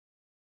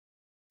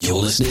You're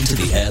listening to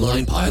the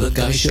Airline Pilot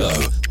Guy Show.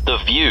 The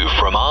view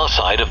from our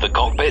side of the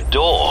cockpit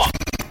door.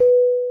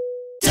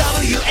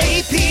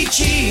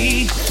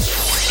 WAPG.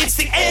 It's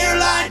the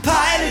Airline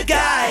Pilot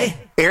Guy.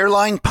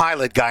 Airline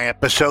Pilot Guy,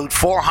 episode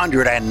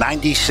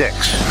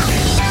 496. Yeah,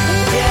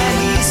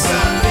 he's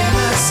up in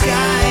the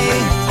sky.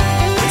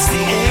 It's the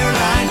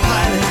Airline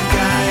Pilot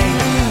Guy.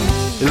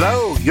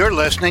 Hello, you're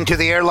listening to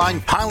the Airline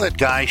Pilot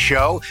Guy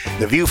Show,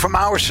 the view from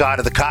our side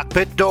of the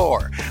cockpit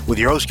door, with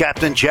your host,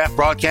 Captain Jeff,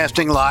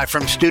 broadcasting live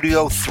from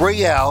Studio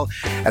 3L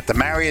at the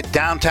Marriott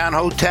Downtown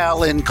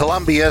Hotel in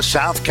Columbia,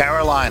 South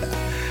Carolina.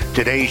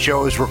 Today's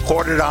show is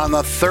recorded on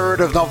the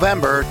 3rd of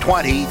November,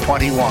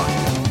 2021.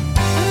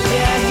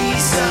 Yeah,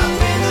 he's up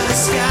in the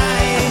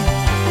sky.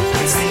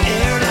 It's the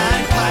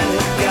Airline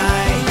Pilot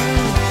Guy.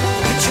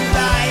 Put your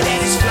light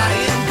and he's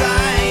flying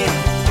by.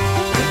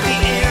 With the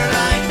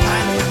Airline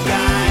Pilot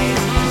Guy.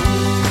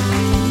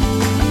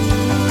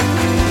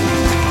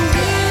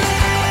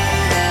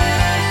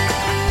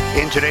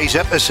 In today's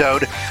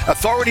episode,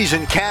 authorities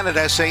in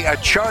Canada say a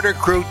charter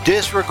crew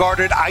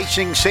disregarded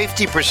icing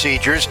safety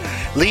procedures,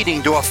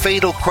 leading to a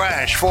fatal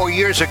crash 4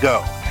 years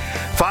ago.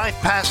 5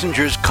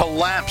 passengers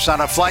collapse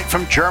on a flight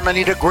from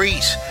Germany to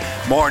Greece.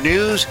 More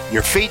news,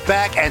 your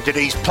feedback, and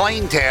today's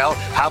plane tale,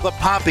 how the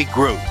poppy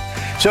grew.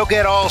 So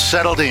get all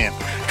settled in.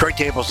 Tray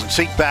tables and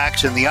seat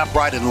backs in the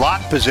upright and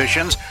locked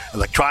positions.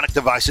 Electronic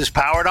devices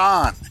powered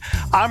on.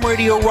 I'm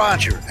Radio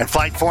Roger, and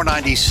Flight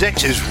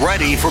 496 is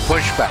ready for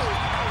pushback.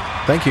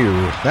 Thank you.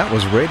 That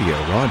was Radio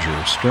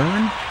Roger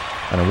Stern,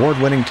 an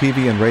award-winning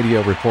TV and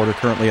radio reporter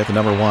currently at the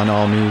number one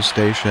all-news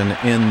station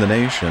in the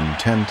nation,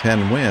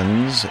 1010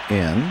 Wins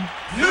in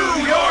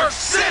New York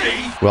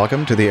City!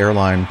 Welcome to the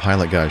Airline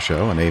Pilot Guy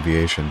Show, an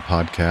aviation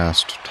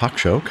podcast talk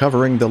show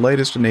covering the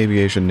latest in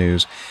aviation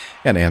news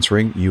and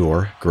answering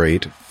your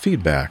great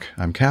feedback.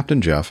 I'm Captain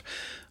Jeff,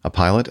 a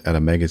pilot at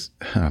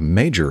a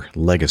major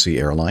legacy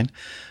airline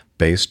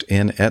based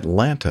in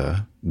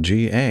Atlanta,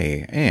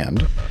 GA,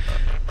 and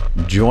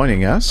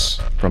joining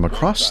us from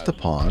across the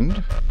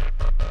pond,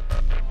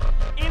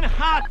 in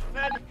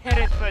Hartford,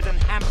 Hereford,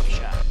 and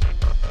Hampshire,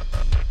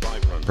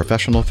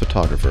 professional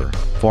photographer,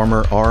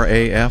 former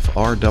RAF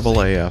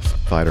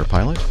fighter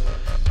pilot,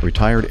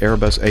 retired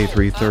Airbus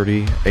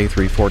A330,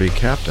 A340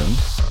 captain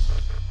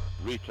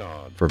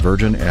for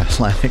Virgin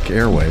Atlantic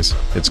Airways.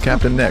 It's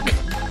Captain Nick.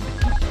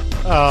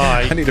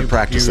 I need to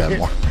practice that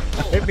more.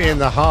 Hit me in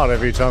the heart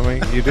every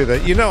time you do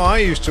that. You know, I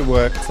used to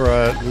work for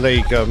a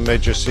Lega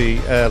Majesty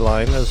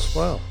airline as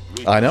well.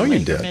 I know you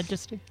did.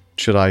 Majesty.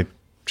 Should I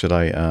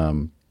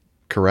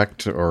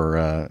correct or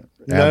add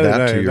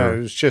that to your...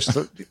 No, it's just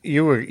that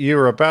you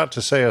were about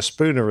to say a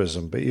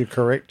spoonerism, but you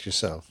correct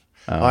yourself.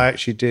 I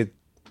actually did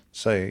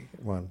say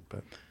one,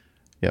 but...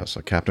 Yes,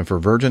 a captain for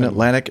Virgin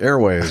Atlantic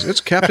Airways. It's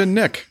Captain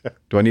Nick.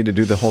 Do I need to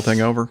do the whole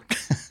thing over?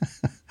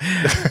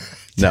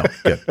 No,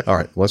 good. All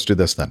right, let's do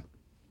this then.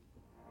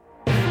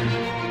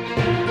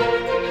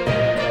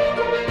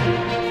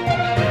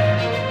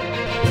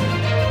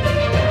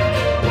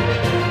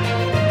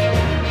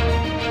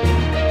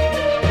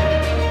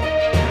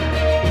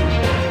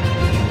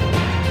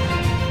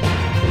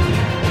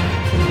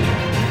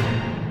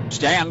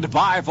 Stand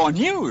by for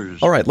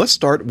news. All right, let's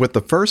start with the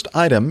first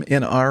item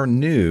in our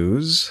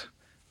news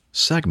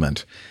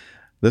segment.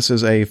 This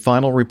is a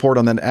final report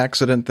on an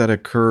accident that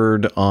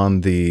occurred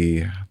on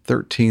the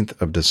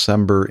 13th of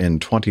December in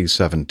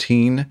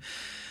 2017.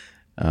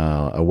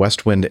 A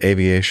Westwind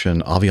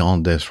Aviation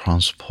Avion de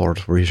Transport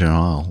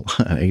Régional,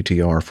 an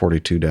ATR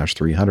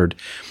 42-300,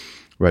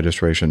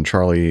 registration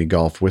Charlie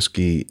Golf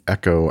Whiskey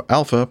Echo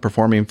Alpha,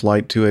 performing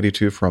flight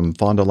 282 from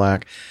Fond du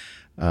Lac,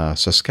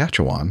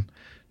 Saskatchewan,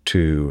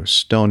 to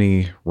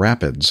Stony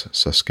Rapids,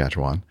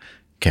 Saskatchewan,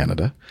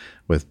 Canada,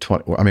 with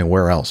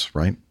where else,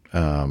 right?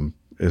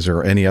 Is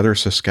there any other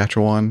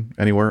Saskatchewan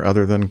anywhere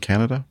other than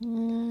Canada?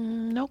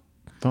 Nope.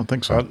 Don't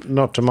think so.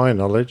 Not to my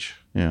knowledge.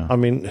 Yeah. I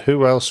mean,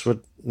 who else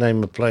would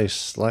name a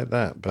place like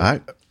that?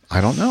 But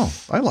I don't know.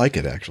 I like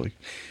it, actually.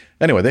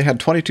 Anyway, they had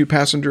 22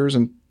 passengers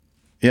and...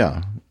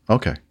 Yeah,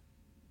 okay.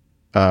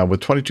 With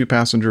 22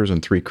 passengers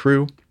and 3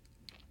 crew,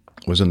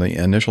 was in the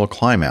initial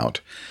climb out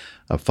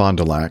of Fond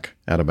du Lac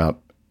at about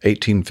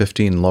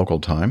 18:15 local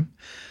time,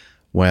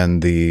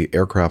 when the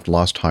aircraft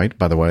lost height.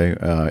 By the way,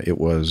 it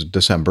was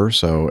December,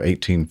 so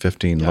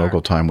 18:15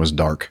 local time was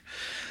dark.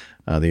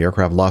 The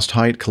aircraft lost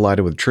height,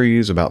 collided with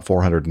trees about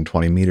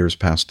 420 meters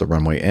past the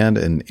runway end,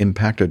 and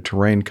impacted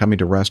terrain coming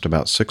to rest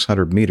about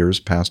 600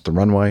 meters past the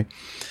runway.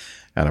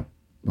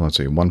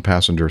 One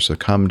passenger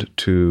succumbed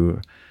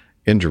to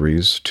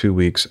injuries 2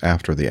 weeks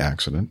after the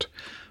accident.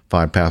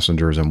 5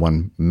 passengers and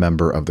 1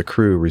 member of the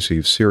crew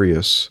received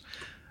serious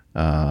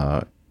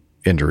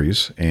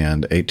injuries,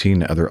 and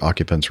 18 other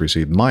occupants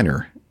received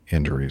minor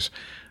injuries,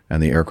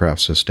 and the aircraft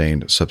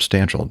sustained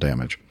substantial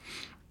damage.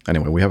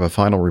 Anyway, we have a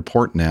final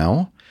report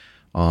now,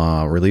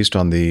 released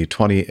on the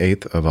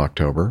 28th of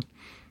October,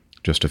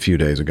 just a few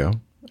days ago.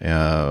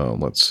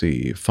 Let's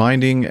see.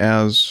 Findings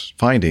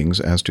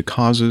as to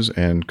causes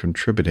and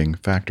contributing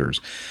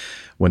factors.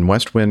 When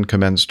West Wind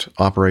commenced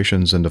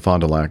operations into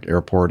Fond du Lac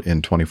Airport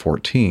in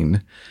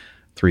 2014,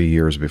 3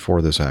 years before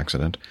this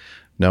accident,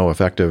 no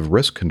effective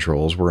risk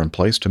controls were in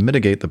place to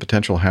mitigate the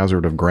potential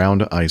hazard of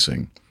ground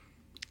icing.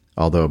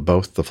 Although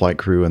both the flight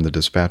crew and the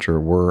dispatcher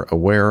were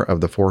aware of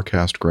the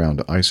forecast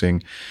ground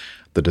icing,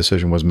 the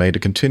decision was made to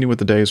continue with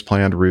the day's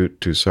planned route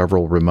to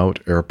several remote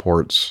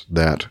airports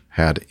that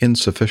had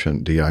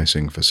insufficient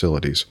de-icing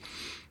facilities.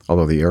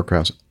 Although the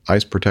aircraft's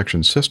ice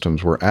protection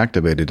systems were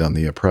activated on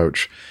the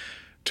approach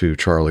to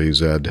Charlie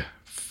Z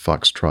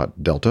Foxtrot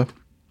Delta,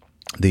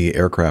 the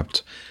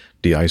aircraft's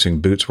de-icing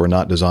boots were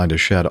not designed to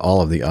shed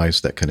all of the ice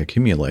that can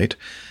accumulate,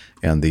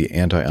 and the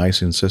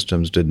anti-icing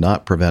systems did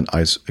not prevent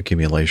ice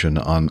accumulation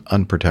on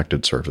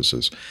unprotected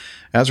surfaces.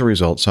 As a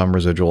result, some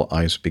residual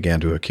ice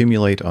began to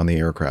accumulate on the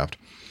aircraft.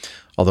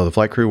 Although the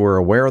flight crew were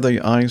aware of the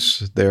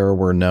ice, there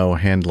were no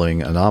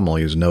handling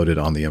anomalies noted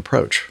on the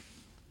approach.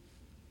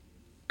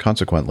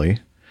 Consequently,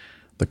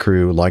 the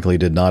crew likely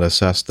did not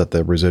assess that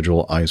the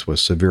residual ice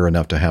was severe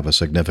enough to have a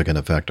significant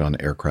effect on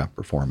aircraft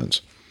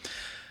performance.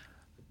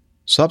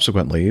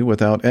 Subsequently,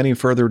 without any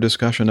further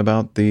discussion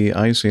about the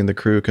icing, the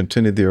crew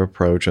continued their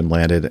approach and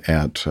landed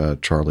at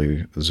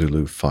Charlie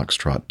Zulu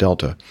Foxtrot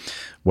Delta.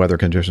 Weather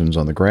conditions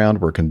on the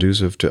ground were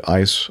conducive to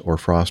ice or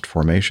frost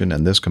formation,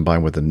 and this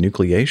combined with the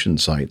nucleation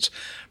sites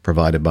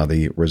provided by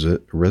the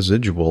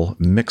residual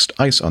mixed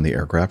ice on the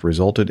aircraft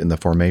resulted in the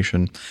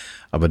formation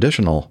of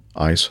additional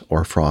ice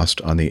or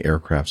frost on the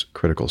aircraft's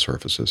critical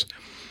surfaces.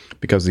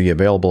 Because the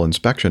available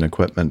inspection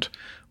equipment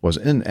was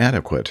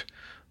inadequate,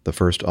 the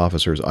first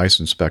officer's ice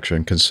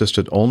inspection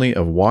consisted only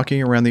of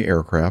walking around the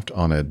aircraft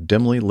on a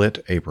dimly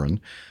lit apron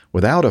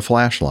without a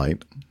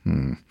flashlight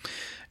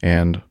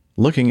and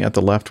looking at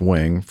the left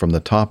wing from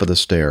the top of the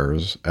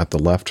stairs at the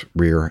left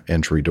rear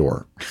entry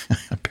door.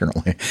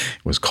 Apparently,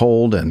 it was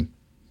cold and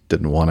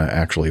didn't want to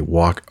actually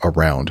walk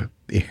around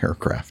the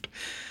aircraft.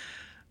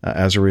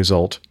 As a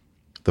result,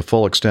 the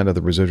full extent of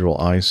the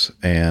residual ice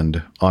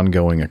and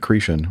ongoing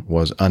accretion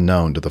was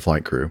unknown to the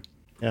flight crew.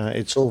 Yeah,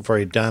 it's all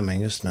very damning,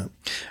 isn't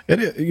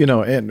it?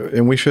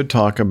 And we should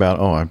talk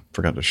about, I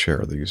forgot to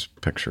share these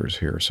pictures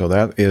here. So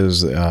that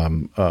is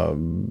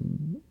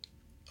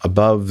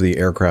above the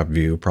aircraft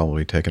view,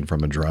 probably taken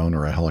from a drone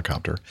or a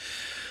helicopter,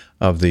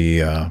 of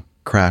the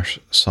crash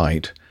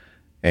site.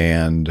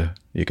 And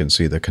you can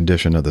see the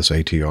condition of this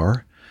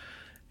ATR.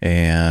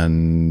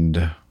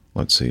 And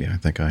let's see, I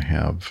think I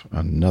have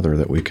another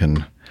that we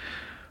can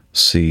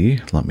see.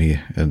 Let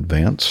me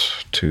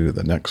advance to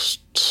the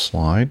next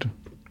slide.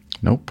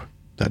 Nope,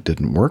 that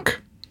didn't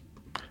work.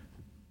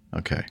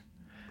 Okay.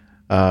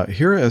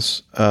 Here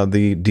is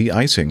the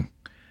de-icing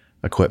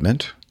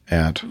equipment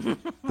at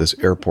this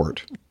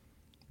airport.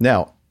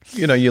 Now,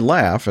 you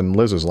laugh, and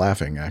Liz is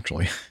laughing,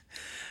 actually.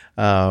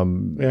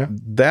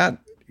 That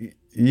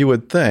you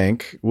would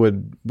think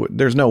would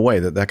there's no way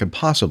that could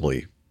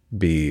possibly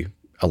be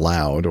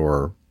allowed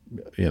or,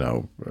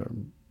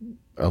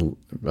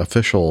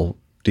 official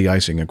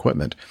de-icing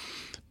equipment.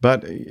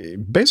 But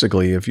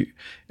basically,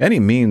 any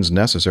means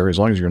necessary, as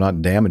long as you're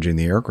not damaging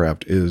the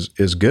aircraft,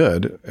 is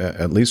good,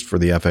 at least for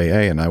the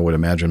FAA, and I would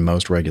imagine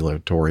most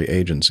regulatory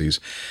agencies.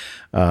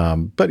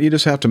 But you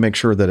just have to make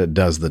sure that it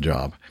does the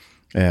job.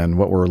 And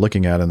what we're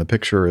looking at in the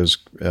picture is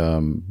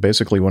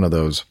basically one of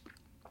those,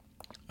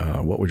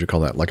 what would you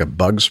call that? Like a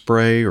bug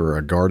spray or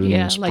a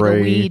garden spray? Like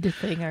a weed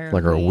thing.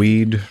 Like a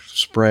weed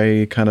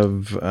spray kind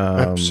of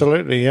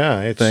Absolutely, yeah.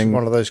 It's thing.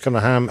 One of those kind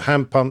of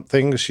hand pump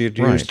things you'd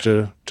use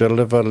to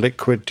deliver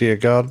liquid to your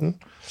garden.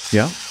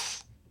 Yeah.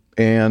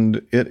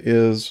 And it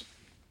is,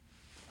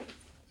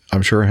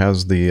 I'm sure,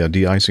 has the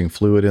de-icing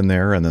fluid in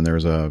there, and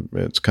then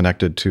it's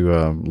connected to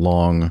a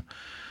long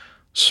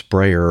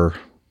sprayer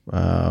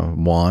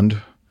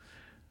wand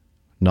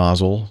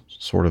nozzle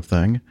sort of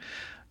thing.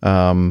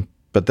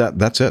 But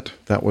that's it.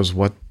 That was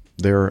what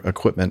their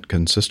equipment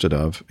consisted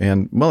of.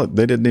 And, well,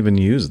 they didn't even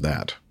use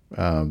that.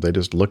 They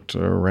just looked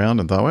around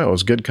and thought, well, it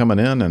was good coming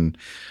in and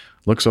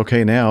looks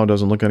okay now. It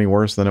doesn't look any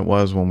worse than it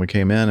was when we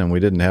came in, and we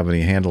didn't have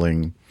any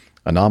handling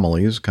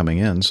anomalies coming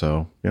in.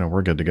 So,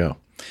 we're good to go.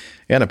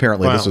 And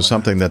apparently this is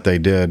something that they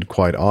did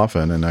quite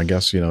often. And I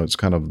guess, it's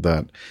kind of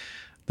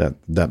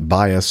that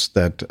bias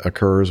that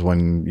occurs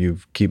when you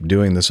keep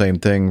doing the same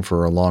thing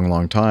for a long,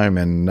 long time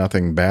and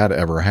nothing bad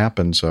ever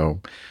happened. So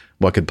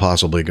what could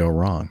possibly go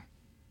wrong?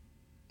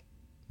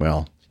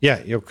 Well,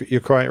 yeah, you're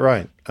quite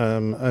right.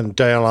 And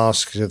Dale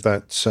asks if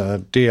that's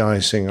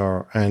de-icing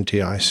or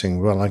anti-icing.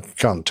 Well, I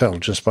can't tell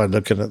just by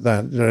looking at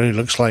that. It only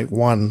looks like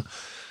one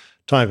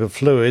type of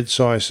fluid,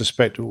 so I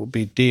suspect it will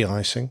be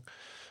de-icing.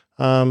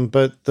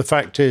 But the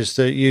fact is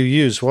that you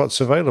use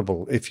what's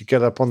available. If you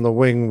get up on the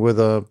wing with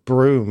a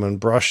broom and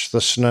brush the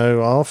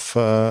snow off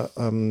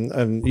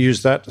and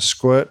use that to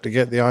squirt to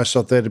get the ice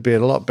off, there to be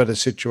a lot better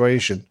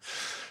situation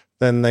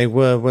than they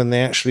were when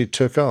they actually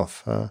took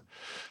off.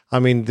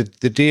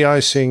 The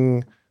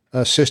de-icing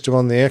system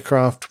on the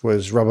aircraft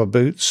was rubber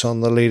boots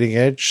on the leading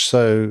edge.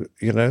 So,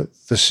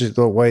 this is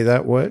the way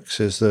that works,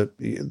 is that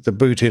the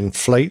boot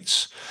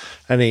inflates.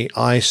 Any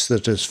ice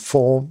that has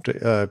formed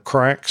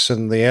cracks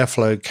and the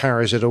airflow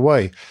carries it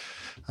away.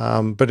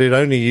 but it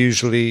only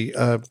usually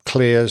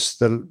clears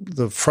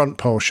the front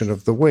portion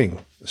of the wing.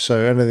 So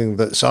anything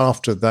that's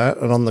after that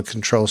and on the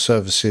control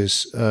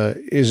surfaces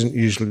isn't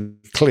usually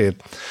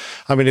cleared.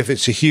 I mean, if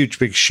it's a huge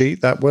big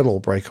sheet, that will all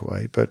break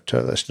away, but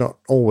that's not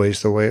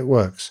always the way it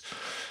works.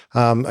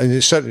 And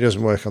it certainly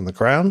doesn't work on the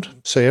ground,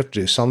 so you have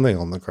to do something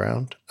on the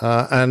ground.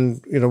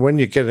 And, when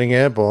you're getting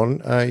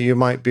airborne, you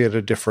might be at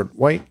a different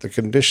weight. The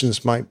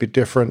conditions might be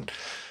different.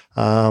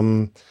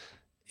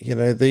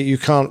 You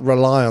can't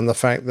rely on the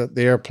fact that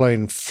the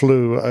airplane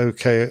flew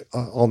okay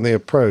on the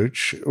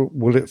approach.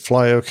 Will it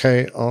fly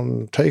okay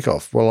on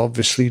takeoff? Well,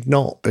 obviously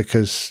not,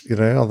 because,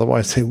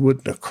 otherwise they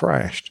wouldn't have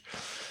crashed.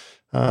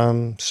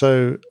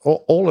 So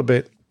all a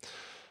bit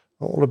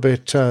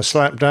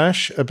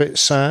slapdash, a bit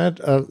sad,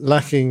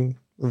 lacking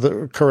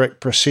the correct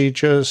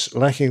procedures,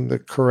 lacking the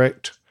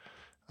correct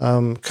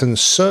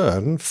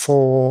concern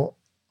for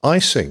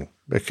icing,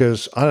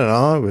 because, I don't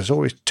know, I was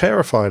always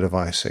terrified of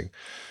icing.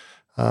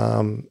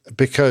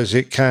 Because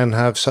it can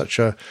have such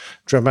a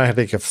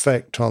dramatic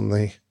effect on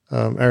the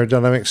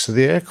aerodynamics of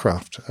the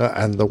aircraft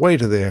and the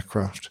weight of the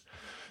aircraft.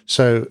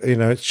 So,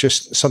 it's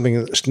just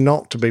something that's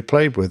not to be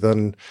played with.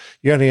 And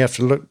you only have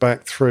to look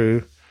back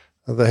through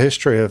the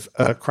history of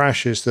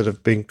crashes that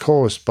have been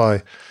caused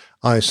by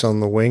ice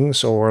on the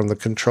wings or on the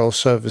control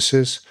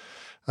surfaces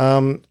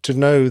to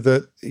know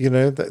that,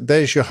 that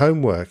there's your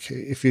homework.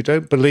 If you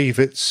don't believe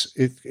it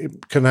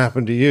can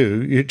happen to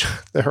you,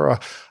 there are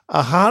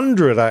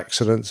 100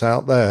 accidents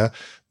out there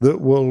that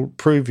will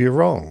prove you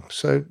wrong.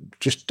 So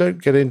just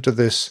don't get into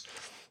this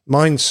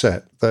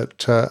mindset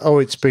that,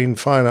 it's been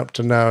fine up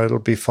to now, it'll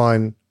be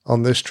fine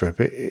on this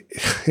trip.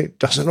 It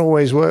doesn't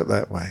always work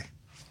that way.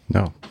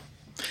 No.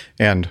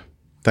 And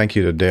thank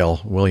you to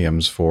Dale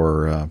Williams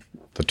for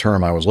the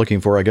term I was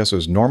looking for. I guess it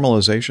was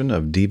normalization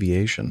of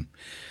deviation.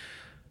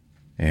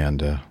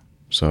 And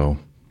so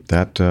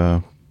that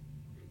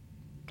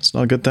it's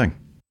not a good thing.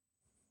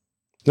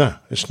 No,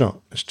 it's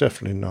not. It's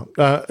definitely not.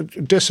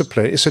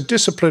 Discipline. It's a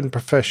disciplined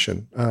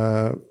profession,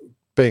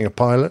 being a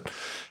pilot.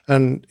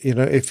 And,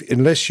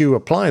 unless you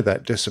apply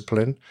that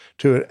discipline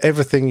to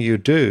everything you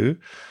do,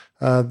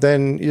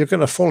 then you're going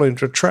to fall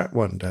into a trap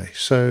one day.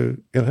 So,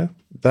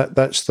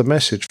 that's the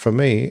message for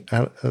me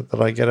that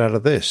I get out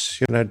of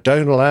this.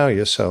 Don't allow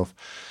yourself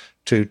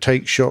to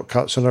take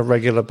shortcuts on a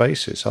regular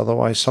basis.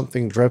 Otherwise,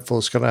 something dreadful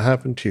is going to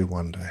happen to you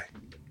one day.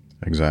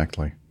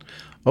 Exactly.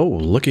 Oh,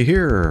 looky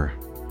here.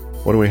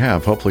 What do we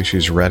have? Hopefully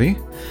she's ready.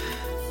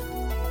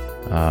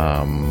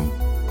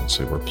 Let's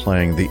see. We're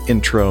playing the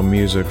intro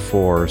music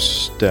for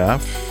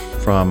Steph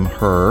from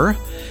her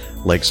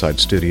Lakeside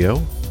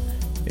studio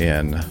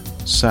in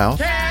South.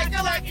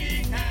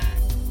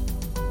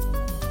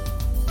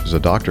 She's a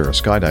doctor, a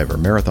skydiver,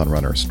 marathon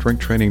runner, strength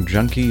training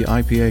junkie,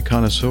 IPA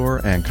connoisseur,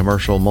 and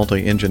commercial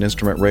multi-engine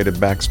instrument-rated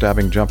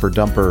backstabbing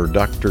jumper-dumper,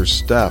 Dr.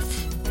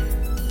 Steph.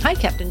 Hi,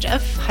 Captain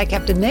Jeff. Hi,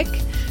 Captain Nick.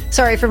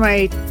 Sorry for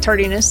my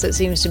tardiness. That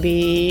seems to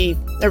be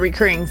a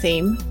recurring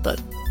theme,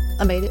 but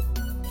I made it.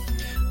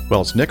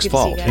 Well, it's Nick's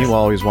fault. He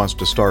always wants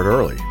to start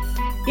early.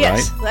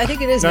 Yes, right? I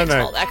think it is Nick's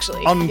fault,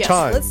 actually. On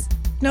time.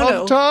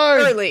 No, time.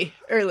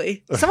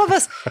 Early. Some of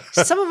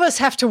us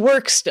have to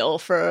work still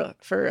for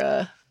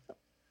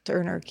to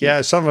earn our keep.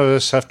 Yeah, some of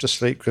us have to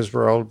sleep because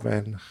we're old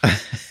men.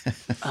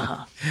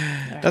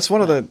 That's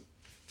one of the.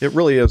 It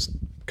really is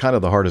kind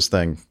of the hardest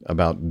thing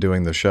about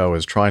doing the show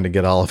is trying to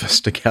get all of us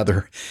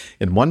together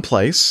in one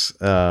place,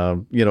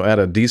 at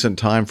a decent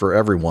time for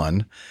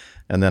everyone.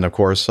 And then, of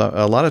course,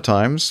 a lot of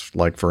times,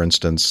 like, for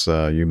instance,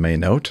 you may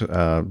note,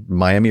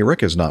 Miami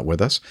Rick is not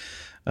with us.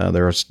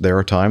 There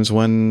are times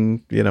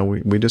when,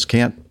 we just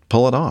can't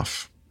pull it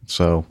off.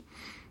 So,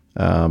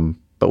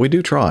 but we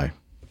do try.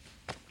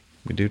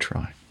 We do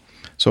try.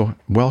 So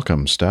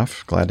welcome,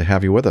 Steph. Glad to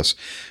have you with us.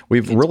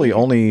 We've really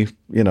only,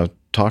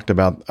 talked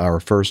about our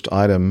first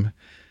item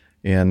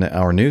in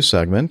our news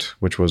segment,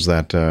 which was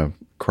that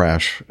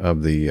crash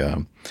of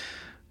the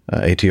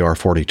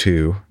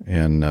ATR-42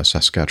 in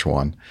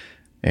Saskatchewan.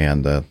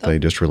 And they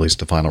just released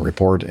the final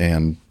report.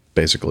 And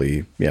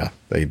basically,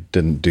 they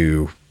didn't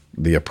do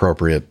the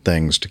appropriate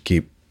things to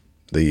keep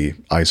the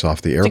ice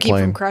off the airplane. To keep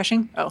from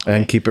crashing? Oh, okay.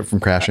 And keep it from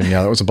crashing.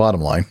 Yeah, that was the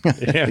bottom line.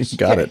 Yes.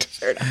 Got it.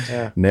 Fair enough.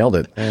 Yeah. Nailed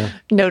it. Yeah.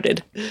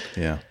 Noted.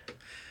 Yeah.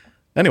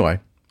 Anyway,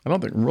 I don't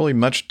think really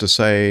much to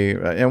say.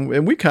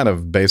 And we kind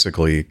of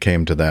basically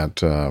came to that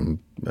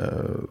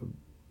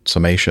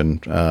summation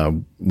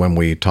when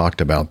we talked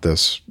about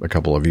this a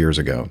couple of years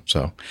ago.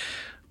 So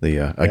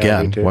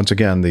once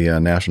again, the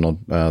National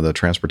the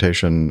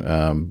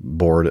Transportation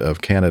Board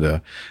of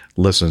Canada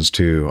listens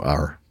to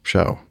our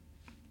show,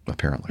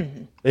 apparently.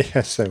 Mm-hmm.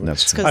 Yes,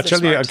 I'll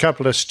tell you a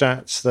couple of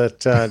stats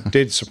that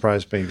did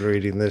surprise me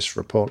reading this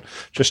report.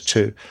 Just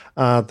two.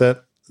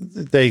 That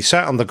they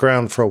sat on the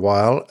ground for a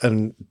while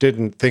and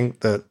didn't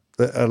think that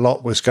a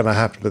lot was going to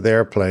happen to the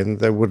airplane.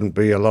 There wouldn't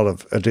be a lot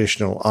of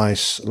additional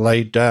ice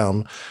laid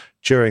down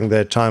during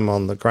their time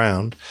on the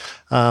ground.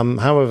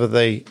 However,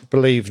 they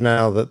believe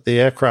now that the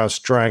aircraft's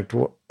drag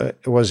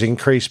was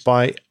increased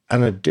by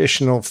an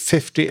additional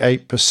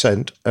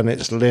 58%, and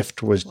its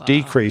lift was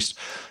decreased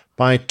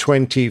by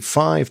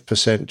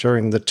 25%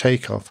 during the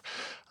takeoff,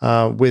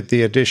 with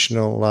the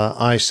additional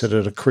ice that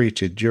had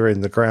accreted during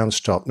the ground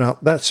stop. Now,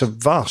 that's a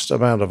vast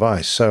amount of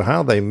ice. So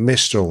how they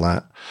missed all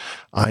that,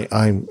 I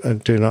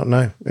do not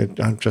know.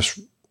 I'm just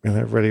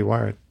really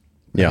worried.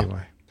 Yeah.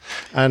 Anyway.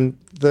 And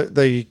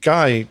the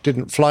guy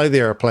didn't fly the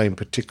airplane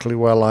particularly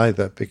well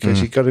either, because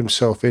he got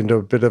himself into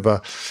a bit of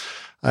a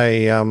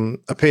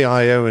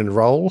PIO in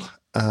roll,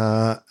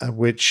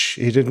 which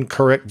he didn't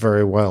correct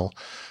very well,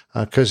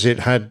 because it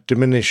had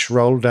diminished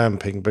roll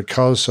damping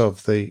because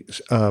of the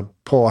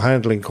poor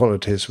handling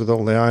qualities with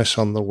all the ice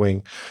on the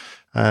wing.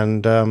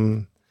 And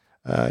the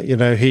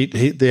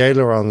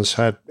ailerons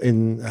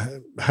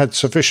had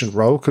sufficient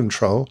roll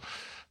control,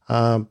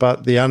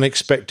 but the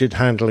unexpected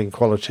handling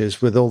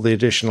qualities with all the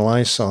additional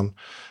ice on,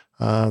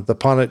 the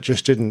pilot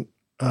just didn't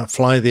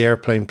fly the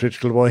airplane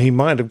particularly well. He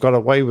might have got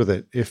away with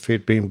it if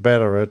he'd been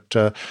better at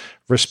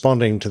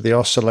responding to the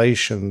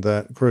oscillation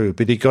that grew,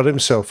 but he got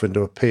himself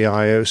into a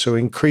PIO, so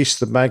increased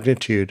the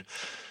magnitude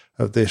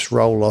of this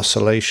roll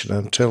oscillation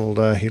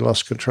until he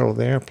lost control of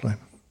the airplane.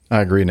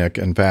 I agree, Nick.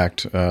 In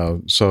fact,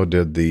 so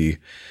did the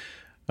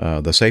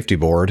safety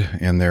board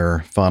in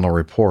their final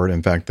report.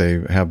 In fact,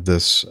 they have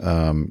this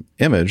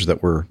image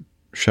that we're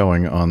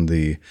showing on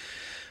the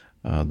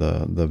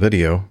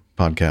video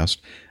podcast,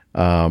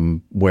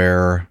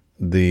 where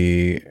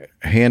the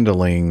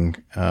handling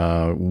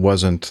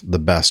wasn't the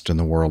best in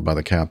the world by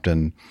the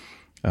captain.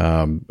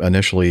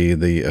 Initially,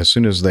 as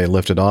soon as they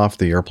lifted off,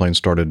 the airplane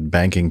started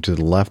banking to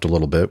the left a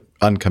little bit,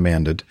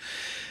 uncommanded,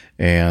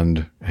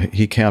 and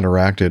he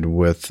counteracted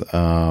with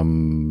a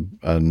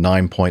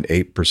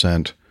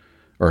 9.8%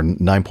 or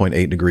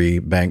 9.8 degree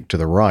bank to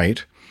the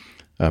right.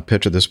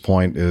 Pitch at this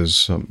point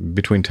is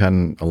between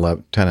 10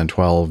 and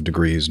 12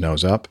 degrees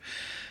nose up.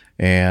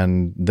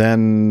 And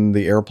then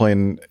the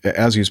airplane,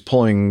 as he's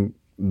pulling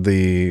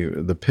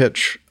the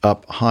pitch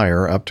up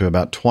higher, up to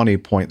about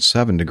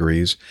 20.7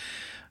 degrees,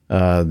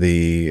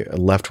 the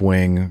left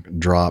wing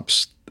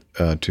drops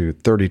to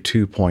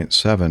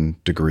 32.7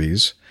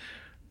 degrees.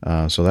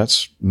 So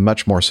that's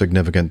much more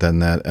significant than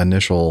that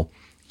initial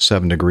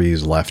 7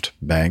 degrees left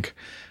bank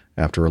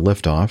after a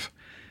liftoff.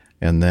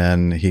 And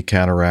then he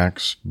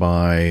counteracts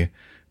by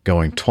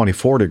going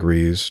 24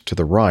 degrees to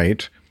the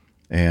right,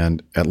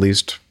 and at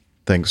least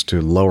thanks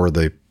to lower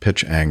the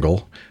pitch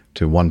angle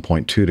to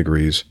 1.2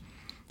 degrees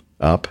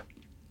up.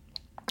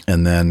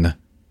 And then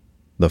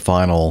the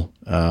final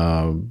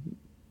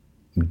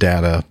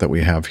data that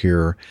we have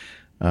here,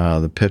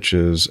 the pitch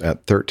is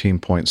at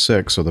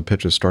 13.6, so the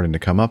pitch is starting to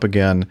come up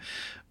again,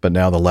 but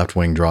now the left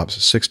wing drops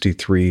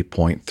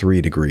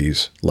 63.3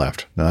 degrees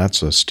left. Now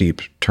that's a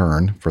steep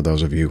turn. For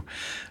those of you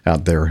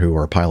out there who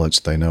are pilots,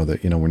 they know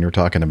that, when you're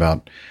talking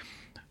about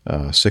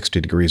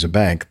 60 degrees of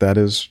bank,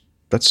 that's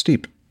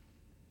steep.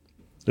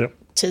 Yep.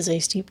 'Tis a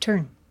steep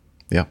turn.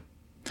 Yeah.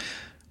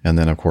 And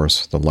then, of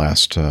course, the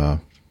last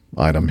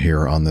item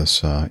here on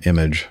this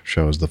image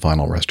shows the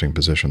final resting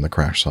position, the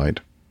crash site.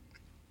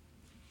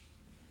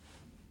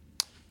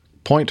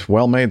 Point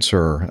well made,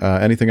 sir.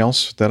 Anything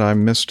else that I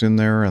missed in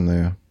there in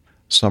the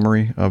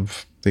summary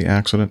of the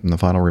accident in the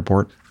final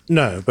report?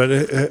 No, but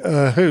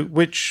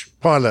which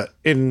pilot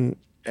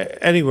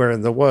anywhere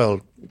in the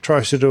world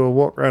tries to do a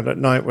walk around at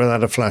night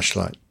without a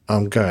flashlight?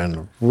 I'm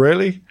going,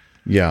 really?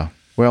 Yeah.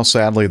 Well,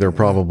 sadly, there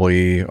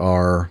probably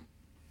are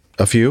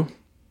a few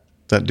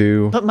that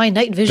do. But my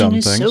night vision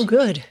is so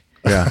good.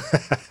 Yeah.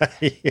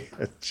 Yeah,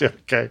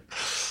 okay.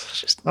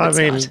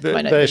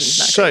 They're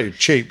so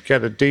cheap.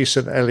 Get a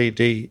decent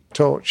LED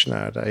torch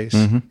nowadays.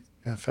 Mm-hmm.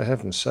 Yeah, for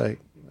heaven's sake.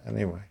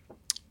 Anyway.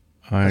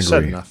 I agree.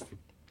 Said enough.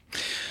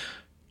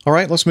 All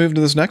right, let's move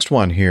to this next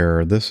one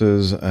here. This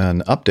is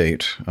an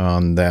update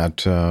on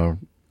that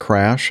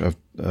crash of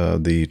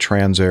the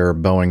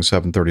Transair Boeing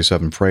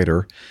 737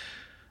 freighter.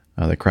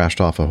 They crashed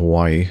off of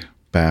Hawaii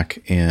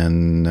back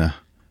in,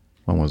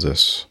 when was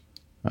this?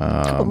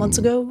 A couple months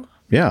ago?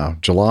 Yeah,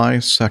 July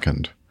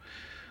 2nd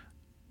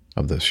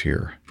of this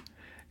year.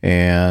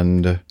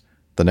 And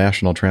the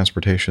National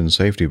Transportation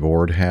Safety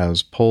Board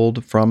has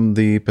pulled from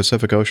the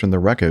Pacific Ocean the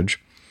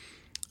wreckage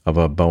of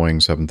a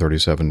Boeing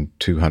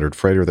 737-200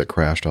 freighter that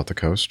crashed off the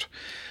coast.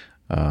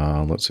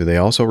 Let's see. They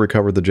also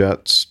recovered the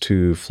jet's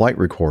 2 flight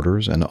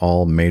recorders and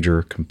all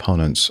major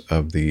components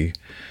of the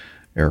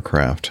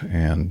aircraft.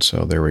 And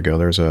so there we go.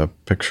 There's a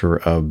picture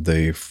of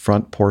the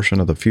front portion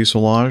of the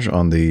fuselage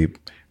on the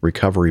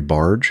recovery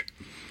barge.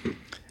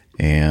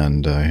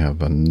 And I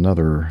have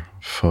another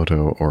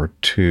photo or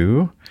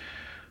two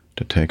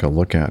to take a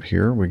look at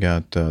here. We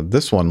got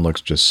this one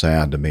looks just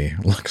sad to me.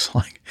 Looks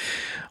like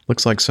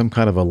some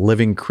kind of a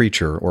living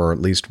creature, or at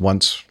least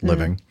once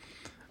living,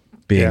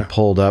 being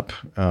pulled up.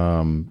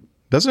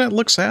 Doesn't it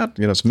look sad?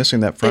 It's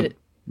missing that front,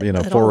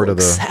 forward of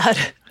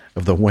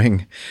the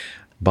wing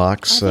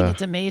box. I think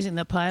it's amazing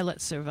the pilot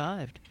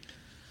survived.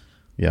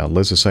 Yeah,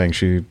 Liz is saying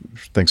she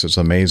thinks it's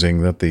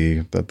amazing that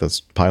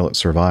this pilot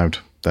survived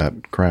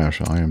that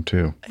crash. I am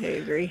too. I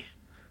agree.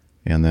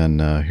 And then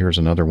here's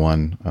another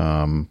one.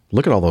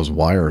 Look at all those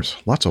wires.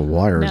 Lots of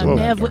wires. Now, in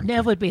that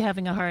Nev would be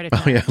having a heart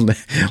attack. Oh, yeah.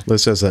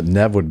 Liz says that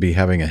Nev would be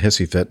having a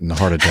hissy fit and a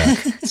heart attack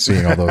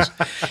seeing all those.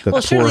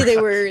 Well, surely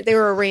they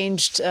were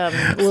arranged a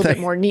little bit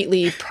more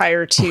neatly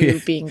prior to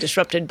being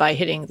disrupted by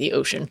hitting the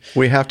ocean.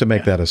 We have to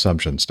make that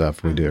assumption,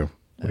 Steph. We do.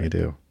 We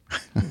do.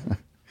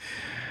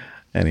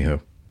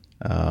 Anywho,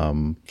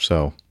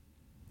 so.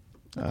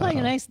 Playing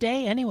a nice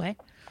day anyway.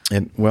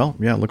 It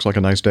looks like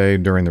a nice day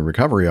during the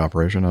recovery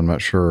operation. I'm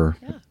not sure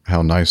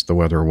how nice the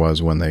weather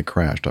was when they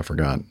crashed. I've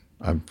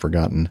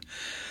forgotten.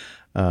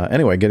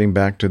 Anyway, getting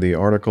back to the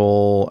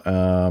article,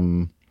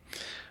 the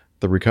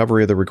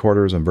recovery of the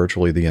recorders and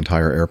virtually the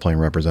entire airplane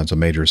represents a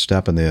major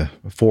step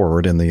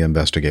forward in the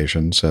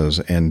investigation, says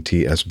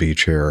NTSB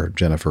Chair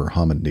Jennifer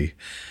Homendy.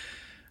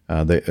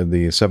 The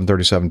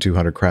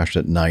 737-200 crashed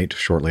at night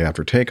shortly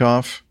after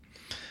takeoff.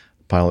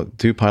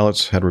 Two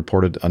pilots had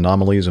reported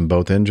anomalies in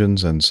both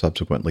engines and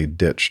subsequently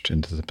ditched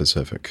into the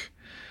Pacific.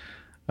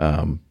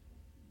 But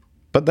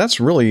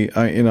that's really,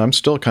 I'm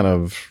still kind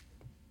of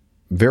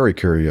very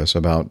curious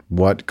about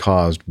what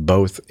caused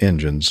both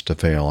engines to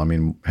fail. I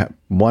mean,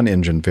 one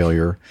engine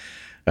failure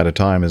at a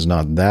time is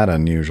not that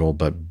unusual,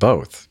 but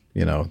both,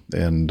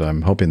 and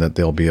I'm hoping that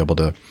they'll be able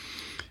to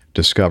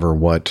discover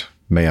what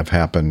may have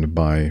happened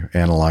by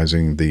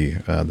analyzing the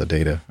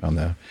data on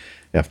the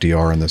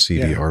FDR and the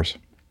CDRs.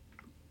 Yeah.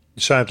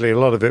 Sadly, a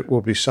lot of it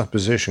will be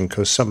supposition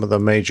because some of the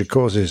major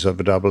causes of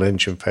a double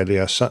engine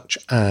failure, such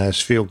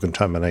as fuel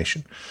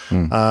contamination,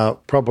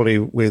 probably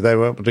they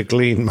weren't able to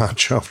glean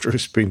much after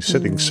it's been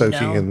sitting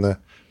soaking in the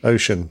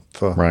ocean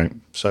for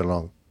so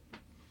long.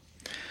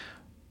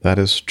 That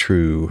is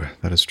true.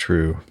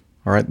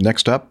 All right,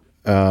 next up,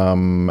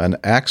 an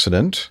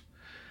accident,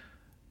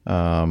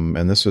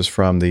 and this is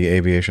from the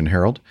Aviation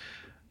Herald.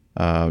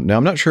 Now,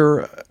 I'm not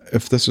sure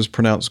if this is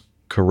pronounced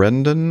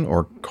Corendon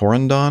or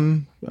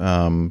Corendon.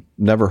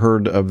 Never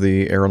heard of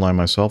the airline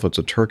myself. It's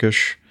a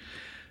Turkish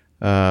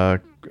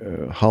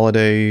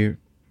holiday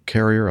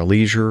carrier, a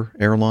leisure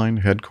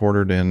airline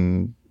headquartered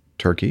in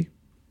Turkey,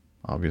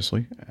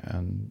 obviously.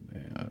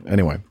 And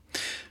anyway,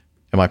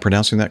 am I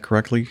pronouncing that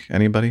correctly?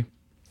 Anybody?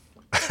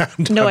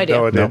 No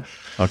idea. No?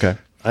 Okay.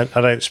 I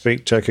don't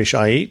speak Turkish.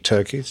 I eat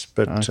turkeys,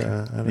 but I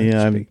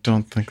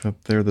don't think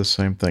that they're the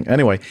same thing.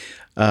 Anyway,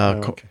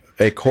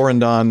 a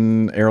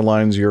Corendon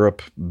Airlines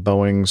Europe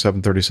Boeing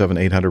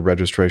 737-800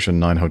 registration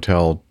 9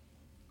 Hotel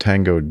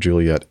Tango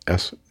Juliet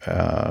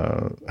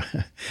I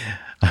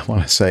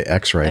want to say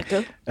X-ray.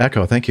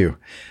 Echo, thank you.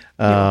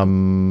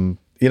 When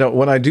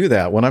I do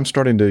that, when I'm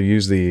starting to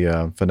use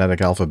the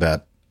phonetic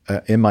alphabet,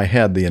 in my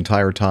head the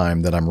entire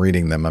time that I'm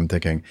reading them, I'm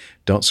thinking,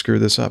 don't screw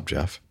this up,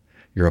 Jeff.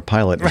 You're a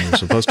pilot and you're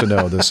supposed to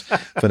know this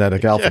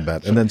phonetic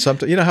alphabet. And then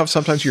how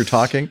sometimes you're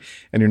talking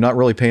and you're not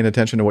really paying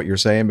attention to what you're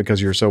saying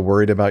because you're so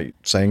worried about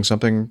saying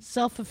something.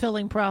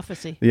 Self-fulfilling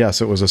prophecy.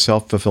 Yes, it was a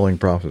self-fulfilling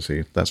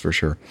prophecy. That's for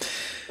sure.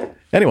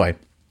 Anyway,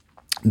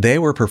 they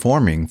were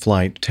performing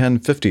flight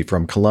 1050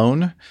 from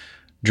Cologne,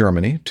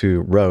 Germany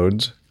to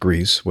Rhodes,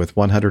 Greece, with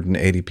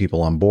 180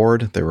 people on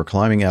board. They were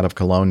climbing out of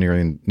Cologne,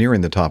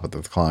 nearing the top of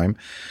the climb,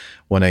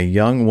 when a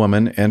young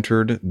woman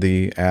entered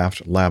the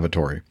aft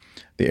lavatory.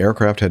 The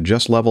aircraft had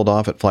just leveled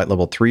off at flight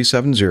level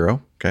 370.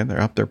 Okay, they're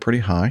up there pretty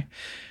high,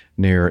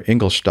 near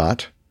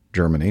Ingolstadt,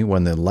 Germany,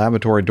 when the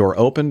lavatory door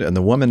opened and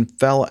the woman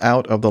fell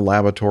out of the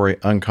lavatory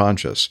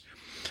unconscious.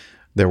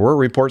 There were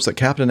reports that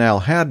Captain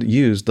Al had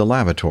used the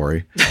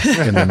lavatory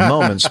in the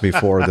moments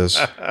before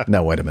this.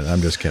 No, wait a minute.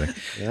 I'm just kidding.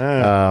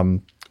 Yeah.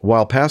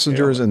 While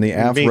passengers in the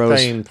aft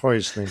rows,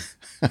 poisoning.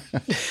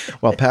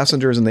 While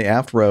passengers in the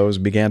aft rows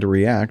began to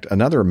react,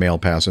 another male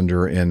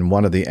passenger in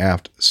one of the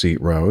aft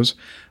seat rows,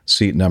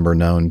 seat number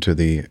known to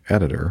the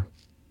editor,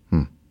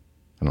 I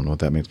don't know what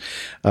that means,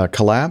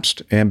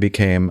 collapsed and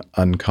became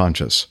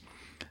unconscious.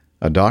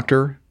 A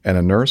doctor and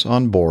a nurse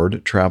on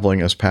board,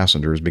 traveling as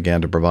passengers,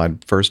 began to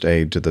provide first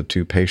aid to the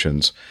two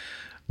patients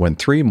when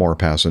 3 more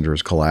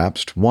passengers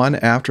collapsed, one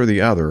after the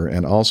other,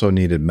 and also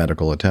needed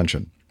medical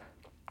attention.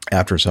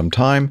 After some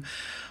time,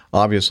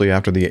 obviously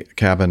after the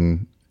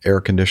cabin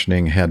air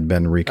conditioning had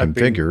been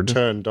reconfigured.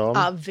 Turned on.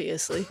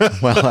 Obviously.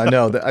 Well, I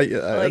know.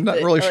 I'm not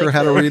really sure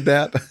how to read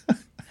that.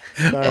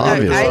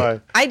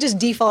 I just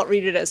default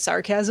read it as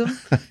sarcasm.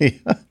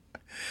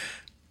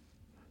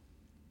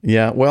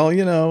 Yeah,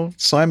 well,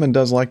 Simon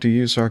does like to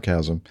use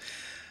sarcasm.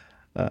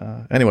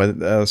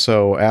 Anyway,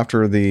 so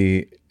after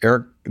the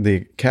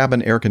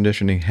cabin air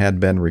conditioning had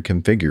been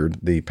reconfigured,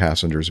 the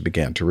passengers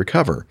began to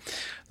recover.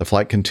 The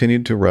flight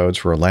continued to Rhodes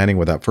for a landing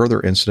without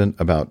further incident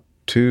about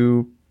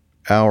 2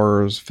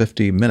 hours,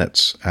 50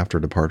 minutes after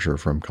departure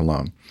from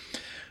Cologne.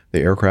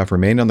 The aircraft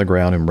remained on the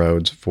ground in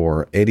Rhodes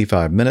for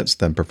 85 minutes,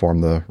 then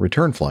performed the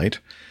return flight,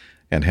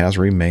 and has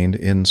remained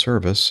in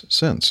service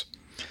since.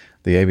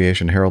 The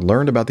Aviation Herald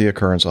learned about the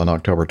occurrence on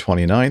October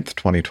 29th,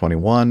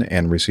 2021,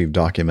 and received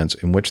documents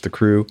in which the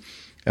crew,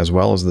 as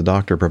well as the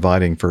doctor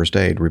providing first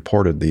aid,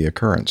 reported the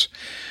occurrence.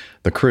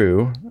 The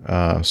crew,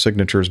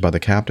 signatures by the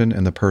captain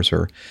and the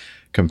purser,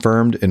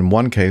 confirmed in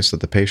one case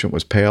that the patient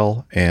was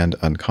pale and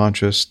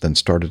unconscious, then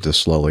started to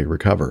slowly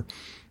recover.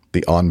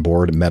 The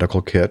onboard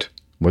medical kit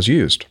was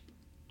used.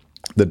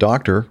 The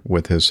doctor,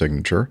 with his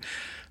signature,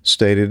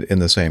 stated in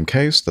the same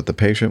case that the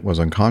patient was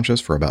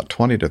unconscious for about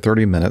 20 to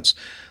 30 minutes,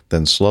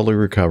 then slowly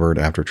recovered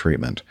after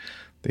treatment.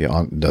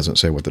 Doesn't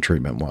say what the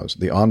treatment was.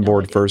 The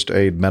onboard first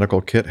aid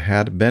medical kit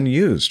had been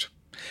used.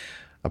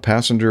 A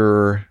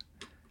passenger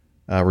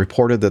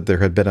reported that there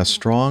had been a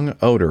strong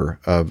odor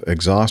of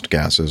exhaust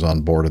gases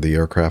on board of the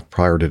aircraft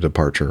prior to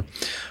departure.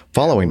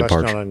 Following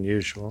departure, that's not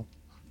unusual.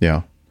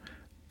 Yeah.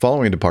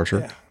 Following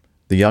departure,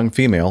 the young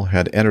female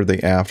had entered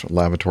the aft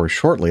lavatory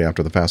shortly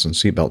after the fastened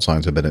seatbelt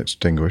signs had been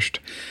extinguished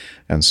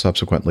and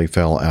subsequently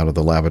fell out of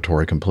the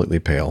lavatory completely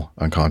pale,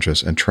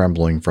 unconscious, and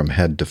trembling from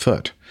head to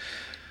foot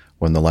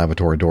when the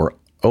lavatory door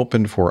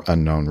opened for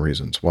unknown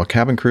reasons. While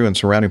cabin crew and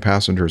surrounding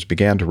passengers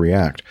began to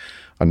react,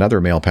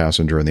 another male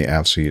passenger in the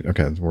aft seat,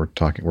 we're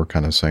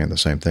kind of saying the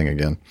same thing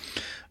again.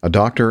 A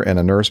doctor and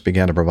a nurse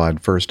began to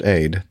provide first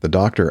aid. The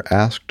doctor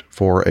asked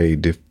for a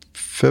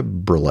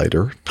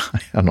defibrillator. I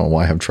don't know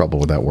why I have trouble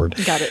with that word.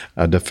 Got it.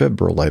 A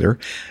defibrillator.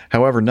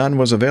 However, none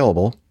was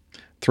available.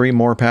 3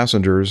 more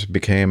passengers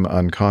became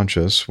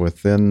unconscious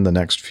within the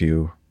next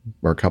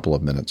couple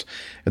of minutes.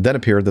 It then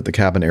appeared that the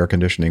cabin air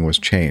conditioning was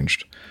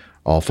changed.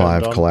 All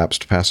 5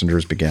 collapsed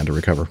passengers began to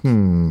recover.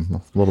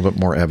 A little bit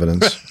more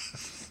evidence.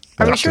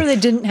 Are we sure they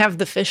didn't have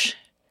the fish?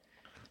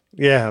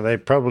 Yeah, they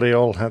probably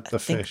all had the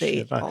fish.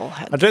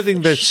 I don't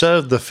think they'd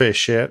served the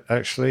fish yet,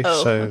 actually.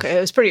 Oh, so. okay.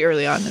 It was pretty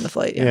early on in the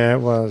flight. Yeah, it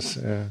was.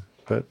 Yeah,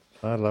 but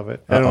I love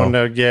it. I don't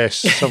know. Yes,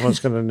 someone's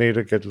going to need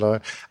a good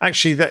lawyer.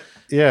 Actually,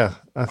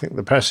 I think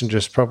the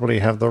passengers probably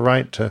have the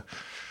right to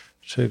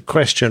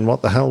question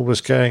what the hell was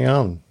going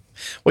on.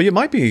 Well, you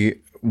might be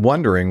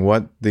wondering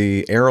what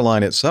the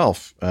airline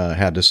itself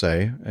had to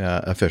say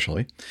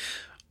officially.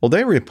 Well,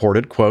 they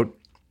reported, quote,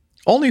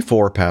 only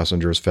 4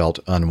 passengers felt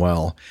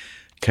unwell.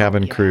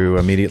 Cabin crew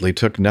immediately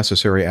took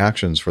necessary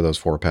actions for those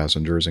 4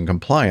 passengers in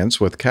compliance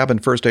with cabin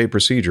first aid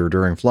procedure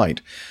during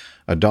flight.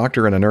 A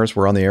doctor and a nurse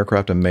were on the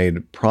aircraft and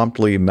made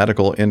promptly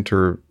medical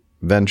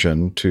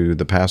intervention to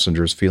the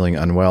passengers feeling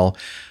unwell,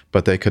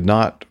 but they could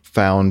not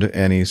found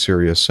any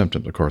serious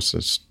symptoms. Of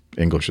course,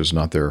 English is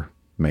not their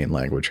main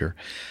language here.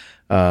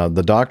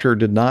 The doctor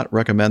did not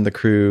recommend the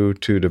crew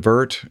to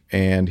divert,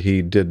 and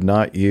he did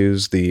not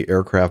use the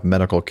aircraft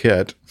medical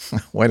kit.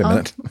 Wait a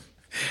minute.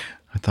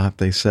 I thought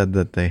they said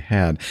that they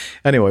had.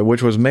 Anyway,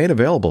 which was made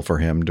available for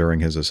him during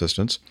his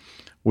assistance.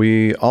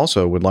 We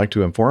also would like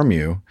to inform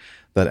you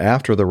that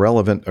after the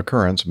relevant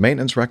occurrence,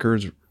 maintenance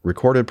records,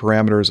 recorded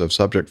parameters of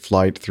subject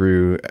flight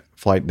through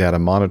flight data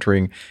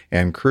monitoring,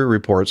 and crew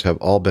reports have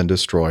all been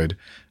destroyed.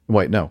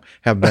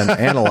 Have been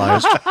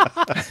analyzed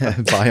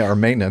by our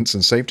maintenance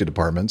and safety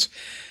departments,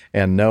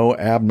 and no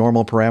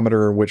abnormal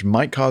parameter which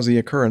might cause the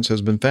occurrence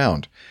has been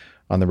found.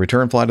 On the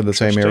return flight of the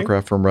same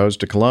aircraft from Rhodes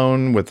to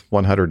Cologne with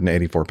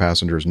 184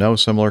 passengers, no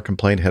similar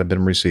complaint had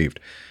been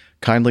received.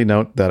 Kindly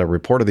note that a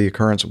report of the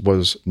occurrence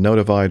was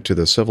notified to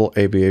the Civil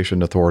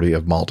Aviation Authority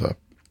of Malta.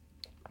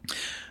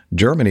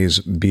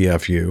 Germany's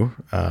BFU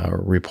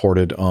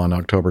reported on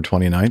October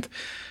 29th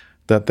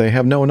that they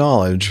have no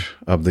knowledge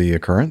of the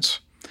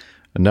occurrence.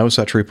 No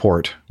such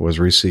report was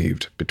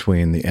received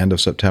between the end of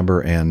September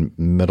and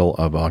middle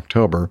of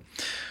October.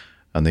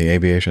 And the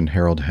Aviation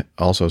Herald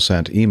also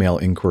sent email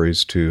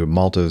inquiries to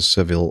Malta's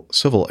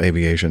Civil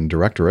Aviation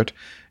Directorate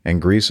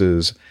and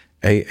Greece's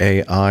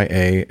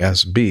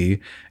AAIASB,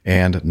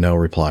 and no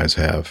replies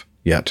have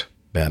yet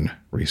been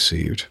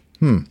received.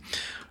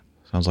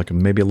 Sounds like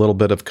maybe a little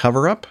bit of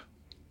cover-up,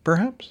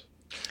 perhaps?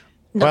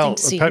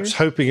 Perhaps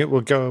hoping it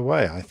will go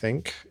away, I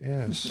think.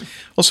 Yes.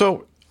 Well,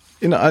 so,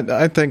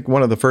 I think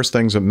one of the first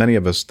things that many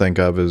of us think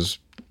of is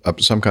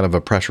some kind of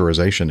a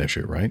pressurization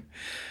issue, right?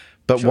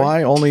 But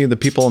why only the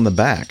people in the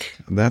back?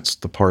 That's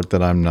the part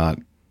that I'm not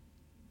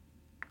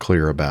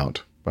clear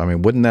about. I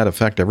mean, wouldn't that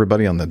affect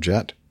everybody on the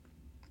jet?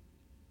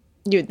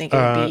 You'd think it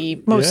would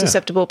be most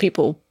susceptible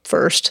people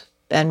first,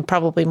 and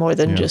probably more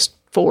than just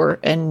 4,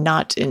 and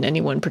not in any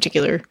one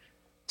particular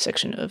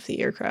section of the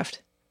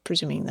aircraft,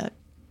 presuming that.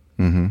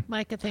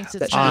 Micah thinks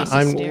it's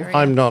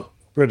I'm not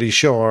really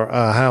sure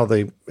how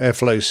the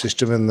airflow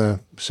system in the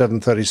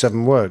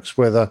 737 works,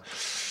 whether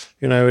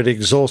it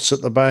exhausts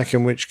at the back,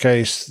 in which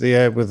case the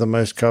air with the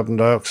most carbon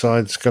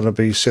dioxide is going to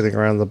be sitting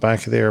around the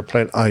back of the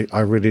airplane. I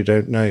really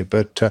don't know.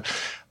 But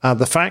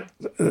the fact,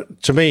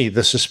 to me,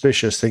 the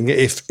suspicious thing,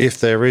 if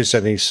there is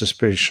any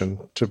suspicion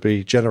to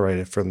be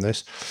generated from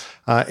this,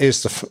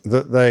 is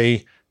that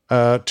they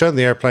turned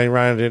the airplane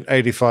around in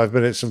 85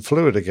 minutes and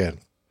flew it again,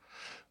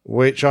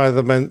 which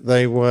either meant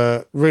they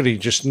were really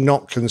just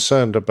not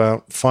concerned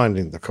about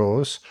finding the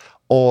cause,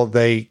 or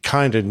they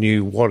kind of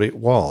knew what it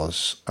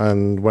was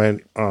and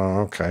went,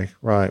 oh, okay,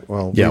 right,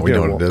 well, we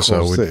know what it is,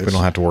 so we don't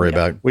have to worry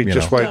about we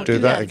just won't do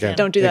that again.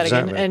 Don't do that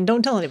again, and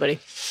don't tell anybody.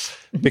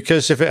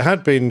 Because if it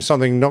had been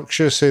something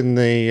noxious in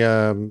the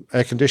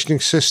air conditioning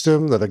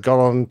system that had gone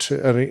on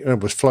to, and it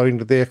was flowing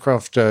to the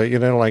aircraft,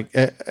 like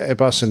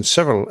Airbus and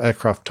several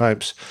aircraft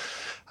types,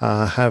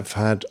 have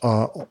had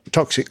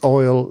toxic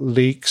oil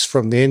leaks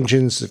from the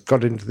engines that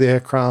got into the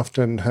aircraft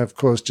and have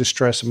caused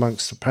distress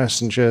amongst the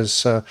passengers.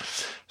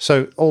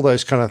 So all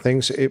those kind of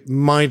things. It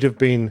might have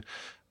been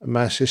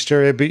mass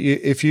hysteria, but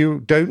if you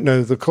don't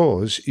know the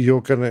cause,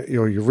 you're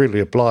really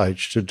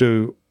obliged to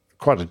do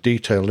quite a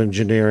detailed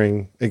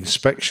engineering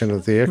inspection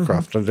of the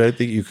aircraft. I don't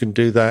think you can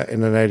do that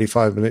in an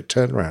 85-minute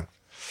turnaround.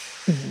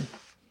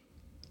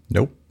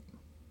 Nope.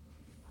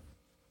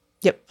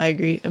 Yep, I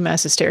agree. A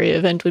mass hysteria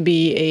event would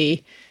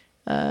be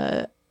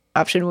a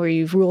option where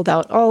you've ruled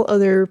out all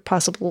other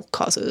possible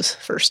causes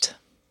first.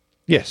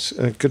 Yes,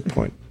 a good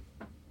point.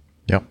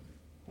 Yep.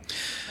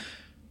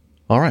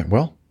 All right,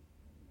 well,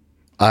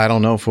 I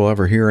don't know if we'll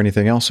ever hear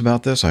anything else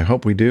about this. I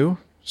hope we do,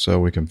 so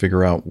we can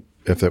figure out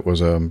if it was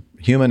a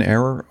human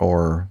error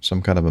or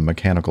some kind of a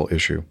mechanical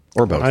issue,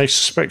 or both. I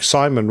suspect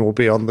Simon will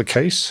be on the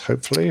case,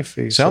 hopefully, if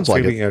he's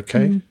feeling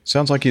okay.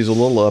 Sounds like he's a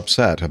little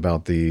upset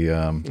about the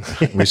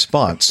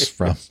response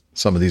from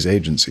some of these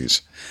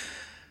agencies.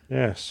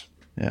 Yes.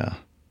 Yeah.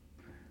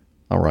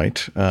 All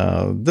right.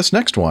 This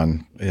next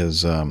one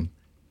is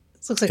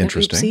This looks like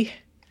interesting. An oopsie.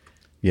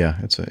 Yeah,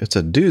 it's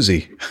a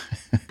doozy.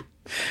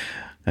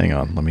 Hang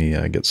on, let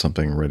me get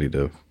something ready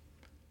to...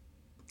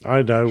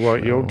 I know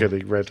what you're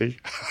getting ready.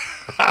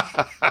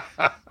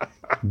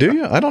 Do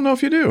you? I don't know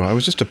if you do. I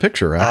was just a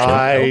picture, actually.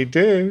 I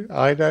do.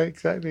 I know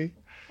exactly.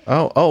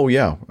 Oh,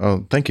 yeah.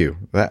 Oh, thank you.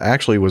 That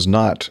actually was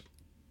not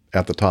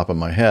at the top of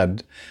my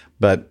head,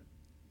 but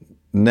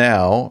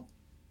now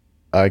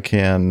I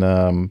can...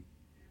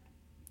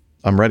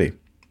 I'm ready.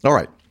 All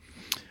right.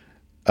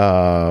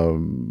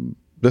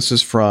 This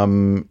is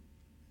from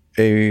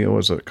what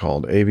was it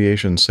called?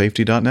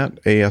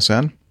 Aviationsafety.net,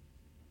 ASN.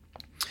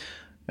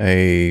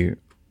 A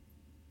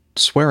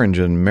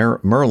Swearingen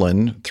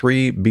Merlin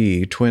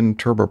 3B twin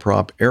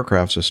turboprop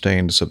aircraft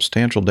sustained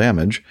substantial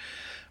damage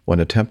when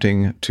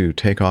attempting to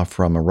take off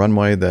from a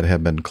runway that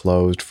had been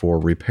closed for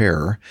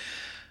repair.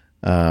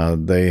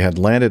 They had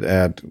landed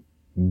at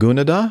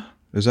Gunnedah.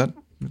 Is that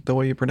the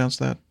way you pronounce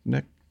that,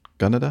 Nick?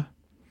 Gunnedah?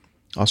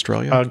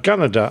 Australia?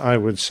 Gunnedah, I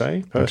would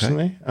say,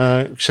 personally.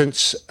 Okay.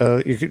 Since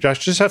you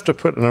just have to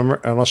put an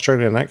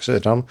Australian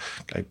accent on.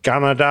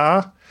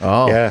 Gunnedah.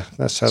 Oh. Yeah,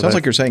 that's how sounds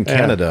like you're saying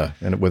Canada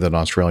with an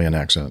Australian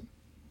accent.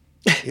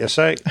 You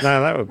say?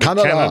 No, that would be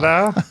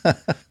Canada.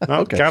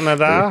 Not okay.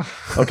 Canada.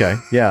 Okay.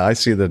 Yeah, I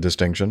see the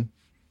distinction.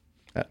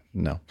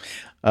 No.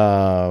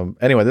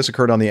 Anyway, this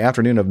occurred on the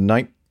afternoon of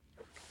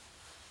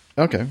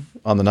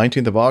on the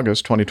 19th of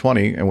August,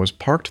 2020, and was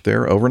parked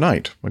there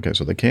overnight. Okay,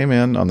 so they came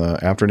in on the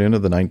afternoon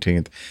of the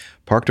 19th,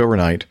 parked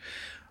overnight.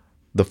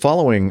 The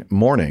following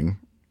morning,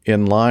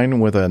 in line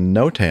with a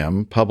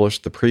NOTAM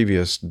published the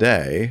previous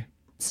day.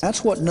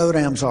 That's what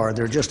NOTAMs are.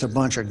 They're just a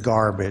bunch of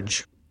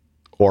garbage.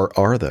 Or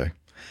are they?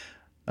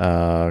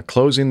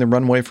 Closing the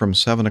runway from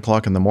 7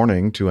 o'clock in the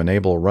morning to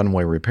enable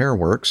runway repair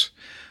works.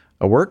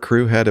 A work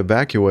crew had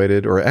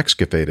excavated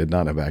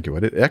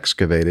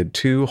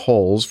 2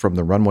 holes from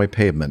the runway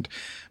pavement,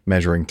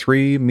 measuring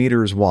 3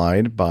 meters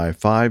wide by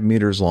 5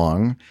 meters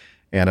long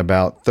and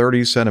about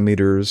 30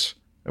 centimeters,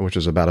 which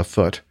is about a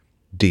foot,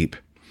 deep.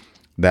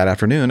 That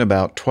afternoon,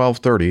 about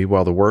 12:30,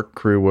 while the work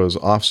crew was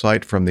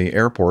off-site from the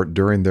airport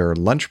during their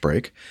lunch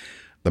break,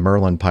 the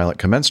Merlin pilot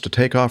commenced a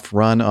takeoff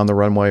run on the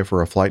runway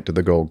for a flight to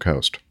the Gold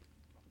Coast.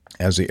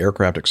 As the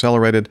aircraft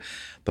accelerated,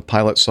 the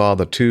pilot saw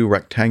the 2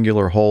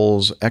 rectangular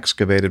holes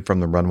excavated from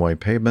the runway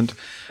pavement.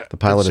 The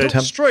pilot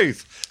attempted...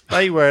 truth.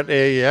 They weren't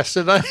here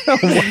yesterday.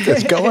 What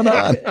is going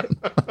on?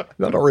 I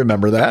don't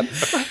remember that.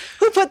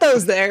 Who put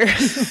those there?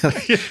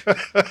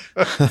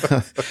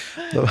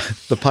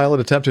 The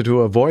pilot attempted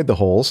to avoid the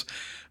holes,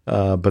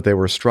 but they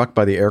were struck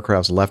by the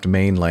aircraft's left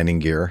main landing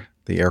gear.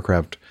 The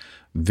aircraft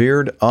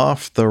veered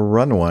off the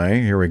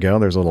runway. Here we go.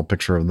 There's a little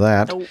picture of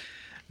that. Oh.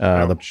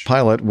 The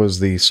pilot was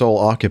the sole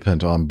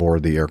occupant on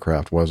board the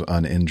aircraft, was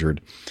uninjured.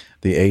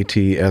 The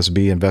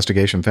ATSB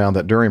investigation found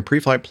that during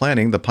pre-flight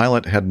planning, the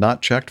pilot had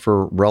not checked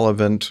for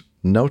relevant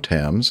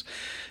NOTAMs,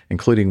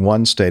 including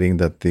one stating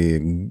that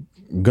the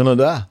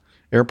Gunnedah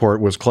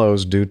airport was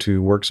closed due to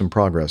works in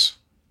progress.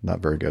 Not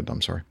very good,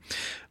 I'm sorry.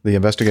 The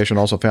investigation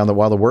also found that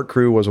while the work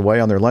crew was away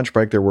on their lunch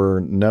break, there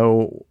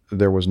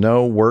was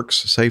no works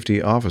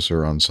safety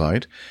officer on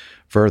site.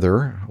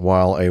 Further,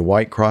 while a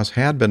white cross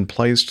had been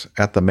placed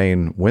at the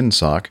main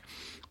windsock,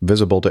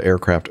 visible to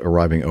aircraft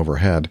arriving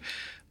overhead,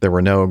 there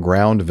were no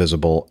ground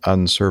visible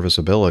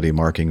unserviceability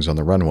markings on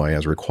the runway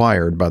as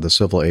required by the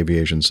Civil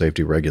Aviation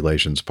Safety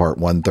Regulations Part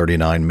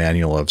 139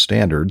 Manual of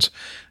Standards,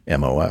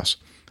 MOS,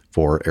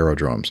 for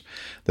aerodromes.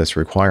 This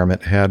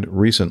requirement had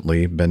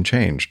recently been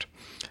changed.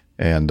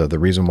 And the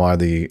reason why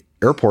the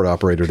airport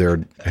operator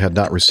there had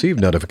not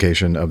received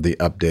notification of the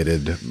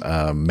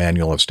updated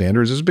Manual of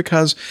Standards is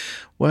because,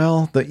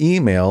 well, the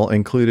email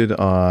included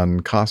on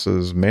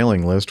CASA's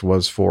mailing list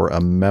was for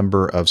a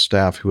member of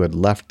staff who had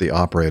left the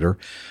operator.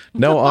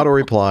 No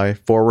auto-reply,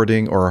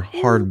 forwarding, or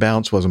hard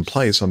bounce was in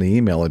place on the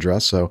email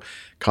address, so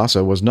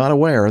CASA was not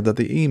aware that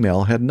the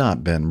email had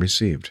not been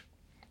received.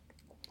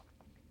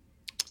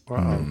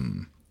 Wow.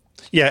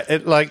 Yeah,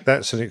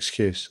 that's an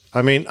excuse.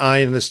 I mean,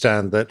 I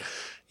understand that,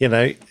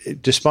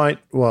 despite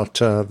what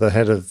the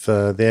head of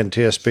the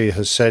NTSB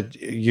has said,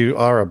 you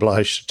are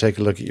obliged to take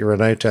a look at your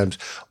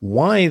NOTAMs.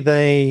 Why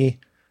they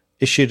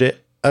issued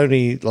it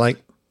only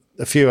like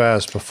a few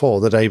hours before,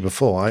 the day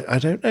before, I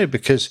don't know,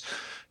 because,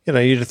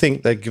 you'd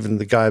think they'd given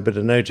the guy a bit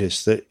of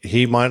notice that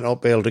he might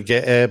not be able to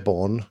get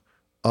airborne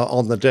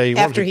on the day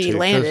after he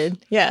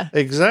landed. Yeah,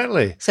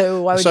 exactly.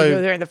 So why would you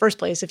go there in the first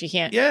place if you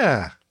can't?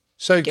 Yeah.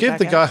 So give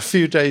the guy a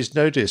few days'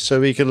 notice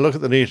so he can look at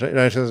the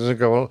notice and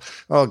go,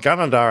 well,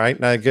 Ganondar ain't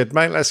no good,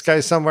 mate. Let's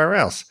go somewhere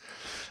else.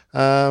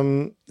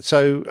 And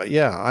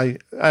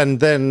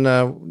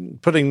then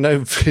putting no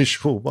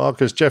visual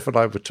markers. Jeff and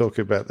I were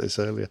talking about this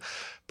earlier.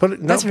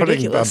 Putting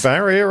a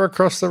barrier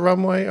across the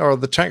runway or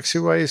the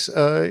taxiways.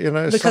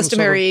 The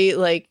customary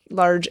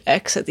large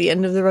X at the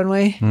end of the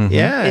runway. Mm-hmm.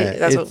 Yeah,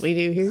 that's what we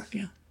do here.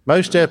 Yeah.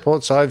 Most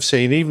airports I've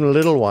seen, even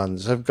little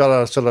ones, have got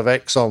a sort of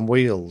X on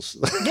wheels.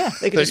 Yeah,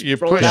 they can just you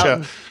roll it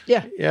out.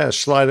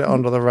 Slide it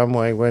onto the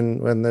runway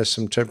when there's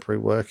some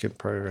temporary work in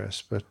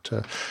progress.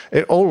 But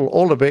it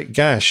all a bit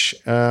gash.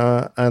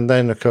 And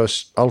then, of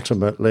course,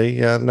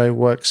 ultimately, no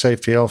work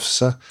safety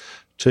officer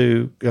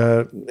to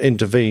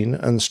intervene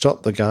and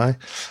stop the guy.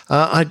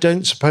 I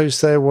don't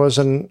suppose there was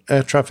an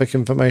air traffic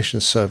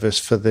information service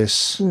for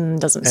this.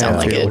 Doesn't sound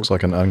like it. It looks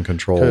like an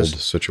uncontrolled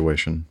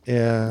situation.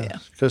 Yeah,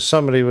 because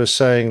somebody was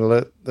saying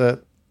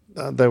that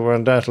there were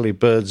undoubtedly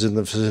birds in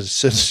the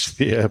vicinity of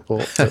the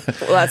airport.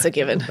 Well, that's a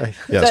given.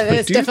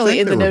 It's definitely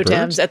in the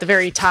NOTAMs at the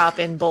very top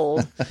in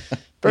bold.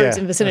 Birds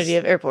in vicinity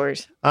of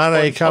airport. I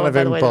know, kind of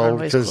in bold,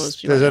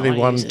 because there's only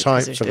one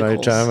type for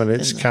NOTAM, and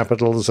it's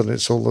capitals, and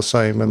it's all the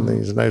same, and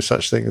there's no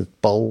such thing as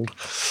bold.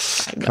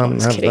 Can't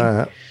have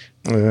that.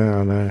 Yeah,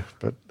 I know,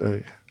 but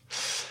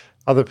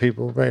other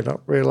people may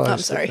not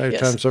realise that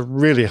NOTAMs are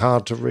really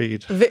hard to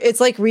read. It's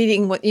like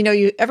reading what,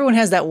 everyone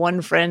has that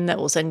one friend that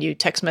will send you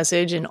text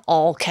message in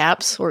all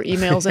caps or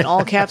emails in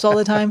all caps all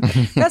the time.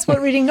 That's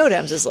what reading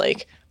NOTAMs is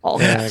like. All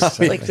caps.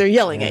 Exactly. Like they're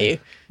yelling at you.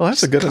 Well,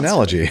 that's a good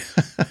analogy.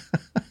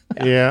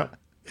 Yeah.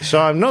 So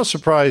I'm not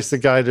surprised the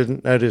guy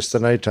didn't notice the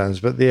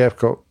NOTAMs, but the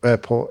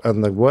airport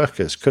and the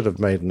workers could have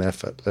made an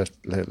effort,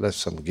 left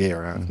some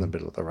gear out in the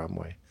middle of the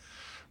runway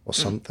or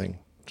something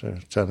to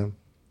tell him.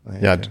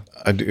 I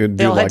do.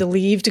 They all had to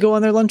leave to go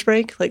on their lunch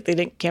break? Like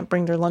they can't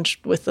bring their lunch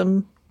with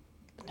them?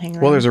 Hang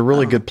around? Well, there's a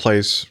really good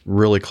place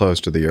really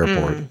close to the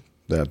airport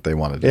that they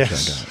wanted to check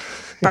out.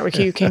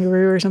 Barbecue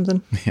Kangaroo or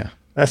something? Yeah.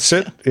 That's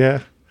it,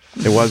 yeah.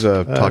 It was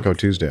a Taco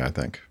Tuesday, I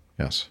think.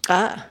 Yes.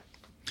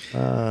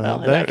 That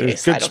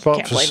was a good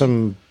spot for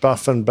some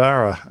buff and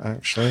barra,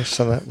 actually.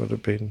 So that would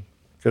have been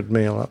a good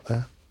meal up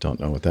there. Don't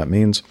know what that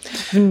means.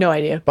 No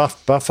idea.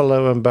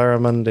 Buffalo and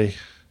barramundi.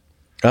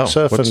 Oh,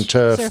 surf and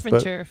turf,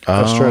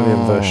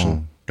 Australian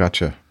version.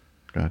 Gotcha.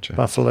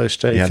 Buffalo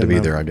steak. You had to be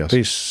there, I guess.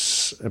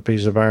 A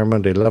piece of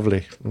barramundi,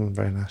 lovely,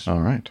 very nice. All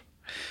right.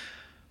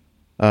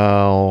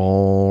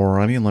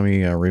 Alrighty, let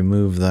me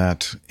remove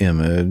that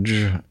image.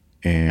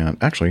 And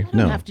actually, I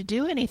don't have to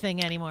do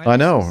anything anymore. I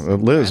know,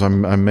 Liz.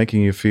 I'm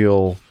making you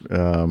feel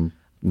not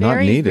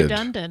very needed.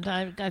 Redundant.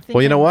 I think.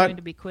 Well, you know what? Going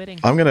to be quitting.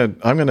 I'm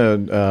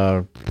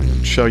gonna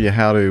show you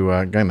how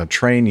to kind of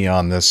train you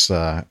on this.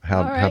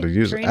 How to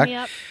use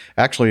it.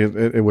 Actually,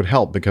 it would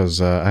help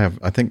because I have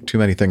think too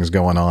many things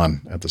going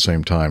on at the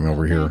same time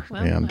over here,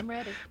 well, and I'm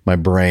ready. My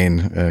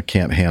brain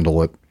can't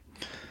handle it.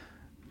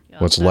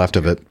 What's left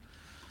of it?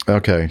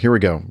 Okay, here we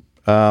go.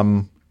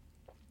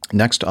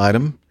 Next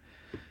item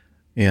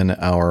in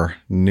our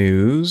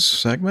news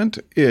segment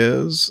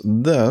is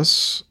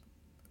this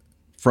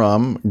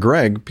from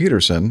Greg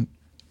Peterson.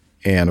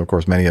 And of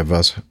course, many of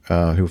us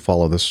who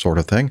follow this sort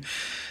of thing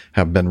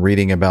have been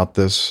reading about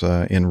this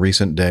in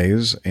recent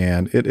days,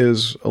 and it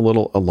is a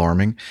little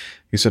alarming.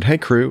 He said, "Hey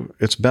crew,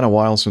 it's been a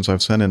while since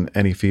I've sent in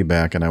any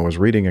feedback, and I was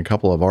reading a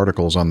couple of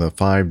articles on the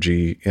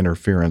 5G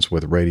interference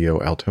with radio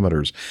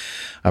altimeters.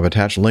 I've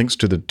attached links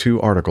to the 2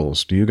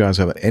 articles. Do you guys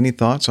have any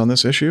thoughts on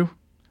this issue?"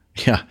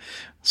 Yeah,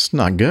 it's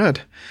not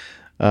good.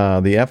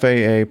 The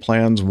FAA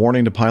plans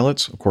warning to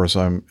pilots. Of course,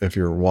 if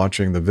you're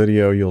watching the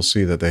video, you'll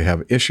see that they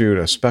have issued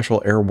a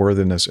special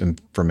airworthiness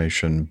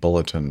information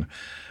bulletin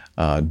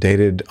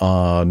dated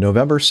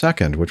November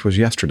 2nd, which was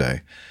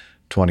yesterday,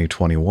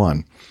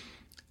 2021.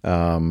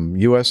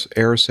 U.S.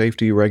 air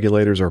safety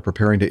regulators are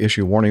preparing to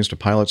issue warnings to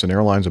pilots and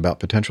airlines about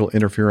potential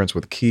interference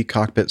with key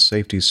cockpit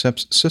safety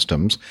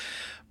systems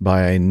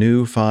by a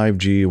new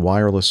 5G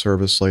wireless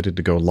service slated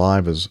to go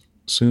live as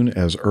soon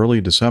as early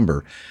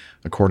December,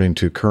 according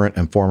to current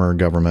and former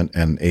government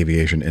and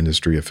aviation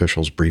industry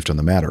officials briefed on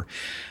the matter.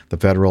 The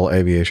Federal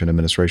Aviation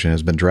Administration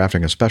has been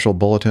drafting a special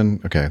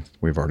bulletin. Okay,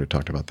 we've already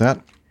talked about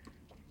that.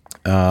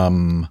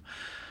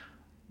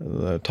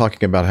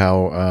 Talking about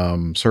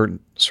how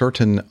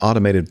certain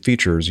automated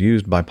features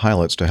used by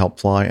pilots to help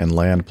fly and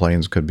land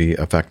planes could be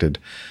affected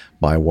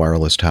by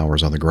wireless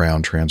towers on the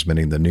ground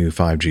transmitting the new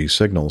 5G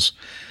signals.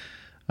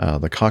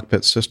 The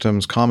cockpit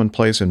systems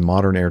commonplace in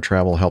modern air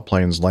travel help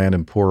planes land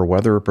in poor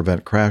weather,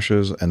 prevent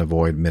crashes, and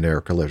avoid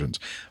mid-air collisions.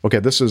 Okay,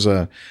 this is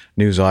a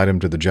news item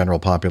to the general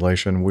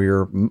population.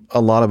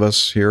 A lot of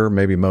us here,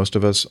 maybe most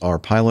of us, are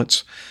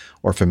pilots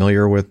or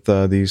familiar with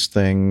these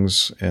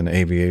things in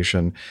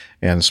aviation.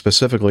 And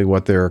specifically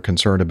what they're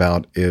concerned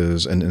about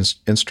is an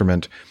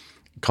instrument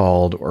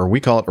called, or we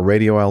call it a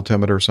radio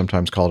altimeter,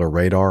 sometimes called a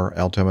radar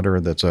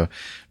altimeter. That's a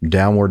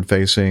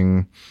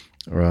downward-facing,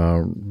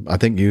 I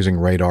think using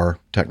radar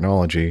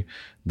technology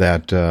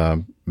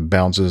that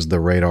bounces the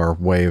radar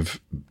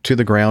wave to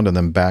the ground and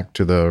then back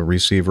to the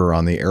receiver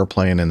on the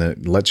airplane, and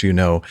it lets you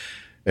know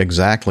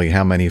exactly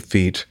how many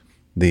feet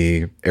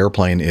the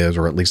airplane is,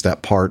 or at least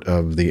that part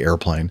of the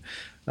airplane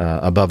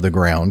above the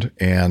ground.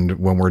 And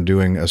when we're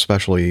doing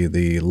especially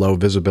the low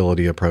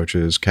visibility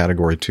approaches,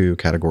 Category 2,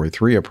 Category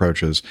 3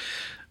 approaches,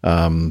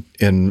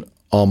 in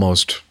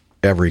almost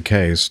every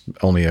case,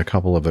 only a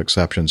couple of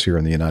exceptions here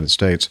in the United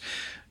States,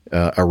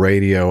 a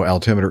radio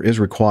altimeter is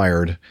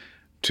required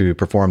to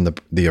perform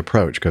the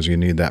approach because you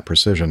need that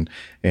precision.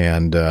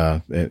 And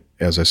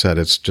as I said,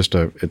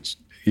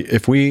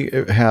 if we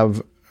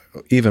have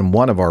even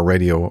one of our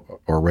radio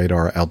or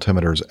radar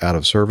altimeters out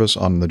of service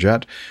on the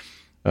jet,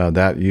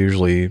 that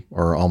usually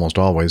or almost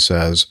always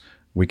says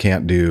we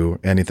can't do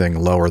anything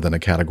lower than a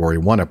Category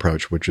 1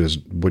 approach,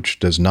 which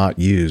does not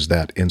use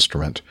that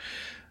instrument.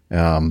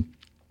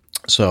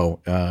 So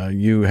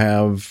you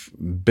have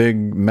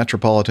big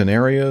metropolitan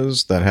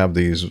areas that have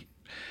these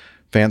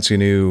fancy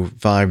new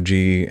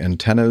 5G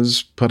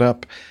antennas put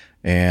up,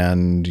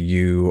 and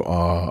you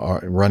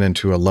run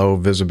into a low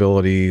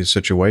visibility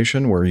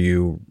situation where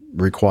you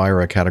require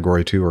a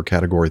Category 2 or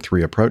Category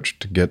 3 approach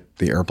to get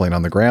the airplane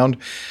on the ground.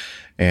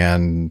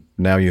 And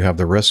now you have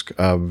the risk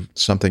of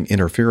something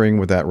interfering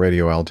with that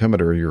radio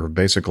altimeter. You're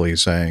basically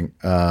saying,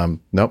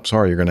 nope,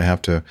 sorry, you're going to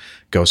have to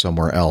go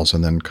somewhere else,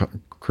 and then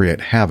create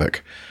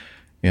havoc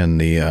in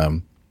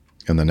the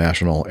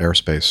national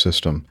airspace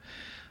system.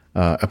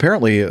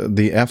 Apparently,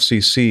 the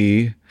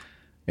FCC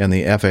and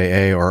the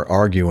FAA are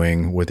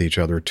arguing with each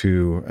other,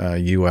 two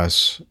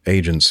U.S.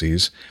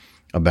 agencies,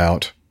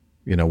 about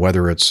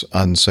whether it's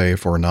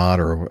unsafe or not,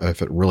 or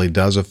if it really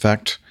does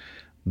affect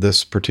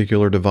this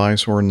particular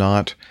device or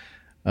not.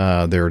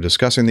 They're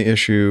discussing the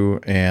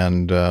issue,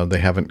 and they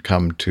haven't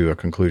come to a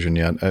conclusion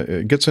yet.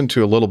 It gets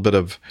into a little bit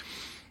of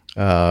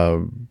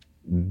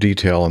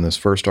detail in this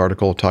first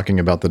article, talking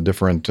about the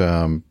different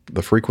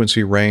the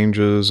frequency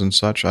ranges and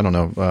such. I don't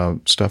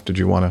know, Steph, did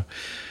you want to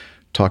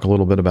talk a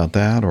little bit about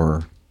that,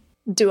 or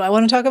do I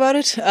want to talk about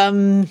it?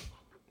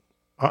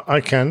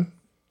 I can.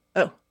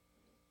 Oh,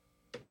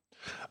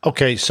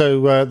 okay.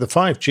 So the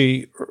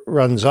 5G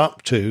runs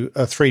up to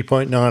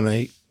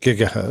 3.98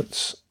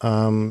 gigahertz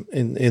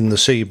in the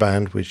C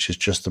band, which is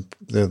just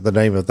the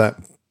name of that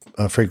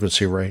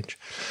frequency range.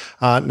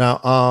 Now,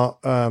 our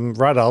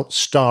radars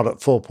start at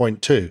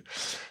 4.2.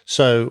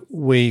 So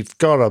we've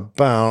got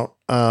about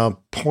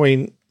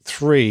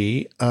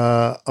 0.3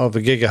 of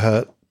a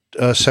gigahertz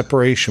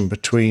separation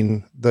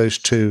between those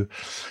two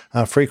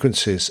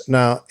frequencies.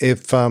 Now,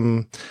 if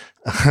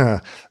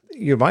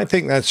you might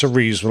think that's a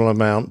reasonable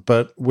amount,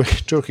 but we're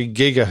talking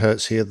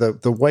gigahertz here. The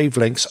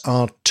wavelengths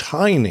are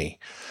tiny.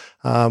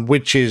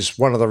 Which is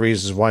one of the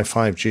reasons why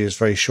 5G is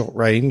very short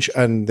range.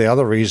 And the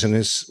other reason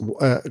is,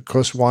 of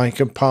course, why it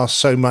can pass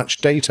so much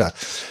data,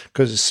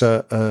 because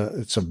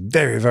it's a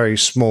very, very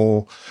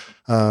small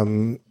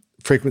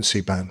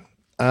frequency band.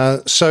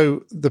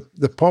 So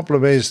the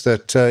problem is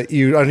that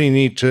you only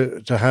need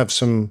to have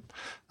some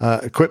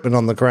equipment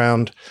on the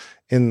ground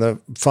in the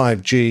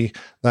 5G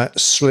that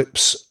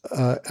slips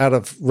out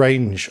of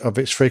range of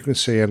its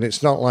frequency. And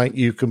it's not like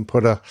you can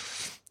put a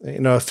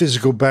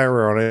physical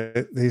barrier on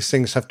it. These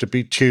things have to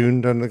be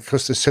tuned, and of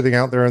course they're sitting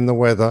out there in the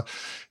weather.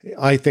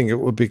 I think it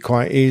would be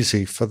quite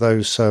easy for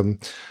those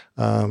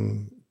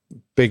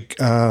big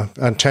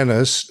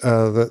antennas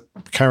that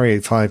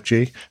carry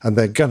 5G, and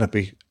they're going to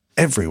be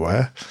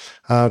everywhere,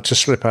 to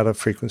slip out of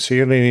frequency.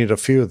 You only need a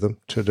few of them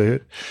to do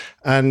it.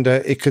 And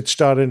it could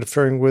start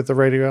interfering with the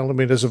radio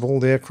altimeters of all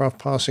the aircraft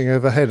passing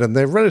overhead, and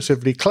they're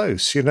relatively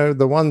close.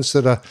 The ones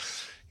that are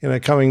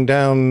coming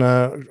down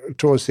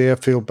towards the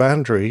airfield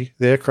boundary,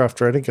 the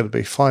aircraft are only going to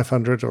be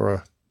 500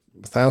 or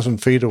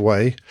 1,000 feet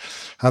away.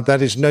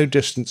 That is no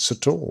distance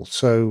at all.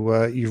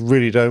 So you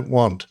really don't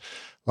want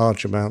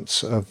large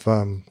amounts of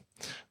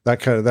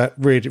that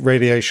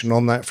radiation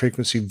on that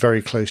frequency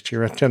very close to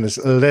your antennas,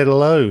 let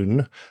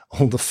alone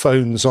all the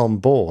phones on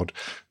board.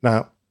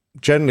 Now,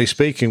 generally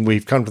speaking,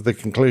 we've come to the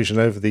conclusion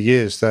over the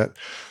years that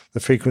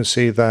the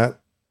frequency that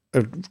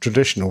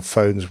traditional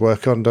phones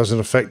work on doesn't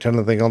affect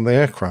anything on the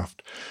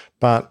aircraft.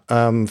 But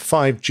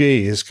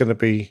 5G is going to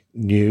be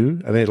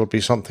new, and it'll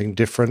be something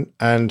different.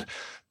 And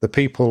the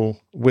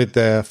people with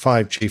their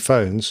 5G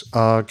phones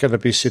are going to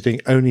be sitting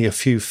only a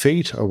few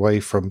feet away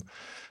from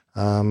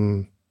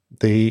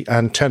the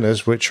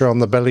antennas, which are on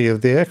the belly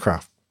of the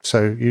aircraft,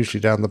 so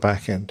usually down the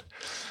back end.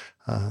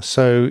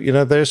 So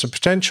there's a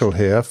potential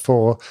here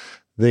for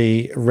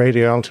the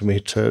radio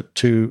altimeter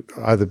to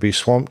either be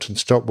swamped and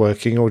stop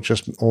working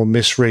or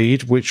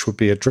misread, which would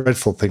be a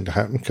dreadful thing to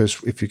happen,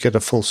 because if you get a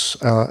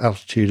false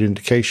altitude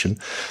indication,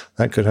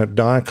 that could have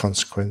dire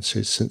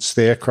consequences, since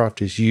the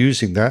aircraft is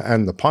using that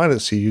and the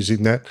pilots are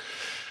using that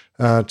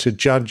to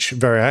judge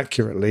very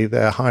accurately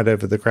their height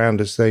over the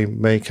ground as they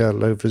make a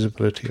low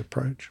visibility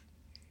approach.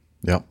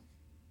 Yep.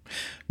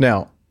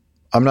 Now,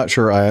 I'm not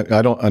sure.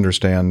 I don't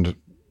understand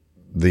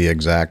the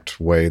exact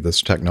way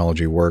this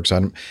technology works.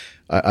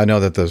 I know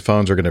that the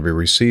phones are going to be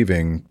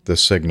receiving the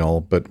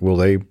signal, but will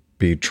they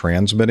be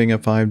transmitting a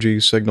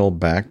 5G signal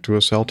back to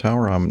a cell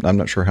tower? I'm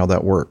not sure how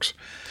that works.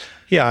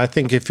 Yeah, I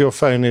think if your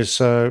phone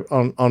is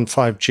on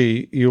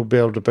 5G, you'll be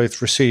able to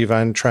both receive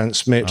and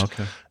transmit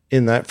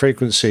in that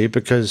frequency,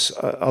 because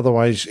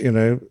otherwise,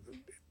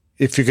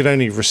 if you could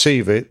only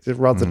receive it, it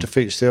rather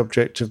defeats the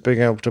object of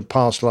being able to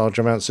pass large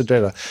amounts of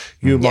data.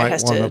 You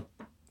might want to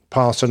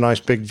pass a nice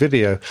big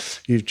video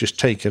you've just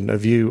taken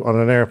of you on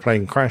an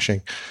airplane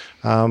crashing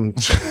to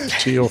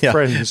your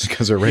friends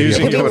because a radio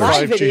using your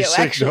live 5G video,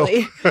 signal.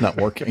 actually. Not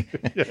working.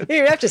 You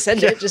don't have to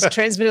send it; just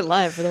transmit it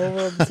live for the whole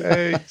world.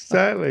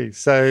 Exactly.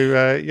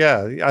 So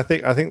I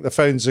think the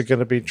phones are going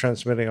to be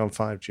transmitting on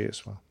 5G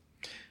as well.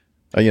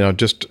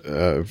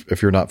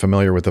 If you're not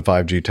familiar with the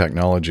 5G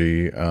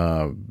technology,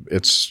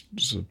 it's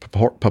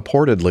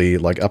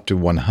purportedly like up to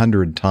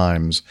 100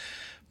 times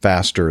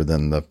faster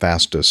than the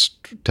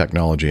fastest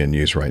technology in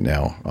use right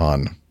now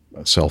on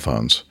cell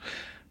phones.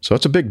 So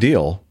it's a big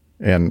deal.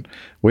 And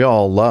we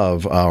all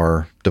love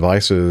our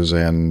devices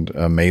and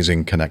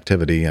amazing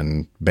connectivity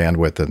and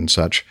bandwidth and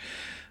such.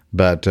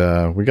 But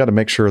we got to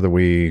make sure that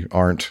we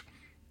aren't,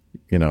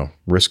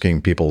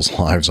 risking people's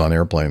lives on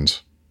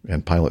airplanes,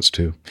 and pilots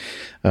too.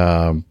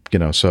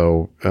 Let's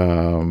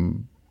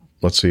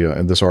see.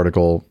 In this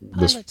article,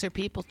 pilots are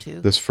people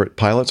too.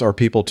 Pilots are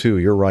people too.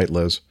 You're right,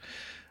 Liz.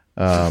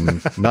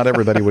 Not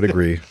everybody would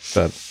agree,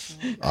 but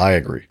I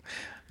agree.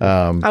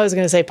 I was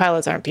going to say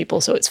pilots aren't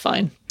people, so it's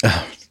fine.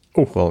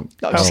 Well,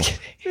 no, I'm just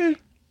kidding.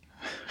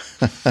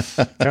 I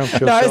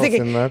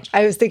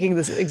was thinking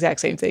this exact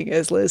same thing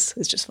as Liz.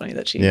 It's just funny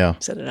that she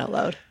said it out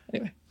loud.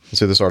 Anyway.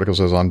 See, this article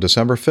says on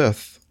December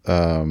 5th,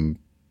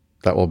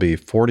 that will be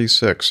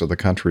 46 of the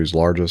country's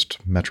largest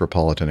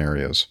metropolitan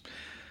areas,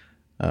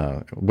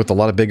 with a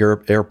lot of big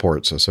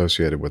airports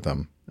associated with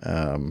them.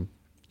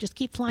 Just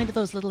keep flying to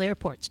those little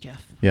airports,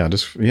 Jeff. Yeah,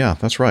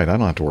 that's right. I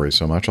don't have to worry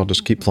so much. I'll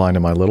just keep flying to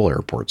my little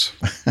airports.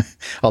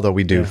 Although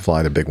we do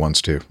fly to big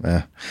ones too.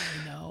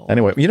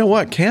 Anyway, you know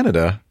what?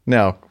 Canada.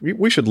 Now,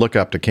 we should look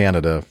up to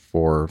Canada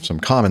for some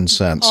common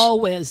sense.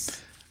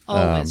 Always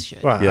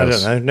should. Well,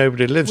 yes. I don't know.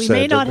 Nobody lives there.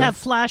 We may not have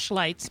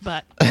flashlights,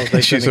 but... They've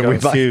got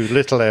a few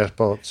little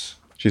airports.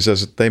 She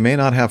says, they may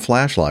not have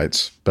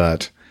flashlights,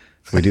 but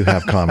we do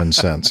have common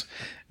sense.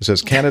 It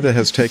says, Canada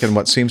has taken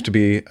what seems to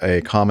be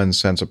a common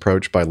sense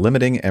approach by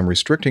limiting and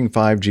restricting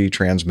 5G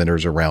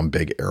transmitters around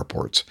big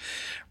airports.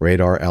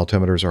 Radar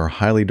altimeters are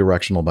highly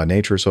directional by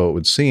nature, so it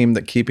would seem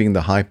that keeping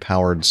the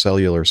high-powered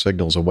cellular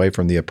signals away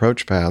from the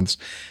approach paths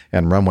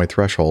and runway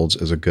thresholds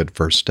is a good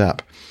first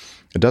step.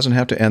 It doesn't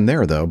have to end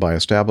there, though. By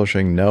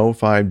establishing no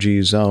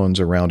 5G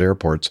zones around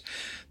airports,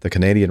 the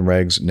Canadian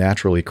regs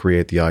naturally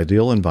create the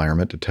ideal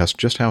environment to test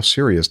just how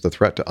serious the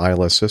threat to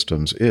ILS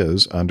systems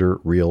is under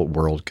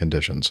real-world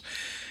conditions.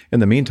 In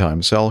the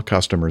meantime, cell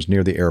customers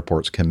near the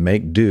airports can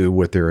make do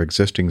with their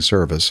existing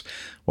service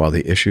while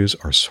the issues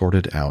are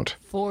sorted out.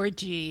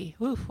 4G.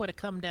 Oof, what a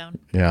come down.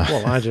 Yeah.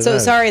 Well, I don't so know.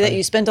 Sorry that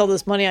you spent all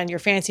this money on your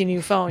fancy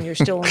new phone. You're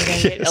still only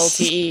going to get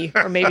LTE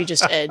or maybe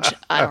just Edge.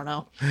 I don't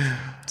know.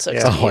 So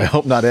I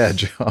hope not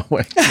Edge. Oh,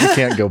 wait, you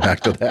can't go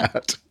back to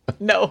that.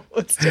 No,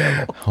 it's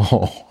terrible.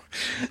 Oh,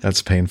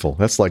 that's painful.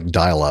 That's like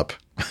dial-up.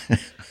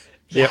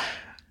 Yep.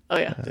 Oh,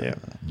 yeah.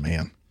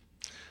 Man.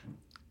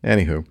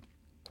 Anywho,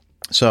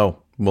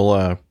 so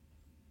we'll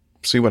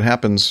see what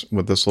happens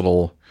with this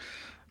little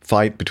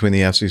fight between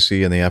the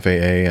FCC and the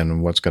FAA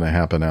and what's going to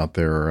happen out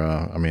there.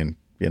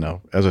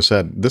 As I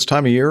said, this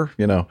time of year,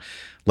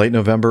 late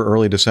November,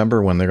 early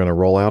December, when they're going to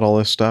roll out all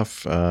this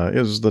stuff,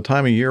 is the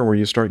time of year where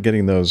you start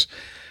getting those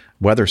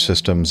weather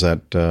systems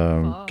that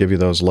give you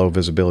those low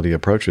visibility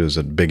approaches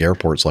at big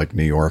airports like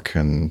New York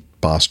and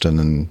Boston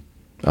and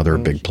other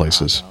big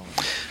places.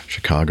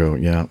 Chicago,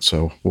 yeah.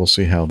 So we'll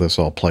see how this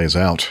all plays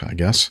out, I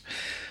guess.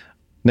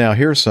 Now,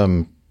 here's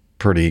some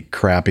pretty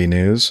crappy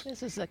news.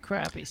 This is a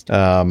crappy story.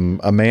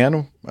 A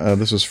man,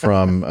 this is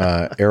from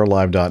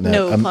airlive.net.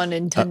 No pun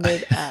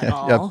intended at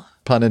all. Yeah,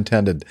 pun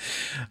intended.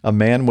 A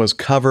man was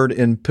covered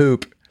in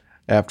poop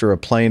after a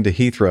plane to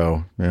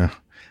Heathrow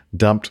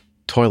dumped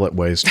toilet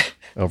waste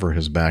over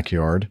his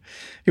backyard.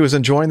 He was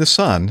enjoying the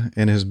sun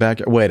in his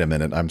backyard. Wait a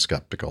minute, I'm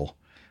skeptical.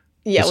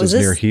 Yeah, this is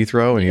near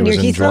Heathrow, and he was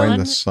enjoying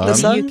the sun.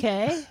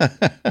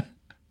 The UK?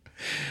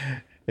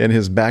 In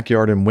his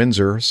backyard in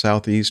Windsor,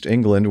 southeast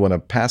England, when a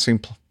passing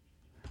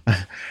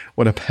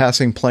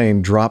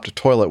plane dropped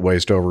toilet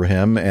waste over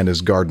him and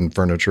his garden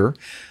furniture,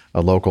 a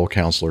local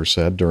councillor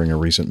said during a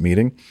recent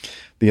meeting.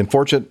 The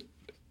unfortunate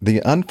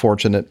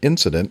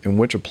incident in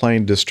which a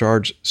plane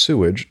discharged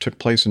sewage took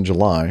place in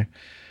July.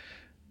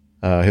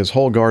 His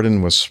whole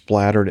garden was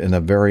splattered in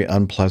a very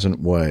unpleasant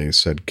way,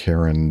 said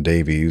Karen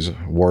Davies,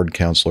 ward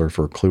counselor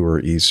for Clewer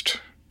East,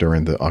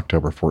 during the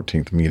October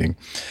 14th meeting.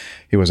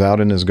 He was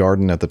out in his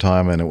garden at the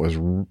time, and it was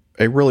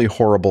a really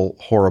horrible,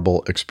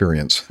 horrible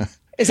experience.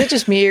 Is it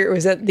just me, or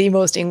was that the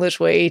most English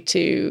way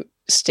to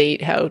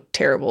state how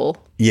terrible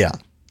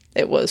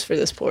it was for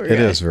this poor guy? It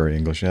is very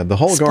English. Yeah, the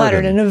whole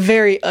splattered garden. in a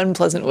very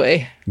unpleasant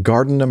way.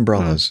 Garden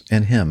umbrellas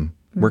and him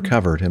were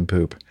covered in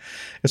poop.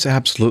 It's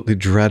absolutely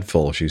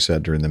dreadful, she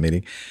said during the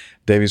meeting.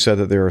 Davies said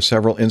that there are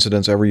several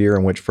incidents every year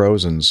in which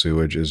frozen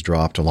sewage is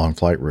dropped along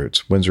flight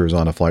routes. Windsor is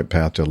on a flight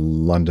path to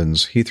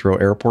London's Heathrow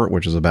Airport,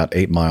 which is about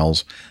 8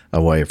 miles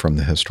away from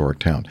the historic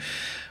town.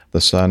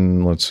 The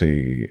Sun,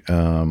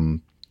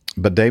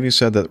 but Davies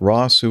said that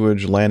raw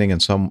sewage landing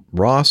in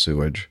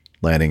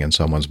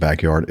someone's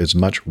backyard is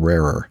much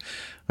rarer.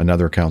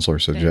 Another counselor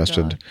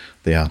suggested,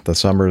 the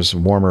summer's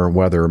warmer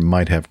weather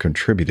might have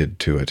contributed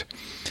to it.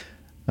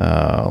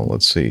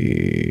 Let's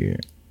see.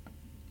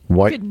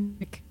 Good,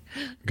 Nick.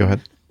 Go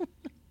ahead.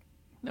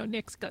 No,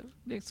 Nick's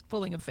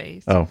pulling a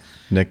face. Oh,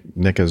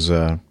 Nick is.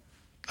 I'm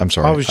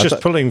sorry. I was just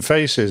pulling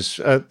faces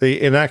at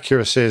the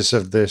inaccuracies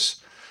of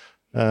this,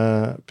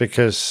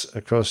 because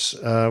of course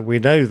we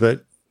know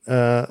that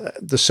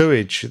the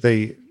sewage,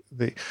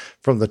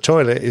 from the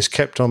toilet, is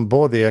kept on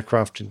board the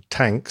aircraft in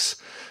tanks.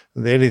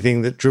 The only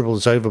thing that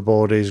dribbles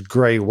overboard is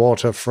grey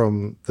water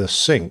from the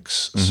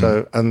sinks. Mm-hmm.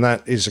 So, and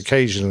that is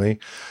occasionally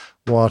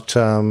what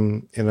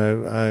when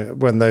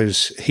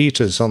those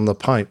heaters on the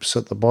pipes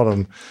at the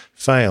bottom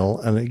fail,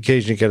 and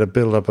occasionally get a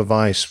build-up of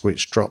ice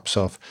which drops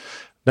off.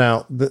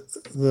 Now,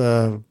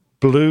 the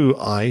blue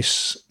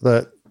ice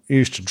that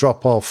used to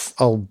drop off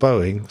old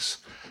Boeings,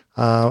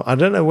 I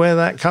don't know where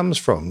that comes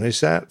from. Is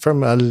that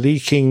from a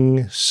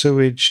leaking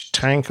sewage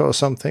tank or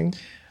something?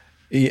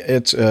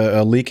 It's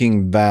a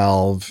leaking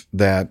valve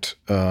that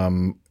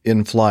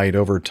in flight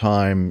over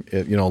time,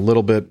 a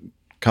little bit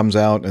comes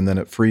out and then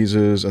it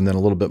freezes, and then a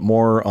little bit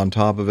more on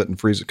top of it and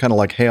freezes, kind of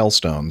like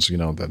hailstones,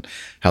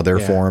 how they're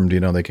formed,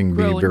 they can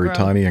be very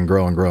tiny and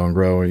grow and grow and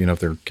grow, if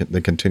they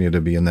continue to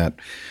be in that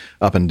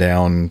up and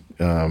down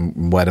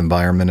wet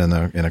environment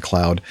in a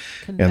cloud.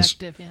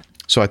 Convective,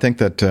 So I think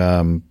that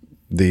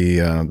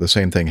the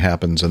same thing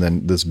happens, and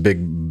then this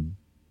big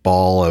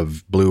ball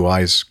of blue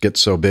ice gets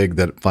so big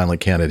that it finally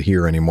can't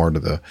adhere anymore to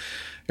the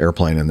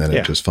airplane, and then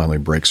it just finally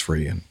breaks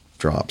free and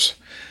drops.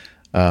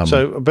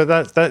 But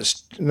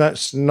that's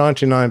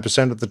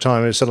 99% of the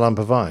time it's a lump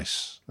of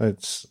ice.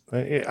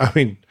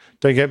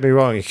 Don't get me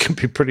wrong, it can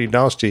be pretty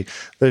nasty.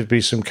 There'd be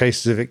some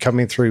cases of it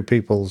coming through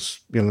people's,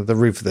 the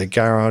roof of their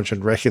garage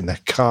and wrecking their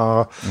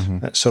car,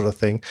 that sort of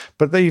thing.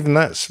 But even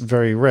that's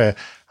very rare.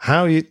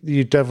 How you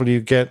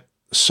get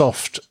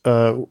soft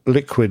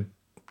liquid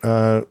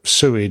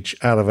sewage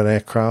out of an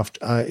aircraft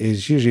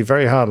is usually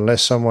very hard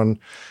unless someone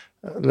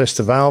lifts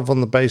the valve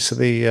on the base of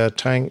the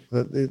tank.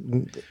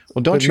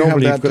 Well, don't you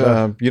have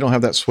that? You don't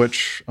have that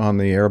switch on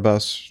the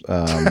Airbus,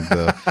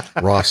 the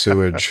raw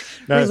sewage.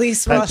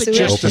 Release raw sewage.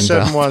 Just the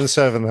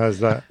 717 has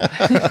that.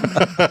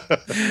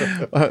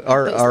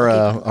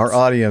 Our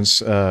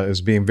audience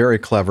is being very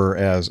clever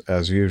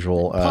as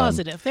usual.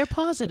 Positive. They're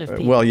positive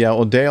people. Well, yeah.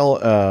 Well,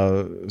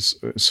 Dale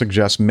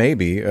suggests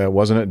maybe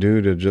wasn't it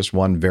due to just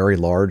one very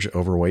large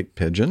overweight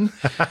pigeon,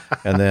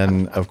 and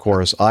then of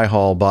course I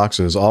haul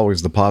boxes,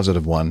 always the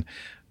positive one.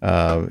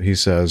 He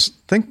says,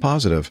 think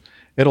positive.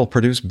 It'll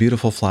produce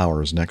beautiful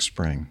flowers next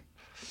spring.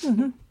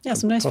 Mm-hmm. Yeah,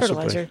 some nice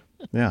fertilizer.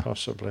 Yeah.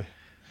 Possibly.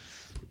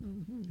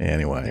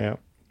 Anyway. Yeah.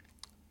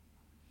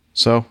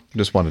 So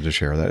just wanted to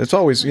share that. It's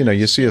always,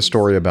 you see a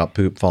story about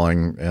poop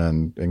falling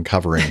and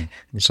covering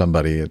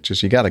somebody. It's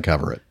just, you got to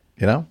cover it,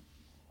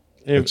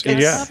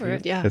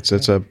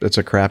 It's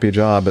a crappy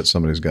job, but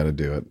somebody's got to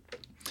do it.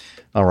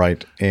 All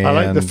right. And I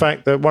like the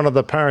fact that one of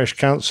the parish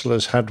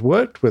councillors had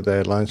worked with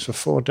airlines for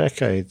 4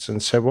 decades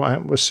and said what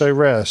happened was so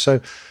rare.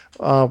 So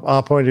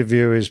our point of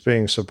view is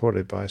being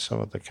supported by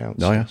some of the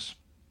councillors. Oh, yes.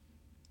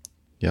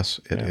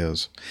 Yes, it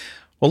is.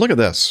 Well, look at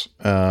this.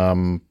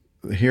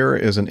 Here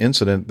is an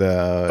incident.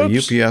 The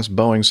UPS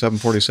Boeing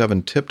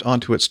 747 tipped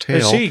onto its tail.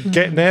 Is he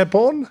getting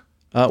airborne?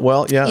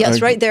 Well, yeah.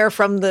 Yes, right there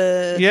from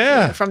the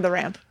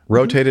ramp.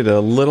 Rotated a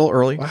little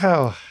early.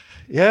 Wow.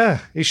 Yeah.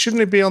 Shouldn't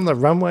he be on the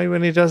runway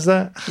when he does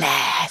that?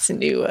 Nah, it's a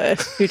new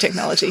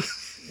technology.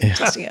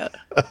 Testing out.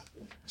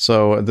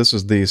 So this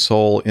is the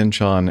Seoul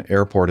Incheon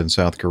Airport in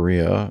South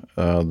Korea.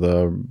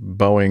 The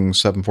Boeing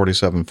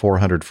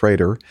 747-400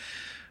 freighter,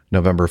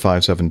 November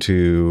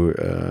 572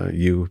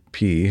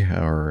 UP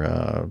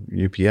or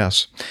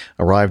UPS,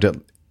 arrived at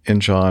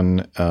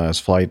Incheon as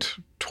Flight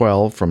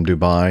 12 from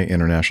Dubai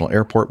International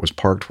Airport, was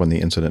parked when the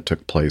incident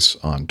took place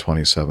on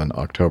 27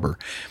 October.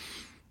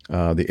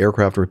 The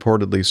aircraft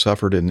reportedly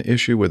suffered an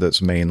issue with its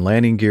main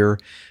landing gear,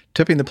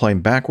 tipping the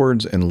plane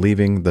backwards and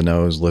leaving the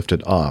nose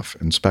lifted off.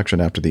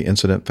 Inspection after the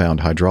incident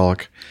found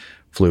hydraulic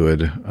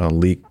fluid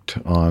leaked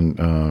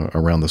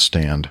around the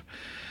stand.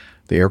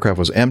 The aircraft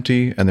was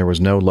empty, and there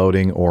was no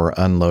loading or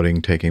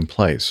unloading taking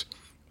place.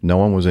 No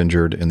one was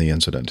injured in the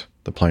incident.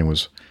 The plane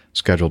was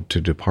scheduled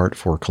to depart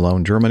for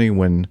Cologne, Germany,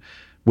 when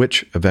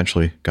which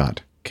eventually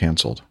got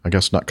canceled. I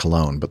guess not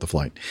Cologne, but the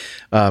flight.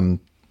 I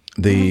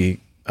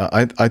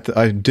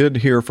did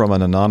hear from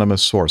an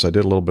anonymous source. I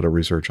did a little bit of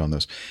research on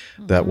this,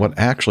 that what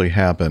actually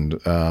happened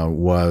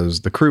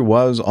was the crew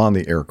was on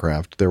the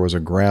aircraft. There was a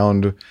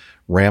ground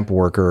ramp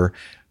worker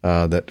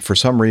that for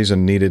some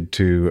reason needed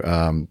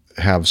to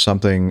have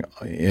something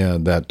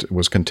that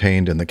was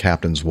contained in the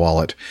captain's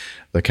wallet.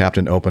 The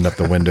captain opened up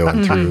the window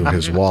and threw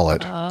his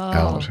wallet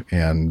out,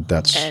 and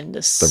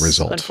that's the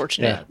result.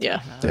 Unfortunate,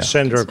 yeah. The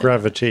center of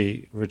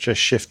gravity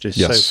just shifted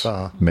so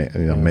far.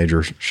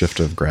 Major shift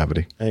of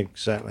gravity.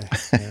 Exactly.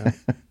 Yeah.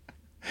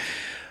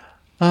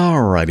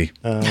 All righty.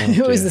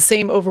 It was the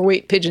same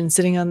overweight pigeon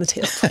sitting on the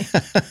tailplane.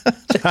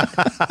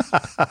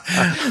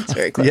 It's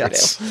very clever,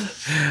 Yes.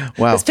 Dale.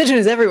 Wow. This pigeon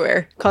is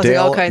everywhere, causing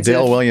all kinds of...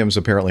 Dale Williams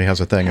apparently has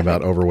a thing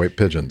about overweight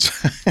pigeons.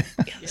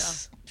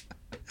 Yes.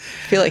 I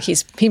feel like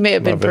he may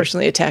have been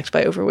personally attacked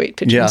by overweight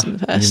pigeons in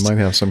the past. He might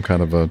have some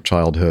kind of a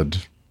childhood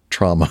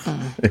trauma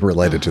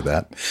related to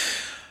that.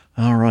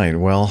 All right.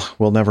 Well,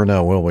 we'll never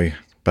know, will we?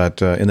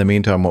 But in the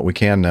meantime, what we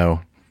can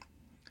know,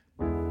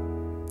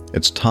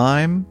 it's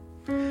time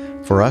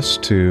for us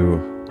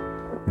to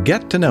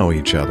get to know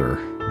each other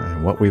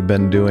and what we've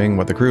been doing,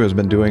 what the crew has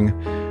been doing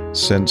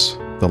since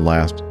the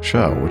last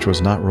show, which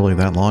was not really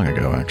that long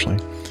ago, actually,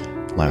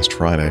 last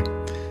Friday.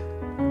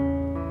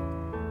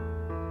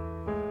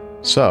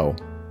 So,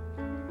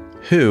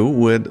 who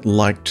would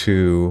like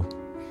to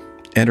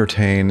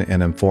entertain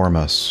and inform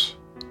us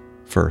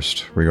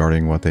first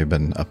regarding what they've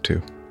been up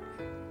to?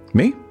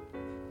 Me?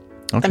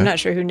 Okay. I'm not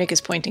sure who Nick is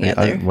pointing at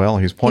there.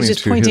 He's pointing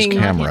to his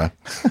camera.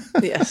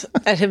 Yes,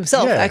 at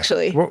himself,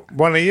 actually.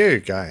 One of you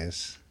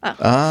guys.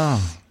 Okay.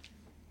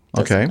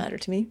 Doesn't matter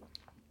to me.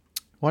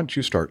 Why don't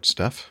you start,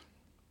 Steph?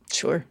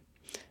 Sure.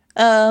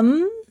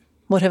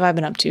 What have I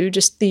been up to?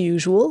 Just the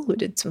usual. We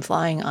did some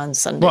flying on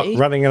Sunday. What,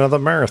 running another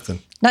marathon?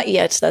 Not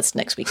yet. That's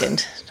next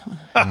weekend.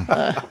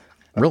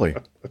 Really?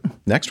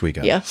 Next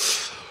weekend? Yeah.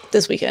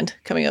 This weekend,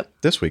 coming up.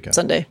 This weekend?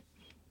 Sunday.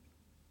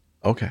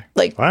 Okay.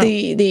 Like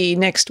the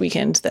next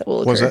weekend that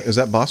will occur. Is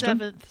that Boston?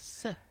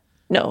 7th.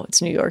 No, it's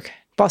New York.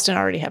 Boston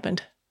already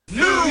happened.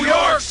 New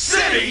York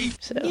City!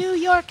 So. New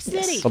York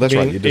City. Oh, that's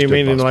right. You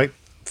mean in like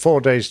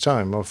 4 days'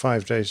 time or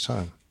 5 days'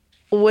 time?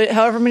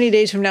 However many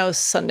days from now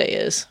Sunday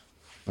is.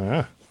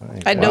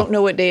 I don't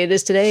know what day it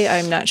is today.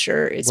 I'm not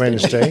sure. It's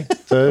Wednesday,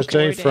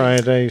 Thursday,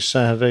 Friday,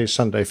 Saturday,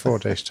 Sunday, 4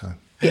 days' time.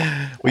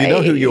 Yeah. Well, you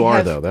know who you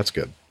are, though. That's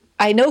good.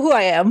 I know who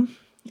I am.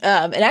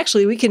 And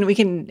actually, we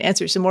can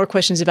answer some more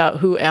questions about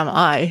who am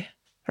I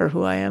or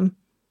who I am,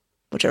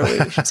 whichever way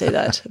we should say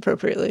that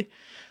appropriately.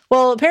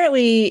 Well,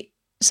 apparently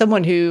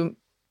someone who,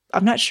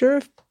 I'm not sure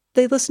if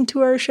they listen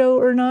to our show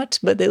or not,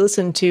 but they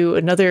listen to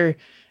another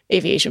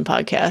aviation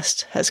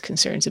podcast, has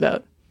concerns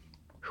about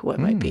who I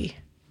might be.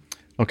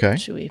 Okay.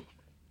 Should we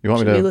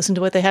we listen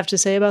to what they have to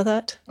say about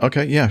that?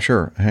 Okay, yeah,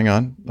 sure. Hang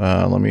on.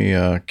 Let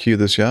me cue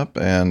this up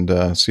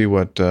and see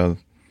what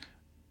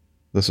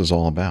this is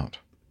all about.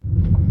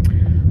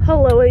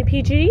 Hello,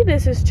 APG.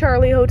 This is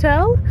Charlie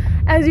Hotel.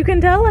 As you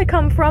can tell, I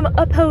come from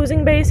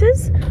opposing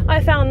bases.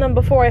 I found them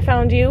before I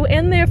found you,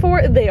 and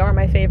therefore they are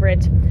my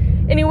favorite.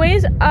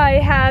 Anyways, I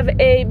have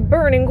a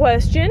burning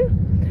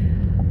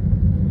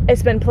question.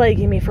 It's been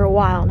plaguing me for a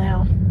while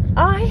now.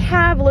 I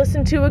have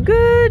listened to a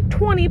good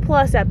 20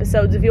 plus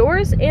episodes of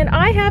yours, and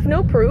I have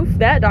no proof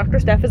that Dr.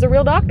 Steph is a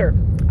real doctor.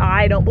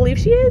 I don't believe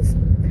she is.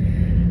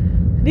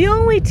 The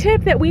only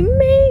tip that we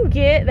may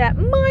get that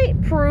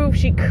might prove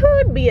she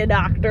could be a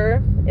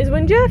doctor is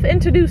when Jeff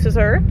introduces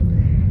her,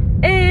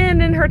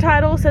 and in her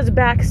title says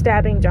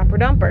backstabbing jumper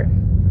dumper.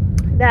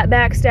 That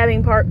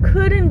backstabbing part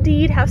could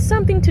indeed have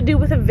something to do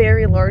with a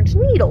very large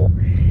needle.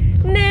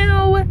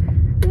 Now,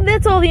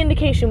 that's all the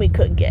indication we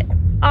could get.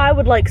 I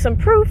would like some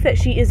proof that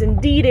she is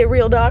indeed a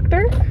real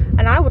doctor,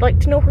 and I would like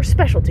to know her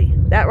specialty.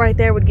 That right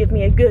there would give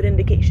me a good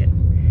indication.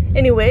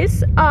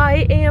 Anyways,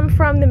 I am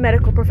from the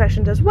medical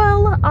professions as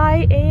well.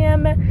 I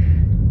am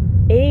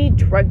a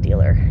drug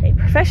dealer. A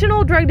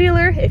professional drug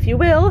dealer, if you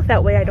will.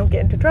 That way I don't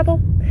get into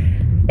trouble.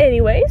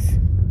 Anyways,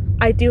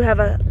 I do have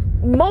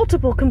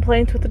multiple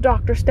complaints with the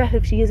Dr. Steph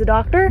if she is a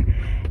doctor.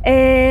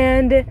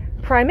 And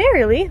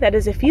primarily, that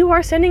is if you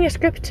are sending a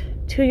script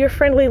to your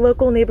friendly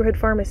local neighborhood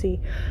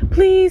pharmacy,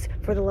 please,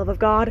 for the love of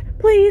God,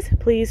 please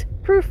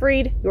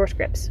proofread your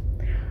scripts.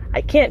 I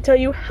can't tell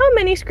you how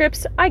many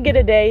scripts I get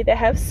a day that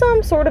have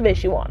some sort of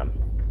issue on them.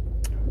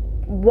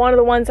 One of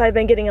the ones I've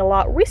been getting a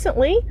lot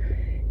recently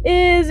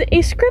is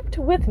a script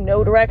with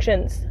no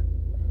directions.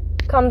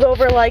 Comes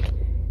over like,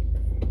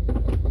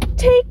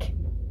 take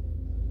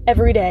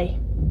every day.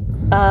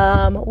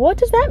 What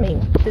does that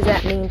mean? Does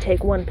that mean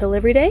take 1 pill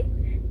every day?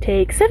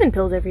 Take 7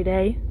 pills every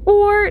day?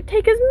 Or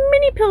take as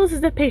many pills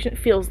as the patient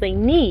feels they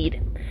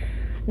need?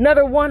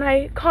 Another one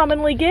I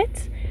commonly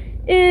get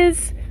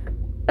is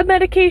a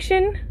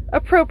medication,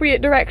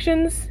 appropriate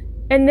directions,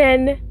 and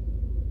then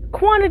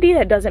quantity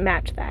that doesn't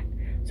match that.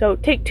 So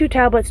take 2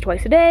 tablets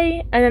twice a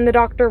day, and then the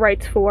doctor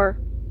writes for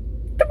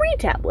 3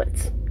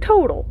 tablets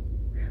total.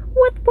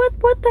 What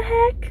the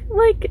heck?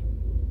 Like,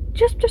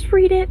 just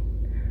read it.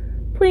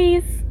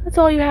 Please, that's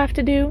all you have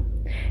to do.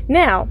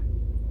 Now,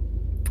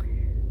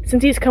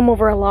 since he's come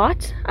over a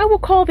lot, I will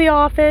call the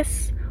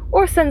office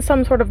or send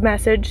some sort of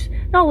message,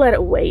 and I'll let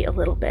it wait a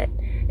little bit.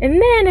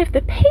 And then if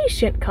the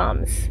patient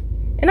comes,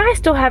 and I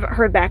still haven't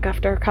heard back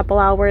after a couple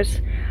hours,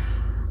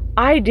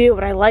 I do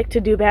what I like to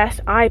do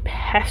best. I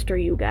pester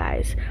you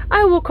guys.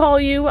 I will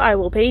call you, I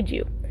will page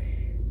you.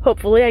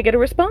 Hopefully I get a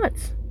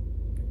response.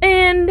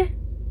 And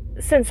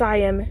since I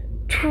am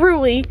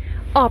truly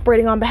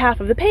operating on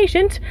behalf of the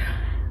patient,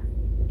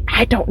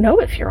 I don't know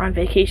if you're on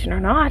vacation or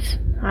not.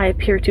 I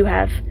appear to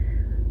have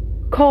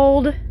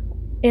called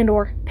and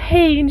or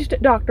paged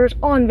doctors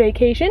on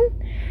vacation.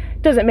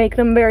 Doesn't make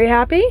them very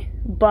happy,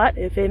 but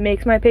if it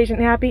makes my patient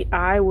happy,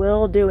 I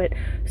will do it.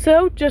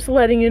 So just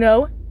letting you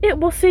know, it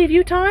will save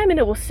you time and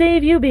it will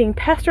save you being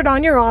pestered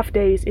on your off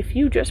days if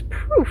you just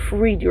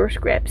proofread your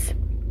scripts.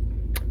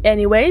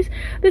 Anyways,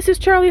 this is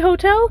Charlie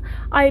Hotel.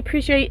 I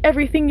appreciate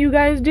everything you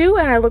guys do,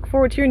 and I look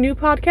forward to your new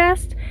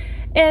podcast.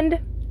 And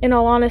in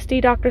all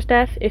honesty, Dr.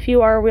 Steph, if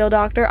you are a real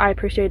doctor, I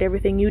appreciate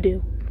everything you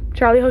do.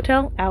 Charlie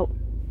Hotel, out.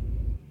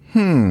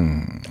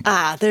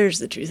 There's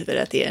the truth of it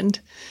at the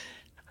end.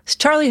 It's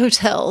Charlie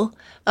Hotel.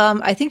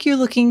 I think you're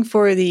looking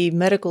for the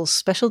medical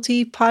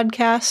specialty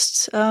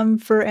podcast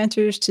for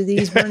answers to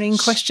these burning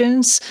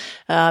questions,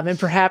 and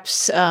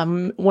perhaps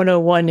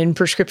 101 in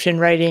prescription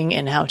writing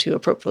and how to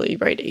appropriately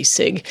write a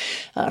SIG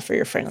for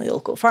your friendly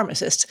local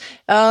pharmacist.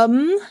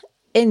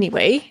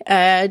 Anyway,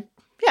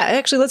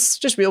 actually, let's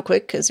just real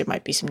quick, because there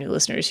might be some new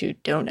listeners who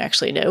don't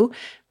actually know.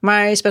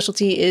 My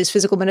specialty is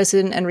physical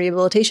medicine and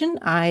rehabilitation.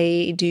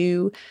 I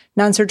do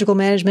non-surgical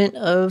management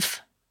of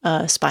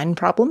spine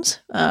problems,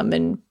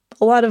 and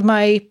a lot of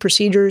my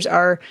procedures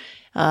are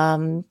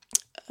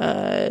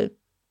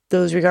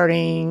those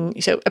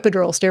regarding, so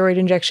epidural steroid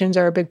injections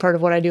are a big part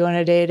of what I do on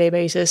a day-to-day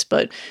basis,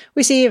 but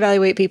we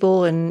evaluate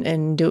people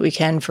and do what we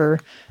can for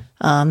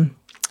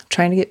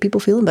trying to get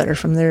people feeling better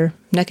from their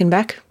neck and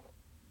back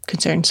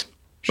concerns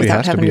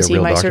without having to see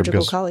my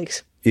surgical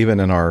colleagues. Even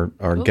in our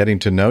getting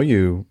to know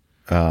you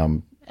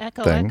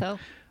Echo.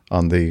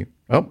 On the,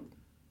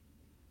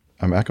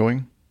 I'm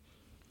echoing.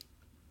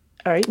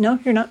 All right. No,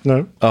 you're not.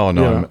 No. Oh,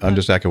 no, I'm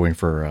just echoing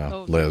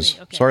for Liz.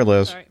 Okay. Sorry,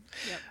 Liz. Sorry.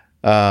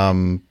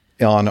 Yep.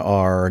 On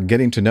our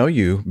Getting to Know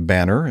You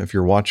banner, if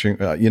you're watching,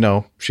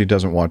 she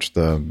doesn't watch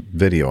the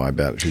video, I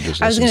bet. She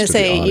just I was going to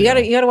say, you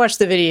audio. gotta watch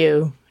the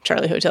video,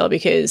 Charlie Hotel,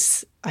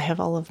 because I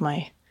have all of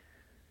my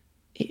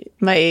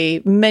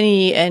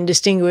many and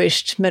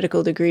distinguished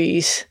medical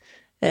degrees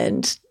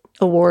and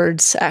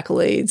awards,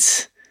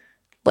 accolades,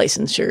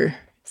 licensure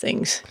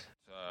things.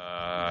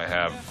 I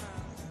have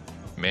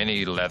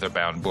many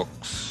leather-bound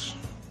books,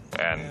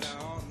 and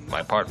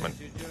my apartment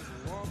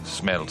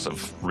smells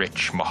of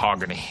rich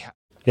mahogany.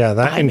 Yeah,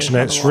 that I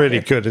internet's have a lot really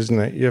here. good, isn't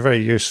it? You're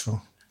very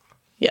useful.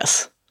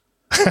 Yes.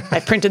 I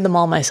printed them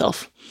all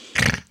myself.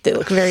 They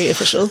look very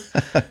official.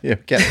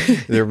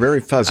 They're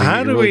very fuzzy. How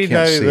You do really we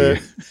can't know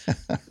see.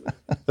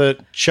 that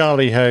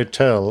Charlie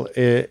Hotel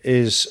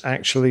is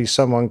actually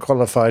someone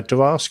qualified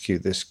to ask you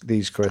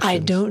these questions? I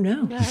don't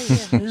know.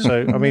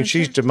 So, I mean,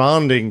 she's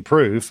demanding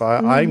proof.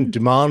 I'm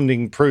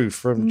demanding proof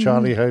from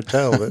Charlie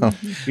Hotel that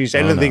she's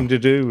anything to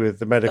do with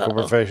the medical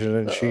profession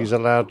and she's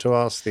allowed to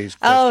ask these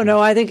questions. Oh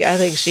no, I think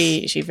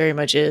she very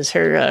much is.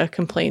 Her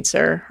complaints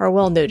are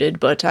well noted,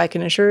 but I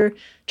can assure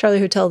Charlie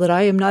Hotel that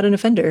I am not an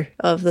offender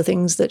of the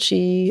things that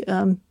she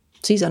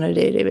sees on a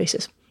day-to-day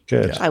basis.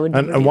 Good. I would.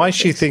 And why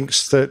she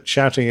thinks that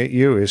shouting at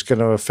you is going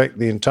to affect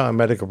the entire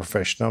medical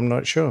profession, I'm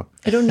not sure.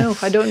 I don't know.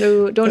 I don't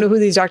know who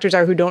these doctors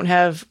are who don't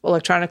have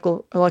electronic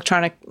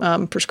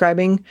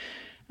prescribing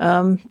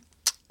on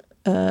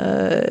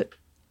their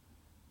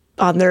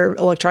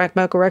electronic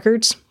medical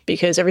records,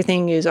 because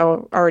everything is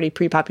already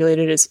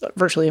pre-populated. It's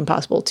virtually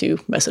impossible to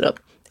mess it up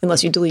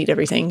unless you delete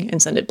everything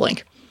and send it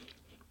blank,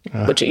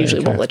 which it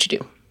usually won't let you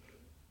do.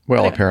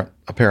 Well,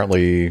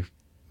 apparently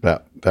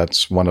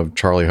that's one of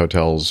Charlie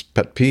Hotel's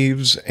pet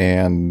peeves,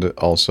 and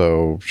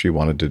also she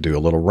wanted to do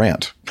a little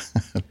rant.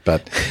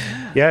 But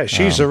yeah,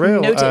 she's a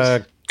real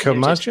Noted.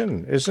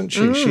 curmudgeon, isn't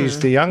she?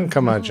 She's the young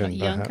curmudgeon,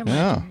 perhaps.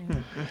 yeah.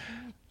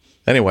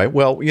 Anyway,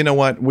 well, you know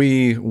what?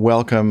 We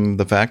welcome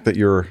the fact that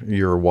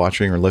you're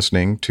watching or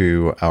listening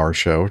to our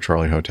show,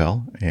 Charlie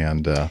Hotel,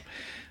 and I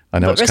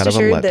know it's kind of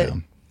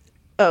a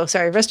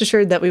letdown. Rest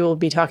assured that we will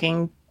be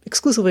talking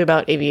exclusively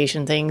about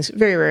aviation things,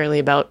 very rarely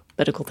about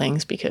medical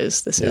things,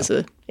 because this is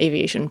an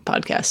aviation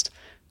podcast.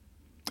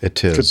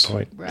 It is. Good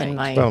point. And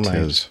Well It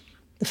made. is.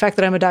 the fact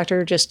that I'm a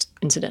doctor, just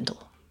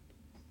incidental.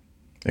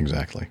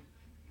 Exactly.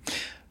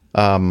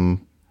 So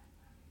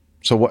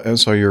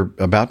you're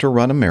about to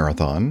run a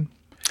marathon.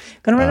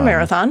 Going to run a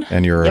marathon.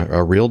 And you're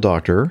a real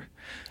doctor.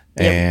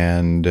 Yep.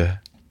 And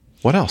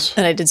what else?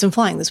 And I did some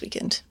flying this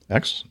weekend,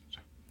 Excellent.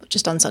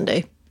 just on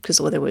Sunday, because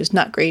the weather was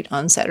not great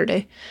on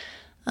Saturday.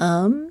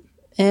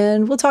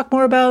 And we'll talk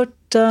more about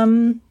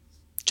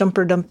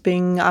jumper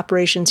dumping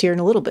operations here in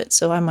a little bit.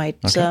 So I might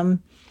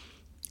jump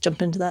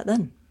into that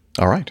then.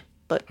 All right.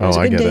 But it was a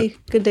I good get day. it.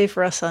 Good day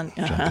for us on.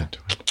 Jump into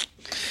it.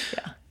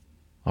 Yeah.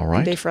 All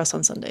Good day right. for us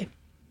on Sunday.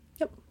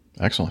 Yep.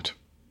 Excellent.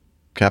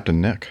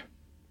 Captain Nick?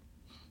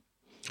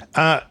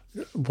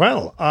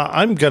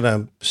 I'm going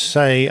to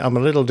say I'm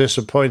a little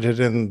disappointed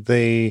in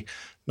the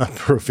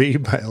number of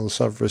emails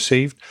I've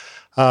received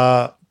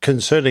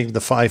concerning the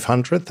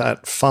 500th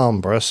at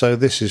Farnborough. So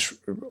this is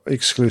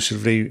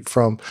exclusively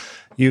from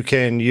UK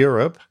and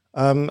Europe.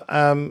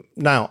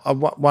 Now,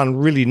 one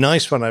really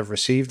nice one I've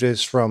received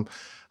is from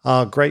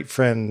our great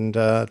friend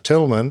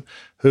Tillman,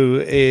 who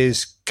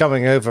is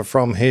coming over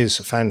from his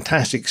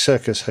fantastic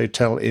Circus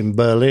Hotel in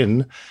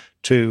Berlin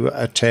to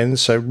attend.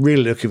 So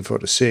really looking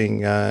forward to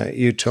seeing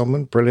you,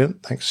 Tillman.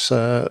 Brilliant. Thanks.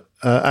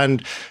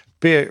 And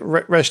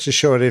rest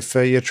assured, if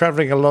you're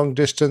traveling a long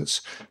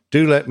distance,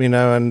 do let me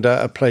know, and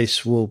a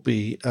place will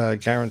be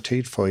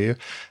guaranteed for you.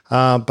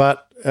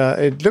 But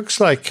it looks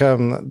like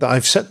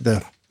I've set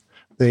the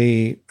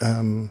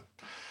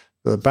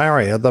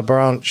barrier, the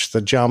branch,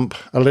 the jump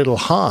a little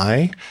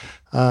high,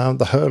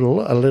 the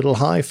hurdle a little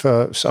high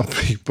for some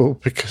people,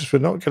 because we're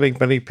not getting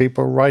many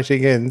people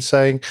writing in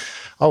saying,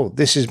 "Oh,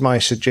 this is my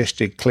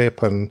suggested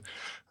clip, and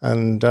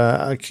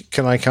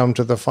can I come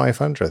to the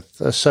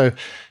 500th?" So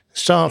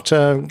start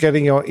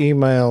getting your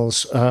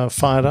emails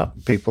fired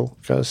up, people,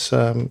 because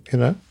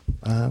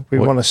we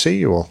want to see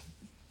you all.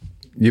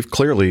 You've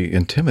clearly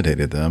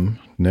intimidated them,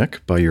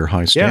 Nick, by your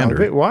high standard. Yeah, I'm a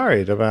bit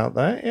worried about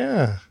that.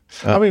 Yeah.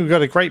 I mean, we've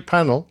got a great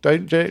panel.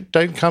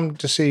 Don't come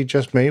to see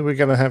just me. We're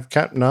going to have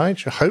Captain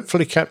Nige,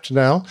 hopefully Captain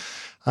Al.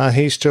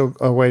 He's still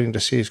waiting to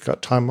see. He's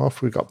got time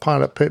off. We've got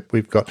Pilot Pip.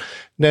 We've got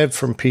Ned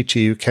from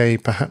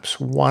PTUK, perhaps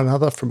one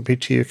other from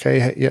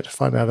PTUK, yet to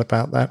find out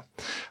about that.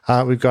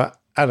 We've got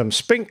Adam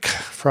Spink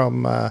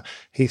from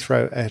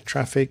Heathrow Air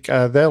Traffic.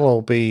 They'll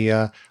all be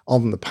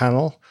on the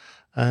panel.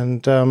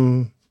 And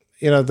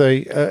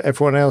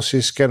everyone else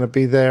is going to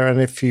be there. And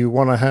if you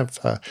want to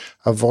have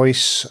a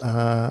voice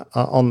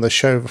on the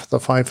show for the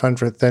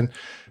 500th, then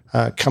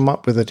come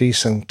up with a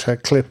decent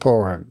clip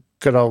or a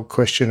good old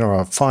question or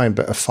a fine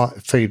bit of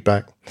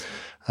feedback.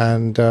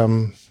 And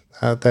then,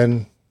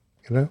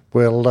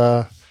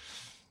 we'll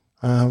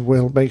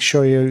make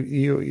sure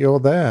you're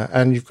there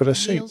and you've got a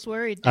seat. Neil's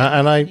worried.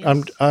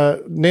 I'm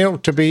Neil,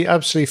 to be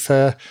absolutely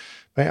fair,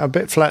 mate, I'm a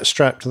bit flat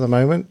strapped at the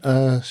moment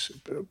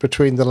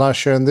between the last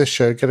show and this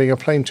show, getting a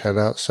plane tail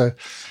out. So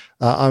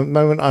at the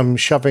moment I'm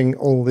shoving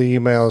all the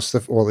emails,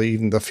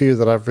 even the few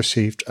that I've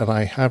received, and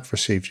I have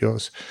received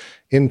yours,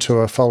 into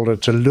a folder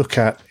to look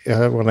at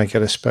when I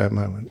get a spare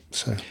moment.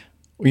 So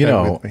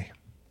with me.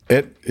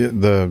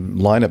 The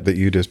lineup that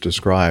you just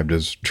described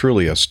is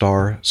truly a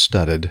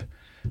star-studded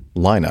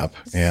lineup,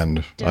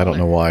 and I don't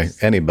know why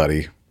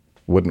anybody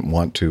wouldn't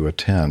want to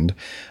attend.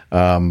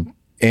 And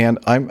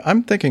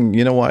I'm thinking,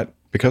 you know what?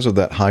 Because of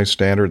that high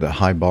standard, that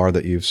high bar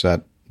that you've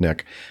set,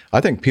 Nick, I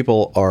think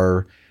people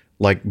are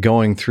like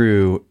going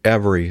through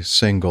every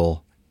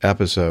single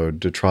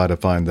episode to try to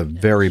find the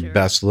very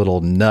best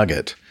little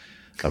nugget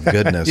of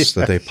goodness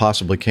that they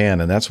possibly can,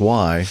 and that's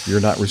why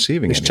you're not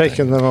receiving anything. It's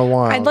taken them a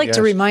while. I'd like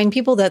to remind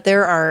people that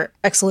there are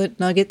excellent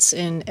nuggets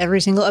in every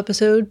single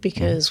episode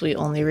because we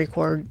only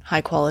record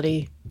high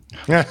quality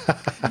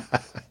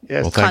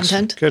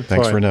content. Good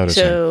thanks for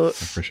noticing. So, I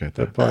appreciate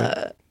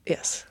that.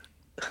 Yes.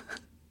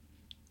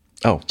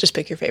 Just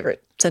pick your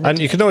favorite. And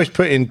you can always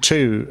put in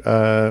two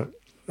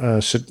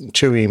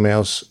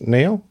emails,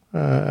 Neil,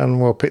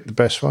 and we'll pick the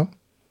best one.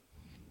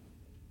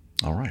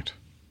 All right.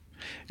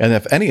 And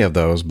if any of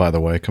those, by the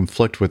way,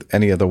 conflict with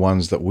any of the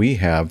ones that we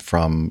have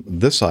from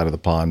this side of the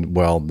pond,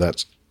 well,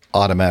 that's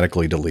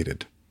automatically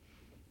deleted.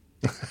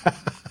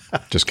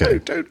 Just kidding.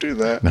 Don't do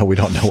that. No, we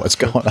don't know what's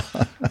going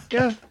on.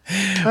 Yeah.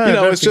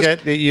 It's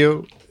just that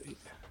you.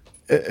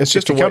 It's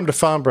just if you come to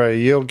Farnborough,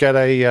 you'll get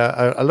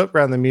a look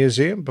around the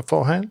museum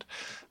beforehand,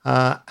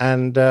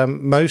 and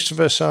most of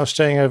us are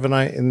staying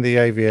overnight in the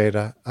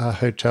Aviator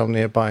hotel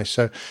nearby.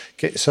 So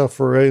get yourself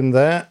a room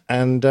there,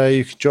 and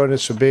you can join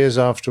us for beers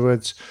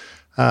afterwards.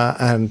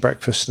 And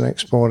breakfast the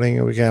next morning,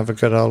 and we can have a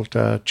good old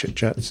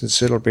chit-chat.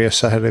 Since it'll be a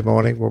Saturday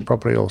morning, we'll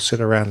probably all sit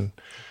around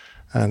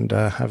and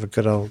have a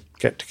good old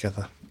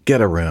get-together. Get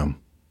a room.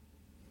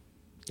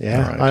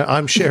 Yeah, right.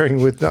 I'm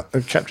sharing with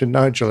Captain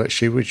Nigel,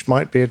 actually, which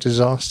might be a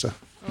disaster.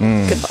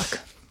 Good luck.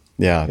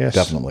 Yeah, yes.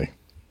 Definitely.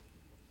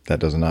 That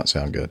does not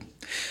sound good.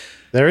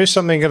 There is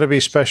something going to be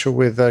special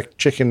with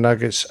Chicken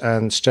Nuggets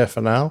and Steph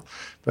and Al,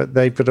 but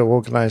they've got to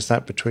organise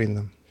that between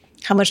them.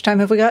 How much time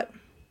have we got?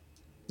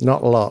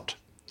 Not a lot.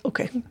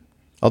 Okay.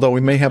 Although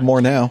we may have more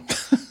now.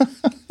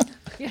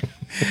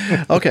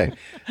 Okay.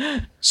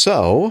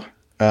 So,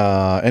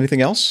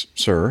 anything else,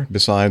 sir,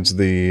 besides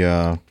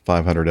the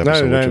 500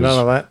 episode, which is none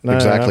of that. No,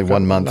 exactly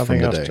 1 month from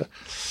today?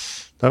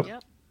 Nope.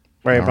 Yep.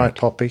 Wearing my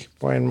poppy.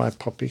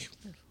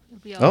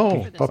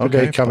 Oh, Poppy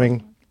Day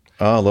coming.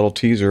 Oh, a little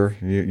teaser.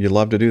 You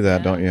love to do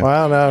that, don't you?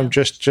 Well, no, I'm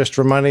just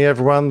reminding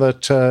everyone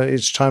that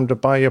it's time to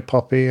buy your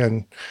poppy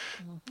and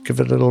give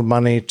a little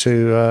money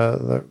to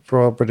the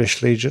Royal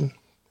British Legion.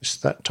 It's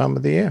that time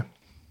of the year.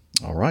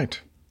 All right.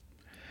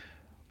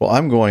 Well,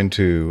 I'm going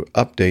to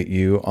update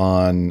you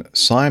on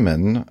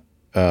Simon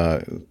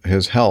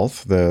his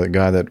health. The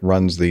guy that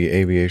runs the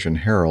Aviation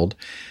Herald,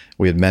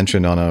 we had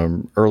mentioned on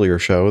an earlier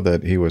show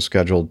that he was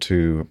scheduled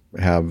to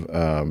have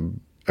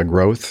a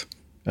growth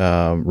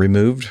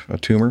removed, a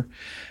tumor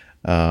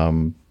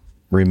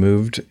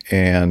removed,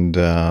 and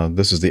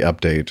this is the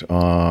update.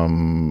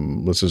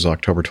 This is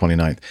October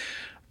 29th.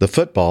 The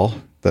football,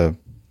 the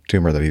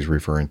tumor that he's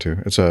referring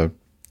to, it's a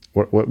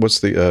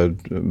what's the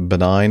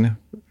benign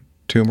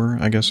tumor,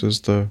 I guess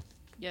is the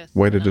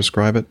way to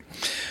describe it.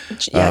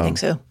 Yeah, I think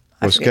so.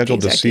 Was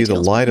scheduled to see the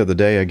light of the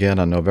day again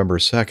on November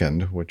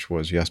 2nd, which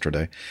was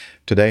yesterday.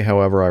 Today,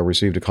 however, I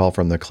received a call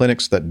from the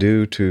clinics that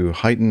due to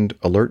heightened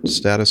alert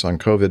status on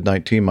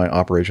COVID-19, my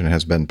operation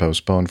has been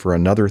postponed for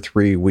another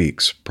 3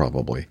 weeks,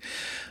 probably.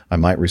 I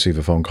might receive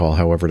a phone call,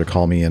 however, to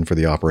call me in for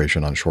the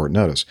operation on short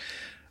notice.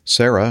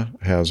 Sarah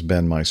has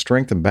been my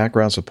strength and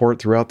background support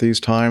throughout these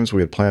times.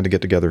 We had planned to get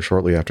together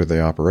shortly after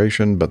the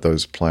operation, but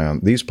these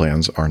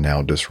plans are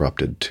now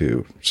disrupted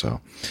too.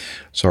 So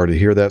sorry to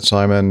hear that,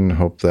 Simon.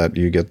 Hope that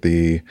you get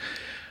the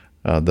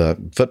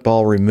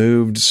football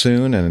removed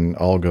soon and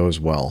all goes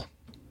well.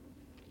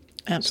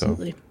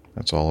 Absolutely. So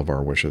that's all of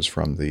our wishes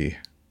from the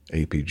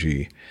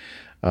APG.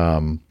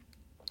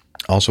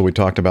 Also, we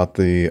talked about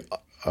the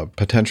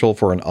potential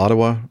for an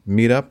Ottawa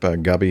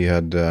meetup. Gubby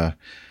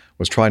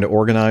was trying to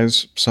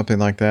organize something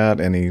like that,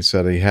 and he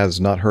said he has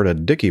not heard a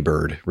dicky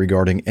bird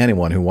regarding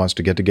anyone who wants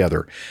to get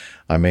together.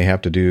 I may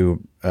have to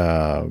do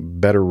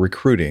better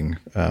recruiting,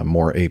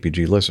 more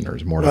APG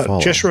listeners, more to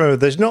follow. Just remember,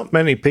 there's not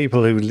many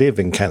people who live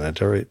in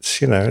Canada.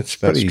 It's it's a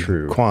pretty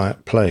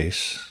quiet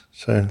place.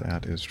 So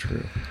that is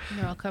true.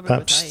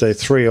 Perhaps the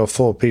 3 or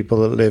 4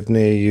 people that live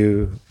near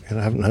you,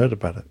 haven't heard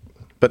about it.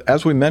 But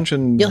as we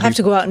mentioned, you'll have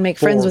to go out and make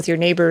friends with your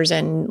neighbors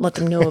and let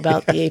them know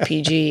about the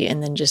APG,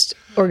 and then just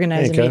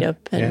organize a meetup.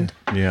 And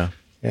yeah.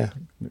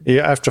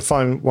 You have to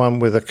find one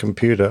with a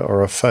computer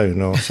or a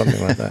phone or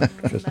something like that.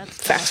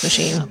 Fax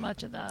machine. Not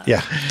much of that.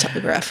 Yeah.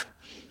 Telegraph.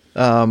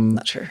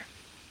 Not sure.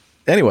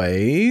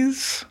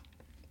 Anyways,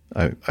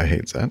 I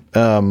hate that.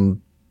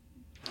 November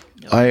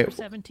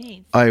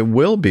 17th. I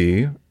will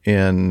be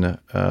in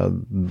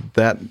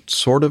that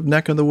sort of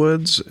neck of the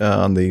woods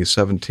on the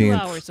 17th. 2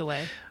 hours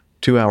away.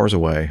 2 hours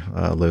away,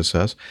 Liz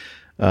says,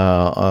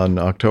 on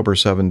November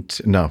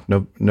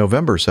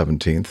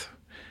 17th,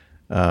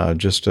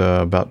 just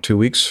about 2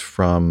 weeks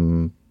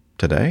from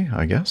today,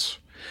 I guess,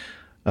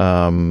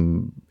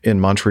 in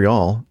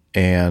Montreal.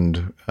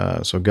 And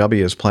so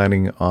Gubby is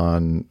planning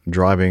on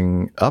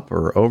driving up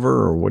or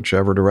over or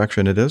whichever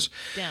direction it is.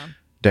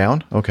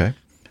 Down, okay,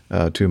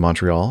 to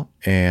Montreal.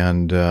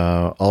 And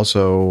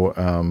also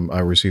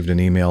I received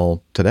an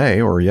email today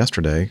or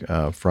yesterday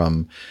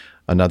from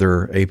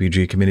another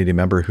APG community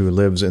member who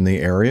lives in the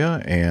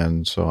area,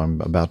 and so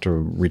I'm about to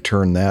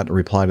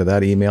reply to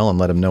that email and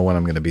let him know when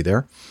I'm going to be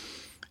there.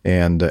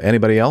 And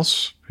anybody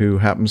else who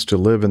happens to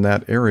live in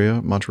that area,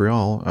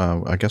 Montreal,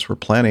 I guess we're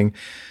planning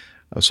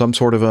some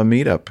sort of a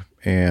meetup,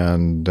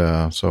 and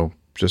so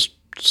just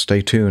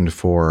stay tuned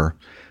for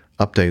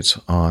updates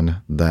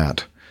on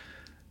that.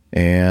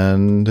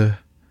 And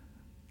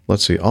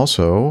let's see,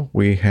 also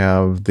we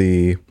have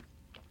the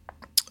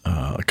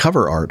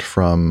cover art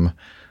from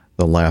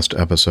the last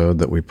episode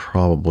that we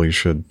probably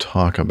should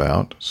talk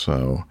about.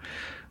 So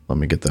let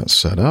me get that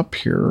set up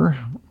here.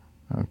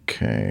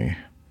 Okay.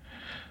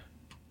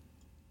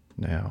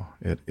 Now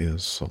it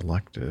is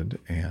selected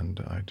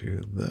and I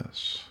do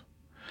this.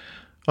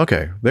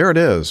 Okay, there it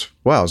is.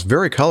 Wow, it's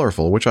very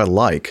colorful, which I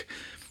like.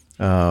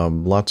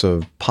 Lots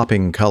of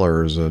popping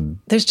colors and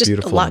there's just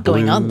a lot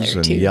going on there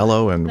and too.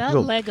 Yellow and that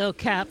Lego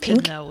captain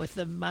though with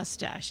the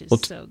mustache is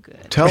so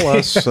good. Tell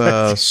us,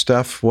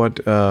 Steph,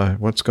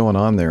 what's going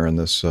on there in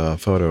this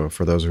photo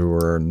for those who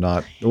are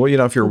not. Well,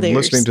 if you're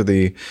listening to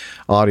the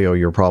audio,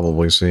 you're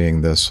probably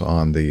seeing this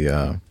on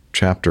the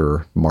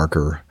chapter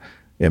marker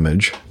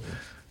image.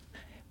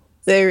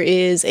 There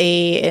is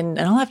and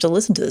I'll have to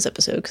listen to this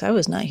episode because I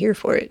was not here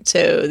for it.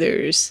 So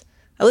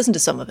I listened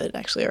to some of it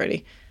actually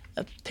already.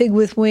 A pig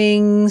with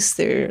wings,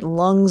 there are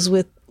lungs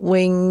with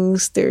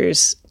wings,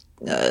 there's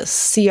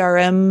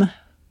CRM,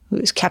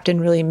 who's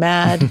Captain Really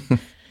Mad,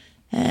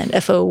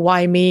 and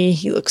FOY Me.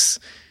 He looks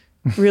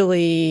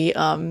really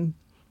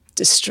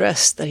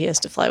distressed that he has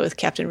to fly with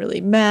Captain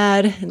Really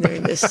Mad, and they're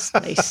in this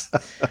nice.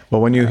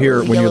 Well, when you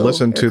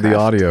listen to the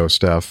audio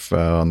stuff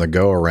on the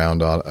go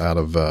around out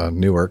of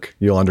Newark,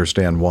 you'll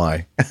understand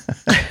why.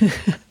 I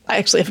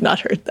actually have not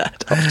heard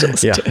that. I'll have to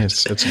listen to it.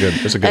 It's good.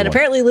 It's a good and one.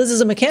 apparently Liz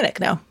is a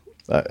mechanic now.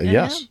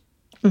 Yes.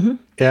 Mm-hmm.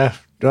 Yeah.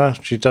 Well,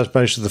 she does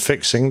most of the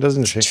fixing,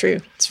 doesn't she? It's true.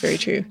 It's very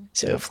true.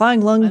 So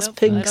flying lungs,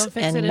 pigs,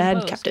 and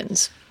mad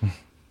captains.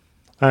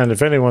 And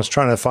if anyone's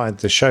trying to find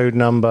the show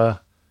number,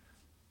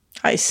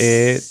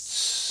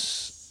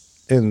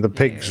 it's in the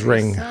pig's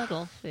ring.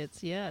 Subtle. It's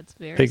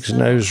very pig's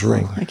subtle. Nose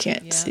ring. I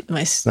can't see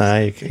my.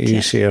 No,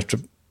 you see, you have to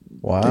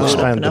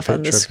expand enough the on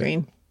the picture.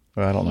 screen.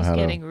 Well, I don't know how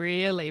He's to. getting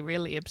really,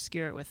 really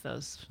obscure with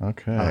those.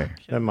 Okay.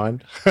 Never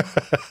mind.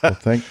 Well,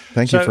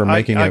 thank you for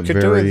making it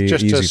very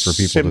easy for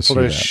people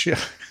to see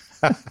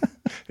that.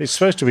 It's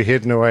supposed to be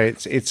hidden away.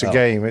 It's a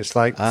game. It's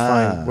like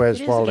find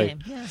where's Wally.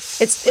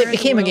 It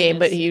became a game,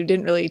 but you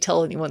didn't really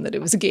tell anyone that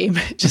it was a game.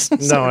 Just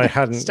no, I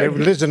hadn't.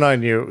 Liz and I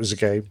knew it was a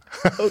game.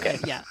 Okay,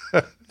 yeah,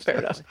 fair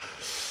enough.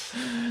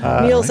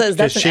 Neil says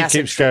that's an she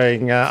acid keeps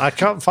going, I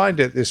can't find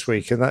it this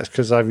week, and that's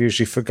because I've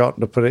usually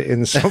forgotten to put it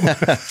in somewhere.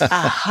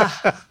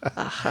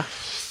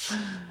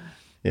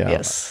 Yeah,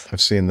 Yes. I've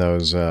seen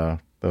those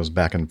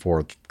back and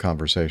forth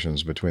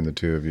conversations between the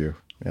two of you,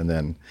 and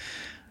then,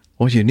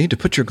 well, you need to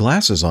put your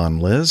glasses on,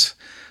 Liz,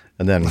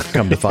 and then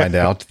come to find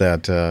out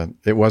that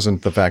it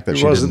wasn't the fact that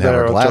she didn't have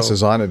her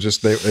glasses on;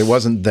 it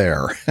wasn't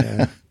there.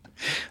 Yeah.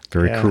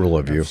 Very cruel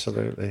of you.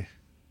 Absolutely.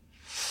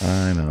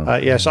 I know.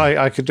 Yes,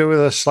 I could do with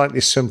a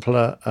slightly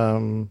simpler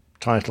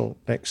title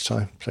next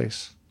time,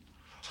 please.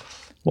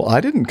 Well,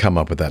 I didn't come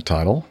up with that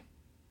title.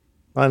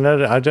 I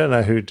don't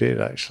know who did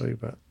actually,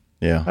 but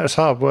yeah, that's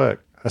hard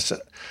work.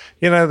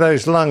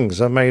 Those lungs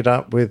are made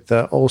up with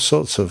all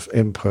sorts of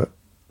input.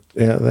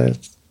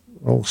 There's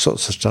all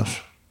sorts of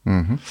stuff.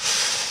 Mm-hmm.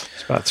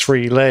 It's about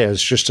 3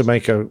 layers just to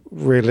make a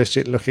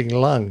realistic-looking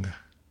lung.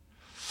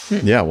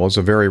 Yeah, well, it's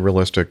a very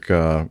realistic,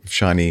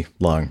 shiny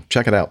lung.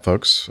 Check it out,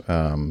 folks,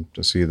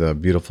 to see the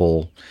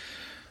beautiful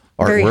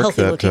Very artwork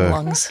healthy-looking that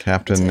lungs.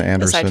 Captain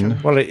Anderson.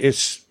 Well,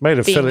 it's made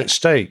of fillet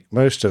steak,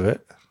 most of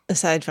it.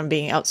 Aside from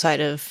being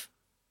outside of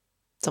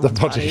someone's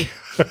body.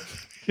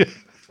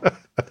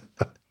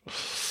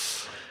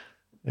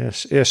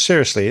 Yes,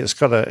 seriously, it's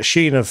got a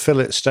sheen of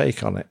fillet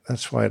steak on it.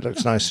 That's why it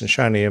looks nice and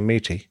shiny and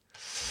meaty.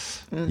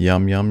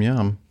 Yum, yum,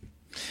 yum.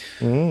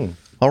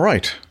 All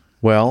right.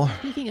 Well,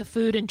 Speaking of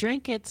food and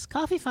drink, it's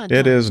coffee fun.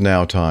 it is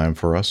now time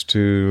for us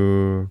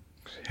to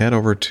head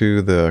over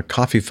to the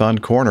Coffee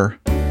Fund Corner.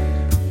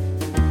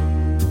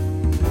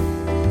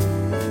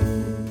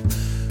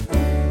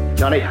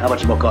 Johnny, how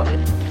much more coffee?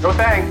 No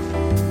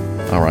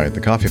thanks. All right,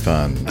 the Coffee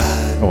Fund.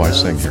 I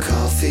sing here.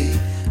 Coffee.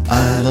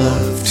 I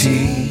love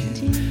tea.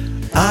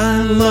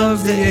 I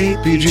love the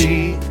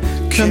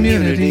APG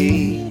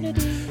community.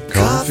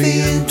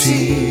 Coffee and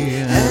tea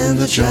and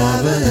the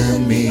Java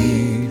and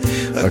me.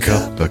 A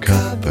cup, a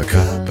cup, a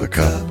cup, a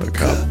cup, a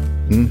cup.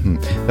 Mm-hmm.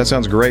 That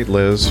sounds great,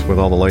 Liz, with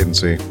all the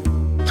latency.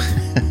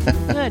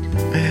 Good.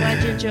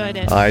 Glad you enjoyed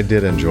it. I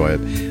did enjoy it.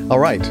 All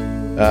right.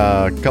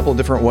 A couple of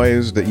different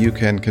ways that you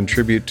can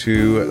contribute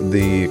to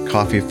the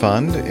Coffee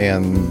Fund,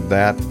 and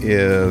that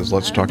is,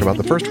 let's talk about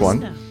the first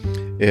one.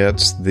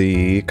 It's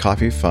the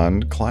Coffee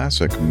Fund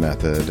Classic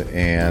method,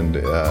 and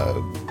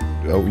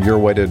your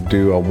way to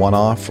do a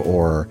one-off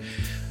or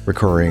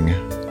recurring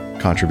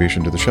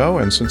contribution to the show.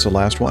 And since the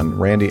last one,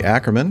 Randy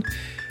Ackerman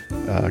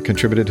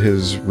contributed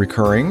his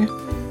recurring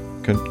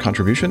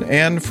contribution,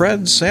 and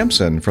Fred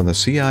Sampson from the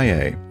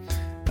CIA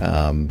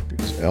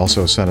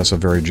also sent us a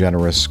very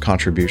generous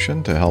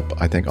contribution to help,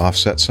 I think,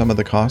 offset some of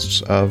the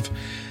costs of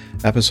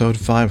episode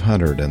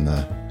 500 and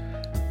the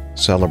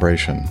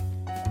celebration.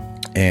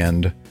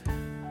 And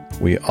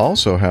we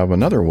also have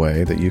another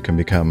way that you can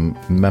become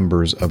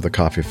members of the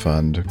Coffee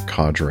Fund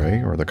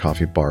cadre or the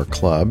Coffee Bar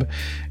Club,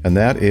 and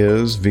that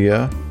is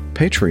via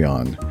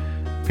Patreon,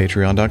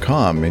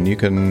 patreon.com. And you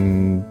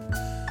can,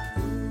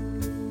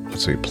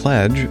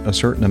 pledge a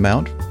certain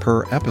amount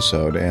per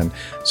episode. And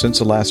since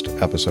the last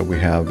episode, we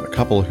have a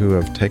couple who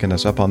have taken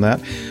us up on that.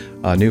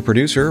 A new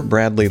producer,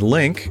 Bradley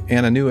Link,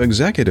 and a new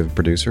executive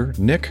producer,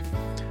 Nick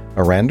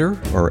Arender,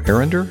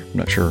 I'm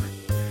not sure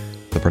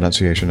the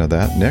pronunciation of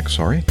that. Nick,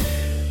 sorry.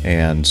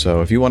 And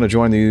so if you want to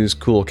join these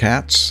cool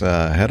cats,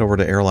 head over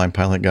to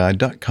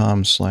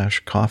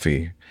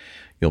airlinepilotguide.com/coffee.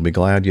 You'll be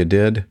glad you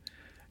did,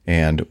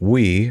 and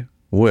we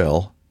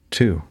will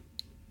too.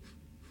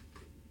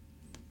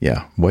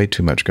 Yeah, way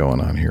too much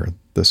going on here.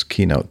 This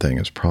keynote thing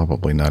is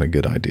probably not a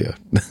good idea.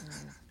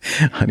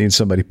 I need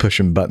somebody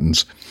pushing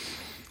buttons.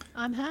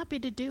 I'm happy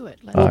to do it.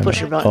 We'll push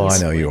your buttons. Oh, I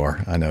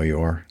know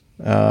you are.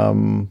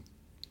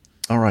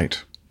 All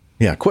right.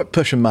 Yeah, quit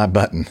pushing my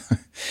button.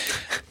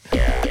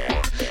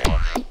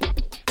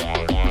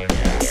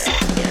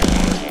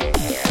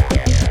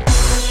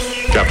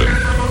 Captain,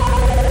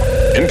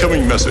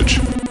 incoming message.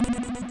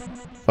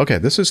 Okay,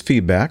 this is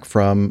feedback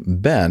from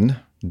Ben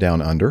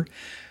down under.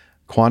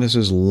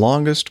 Qantas's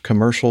longest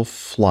commercial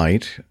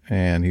flight,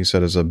 and he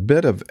said is a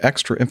bit of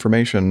extra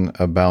information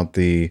about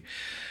the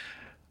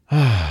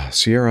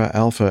Sierra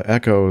Alpha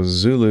Echo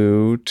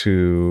Zulu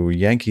to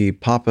Yankee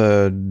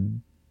Papa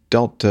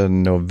Delta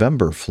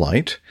November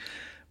flight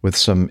with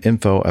some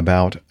info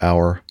about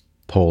our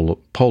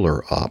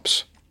polar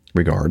ops.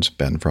 Regards,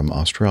 Ben from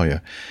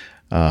Australia.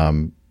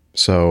 And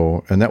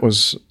that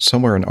was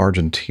somewhere in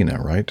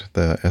Argentina, right?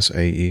 The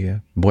SAE?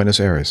 Buenos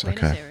Aires.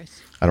 Okay.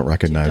 I don't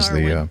recognize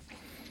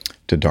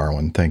to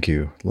Darwin. Thank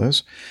you,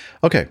 Liz.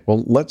 Okay,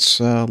 well, let's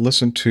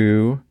listen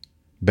to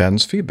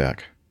Ben's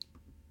feedback.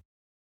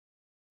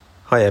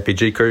 Hi,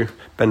 APG crew.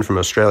 Ben from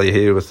Australia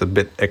here with a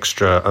bit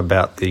extra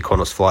about the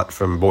Qantas flight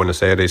from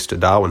Buenos Aires to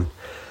Darwin.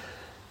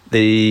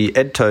 The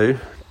EDTO,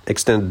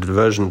 Extended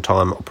Diversion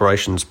Time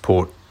Operations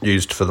port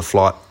used for the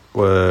flight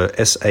were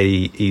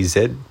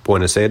SAEZ,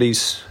 Buenos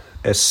Aires,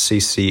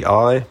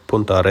 SCCI,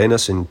 Punta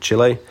Arenas in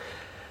Chile,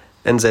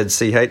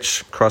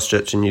 NZCH,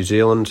 Christchurch in New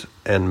Zealand,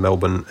 and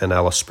Melbourne and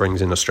Alice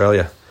Springs in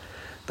Australia.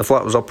 The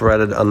flight was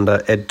operated under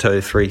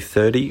EDTO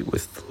 330,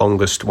 with the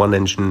longest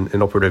one-engine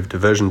inoperative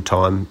diversion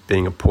time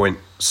being a point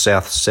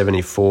south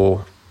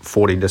 74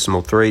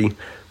 40.3,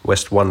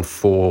 west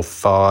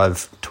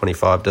 145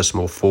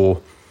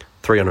 25.4,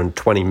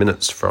 320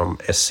 minutes from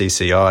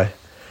SCCI.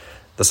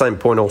 The same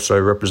point also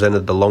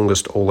represented the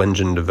longest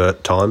all-engine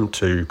divert time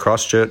to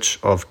Christchurch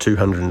of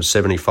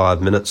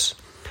 275 minutes,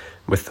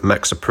 with the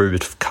max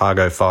approved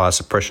cargo fire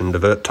suppression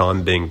divert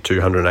time being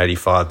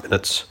 285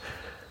 minutes.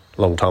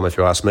 Long time if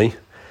you ask me.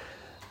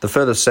 The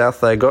furthest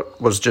south they got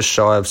was just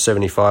shy of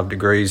 75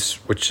 degrees,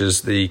 which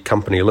is the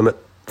company limit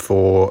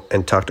for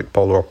Antarctic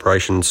polar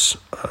operations,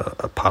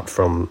 apart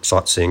from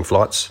sightseeing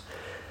flights.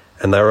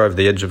 And they were over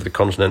the edge of the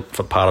continent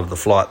for part of the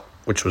flight,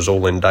 which was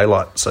all in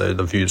daylight, so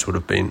the views would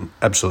have been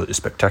absolutely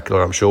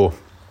spectacular, I'm sure.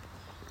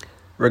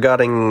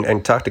 Regarding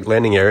Antarctic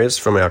landing areas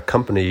from our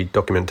company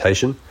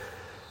documentation,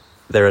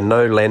 there are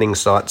no landing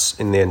sites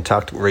in the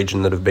Antarctic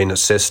region that have been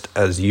assessed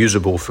as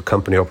usable for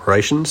company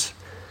operations,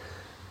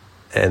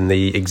 and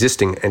the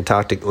existing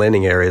Antarctic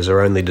landing areas are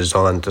only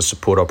designed to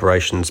support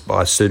operations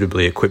by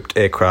suitably equipped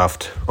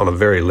aircraft on a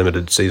very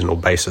limited seasonal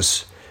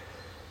basis.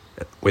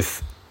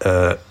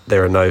 There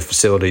are no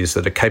facilities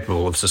that are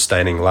capable of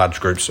sustaining large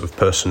groups of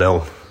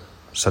personnel,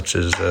 such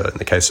as in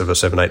the case of a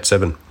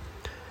 787.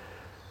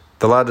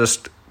 The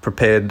largest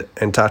prepared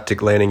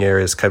Antarctic landing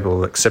areas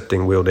capable of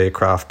accepting wheeled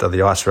aircraft are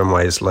the ice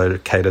runways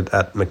located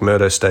at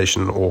McMurdo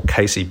Station or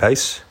Casey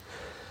Base.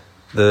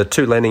 The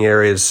two landing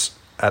areas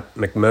at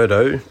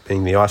McMurdo,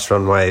 being the ice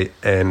runway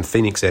and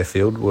Phoenix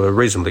Airfield, were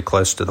reasonably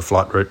close to the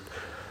flight route,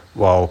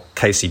 while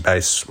Casey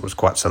Base was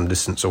quite some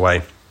distance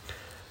away.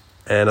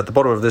 And at the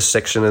bottom of this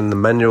section in the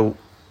manual,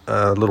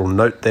 a little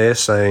note there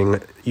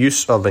saying,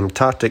 use of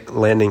Antarctic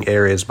landing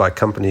areas by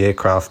company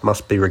aircraft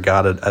must be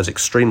regarded as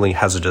extremely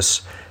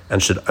hazardous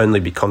and should only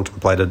be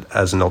contemplated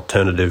as an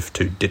alternative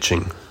to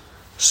ditching.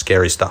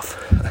 Scary stuff.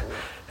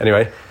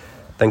 Anyway,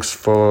 thanks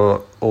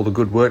for all the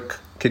good work.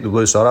 Keep the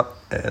blue side up,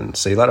 and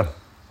see you later.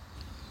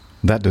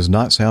 That does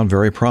not sound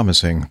very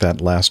promising,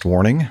 that last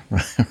warning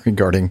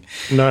regarding...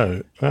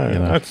 No.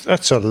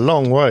 That's a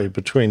long way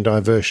between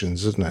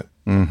diversions, isn't it?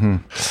 Mm-hmm.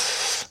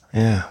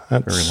 Yeah,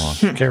 that's very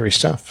long. Scary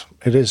stuff.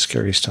 It is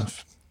scary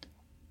stuff.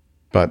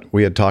 But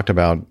we had talked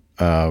about,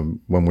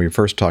 when we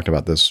first talked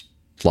about this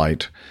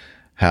flight,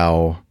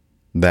 how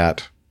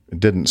that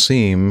didn't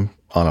seem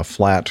on a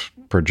flat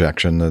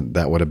projection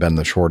that would have been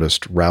the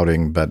shortest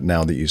routing, but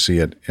now that you see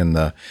it in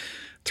the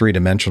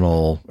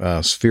three-dimensional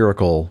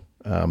spherical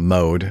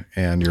mode,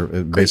 and you're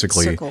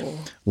basically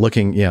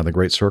looking, the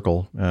great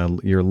circle,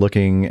 you're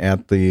looking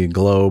at the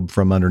globe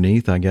from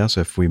underneath, I guess,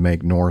 if we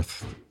make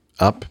north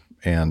up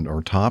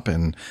or top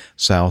and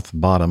south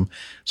bottom.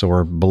 So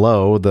we're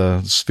below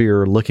the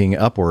sphere looking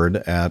upward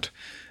at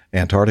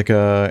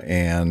Antarctica,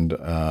 and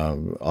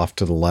off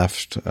to the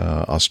left,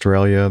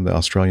 Australia, the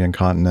Australian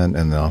continent,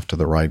 and then off to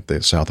the right,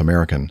 the South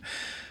American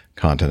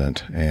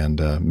continent.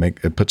 And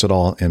it puts it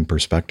all in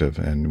perspective,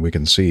 and we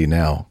can see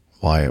now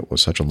why it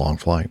was such a long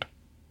flight.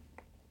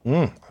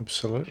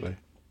 Absolutely.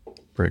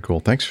 Very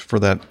cool. Thanks for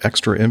that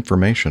extra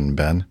information,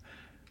 Ben.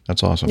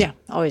 That's awesome. Yeah,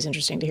 always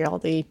interesting to hear all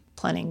the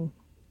planning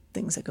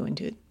things that go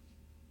into it.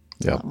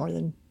 It's a lot more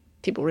than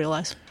people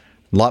realize.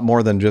 A lot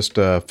more than just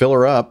fill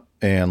her up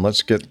and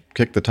let's kick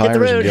the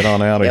tires and get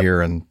on out of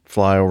here and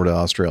fly over to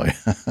Australia.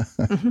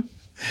 Mm-hmm.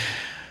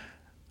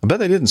 I bet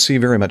they didn't see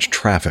very much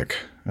traffic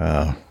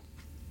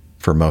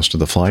for most of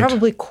the flight.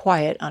 Probably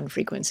quiet on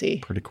frequency.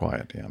 Pretty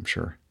quiet, yeah, I'm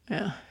sure.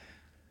 Yeah.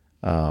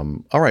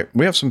 All right,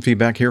 we have some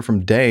feedback here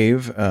from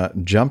Dave.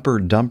 Jumper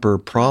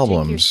dumper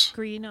problems. Take your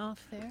screen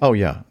off there. Oh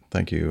yeah,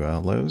 thank you,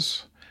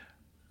 Liz.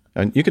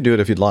 And you could do it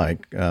if you'd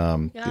like.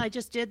 I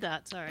just did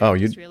that. Sorry. Oh, I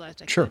just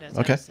realized I sure. could.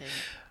 Okay.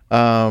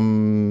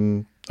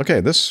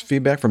 Okay, this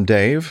feedback from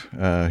Dave.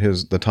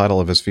 The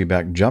title of his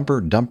feedback: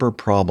 Jumper dumper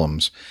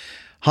problems.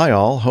 Hi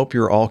all, hope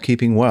you're all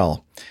keeping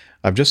well.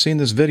 I've just seen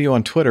this video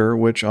on Twitter,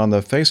 which on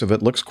the face of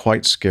it looks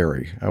quite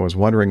scary. I was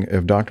wondering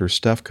if Dr.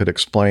 Steph could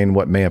explain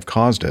what may have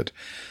caused it.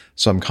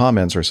 Some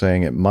comments are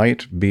saying it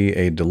might be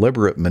a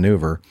deliberate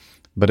maneuver,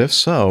 but if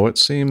so, it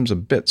seems a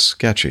bit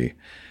sketchy.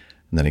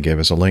 And then he gave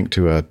us a link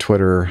to a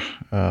Twitter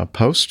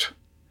post.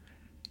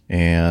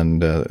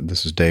 And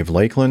this is Dave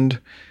Lakeland.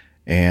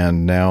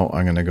 And now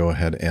I'm going to go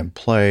ahead and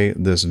play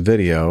this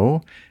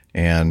video.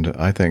 And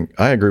I think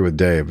I agree with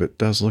Dave. It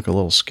does look a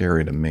little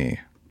scary to me.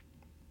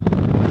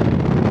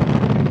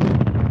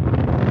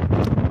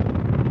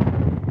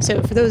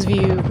 So for those of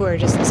you who are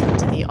just listening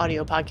to the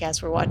audio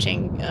podcast, we're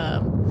watching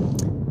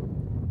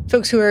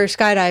folks who are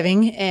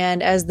skydiving,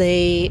 and as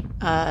they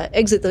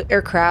exit the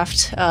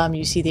aircraft,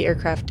 you see the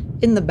aircraft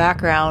in the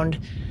background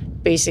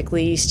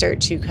basically start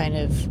to kind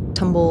of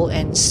tumble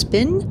and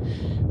spin,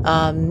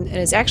 and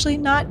it's actually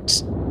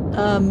not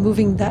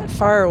moving that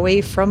far away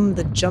from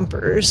the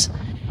jumpers.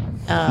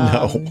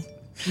 No.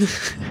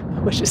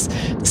 Which is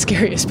the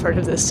scariest part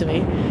of this to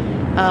me.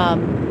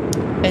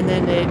 And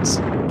then it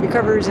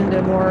recovers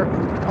into more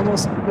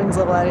almost wings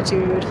level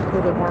attitude, a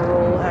little bit more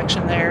roll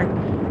action there.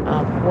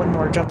 One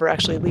more jumper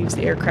actually leaves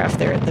the aircraft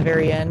there at the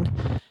very end.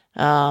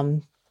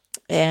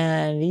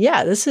 And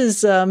yeah, this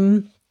is,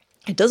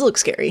 it does look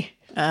scary.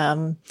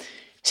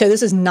 So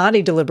this is not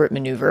a deliberate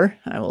maneuver.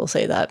 I will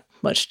say that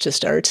much to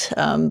start.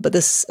 But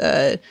this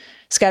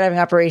skydiving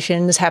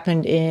operations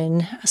happened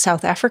in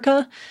South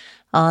Africa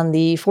on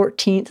the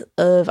 14th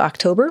of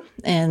October.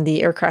 And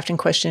the aircraft in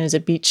question is a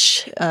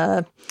Beech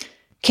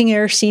King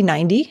Air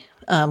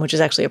C-90, which is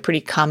actually a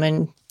pretty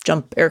common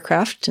jump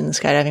aircraft in the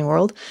skydiving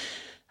world.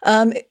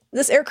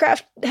 This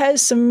aircraft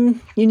has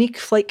some unique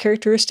flight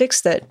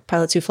characteristics that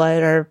pilots who fly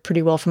it are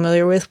pretty well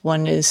familiar with.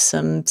 One is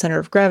some center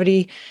of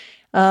gravity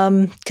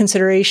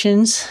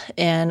considerations,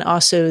 and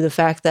also the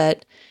fact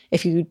that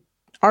if you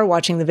are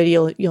watching the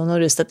video, you'll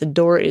notice that the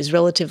door is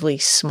relatively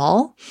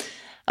small.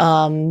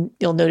 You'll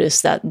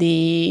notice that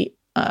the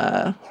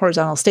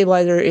horizontal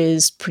stabilizer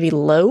is pretty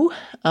low.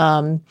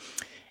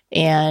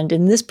 And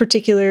in this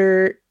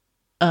particular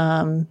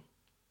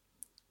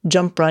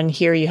jump run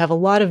here, you have a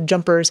lot of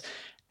jumpers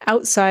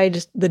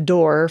outside the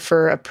door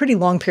for a pretty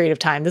long period of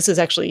time. This is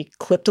actually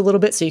clipped a little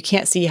bit, so you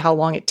can't see how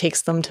long it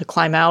takes them to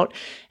climb out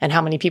and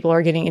how many people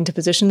are getting into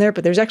position there.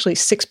 But there's actually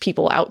 6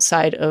 people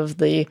outside of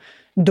the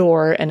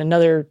door and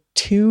another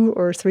 2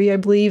 or 3, I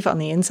believe, on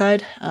the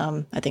inside.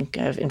 I think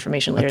I have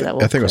information later that will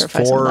clarify. I think it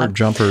was 4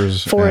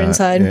 jumpers. 4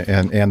 inside.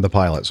 And the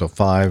pilot. So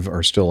 5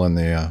 are still in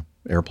the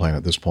airplane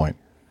at this point.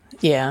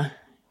 Yeah.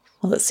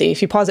 Well, let's see.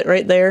 If you pause it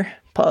right there,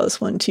 pause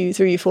 1, 2,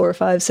 3, 4,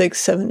 5, 6,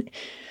 7.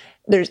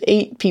 There's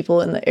 8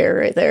 people in the air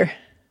right there.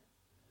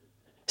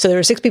 So there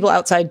were 6 people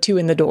outside, 2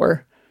 in the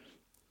door,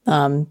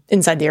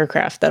 inside the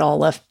aircraft that all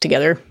left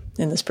together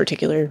in this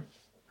particular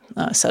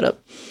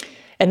setup.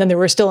 And then there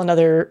were still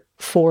another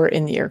 4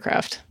 in the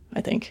aircraft,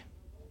 I think.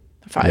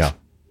 5. Yeah.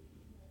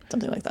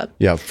 Something like that.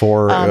 Yeah,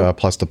 4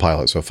 plus the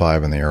pilot, so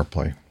 5 in the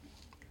airplane.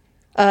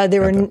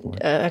 There were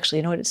actually,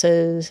 you know what it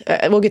says?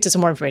 We'll get to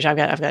some more information.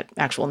 I've got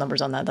actual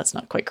numbers on that. That's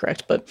not quite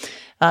correct, but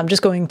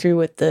just going through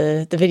what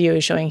the video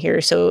is showing here.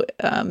 So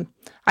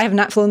I have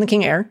not flown the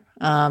King Air.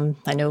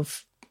 I know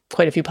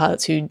quite a few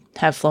pilots who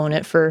have flown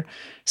it for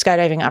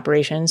skydiving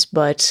operations,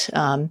 but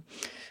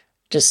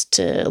just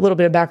a little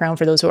bit of background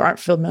for those who aren't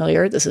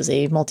familiar. This is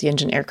a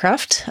multi-engine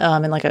aircraft,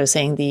 and like I was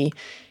saying, the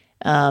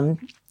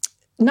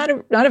not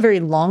a very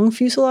long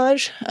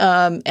fuselage,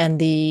 and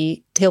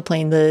the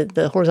tailplane,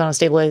 the horizontal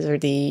stabilizer,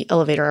 the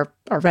elevator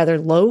are rather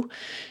low.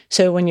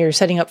 So when you're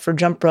setting up for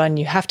jump run,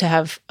 you have to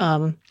have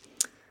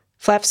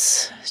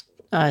flaps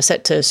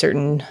set to a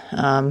certain,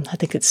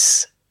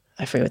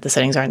 I forget what the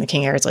settings are in the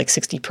King Air. It's like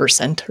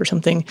 60% or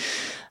something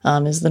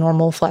is the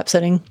normal flap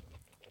setting.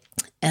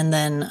 And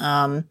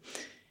then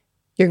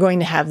you're going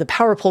to have the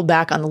power pulled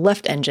back on the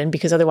left engine,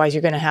 because otherwise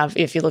you're going to have,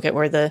 if you look at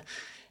where the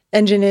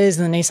engine is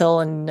and the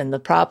nacelle and the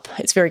prop,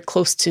 it's very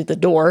close to the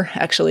door,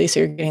 actually. So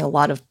you're getting a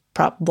lot of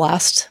prop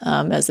blast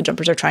as the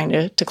jumpers are trying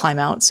to climb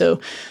out. So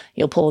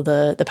you'll pull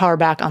the power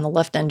back on the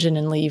left engine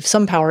and leave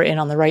some power in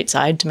on the right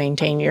side to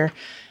maintain your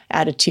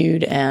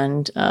attitude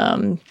and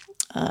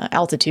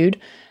altitude.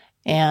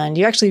 And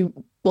you actually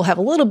will have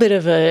a little bit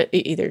of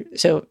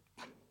so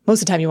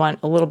most of the time you want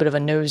a little bit of a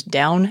nose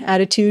down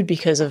attitude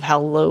because of how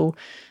low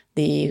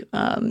the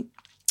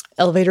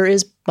elevator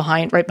is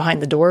right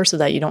behind the door, so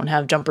that you don't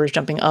have jumpers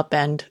jumping up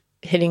and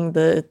hitting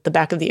the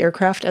back of the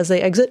aircraft as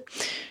they exit.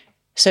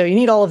 So you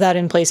need all of that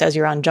in place as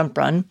you're on jump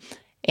run.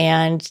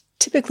 And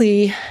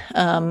typically,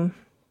 at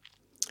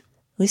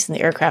least in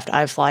the aircraft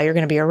I fly, you're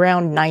going to be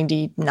around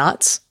 90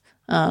 knots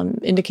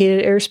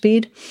indicated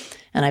airspeed.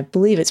 And I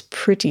believe it's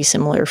pretty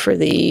similar for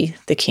the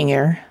King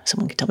Air.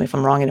 Someone can tell me if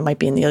I'm wrong, and it might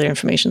be in the other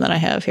information that I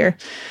have here.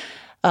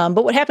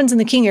 But what happens in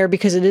the King Air,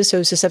 because it is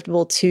so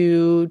susceptible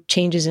to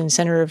changes in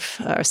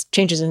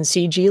changes in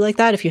CG like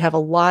that, if you have a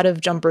lot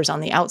of jumpers on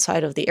the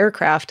outside of the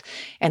aircraft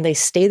and they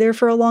stay there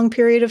for a long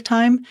period of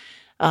time,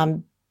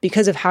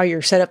 because of how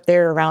you're set up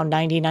there around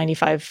 90,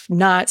 95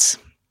 knots,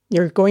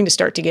 you're going to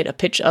start to get a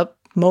pitch up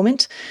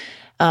moment.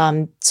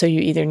 So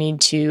you either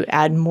need to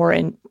add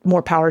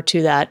more power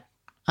to that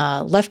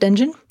left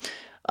engine,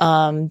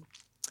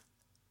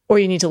 or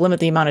you need to limit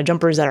the amount of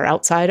jumpers that are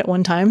outside at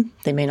one time.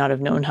 They may not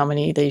have known how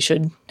many they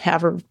should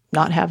have or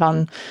not have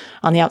on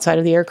the outside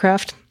of the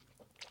aircraft.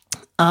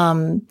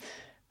 But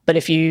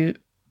if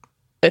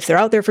they're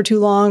out there for too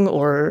long,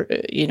 or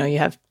you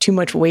have too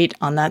much weight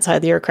on that side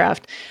of the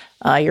aircraft,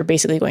 you're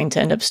basically going to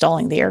end up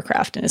stalling the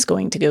aircraft, and it's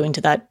going to go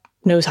into that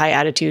nose high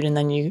attitude. And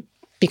then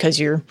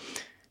because your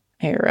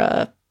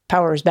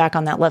power is back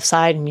on that left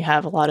side, and you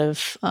have a lot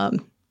of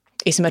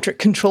asymmetric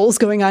controls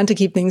going on to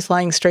keep things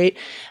flying straight,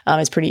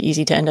 it's pretty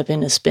easy to end up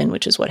in a spin,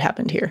 which is what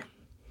happened here.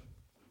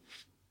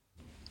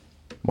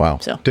 Wow.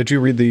 So, did you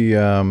read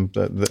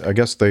I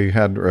guess they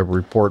had a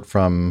report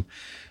from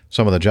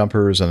some of the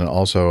jumpers and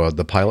also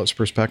the pilot's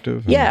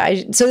perspective? Yeah.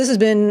 So this has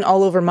been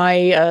all over my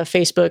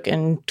Facebook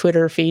and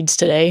Twitter feeds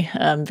today,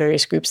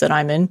 various groups that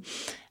I'm in.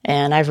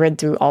 And I've read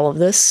through all of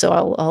this. So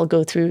I'll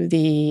go through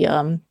the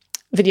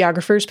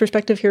videographer's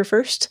perspective here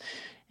first.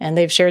 And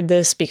they've shared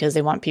this because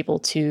they want people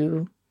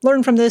to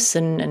learn from this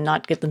and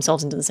not get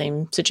themselves into the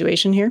same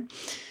situation here.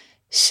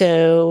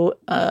 So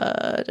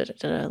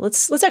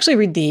let's actually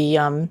read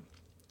the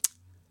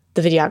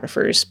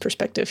videographer's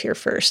perspective here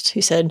first.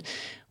 He said,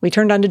 "We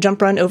turned on to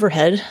jump run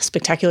overhead,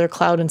 spectacular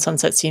cloud and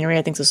sunset scenery."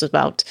 I think this was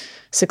about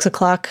 6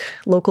 o'clock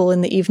local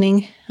in the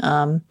evening.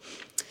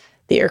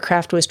 The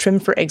aircraft was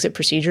trimmed for exit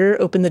procedure,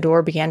 opened the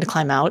door, began to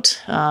climb out.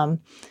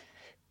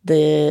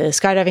 The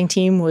skydiving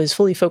team was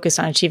fully focused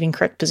on achieving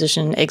correct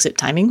position exit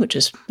timing, which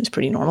is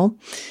pretty normal.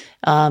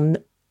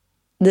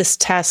 This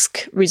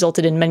task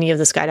resulted in many of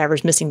the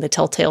skydivers missing the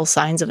telltale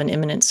signs of an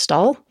imminent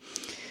stall.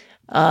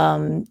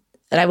 And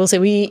I will say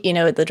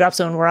at the drop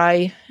zone where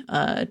I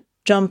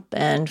jump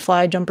and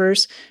fly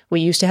jumpers, we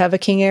used to have a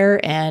King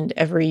Air, and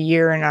every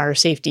year in our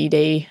safety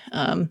day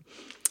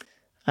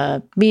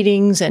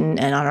meetings and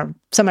on a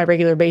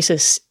semi-regular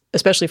basis,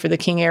 especially for the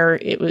King Air,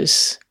 it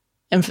was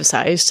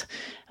emphasized,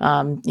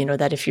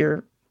 that if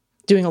you're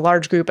doing a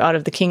large group out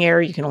of the King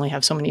Air, you can only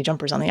have so many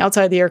jumpers on the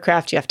outside of the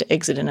aircraft. You have to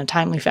exit in a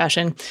timely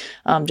fashion,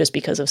 just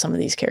because of some of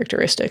these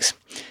characteristics.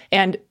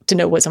 And to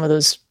know what some of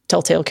those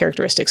telltale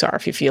characteristics are,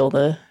 if you feel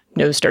the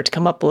nose start to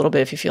come up a little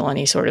bit, if you feel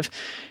any sort of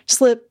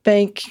slip,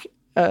 bank,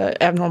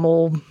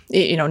 abnormal,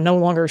 no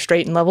longer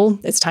straight and level,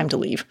 it's time to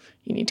leave.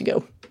 You need to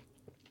go.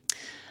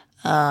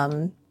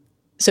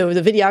 So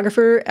the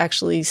videographer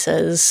actually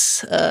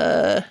says,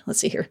 let's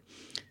see here.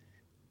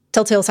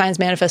 Telltale signs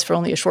manifest for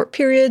only a short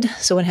period,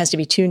 so one has to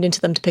be tuned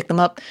into them to pick them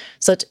up.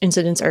 Such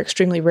incidents are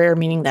extremely rare,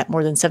 meaning that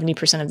more than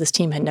 70% of this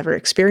team had never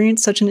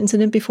experienced such an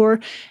incident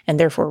before, and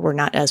therefore were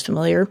not as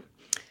familiar.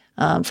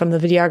 From the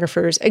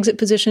videographer's exit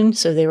position,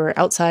 so they were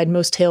outside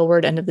most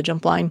tailward end of the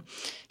jump line.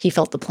 He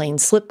felt the plane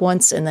slip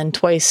once and then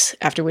twice,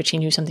 after which he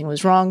knew something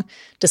was wrong,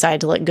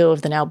 decided to let go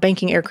of the now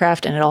banking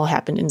aircraft, and it all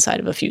happened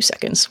inside of a few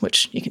seconds,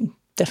 which you can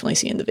definitely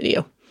see in the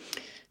video.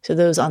 So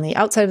those on the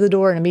outside of the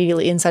door and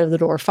immediately inside of the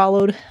door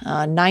followed.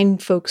 9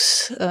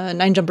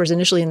 jumpers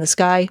initially in the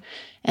sky,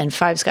 and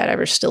 5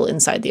 skydivers still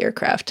inside the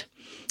aircraft.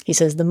 He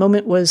says, "The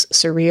moment was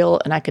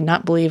surreal, and I could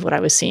not believe what I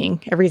was seeing.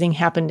 Everything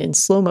happened in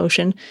slow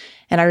motion,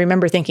 and I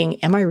remember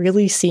thinking, am I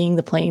really seeing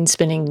the plane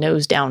spinning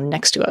nose down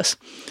next to us?"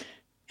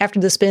 After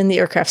the spin, the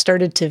aircraft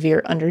started to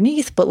veer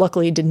underneath, but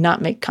luckily did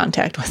not make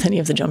contact with any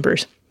of the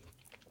jumpers.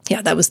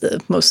 Yeah, that was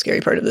the most scary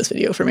part of this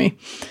video for me.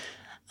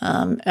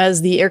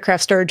 As the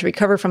aircraft started to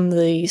recover from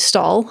the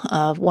stall,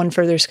 1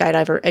 further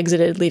skydiver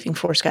exited, leaving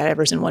 4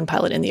 skydivers and 1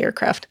 pilot in the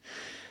aircraft.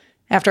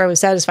 After I was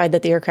satisfied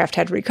that the aircraft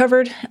had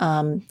recovered,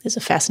 it's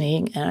a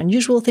fascinating and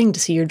unusual thing to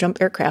see your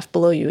jump aircraft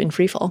below you in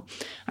freefall.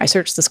 I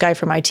searched the sky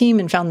for my team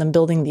and found them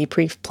building the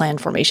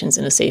pre-planned formations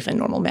in a safe and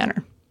normal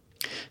manner.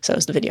 So that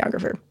was the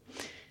videographer.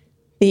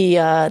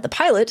 The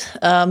pilot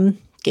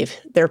gave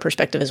their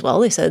perspective as well.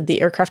 They said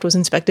the aircraft was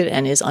inspected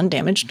and is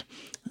undamaged.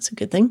 That's a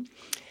good thing.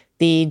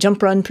 The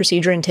jump run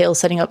procedure entails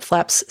setting up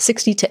flaps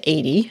 60 to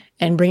 80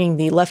 and bringing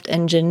the left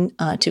engine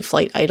to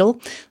flight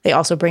idle. They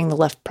also bring the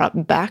left prop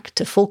back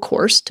to full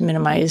course to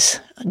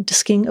minimize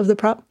disking of the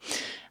prop.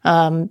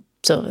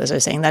 So as I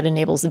was saying, that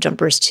enables the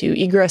jumpers to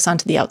egress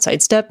onto the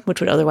outside step,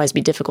 which would otherwise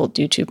be difficult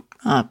due to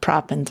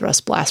prop and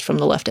thrust blast from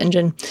the left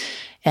engine.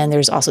 And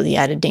there's also the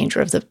added danger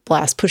of the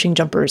blast pushing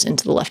jumpers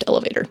into the left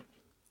elevator.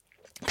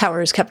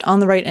 Power is kept on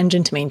the right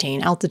engine to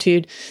maintain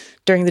altitude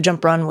during the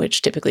jump run,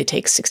 which typically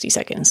takes 60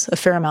 seconds. A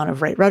fair amount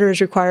of right rudder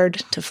is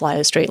required to fly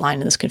a straight line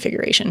in this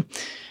configuration,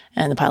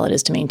 and the pilot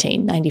is to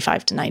maintain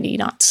 95 to 90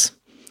 knots.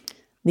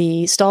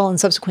 The stall and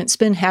subsequent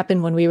spin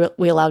happened when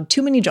we allowed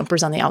too many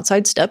jumpers on the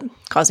outside step,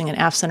 causing an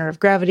aft center of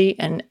gravity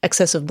and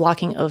excessive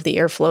blocking of the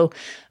airflow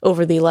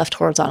over the left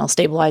horizontal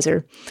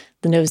stabilizer.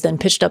 The nose then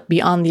pitched up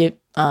beyond the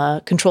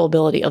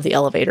controllability of the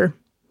elevator.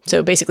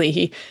 So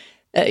basically,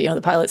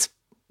 the pilot's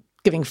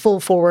giving full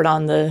forward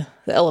on the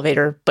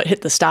elevator, but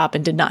hit the stop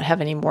and did not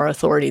have any more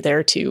authority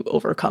there to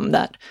overcome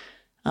that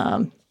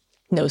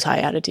nose high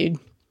attitude.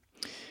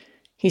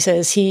 He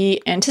says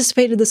he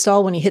anticipated the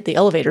stall when he hit the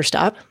elevator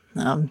stop.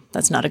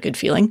 That's not a good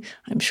feeling,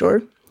 I'm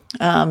sure.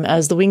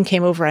 As the wing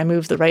came over, I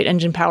moved the right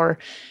engine power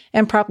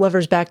and prop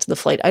levers back to the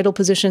flight idle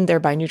position,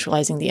 thereby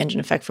neutralizing the engine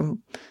effect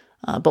from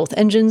both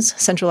engines,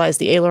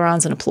 centralized the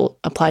ailerons, and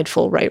applied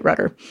full right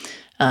rudder,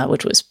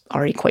 which was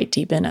already quite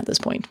deep in at this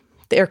point.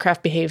 The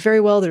aircraft behaved very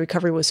well. The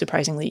recovery was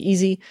surprisingly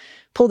easy.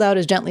 Pulled out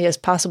as gently as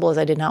possible as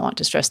I did not want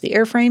to stress the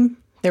airframe.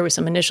 There was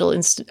some additional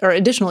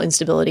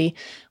instability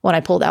when I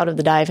pulled out of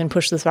the dive and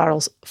pushed the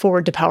throttles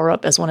forward to power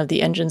up, as one of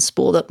the engines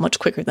spooled up much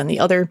quicker than the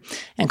other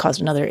and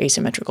caused another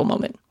asymmetrical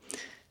moment.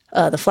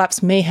 The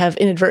flaps may have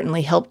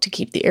inadvertently helped to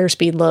keep the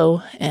airspeed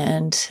low,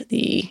 and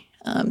the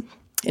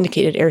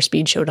indicated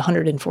airspeed showed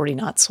 140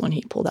 knots when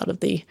he pulled out of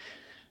the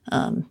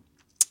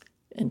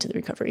into the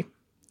recovery.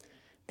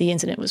 The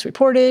incident was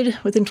reported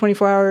within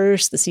 24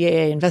 hours. The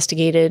CAA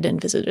investigated and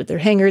visited their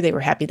hangar. They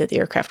were happy that the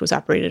aircraft was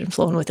operated and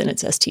flown within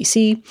its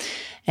STC.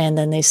 And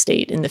then they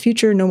state, in the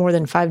future, no more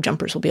than 5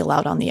 jumpers will be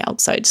allowed on the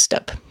outside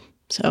step.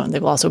 So they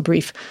will also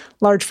brief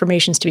large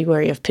formations to be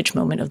wary of pitch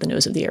moment of the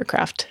nose of the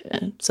aircraft,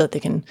 so that they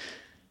can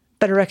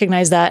better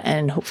recognize that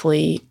and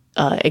hopefully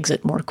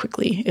exit more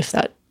quickly if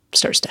that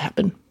starts to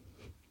happen.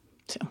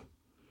 So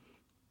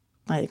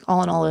like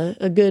all in all,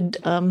 a good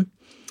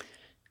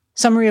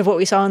summary of what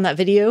we saw in that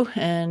video.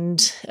 And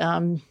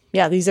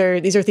these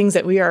are things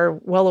that we are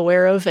well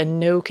aware of and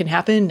know can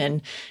happen.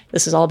 And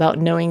this is all about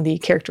knowing the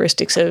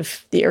characteristics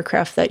of the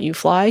aircraft that you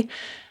fly.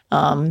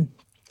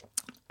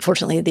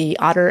 Fortunately, the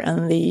Otter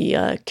and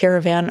the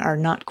Caravan are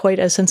not quite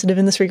as sensitive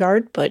in this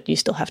regard, but you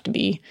still have to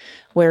be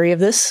wary of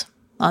this.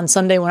 On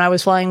Sunday when I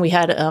was flying, we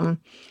had a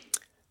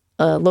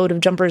load of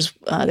jumpers.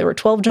 There were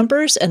 12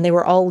 jumpers, and they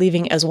were all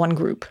leaving as one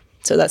group.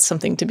 So that's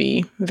something to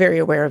be very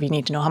aware of. You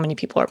need to know how many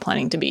people are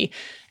planning to be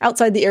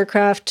outside the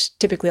aircraft.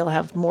 Typically, I'll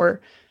have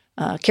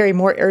carry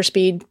more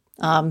airspeed,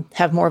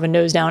 have more of a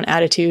nose down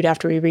attitude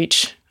after we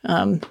reach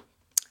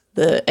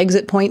the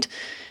exit point.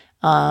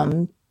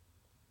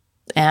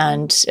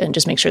 And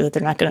just make sure that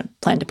they're not going to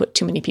plan to put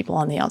too many people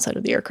on the outside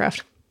of the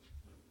aircraft.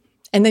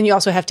 And then you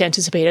also have to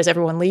anticipate as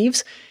everyone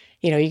leaves,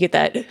 you get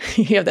that,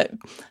 you have that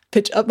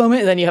pitch up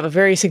moment, and then you have a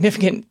very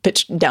significant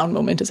pitch down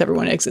moment as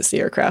everyone exits the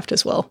aircraft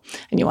as well.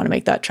 And you want to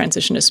make that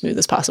transition as smooth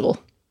as possible.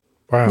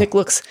 Wow. Nick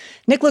looks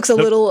a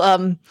little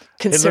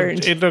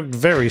concerned. It looked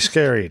very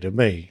scary to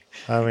me.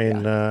 I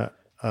mean,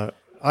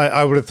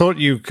 I would have thought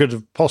you could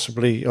have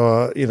possibly,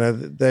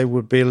 there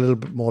would be a little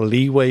bit more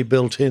leeway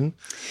built in.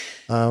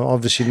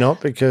 Obviously not,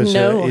 because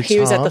it's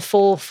he was hard. at the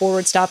full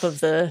forward stop of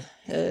the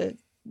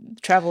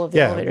travel of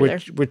the elevator there.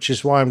 Which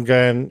is why I'm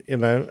going,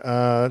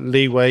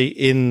 leeway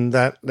in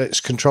that.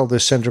 Let's control the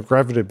center of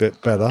gravity a bit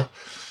better,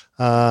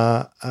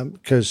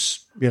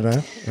 because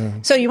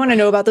So you want to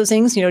know about those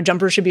things.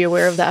 Jumpers should be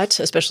aware of that,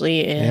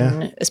 especially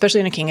in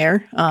a King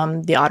Air.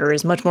 The Otter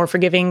is much more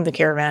forgiving. The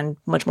Caravan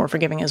much more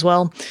forgiving as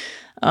well,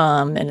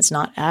 and it's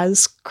not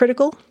as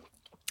critical.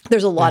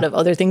 There's a lot of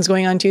other things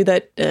going on too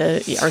that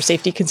are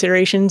safety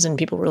considerations, and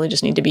people really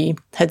just need to be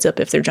heads up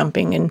if they're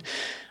jumping, and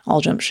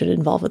all jumps should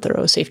involve a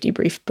thorough safety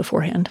brief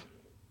beforehand.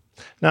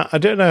 Now, I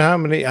don't know how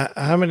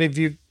many of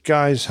you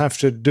guys have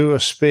to do a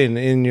spin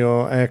in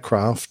your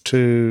aircraft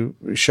to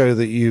show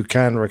that you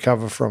can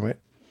recover from it.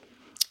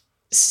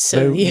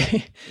 So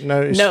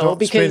no,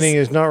 because spinning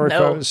is not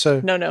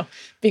recovered. No,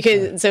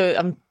 because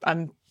I'm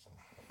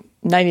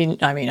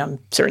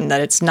certain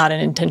that it's not an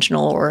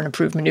intentional or an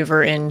approved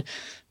maneuver in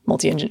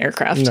multi-engine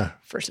aircraft. No.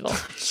 First of all,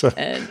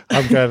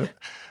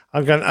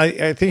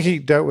 I think he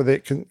dealt with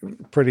it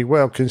pretty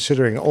well,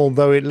 considering.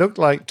 Although it looked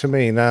like to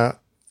me now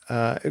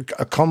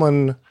a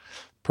common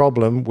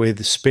problem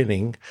with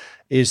spinning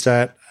is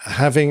that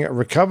having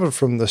recovered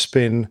from the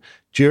spin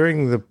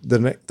during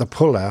the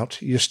pull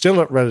out, you're still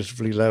at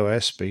relatively low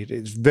airspeed.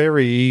 It's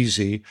very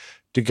easy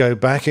to go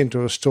back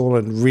into a stall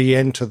and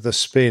re-enter the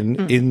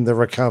spin in the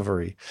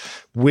recovery,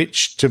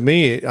 which to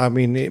me,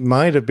 it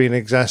might have been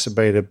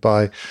exacerbated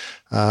by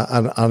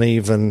an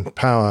uneven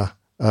power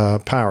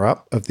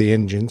up of the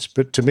engines.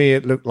 But to me,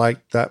 it looked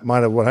like that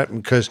might have what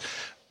happened, because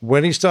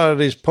when he started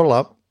his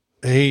pull-up,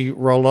 he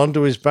rolled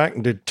onto his back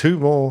and did 2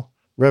 more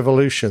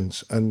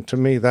revolutions. And to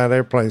me, that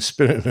airplane's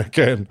spinning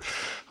again.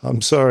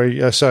 I'm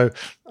sorry. So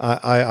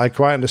I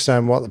quite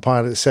understand what the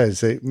pilot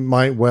says. It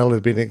might well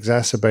have been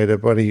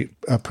exacerbated when he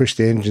pushed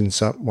the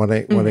engines up, one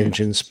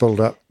engine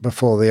pulled up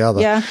before the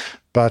other. Yeah.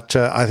 But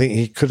I think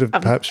he could have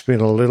perhaps been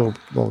a little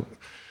more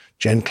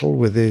gentle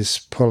with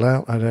his pull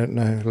out. I don't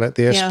know. Let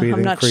the airspeed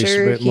increase a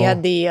bit more. He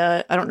had the,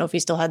 I don't know if he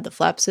still had the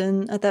flaps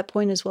in at that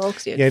point as well.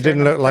 It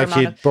didn't look like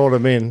he'd brought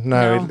them in.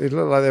 No. It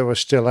looked like they were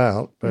still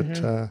out.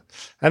 But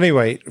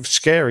anyway,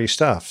 scary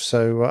stuff.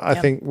 So I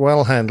think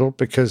well handled,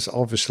 because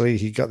obviously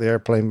he got the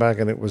airplane back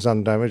and it was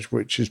undamaged,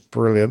 which is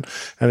brilliant.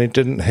 And it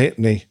didn't hit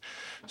any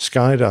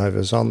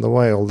skydivers on the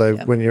way, although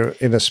when you're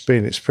in a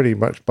spin, it's pretty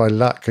much by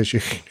luck, because you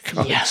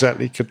can't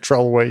exactly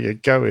control where you're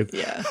going.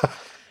 Yeah.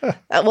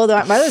 Well,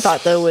 my other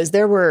thought, though, was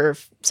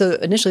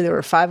initially there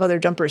were 5 other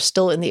jumpers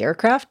still in the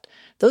aircraft.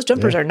 Those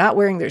jumpers are not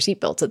wearing their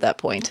seatbelts at that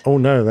point. Oh,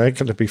 no, they're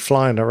going to be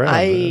flying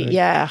around.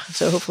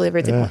 So hopefully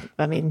everything,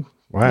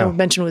 no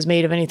mention was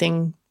made of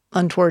anything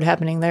untoward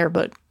happening there,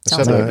 but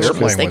sounds like the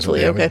airplane was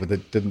thankfully okay. But they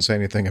didn't say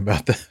anything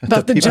about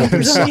the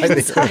jumpers on the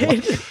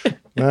inside.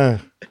 No.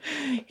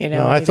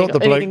 I thought the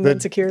bloke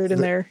that secured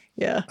in there.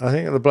 Yeah. I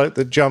think the bloke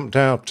that jumped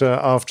out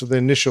after the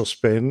initial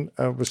spin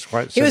was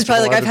quite. He was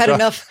probably like, "I've had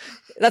enough."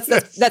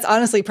 That's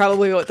honestly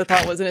probably what the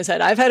thought was in his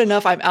head. I've had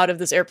enough. I'm out of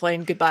this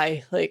airplane.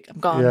 Goodbye. Like, I'm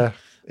gone.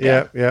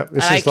 Yeah.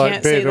 This I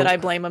can't say that I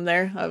blame him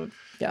there.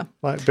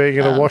 Like being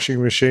in a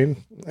washing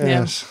machine.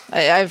 Yes.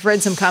 Yeah. I've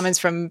read some comments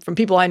from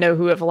people I know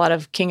who have a lot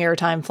of King Air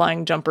time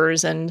flying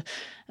jumpers, and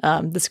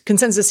the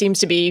consensus seems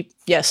to be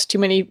too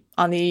many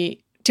on the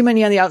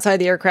outside of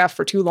the aircraft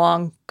for too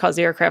long, cause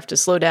the aircraft to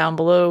slow down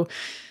below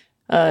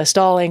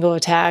stall angle of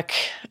attack.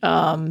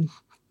 Well,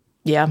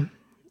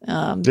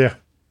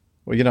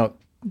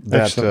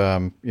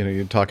 that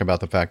you talk about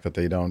the fact that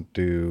they don't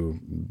do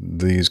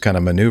these kind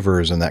of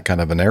maneuvers in that kind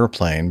of an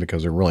airplane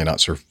because they're really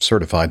not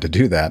certified to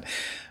do that.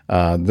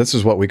 This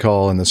is what we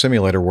call in the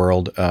simulator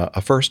world a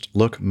first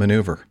look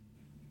maneuver.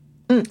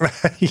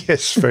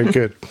 Yes, very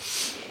good.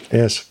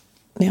 Yes.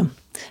 Yeah,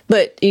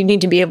 but you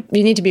need to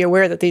be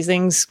aware that these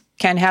things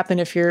can happen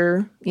if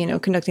you're,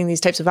 conducting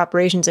these types of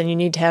operations, and you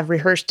need to have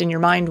rehearsed in your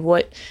mind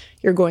what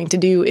you're going to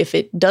do if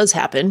it does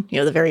happen,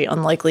 the very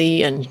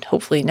unlikely and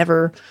hopefully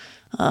never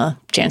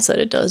chance that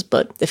it does.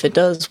 But if it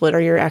does, what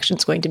are your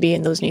actions going to be?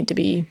 And those need to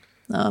be,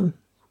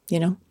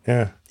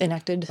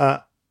 enacted.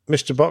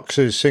 Mr.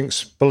 Boxes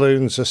thinks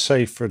balloons are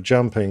safe for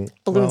jumping.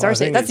 Balloons are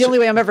safe. That's the only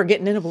way I'm ever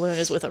getting in a balloon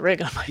is with a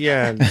rig on my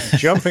Yeah,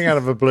 jumping out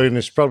of a balloon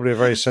is probably a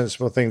very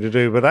sensible thing to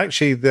do, but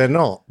actually they're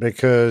not,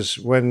 because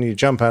when you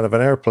jump out of an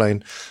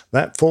airplane,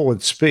 that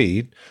forward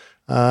speed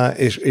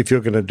is, if you're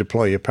going to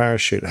deploy your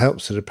parachute,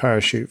 helps the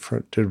parachute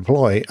to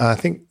deploy. I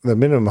think the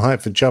minimum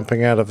height for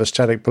jumping out of a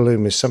static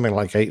balloon is something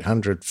like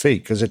 800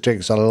 feet, because it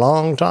takes a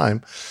long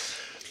time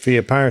for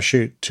your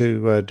parachute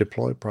to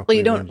deploy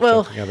properly.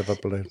 Jumping out of a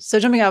balloon. So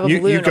jumping out of a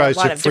balloon, a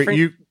lot of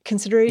different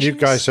considerations. You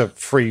guys are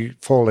free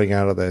falling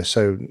out of there,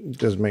 so it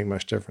doesn't make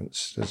much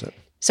difference, does it?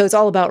 So it's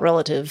all about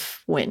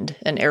relative wind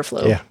and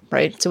airflow,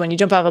 right? So when you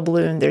jump out of a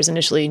balloon, there's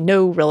initially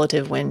no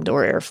relative wind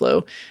or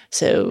airflow.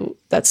 So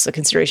that's a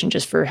consideration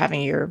just for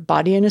having your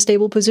body in a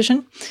stable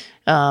position.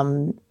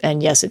 And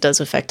yes, it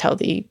does affect how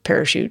the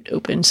parachute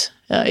opens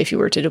if you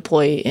were to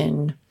deploy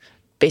in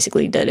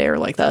basically dead air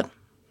like that.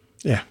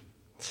 Yeah.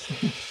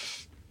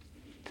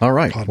 All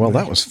right. Well,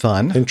 that was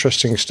fun.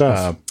 Interesting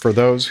stuff. For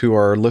those who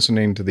are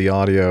listening to the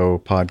audio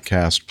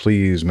podcast,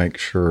 please make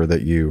sure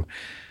that you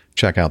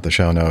check out the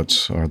show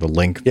notes or the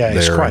link there. Yeah,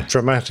 it's quite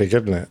dramatic,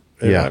 isn't it?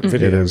 Yeah,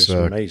 video it is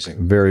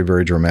amazing. Very,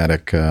 very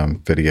dramatic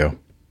video.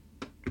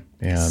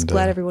 And just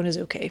glad everyone is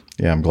okay.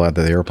 Yeah, I'm glad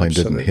that the airplane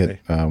didn't hit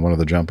one of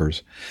the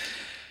jumpers.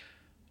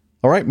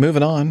 All right,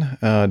 moving on.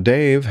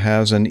 Dave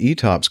has an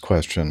ETOPS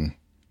question.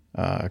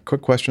 A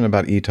quick question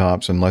about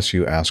ETOPS, unless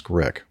you ask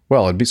Rick.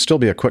 Well, it'd still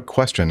be a quick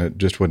question. It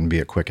just wouldn't be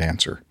a quick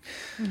answer.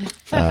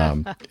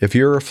 If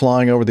you're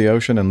flying over the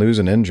ocean and lose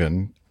an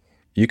engine,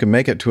 you can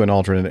make it to an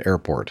alternate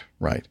airport,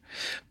 right?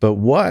 But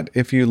what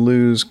if you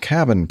lose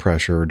cabin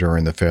pressure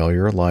during the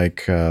failure,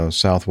 like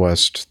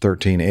Southwest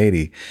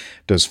 1380?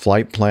 Does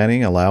flight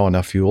planning allow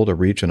enough fuel to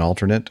reach an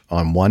alternate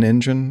on one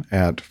engine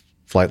at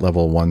flight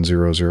level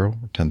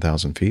 100,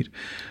 10,000 feet,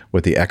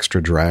 with the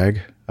extra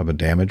drag of a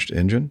damaged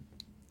engine?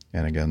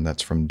 And again,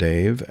 that's from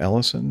Dave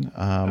Ellison.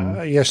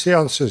 Yes, the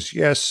answer is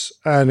yes.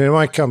 And in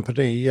my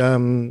company,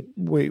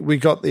 we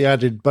got the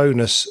added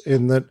bonus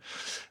in that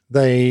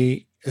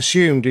they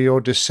assumed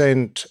your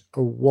descent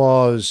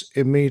was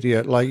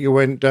immediate, like you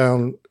went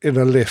down in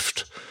a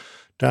lift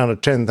down to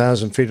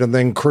 10,000 feet and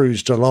then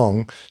cruised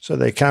along. So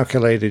they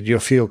calculated your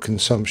fuel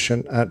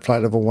consumption at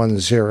flight level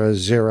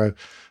 100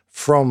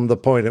 from the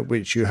point at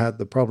which you had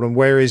the problem.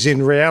 Whereas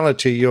in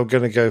reality, you're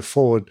going to go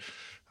forward,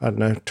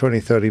 20,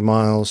 30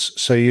 miles.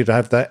 So you'd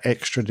have that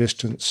extra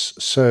distance.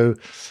 So,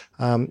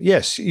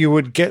 yes, you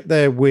would get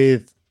there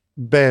with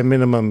bare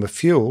minimum of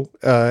fuel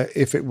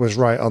if it was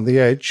right on the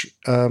edge.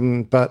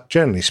 But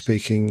generally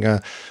speaking,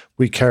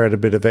 we carried a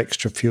bit of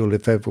extra fuel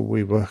if ever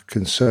we were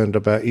concerned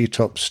about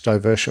ETOPS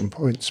diversion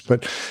points.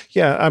 But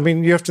yeah, I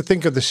mean, you have to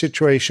think of the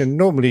situation.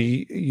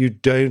 Normally, you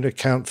don't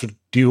account for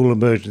dual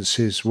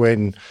emergencies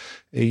when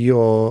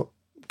you're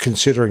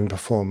considering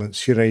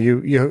performance.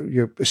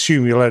 You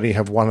assume you'll only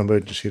have one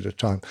emergency at a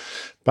time.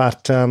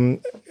 But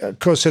of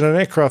course, in an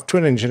aircraft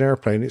twin-engine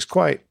airplane, it's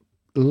quite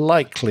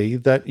likely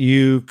that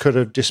you could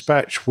have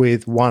dispatched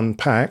with one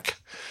pack,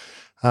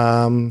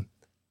 and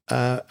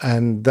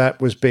that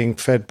was being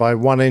fed by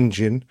one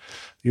engine,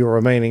 your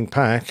remaining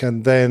pack,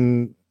 and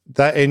then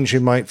that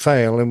engine might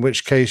fail, in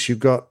which case you've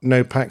got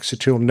no packs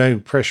at all, no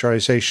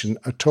pressurization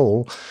at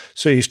all.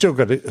 So you've still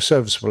got a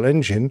serviceable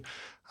engine,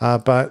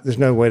 but there's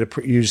no way to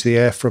use the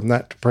air from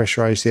that to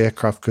pressurize the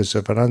aircraft because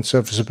of an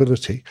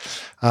unserviceability,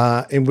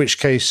 in which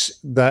case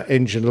that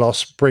engine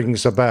loss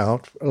brings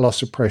about a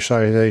loss of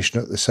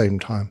pressurization at the same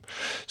time.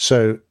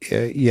 So,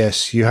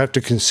 yes, you have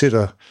to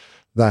consider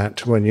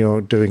that when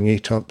you're doing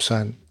ETOPS,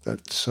 and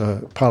that's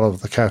part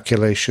of the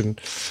calculation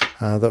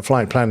that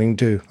flight planning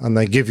do. And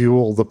they give you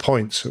all the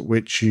points at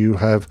which you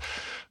have,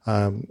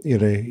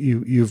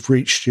 you've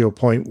reached your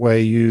point where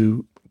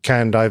you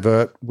can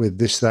divert with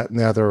this, that, and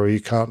the other, or you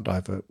can't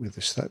divert with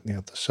this, that, and the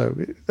other. So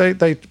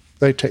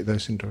they take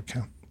those into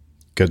account.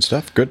 Good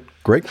stuff.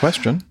 Great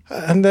question.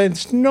 And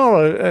there's not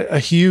a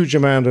huge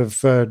amount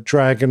of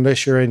drag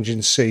unless your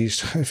engine's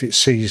seized. If it's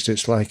seized,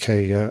 it's like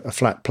a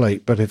flat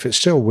plate. But if it's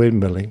still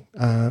windmilling,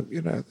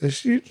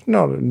 there's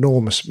not an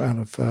enormous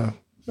amount of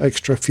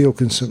extra fuel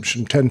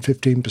consumption, 10,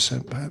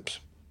 15% perhaps.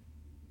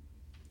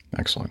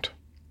 Excellent.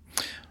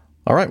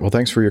 All right. Well,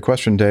 thanks for your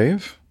question,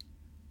 Dave.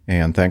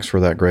 And thanks for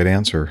that great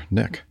answer,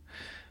 Nick.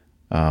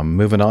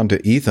 Moving on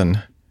to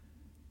Ethan.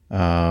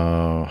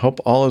 Hope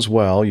all is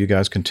well. You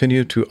guys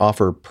continue to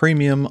offer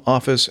premium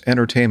office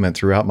entertainment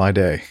throughout my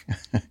day.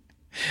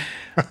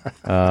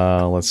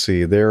 Let's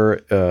see.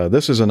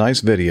 This is a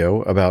nice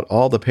video about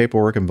all the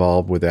paperwork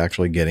involved with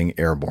actually getting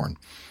airborne.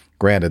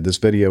 Granted, this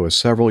video is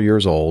several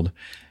years old,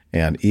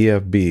 and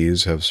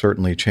EFBs have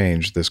certainly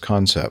changed this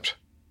concept.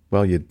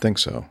 Well, you'd think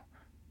so.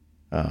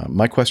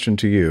 My question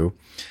to you,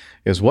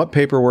 is what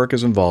paperwork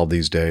is involved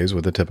these days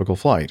with a typical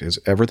flight? Is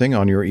everything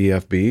on your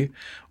EFB,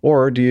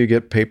 or do you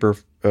get paper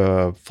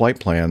flight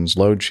plans,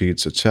 load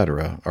sheets,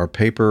 etc.? Are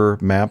paper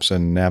maps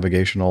and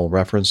navigational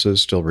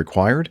references still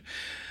required?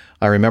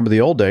 I remember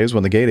the old days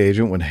when the gate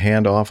agent would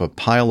hand off a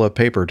pile of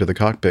paper to the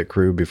cockpit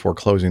crew before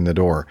closing the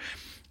door.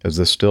 Is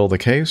this still the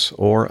case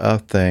or a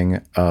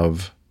thing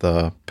of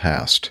the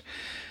past?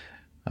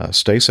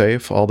 Stay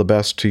safe. All the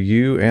best to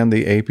you and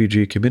the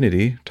APG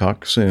community.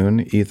 Talk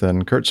soon.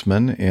 Ethan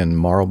Kurtzman in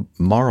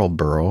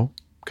Marlborough,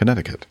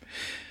 Connecticut.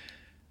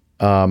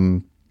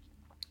 In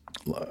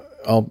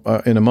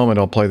a moment,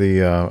 I'll play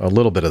a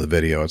little bit of the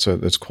video.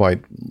 It's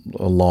quite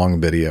a long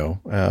video,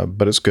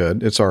 but it's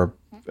good. It's our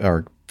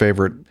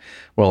favorite.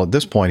 Well, at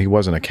this point, he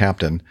wasn't a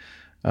captain,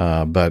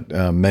 but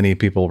many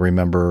people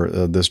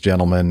remember this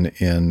gentleman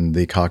in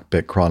the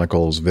Cockpit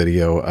Chronicles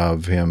video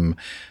of him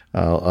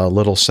a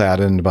little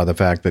saddened by the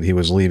fact that he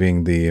was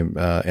leaving the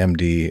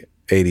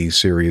MD-80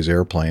 series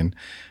airplane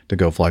to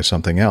go fly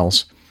something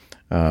else.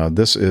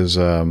 This is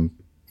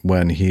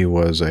when he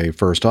was a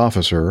first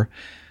officer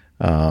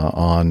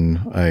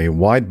on a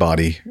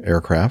wide-body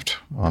aircraft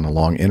on a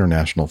long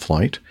international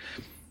flight.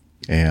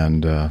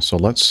 And so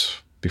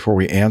before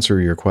we answer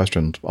your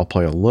question, I'll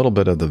play a little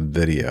bit of the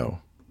video.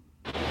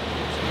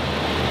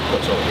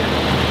 What's over here?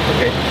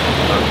 Okay.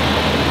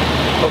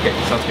 Okay,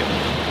 sounds good.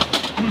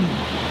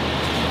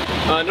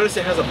 Notice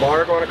it has a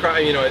bar going across.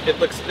 You know, it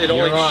looks. It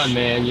only. You're on,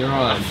 man. You're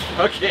on.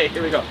 Okay,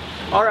 here we go.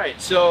 All right,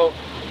 so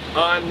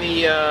on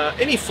the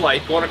any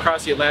flight going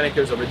across the Atlantic,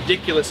 there's a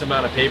ridiculous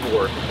amount of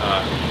paperwork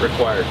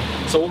required.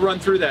 So we'll run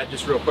through that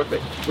just real quickly.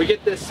 We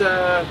get this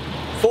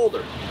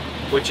folder,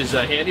 which is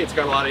handy. It's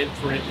got a lot of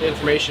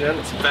information in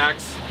it, some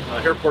facts,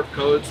 airport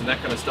codes, and that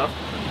kind of stuff.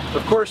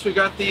 Of course, we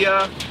got the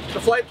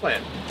flight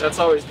plan. That's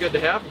always good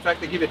to have. In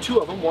fact, they give you two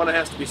of them. One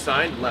has to be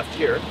signed and left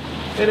here.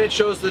 And it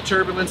shows the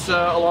turbulence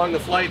along the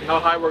flight, how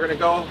high we're going to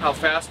go, how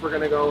fast we're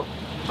going to go,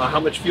 how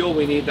much fuel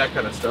we need, that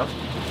kind of stuff.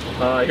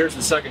 Here's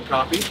the second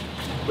copy.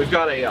 We've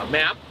got a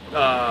map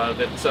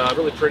that's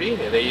really pretty.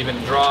 They even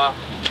draw,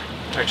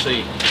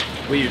 actually,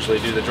 we usually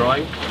do the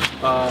drawing,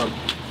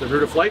 the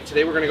route of flight.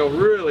 Today we're going to go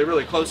really,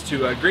 really close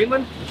to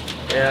Greenland.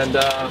 And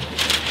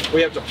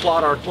we have to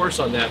plot our course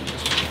on that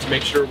to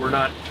make sure we're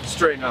not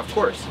straying off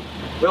course.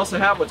 We also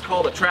have what's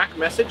called a track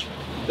message.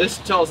 This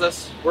tells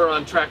us we're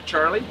on track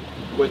Charlie,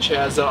 which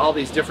has all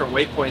these different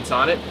waypoints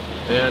on it,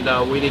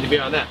 and we need to be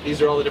on that.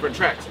 These are all the different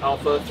tracks,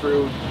 Alpha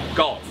through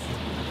Golf.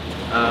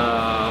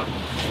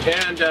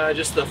 And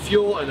just the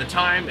fuel and the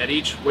time at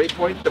each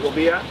waypoint that we'll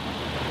be at.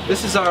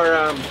 This is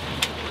our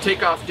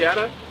takeoff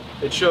data.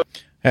 It shows.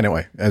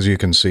 Anyway, as you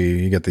can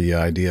see, you get the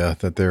idea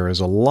that there is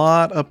a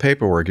lot of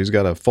paperwork. He's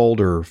got a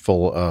folder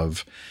full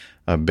of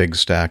a big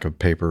stack of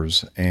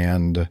papers.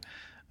 And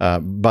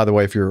by the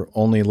way, if you're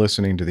only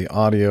listening to the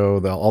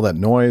audio, all that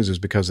noise is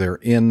because they're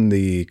in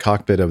the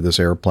cockpit of this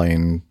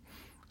airplane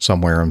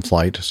somewhere in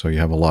flight. So you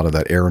have a lot of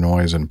that air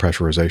noise and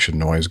pressurization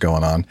noise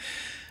going on.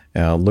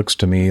 Looks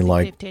to me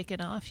like they've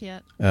taken off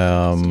yet.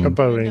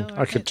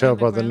 I could tell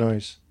by the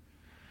noise.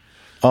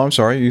 Oh, I'm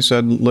sorry. You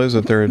said, Liz,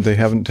 that they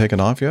haven't taken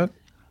off yet?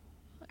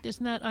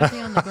 Isn't that, aren't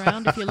they on the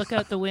ground if you look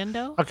out the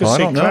window? I can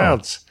see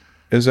clouds.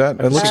 Is that?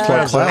 It looks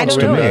like clouds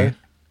to me.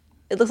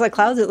 It looks like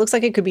clouds. It looks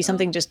like it could be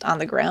something just on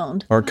the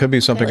ground. Or it could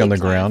be something on the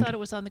ground. I thought it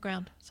was on the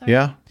ground. Sorry.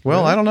 Yeah.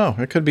 Well, I don't know.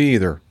 It could be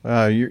either.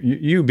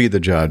 You be the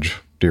judge,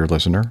 dear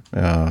listener.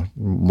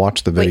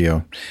 Watch the video.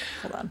 Wait.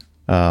 Hold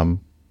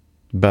on.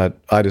 But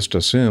I just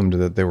assumed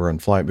that they were in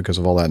flight because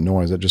of all that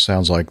noise. It just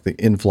sounds like the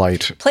in-flight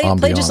ambiance.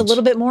 Play just a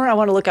little bit more. I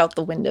want to look out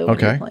the window when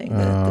okay. you're playing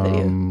the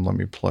video. Let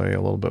me play a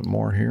little bit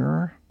more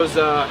here.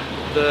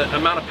 The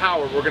amount of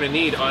power we're going to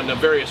need on the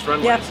various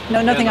runways. Yeah,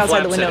 no, nothing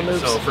outside the window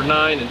settings. moves. So for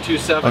 9 and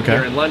 27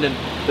 here in London,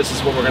 this is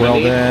what we're going to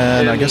need. Well,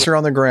 then I guess they're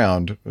on the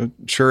ground. It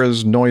sure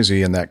is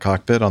noisy in that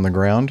cockpit on the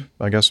ground.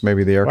 I guess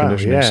maybe the air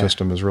conditioning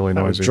system is really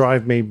noisy. That would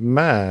drive me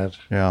mad.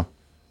 Yeah.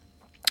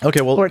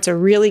 Okay, well. Or it's a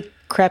really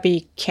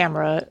crappy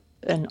camera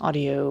and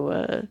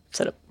audio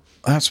setup.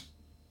 That's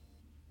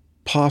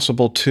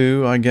possible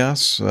too, I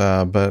guess.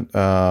 But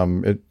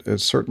it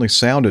certainly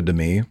sounded to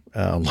me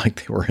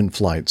like they were in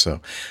flight.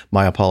 So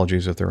my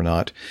apologies if they're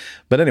not.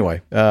 But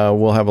anyway,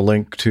 we'll have a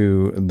link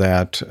to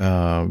that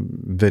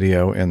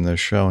video in the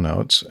show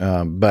notes.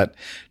 But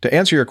to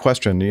answer your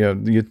question,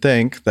 you'd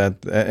think that,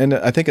 and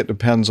I think it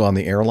depends on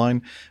the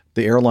airline.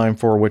 The airline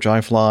for which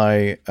I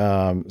fly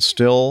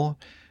still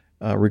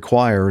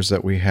requires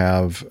that we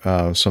have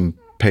some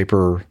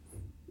paper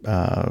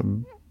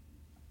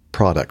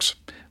products.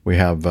 We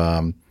have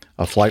a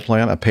flight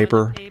plan, a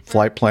paper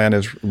flight plan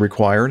is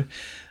required.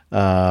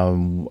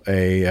 The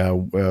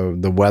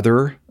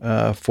weather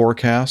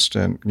forecast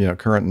and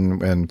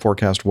current and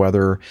forecast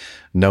weather,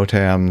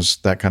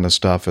 NOTAMs, that kind of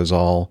stuff is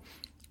all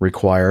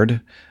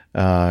required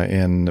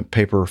in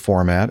paper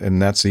format,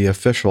 and that's the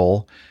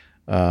official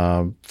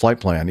flight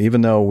plan,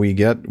 even though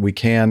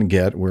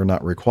we're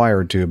not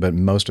required to, but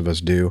most of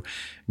us do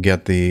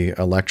get the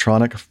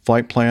electronic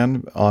flight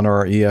plan on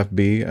our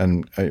EFB.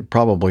 And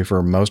probably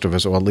for most of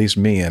us, or at least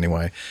me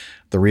anyway,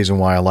 the reason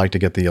why I like to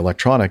get the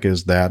electronic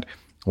is that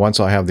once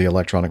I have the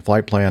electronic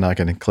flight plan, I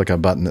can click a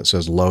button that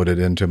says load it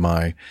into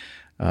my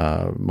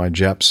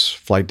JEPS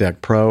Flight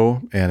Deck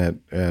Pro,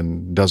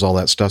 and does all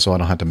that stuff, so I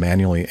don't have to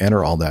manually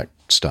enter all that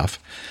stuff.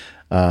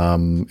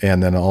 And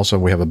then also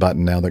we have a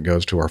button now that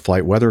goes to our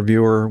flight weather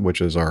viewer,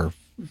 which is our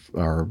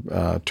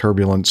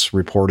turbulence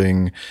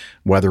reporting,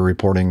 weather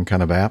reporting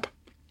kind of app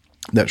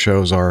that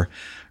shows our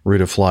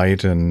route of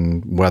flight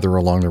and weather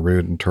along the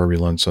route and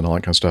turbulence and all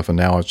that kind of stuff. And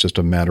now it's just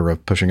a matter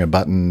of pushing a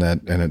button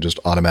and it just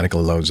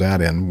automatically loads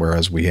that in,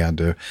 whereas we had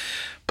to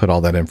put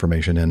all that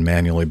information in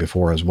manually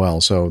before as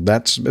well. So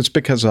it's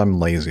because I'm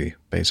lazy,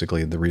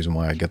 basically, the reason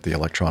why I get the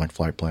electronic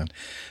flight plan.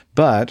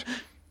 But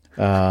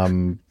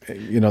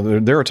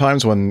there are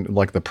times when,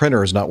 like, the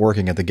printer is not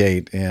working at the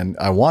gate, and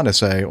I want to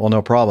say, well,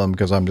 no problem,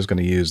 because I'm just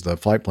going to use the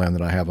flight plan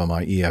that I have on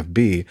my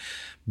EFB.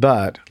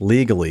 But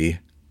legally,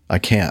 I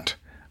can't.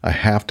 I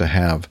have to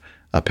have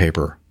a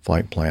paper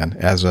flight plan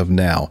as of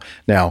now.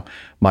 Now,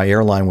 my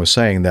airline was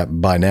saying that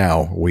by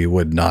now we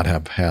would not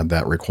have had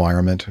that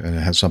requirement, and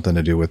it has something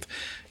to do with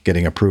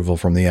getting approval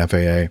from the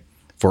FAA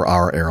for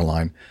our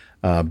airline.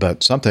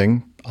 But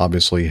something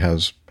obviously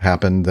has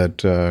happened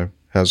that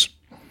has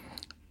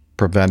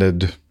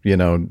prevented,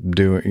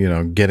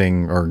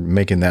 getting or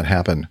making that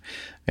happen.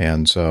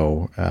 And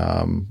so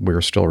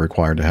we're still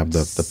required to have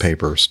the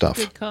paper stuff.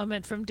 Good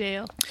comment from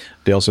Dale.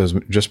 Dale says,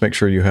 just make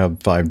sure you have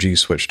 5G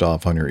switched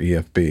off on your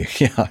EFB.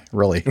 Yeah,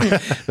 really,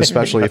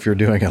 especially if you're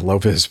doing a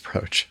low-vis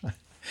approach.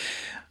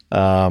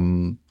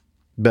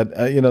 But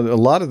a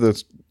lot of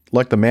the,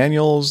 like the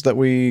manuals that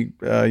we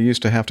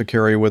used to have to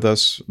carry with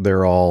us,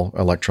 they're all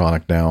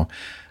electronic now,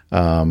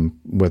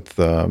 with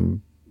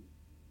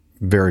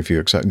very few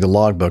exceptions. The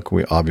logbook,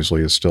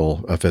 obviously is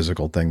still a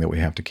physical thing that we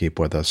have to keep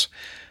with us.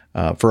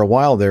 For a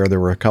while there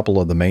were a couple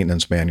of the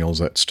maintenance manuals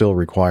that still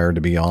required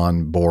to be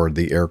on board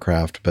the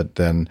aircraft, but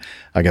then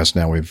I guess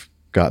now we've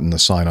gotten the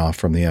sign-off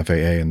from the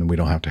FAA and we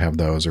don't have to have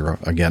those. Or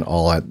again,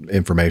 all that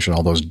information,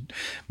 all those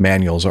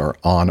manuals are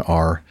on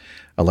our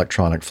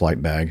electronic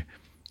flight bag.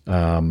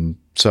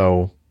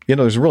 So,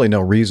 there's really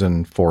no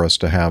reason for us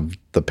to have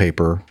the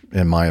paper,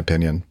 in my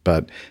opinion,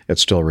 but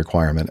it's still a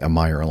requirement at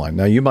my airline.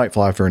 Now, you might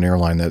fly for an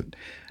airline that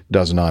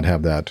does not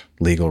have that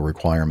legal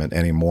requirement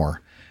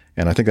anymore.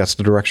 And I think that's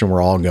the direction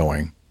we're all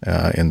going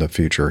in the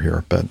future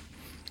here. But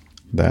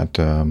that's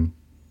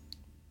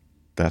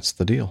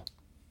the deal.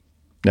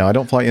 Now, I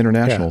don't fly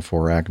international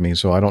for Acme,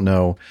 so I don't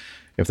know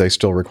if they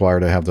still require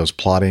to have those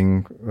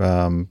plotting,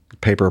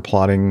 paper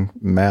plotting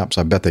maps.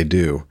 I bet they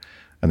do.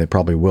 And they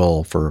probably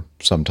will for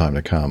some time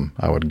to come,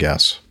 I would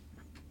guess.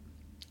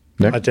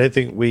 Nick? I don't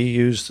think we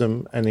use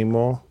them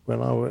anymore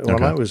when I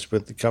was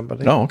with the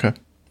company. Oh, okay.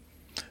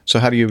 So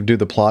how do you do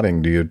the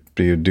plotting? Do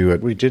you do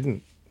it? We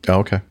didn't. Oh,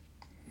 okay.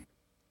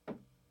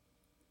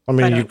 I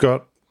mean,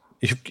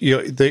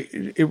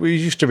 it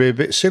used to be a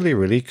bit silly,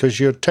 really, because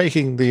you're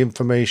taking the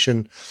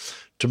information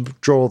to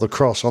draw the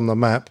cross on the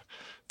map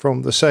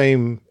from the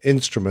same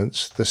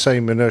instruments, the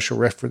same inertial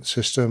reference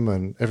system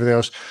and everything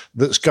else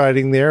that's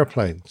guiding the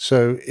airplane.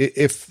 So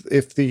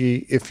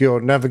if your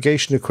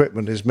navigation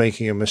equipment is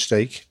making a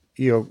mistake,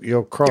 your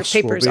cross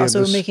your paper is will be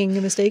also making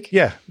a mistake.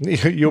 Yeah,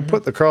 you'll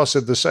put the cross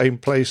in the same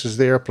place as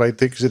the airplane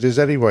thinks it is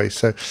anyway.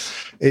 So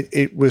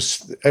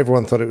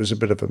everyone thought it was a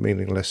bit of a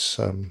meaningless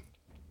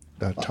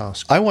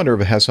task. I wonder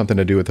if it has something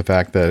to do with the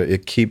fact that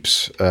it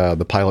keeps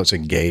the pilots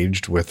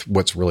engaged with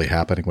what's really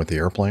happening with the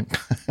airplane.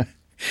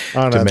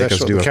 Oh, no, that's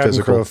what the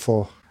cabin crew are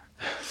for.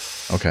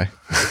 Okay.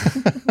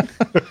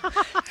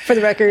 For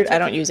the record, I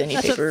don't use any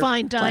That's paper. That's what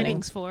fine planning.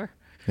 dining's for.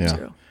 Yeah.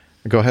 True.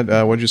 Go ahead.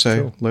 What did you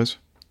say, Liz?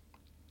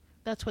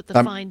 That's what the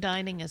fine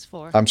dining is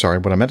for. I'm sorry.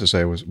 What I meant to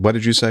say was, what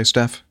did you say,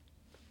 Steph?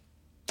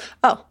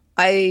 Oh,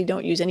 I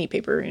don't use any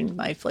paper in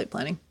my flight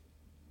planning.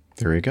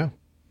 There you go.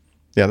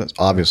 Yeah, that's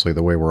obviously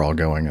the way we're all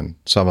going. And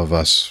some of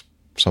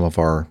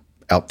our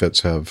outfits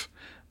have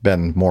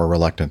been more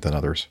reluctant than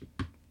others.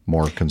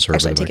 More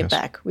conservative. Actually, I take it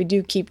back. We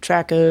do keep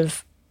track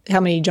of how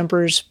many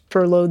jumpers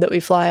per load that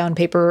we fly on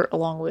paper,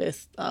 along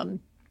with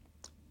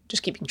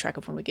just keeping track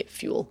of when we get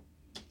fuel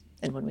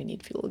and when we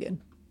need fuel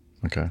again.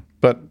 Okay.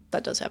 But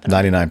that does happen.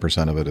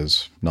 99% of it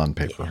is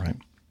non-paper, right?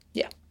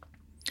 Yeah.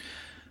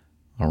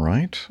 All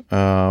right.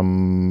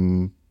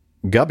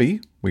 Gubby,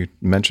 we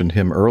mentioned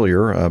him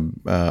earlier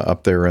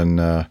up there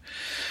in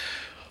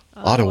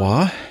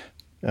Ottawa.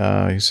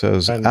 He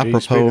says, and apropos,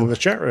 he's been in the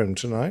chat room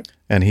tonight.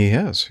 And he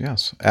is,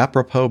 yes.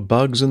 Apropos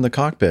bugs in the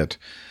cockpit.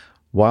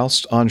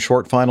 Whilst on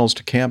short finals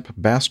to Camp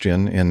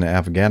Bastion in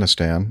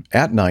Afghanistan,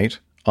 at night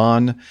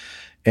on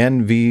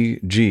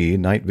NVG,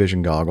 night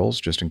vision goggles,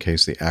 just in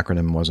case the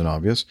acronym wasn't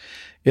obvious,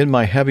 in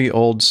my heavy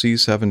old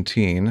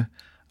C-17,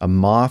 a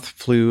moth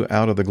flew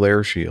out of the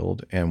glare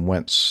shield and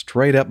went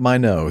straight up my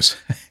nose.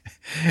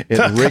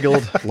 It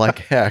wriggled like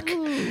heck.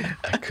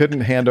 I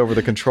couldn't hand over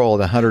the control at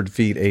 100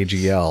 feet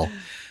AGL.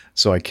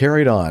 So I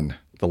carried on,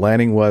 The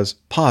landing was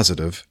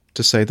positive,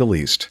 to say the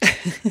least.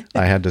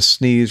 I had to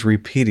sneeze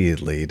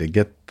repeatedly to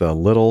get the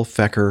little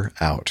fecker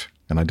out.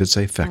 And I did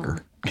say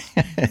fecker.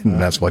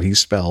 And that's what he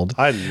spelled.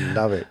 I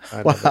love it.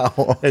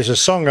 Wow. There's a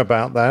song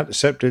about that,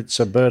 except it's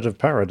a bird of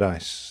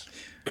paradise.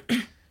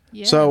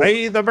 Yeah. So,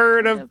 may the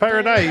bird of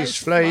paradise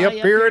fly up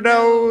your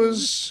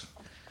nose.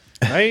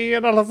 May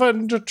an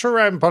elephant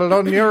trample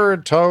on your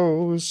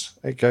toes.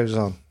 It goes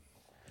on.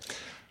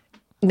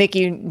 Nick,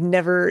 you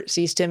never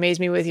cease to amaze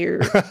me with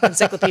your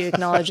encyclopedic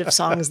knowledge of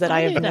songs that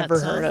I have never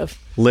heard of.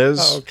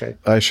 Liz,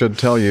 I should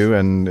tell you,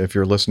 and if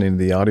you're listening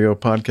to the audio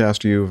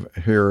podcast, you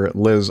hear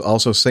Liz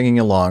also singing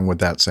along with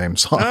that same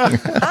song.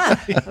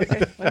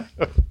 Okay. Well,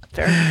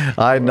 fair.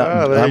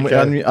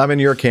 I'm in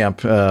your camp,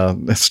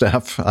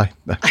 Steph.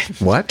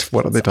 What?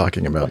 What are they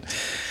talking about?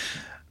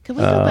 Can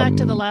we go back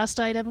to the last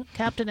item?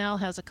 Captain Al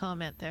has a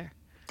comment there.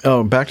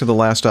 Oh, back to the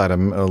last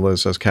item.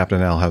 Liz says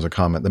Captain Al has a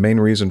comment. The main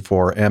reason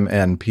for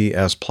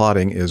MNPS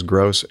plotting is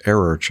gross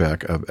error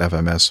check of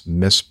FMS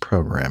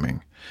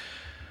misprogramming.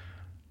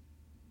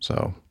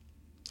 So,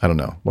 I don't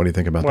know. What do you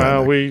think about that?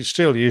 Well, we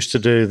still used to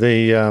do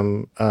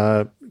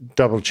the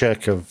double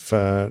check of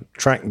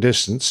track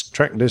distance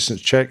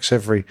checks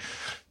every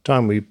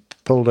time we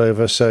pulled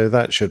over. So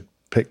that should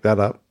pick that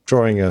up.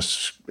 Drawing a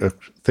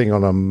thing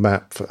on a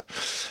map for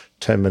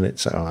 10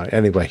 minutes. All right.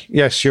 Anyway,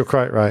 yes, you're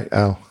quite right,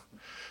 Al.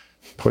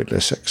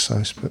 Pointless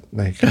exercise, but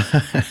there you go.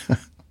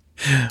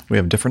 We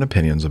have different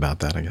opinions about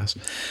that, I guess.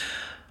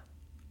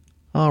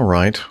 All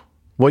right.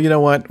 Well, you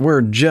know what?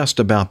 We're just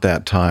about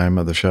that time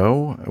of the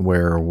show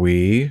where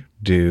we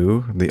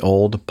do the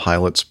old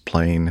pilot's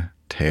plane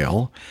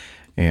tale.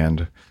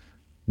 And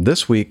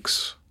this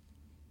week's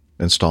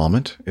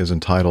installment is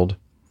entitled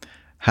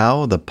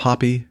How the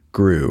Poppy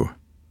Grew.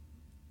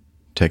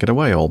 Take it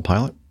away, old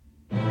pilot.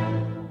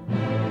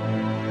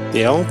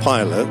 The Old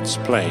Pilot's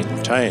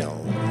Plane Tales.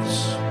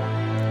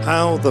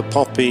 How the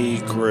Poppy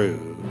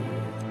Grew.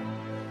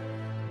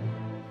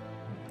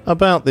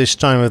 About this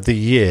time of the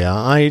year,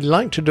 I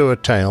like to do a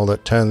tale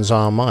that turns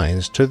our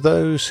minds to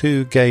those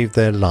who gave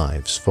their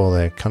lives for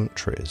their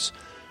countries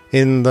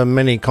in the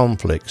many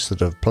conflicts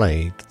that have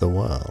plagued the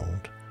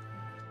world.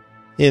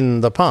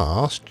 In the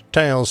past,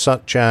 tales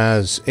such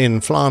as In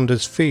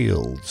Flanders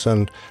Fields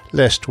and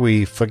Lest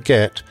We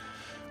Forget,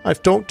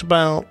 I've talked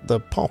about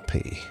the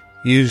poppy,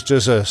 used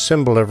as a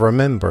symbol of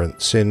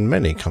remembrance in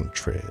many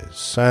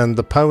countries, and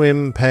the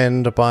poem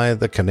penned by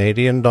the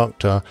Canadian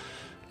doctor,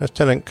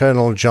 Lieutenant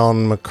Colonel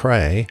John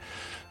McCrae,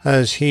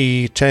 as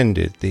he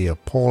tended the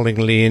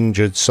appallingly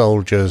injured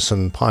soldiers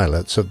and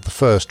pilots of the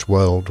First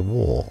World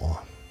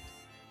War.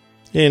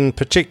 In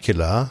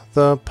particular,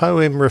 the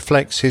poem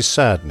reflects his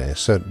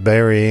sadness at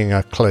burying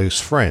a close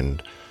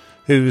friend,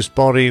 whose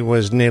body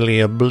was nearly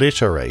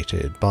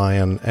obliterated by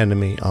an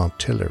enemy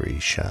artillery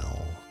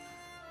shell.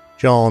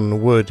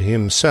 John would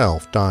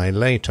himself die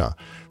later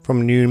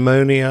from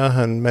pneumonia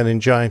and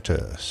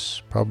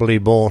meningitis, probably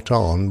brought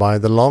on by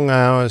the long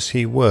hours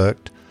he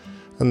worked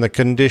and the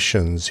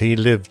conditions he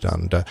lived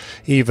under,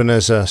 even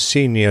as a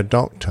senior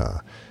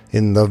doctor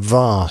in the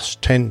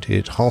vast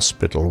tented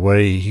hospital where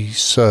he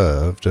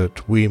served at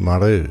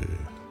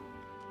Wimereux.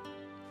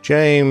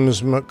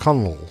 James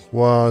McConnell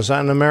was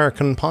an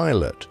American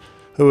pilot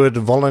who had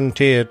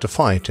volunteered to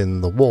fight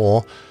in the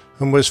war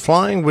and was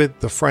flying with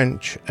the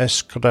French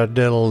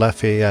Escadrille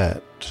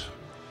Lafayette.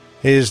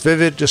 His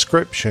vivid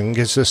description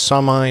gives us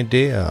some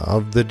idea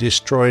of the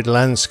destroyed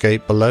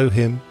landscape below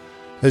him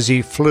as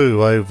he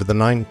flew over the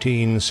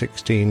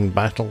 1916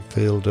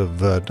 battlefield of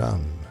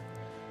Verdun.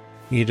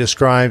 He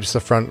describes the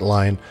front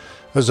line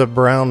as a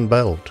brown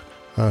belt,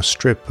 a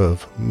strip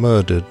of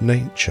murdered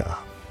nature.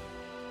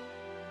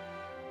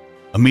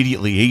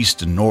 Immediately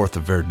east and north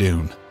of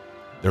Verdun,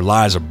 there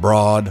lies a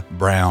broad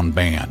brown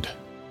band.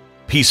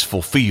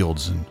 Peaceful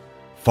fields and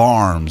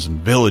farms and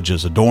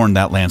villages adorned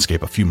that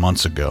landscape a few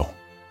months ago,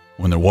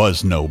 when there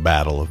was no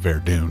Battle of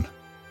Verdun.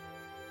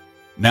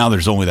 Now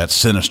there's only that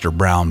sinister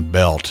brown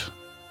belt,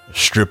 a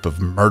strip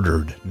of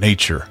murdered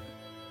nature.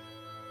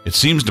 It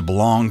seems to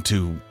belong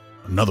to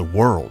another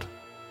world.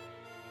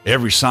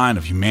 Every sign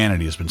of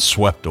humanity has been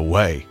swept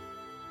away.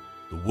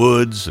 The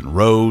woods and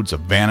roads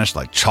have vanished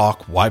like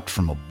chalk wiped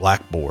from a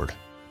blackboard.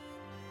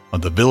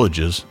 Of the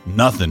villages,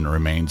 nothing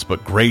remains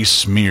but gray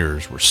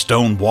smears where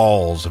stone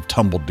walls have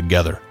tumbled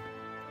together.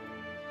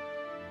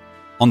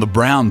 On the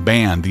brown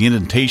band, the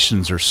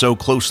indentations are so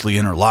closely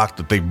interlocked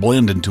that they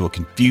blend into a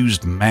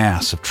confused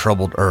mass of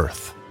troubled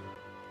earth.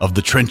 Of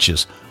the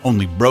trenches,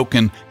 only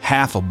broken,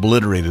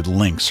 half-obliterated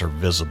links are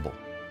visible.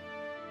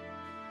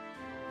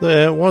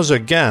 There was a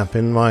gap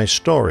in my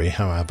story,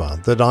 however,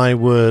 that I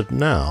would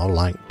now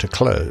like to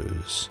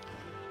close.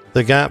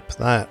 The gap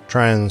that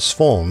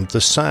transformed the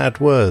sad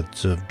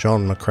words of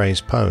John McCrae's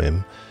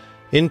poem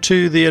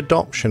into the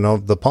adoption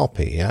of the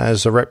poppy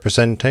as a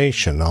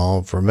representation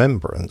of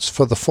remembrance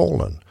for the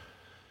fallen,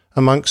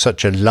 amongst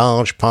such a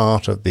large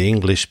part of the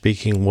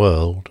English-speaking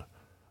world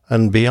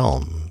and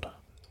beyond.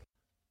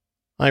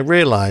 I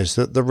realize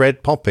that the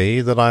red poppy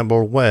that I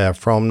will wear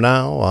from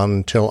now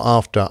until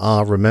after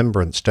our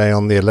Remembrance Day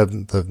on the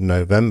 11th of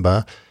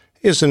November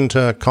isn't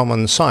a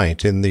common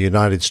sight in the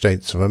United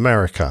States of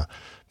America,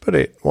 but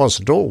it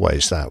wasn't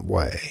always that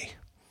way.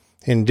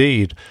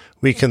 Indeed,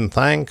 we can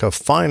thank a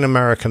fine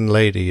American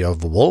lady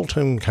of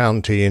Walton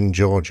County in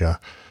Georgia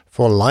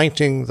for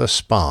lighting the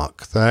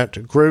spark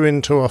that grew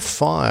into a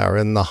fire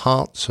in the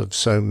hearts of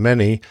so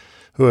many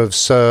who have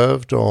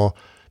served or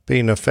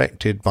been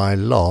affected by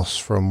loss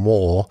from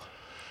war,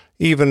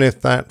 even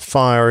if that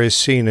fire is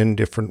seen in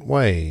different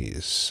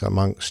ways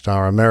amongst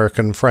our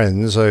American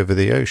friends over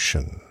the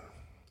ocean.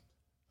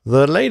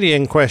 The lady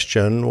in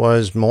question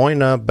was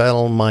Moyna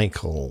Bell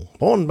Michael,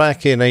 born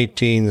back in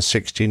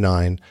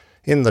 1869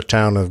 in the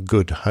town of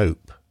Good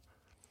Hope.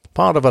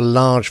 Part of a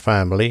large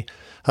family,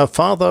 her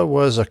father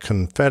was a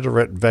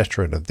Confederate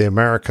veteran of the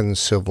American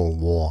Civil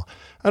War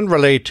and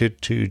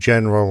related to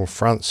General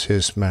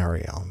Francis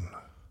Marion.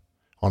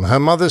 On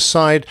her mother's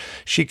side,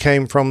 she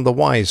came from the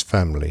Wise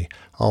family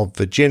of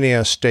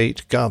Virginia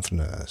state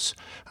governors,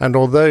 and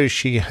although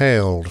she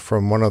hailed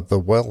from one of the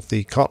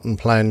wealthy cotton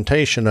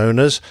plantation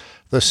owners,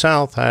 the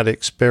South had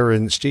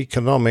experienced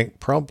economic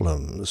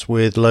problems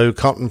with low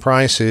cotton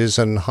prices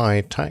and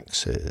high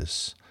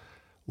taxes.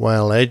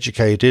 Well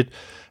educated,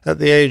 at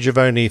the age of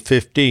only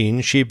 15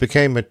 she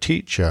became a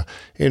teacher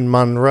in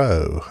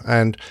Monroe,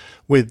 and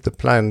with the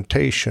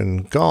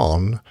plantation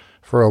gone,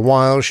 for a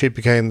while she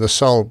became the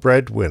sole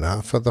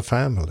breadwinner for the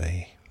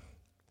family.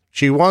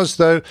 She was,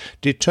 though,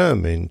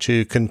 determined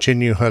to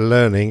continue her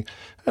learning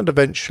and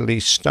eventually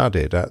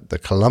studied at the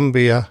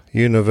Columbia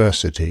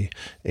University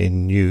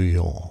in New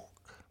York.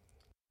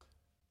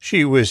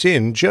 She was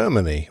in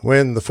Germany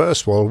when the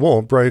First World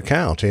War broke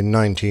out in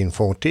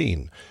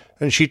 1914,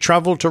 and she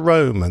travelled to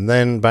Rome and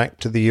then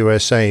back to the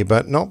USA,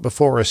 but not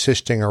before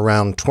assisting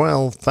around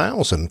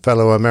 12,000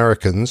 fellow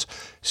Americans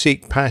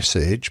seek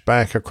passage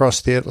back across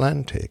the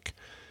Atlantic.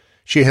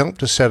 She helped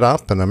to set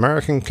up an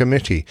American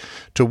committee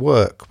to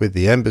work with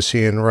the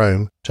embassy in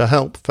Rome to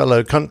help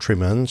fellow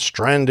countrymen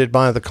stranded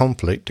by the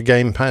conflict to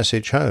gain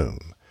passage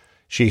home.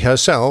 She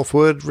herself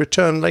would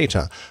return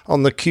later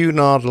on the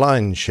Cunard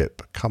line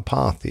ship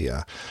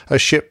Carpathia, a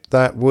ship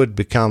that would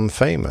become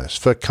famous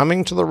for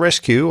coming to the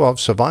rescue of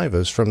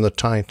survivors from the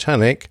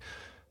Titanic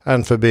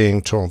and for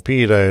being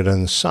torpedoed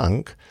and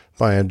sunk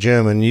by a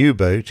German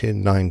U-boat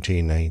in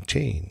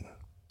 1918.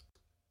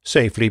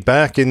 Safely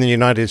back in the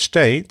United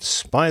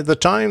States, by the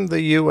time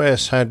the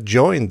U.S. had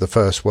joined the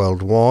First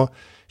World War,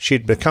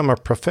 she'd become a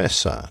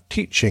professor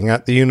teaching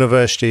at the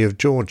University of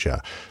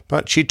Georgia,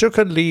 but she took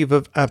a leave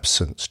of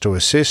absence to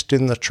assist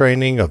in the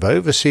training of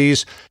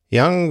overseas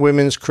Young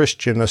Women's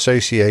Christian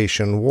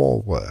Association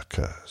war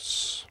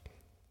workers.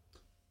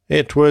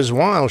 It was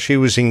while she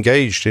was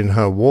engaged in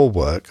her war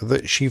work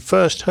that she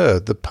first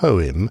heard the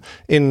poem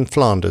In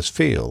Flanders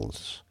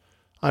Fields.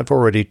 I've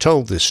already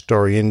told this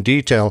story in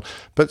detail,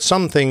 but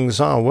some things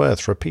are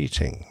worth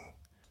repeating.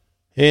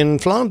 In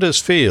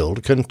Flanders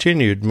Field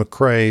continued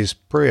McCrae's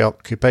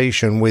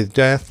preoccupation with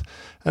death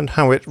and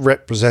how it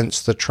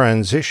represents the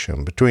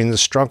transition between the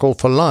struggle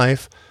for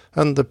life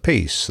and the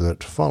peace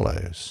that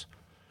follows.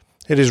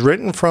 It is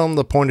written from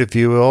the point of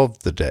view of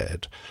the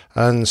dead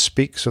and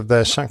speaks of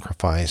their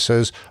sacrifice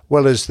as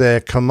well as their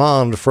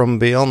command from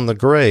beyond the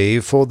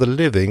grave for the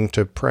living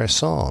to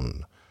press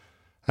on.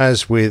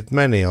 As with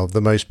many of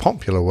the most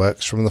popular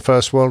works from the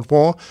First World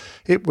War,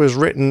 it was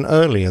written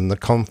early in the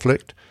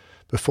conflict,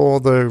 before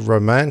the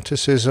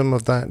romanticism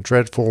of that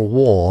dreadful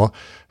war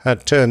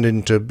had turned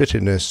into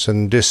bitterness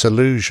and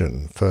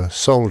disillusion for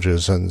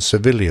soldiers and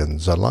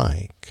civilians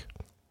alike.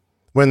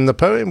 When the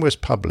poem was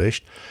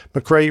published,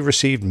 McCrae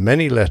received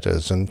many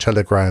letters and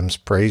telegrams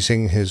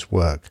praising his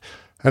work,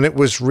 and it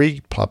was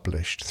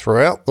republished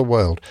throughout the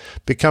world,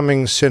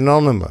 becoming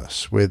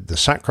synonymous with the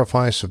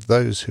sacrifice of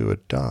those who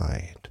had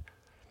died.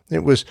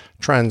 It was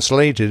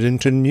translated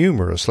into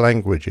numerous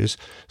languages,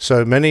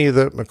 so many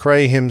that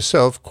McCrae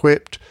himself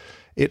quipped,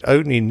 "It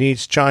only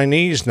needs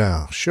Chinese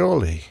now,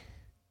 surely."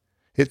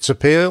 Its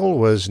appeal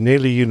was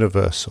nearly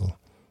universal.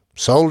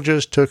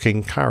 Soldiers took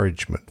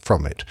encouragement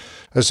from it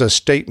as a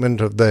statement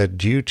of their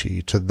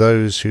duty to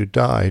those who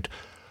died,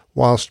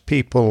 whilst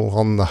people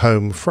on the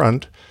home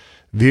front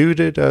viewed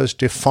it as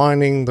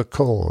defining the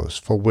cause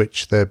for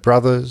which their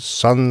brothers,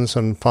 sons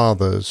and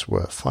fathers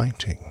were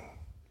fighting.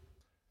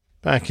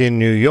 Back in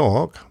New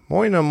York,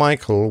 Moyna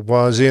Michael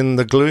was in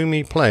the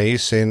gloomy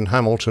place in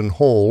Hamilton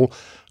Hall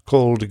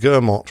called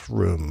Guermont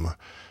Room,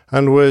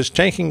 and was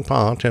taking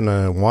part in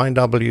a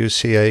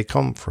YWCA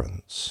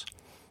conference.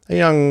 A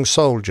young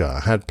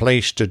soldier had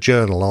placed a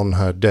journal on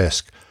her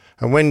desk,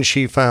 and when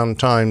she found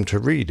time to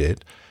read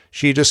it,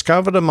 she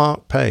discovered a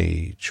marked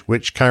page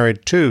which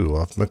carried 2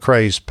 of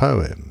McCrae's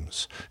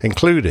poems,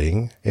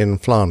 including In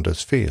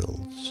Flanders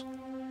Fields.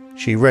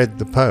 She read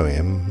the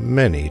poem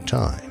many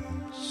times.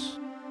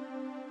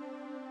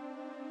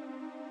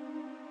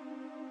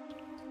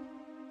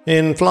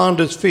 In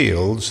Flanders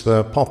Fields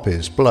the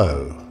poppies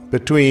blow,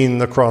 between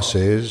the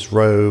crosses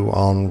row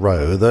on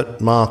row that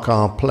mark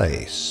our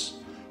place,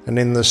 and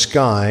in the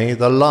sky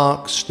the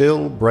larks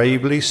still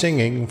bravely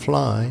singing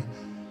fly,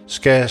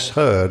 scarce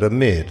heard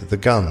amid the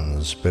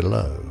guns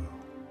below.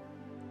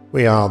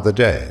 We are the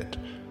dead.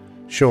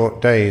 Short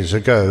days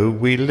ago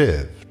we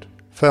lived,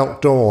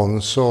 felt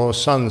dawn, saw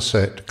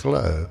sunset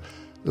glow,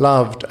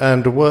 loved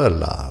and were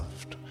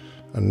loved,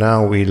 and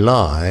now we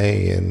lie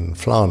in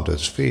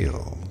Flanders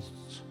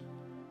fields.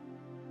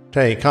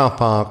 Take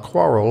up our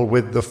quarrel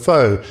with the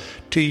foe.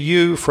 To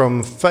you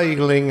from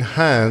failing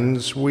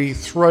hands we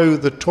throw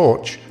the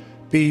torch,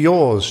 be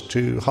yours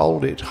to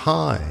hold it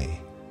high.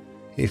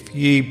 If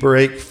ye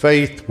break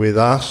faith with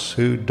us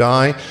who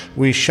die,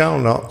 we shall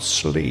not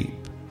sleep,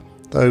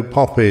 though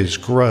poppies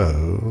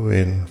grow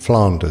in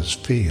Flanders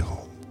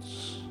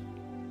fields.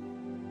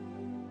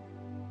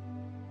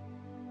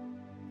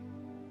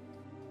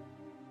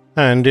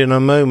 And in a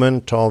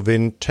moment of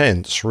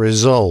intense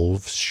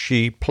resolve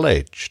she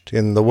pledged,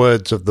 in the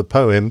words of the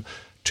poem,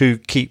 to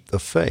keep the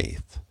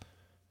faith.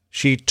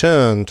 She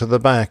turned to the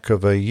back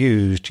of a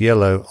used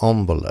yellow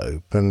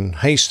envelope and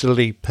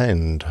hastily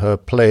penned her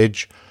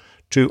pledge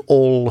to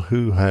all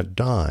who had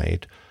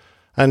died,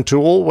 and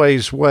to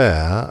always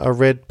wear a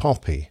red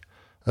poppy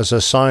as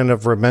a sign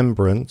of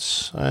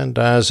remembrance and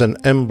as an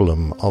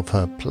emblem of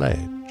her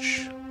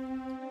pledge.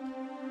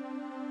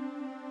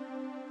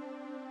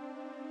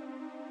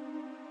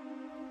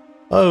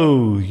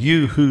 Oh,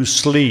 you who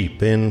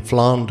sleep in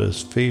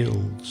Flanders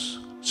fields,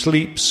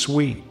 sleep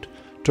sweet,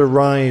 to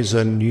rise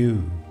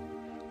anew.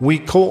 We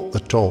caught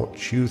the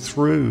torch you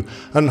threw,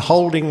 and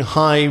holding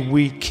high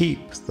we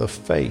keep the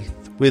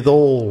faith with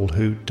all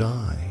who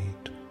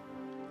died.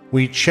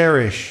 We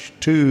cherish,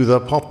 too, the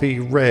poppy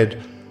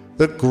red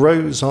that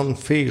grows on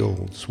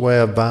fields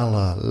where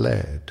valour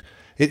led.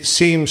 It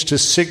seems to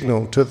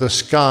signal to the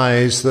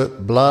skies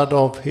that blood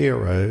of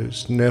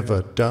heroes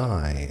never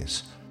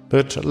dies,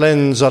 but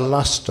lends a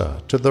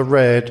lustre to the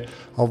red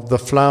of the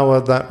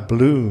flower that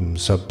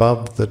blooms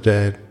above the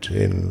dead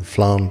in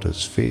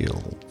Flanders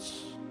fields.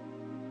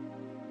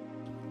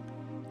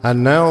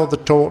 And now the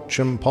torch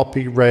and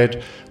poppy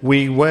red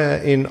we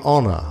wear in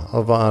honour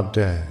of our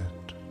dead.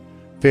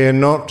 Fear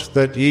not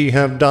that ye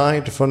have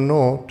died for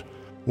naught,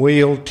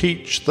 we'll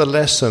teach the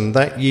lesson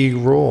that ye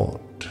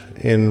wrought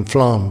in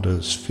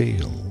Flanders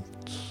fields.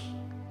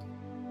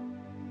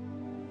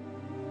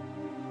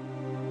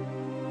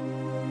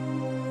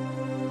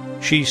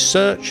 She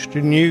searched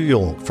New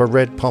York for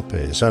red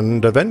poppies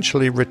and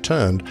eventually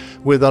returned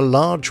with a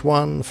large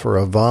one for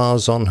a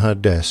vase on her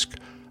desk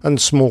and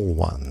small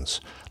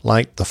ones,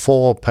 like the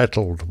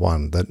four-petalled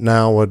one that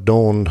now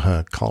adorned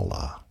her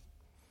collar.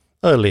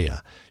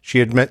 Earlier, she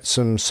had met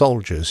some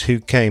soldiers who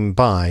came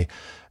by,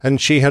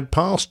 and she had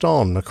passed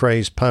on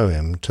Macrae's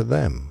poem to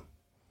them.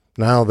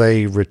 Now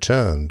they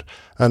returned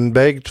and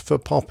begged for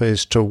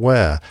poppies to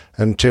wear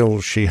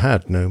until she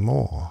had no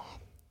more.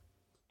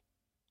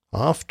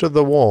 After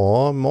the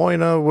war,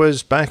 Moyna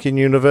was back in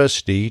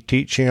university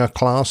teaching a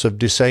class of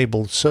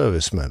disabled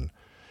servicemen,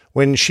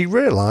 when she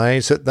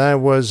realized that there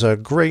was a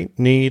great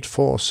need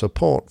for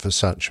support for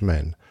such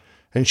men,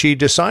 and she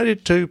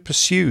decided to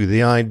pursue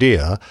the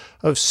idea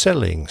of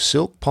selling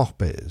silk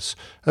poppies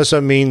as a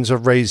means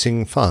of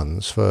raising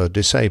funds for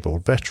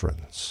disabled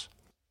veterans.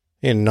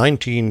 In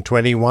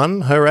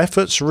 1921, her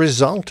efforts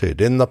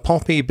resulted in the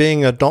poppy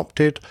being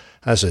adopted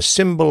as a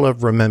symbol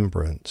of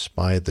remembrance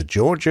by the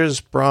Georgias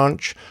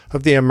branch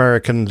of the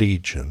American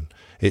Legion,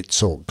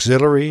 its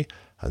auxiliary,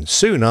 and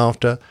soon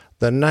after,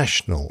 the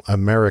National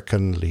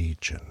American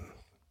Legion.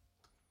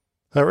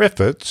 Her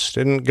efforts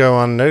didn't go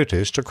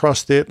unnoticed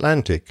across the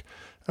Atlantic,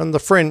 and the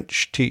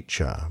French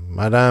teacher,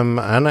 Madame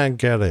Anna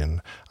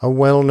Guerin, a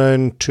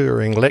well-known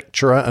touring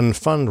lecturer and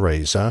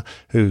fundraiser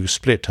who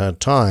split her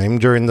time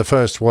during the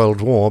First World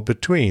War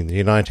between the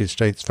United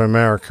States of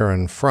America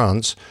and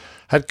France,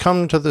 had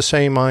come to the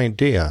same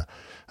idea,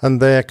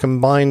 and their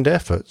combined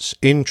efforts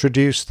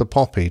introduced the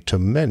poppy to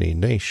many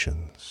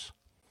nations.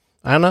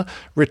 Anna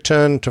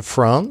returned to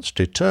France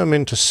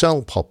determined to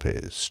sell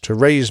poppies, to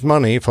raise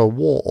money for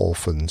war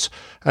orphans,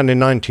 and in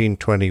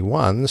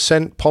 1921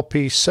 sent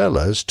poppy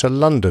sellers to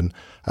London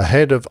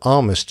ahead of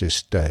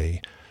Armistice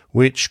Day,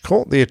 which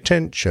caught the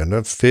attention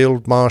of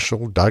Field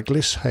Marshal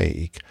Douglas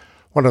Haig,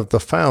 one of the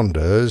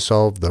founders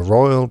of the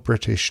Royal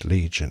British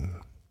Legion.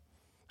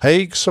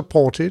 Haig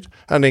supported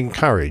and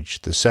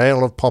encouraged the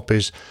sale of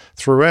poppies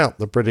throughout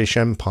the British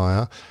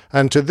Empire,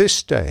 and to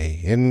this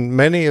day, in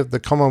many of the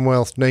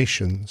Commonwealth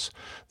nations,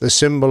 the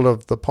symbol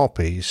of the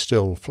poppy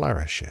still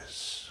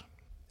flourishes.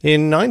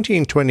 In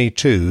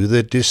 1922,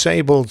 the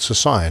Disabled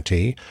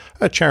Society,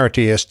 a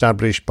charity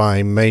established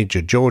by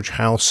Major George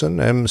Howson,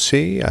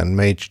 MC, and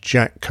Major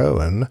Jack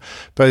Cohen,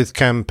 both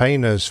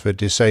campaigners for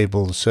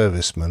disabled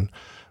servicemen,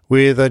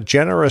 with a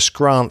generous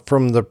grant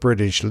from the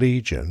British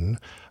Legion,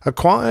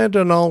 acquired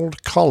an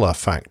old collar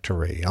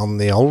factory on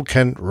the Old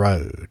Kent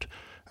Road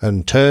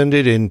and turned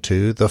it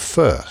into the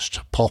first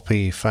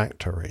poppy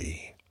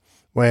factory.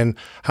 When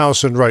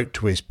Howson wrote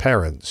to his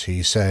parents,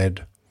 he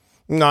said,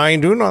 "I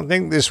do not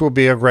think this will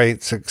be a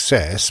great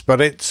success,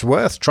 but it's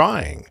worth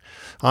trying.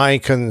 I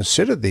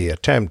consider the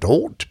attempt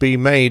ought to be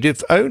made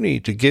if only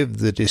to give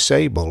the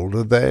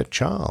disabled their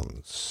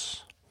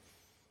chance.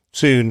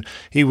 Soon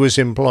he was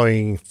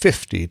employing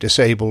 50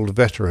 disabled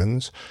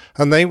veterans,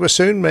 and they were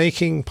soon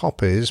making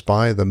poppies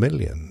by the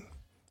million.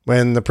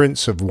 When the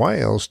Prince of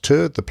Wales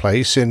toured the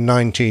place in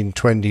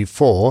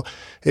 1924,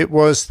 it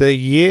was the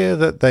year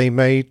that they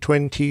made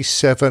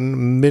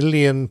 27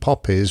 million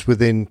poppies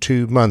within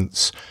 2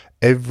 months,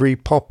 every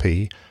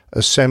poppy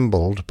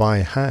assembled by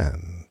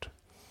hand.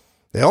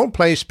 The old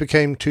place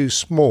became too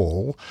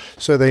small,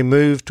 so they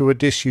moved to a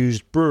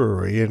disused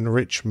brewery in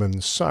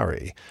Richmond,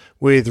 Surrey,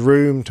 with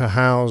room to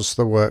house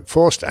the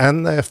workforce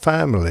and their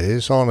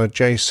families on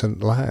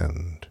adjacent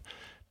land.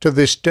 To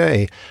this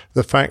day,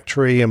 the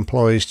factory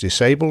employs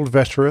disabled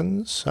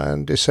veterans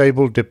and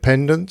disabled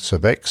dependents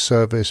of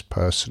ex-service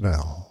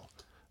personnel.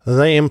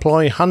 They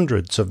employ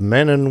hundreds of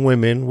men and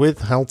women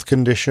with health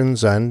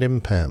conditions and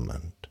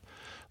impairment.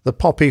 The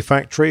poppy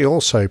factory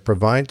also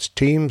provides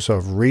teams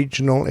of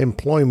regional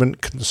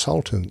employment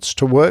consultants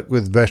to work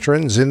with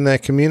veterans in their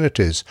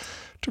communities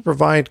to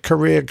provide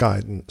career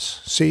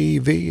guidance,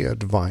 CV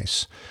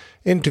advice,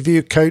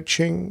 interview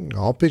coaching,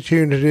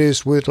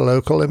 opportunities with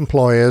local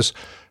employers,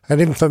 and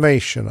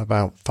information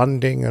about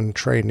funding and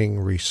training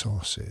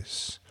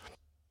resources.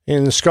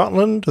 In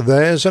Scotland,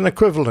 there's an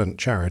equivalent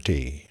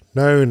charity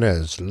known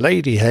as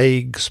Lady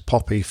Haig's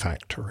Poppy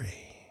Factory.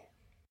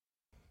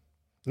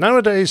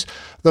 Nowadays,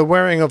 the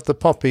wearing of the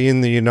poppy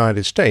in the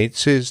United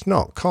States is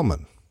not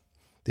common.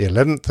 The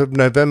 11th of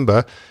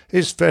November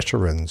is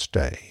Veterans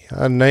Day,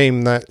 a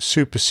name that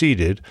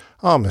superseded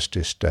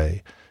Armistice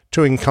Day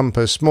to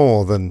encompass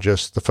more than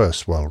just the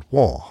First World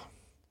War.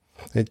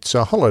 It's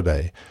a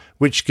holiday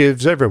which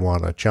gives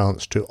everyone a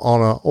chance to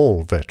honour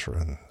all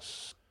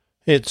veterans.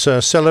 It's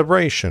a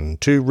celebration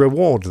to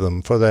reward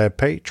them for their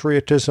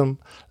patriotism,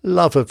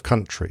 love of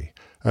country,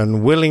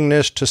 and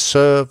willingness to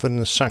serve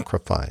and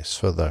sacrifice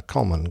for the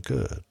common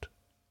good.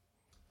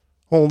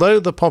 Although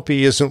the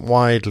poppy isn't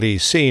widely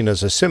seen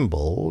as a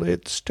symbol,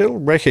 it's still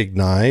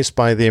recognised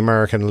by the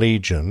American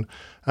Legion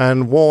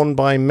and worn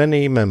by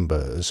many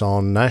members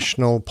on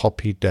National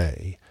Poppy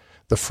Day,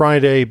 the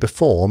Friday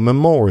before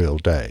Memorial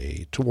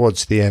Day,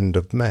 towards the end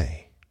of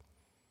May.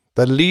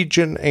 The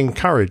Legion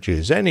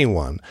encourages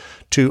anyone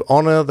to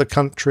honour the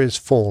country's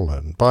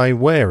fallen by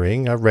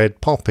wearing a red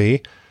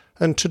poppy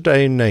and to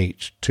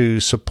donate to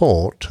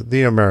support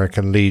the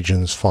American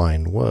Legion's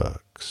fine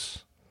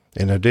works.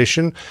 In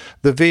addition,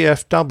 the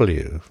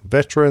VFW,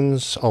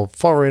 Veterans of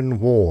Foreign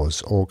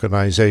Wars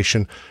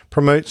organisation,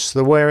 promotes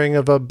the wearing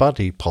of a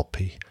buddy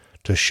poppy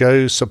to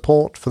show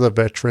support for the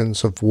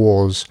veterans of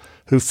wars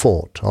who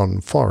fought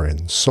on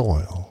foreign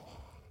soil.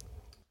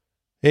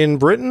 In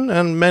Britain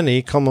and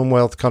many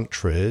Commonwealth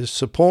countries,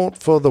 support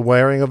for the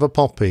wearing of a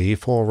poppy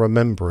for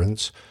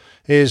remembrance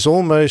is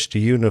almost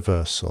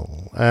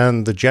universal,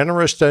 and the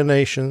generous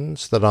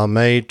donations that are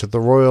made to the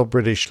Royal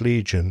British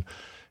Legion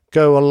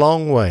go a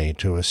long way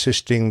to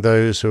assisting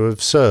those who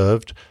have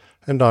served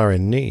and are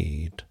in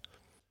need.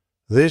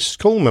 This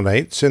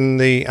culminates in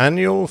the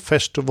annual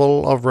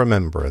Festival of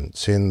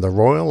Remembrance in the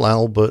Royal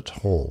Albert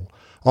Hall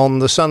on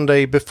the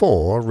Sunday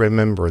before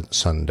Remembrance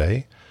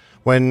Sunday,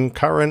 when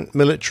current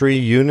military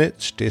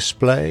units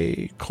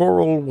display,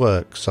 choral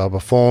works are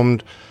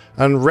performed,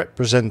 and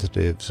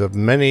representatives of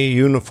many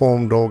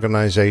uniformed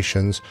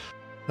organisations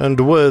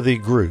and worthy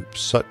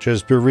groups such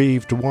as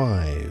Bereaved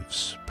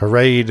Wives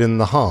parade in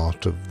the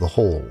heart of the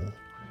hall.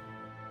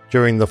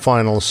 During the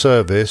final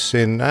service,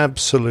 in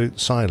absolute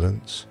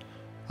silence,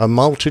 a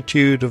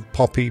multitude of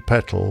poppy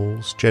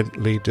petals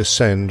gently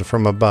descend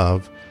from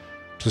above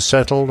to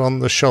settle on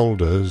the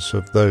shoulders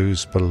of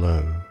those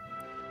below,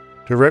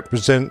 to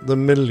represent the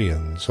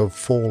millions of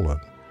fallen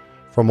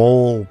from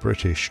all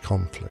British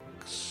conflicts.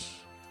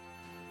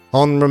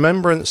 On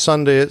Remembrance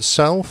Sunday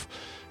itself,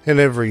 in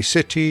every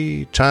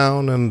city,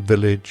 town and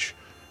village,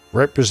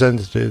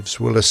 representatives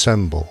will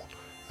assemble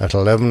at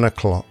 11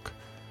 o'clock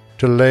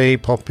to lay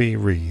poppy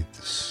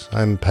wreaths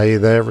and pay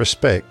their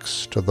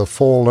respects to the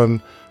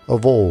fallen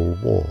of all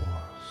wars.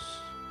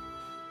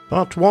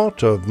 But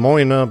what of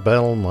Moyna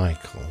Bell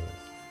Michael?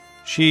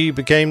 She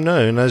became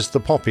known as the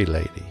Poppy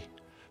Lady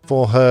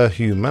for her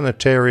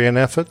humanitarian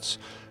efforts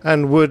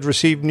and would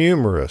receive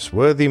numerous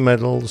worthy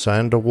medals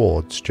and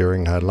awards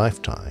during her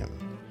lifetime.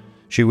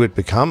 She would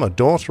become a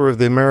daughter of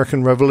the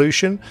American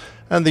Revolution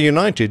and the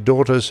United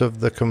Daughters of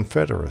the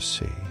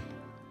Confederacy.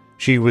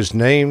 She was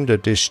named a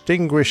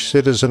Distinguished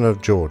Citizen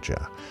of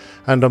Georgia,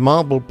 and a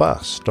marble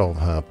bust of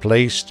her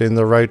placed in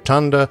the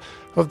rotunda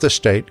of the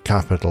state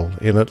capitol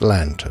in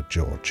Atlanta,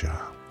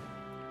 Georgia.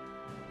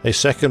 A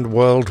Second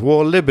World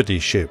War Liberty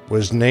ship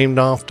was named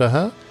after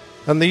her,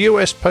 and the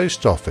U.S.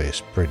 Post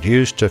Office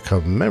produced a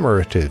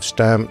commemorative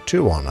stamp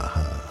to honour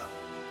her.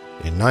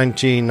 In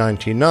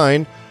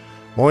 1999,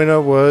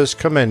 Moyna was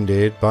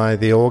commended by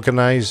the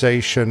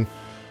Organization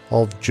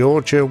of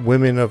Georgia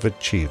Women of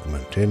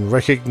Achievement in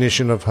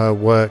recognition of her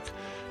work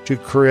to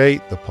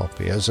create the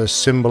poppy as a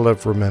symbol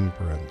of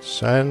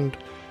remembrance, and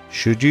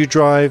should you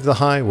drive the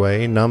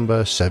highway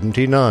number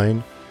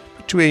 79,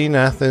 between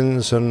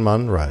Athens and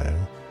Monroe,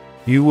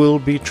 you will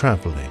be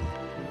traveling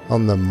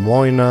on the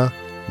Moyna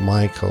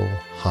Michael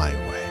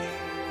Highway.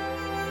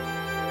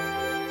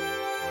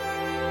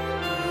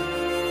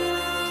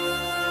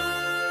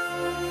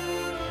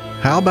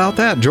 How about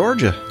that,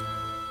 Georgia?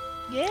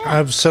 Yeah.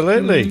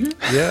 Absolutely.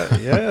 Mm-hmm. Yeah,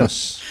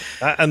 yes.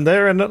 And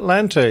there in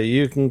Atlanta,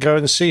 you can go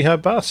and see her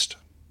bust.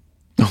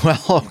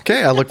 Well,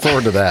 okay. I look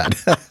forward to that.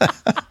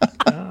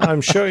 I'm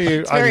sure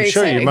you. I'm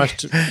sure you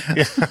must.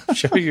 Yeah, I'm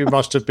sure you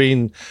must have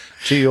been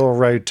to your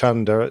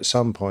rotunda at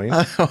some point.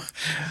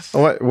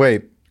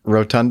 Wait,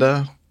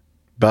 rotunda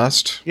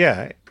bust?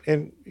 Yeah,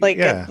 at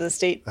the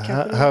state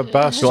capitol. Her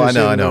bust. Well, is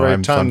I know.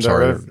 in the I'm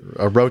sorry.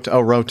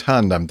 rotunda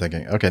Rotund. I'm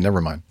thinking. Okay,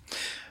 never mind.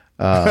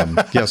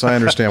 Yes, I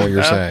understand what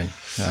you're saying.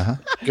 Uh-huh.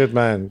 Good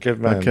man.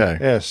 Okay.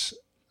 Yes.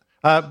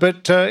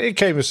 But it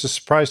came as a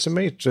surprise to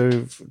me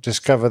to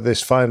discover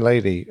this fine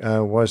lady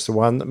was the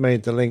one that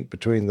made the link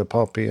between the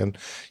poppy and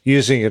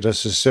using it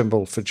as a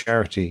symbol for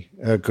charity,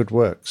 good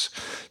works.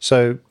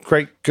 So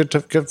great, good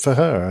for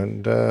her.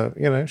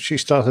 And, she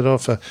started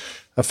off a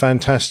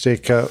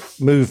fantastic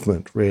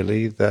movement,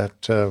 really,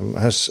 that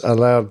has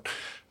allowed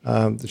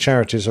the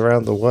charities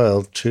around the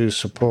world to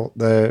support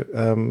their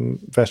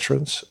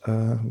veterans,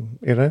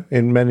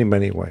 in many,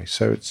 many ways.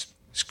 So it's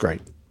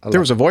great. There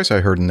was a voice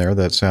I heard in there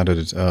that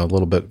sounded a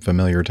little bit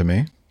familiar to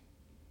me.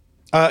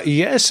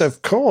 Yes,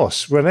 of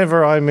course.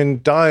 Whenever I'm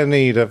in dire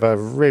need of a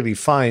really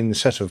fine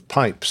set of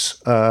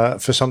pipes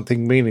for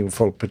something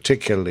meaningful,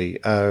 particularly,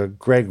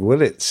 Greg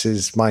Willits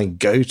is my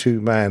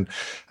go-to man.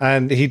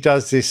 And he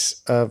does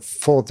this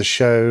for the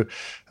show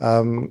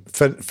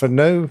for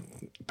no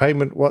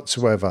payment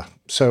whatsoever.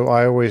 So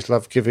I always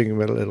love giving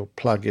him a little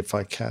plug if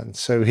I can.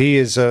 So he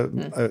is a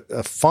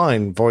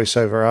fine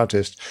voiceover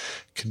artist,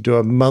 can do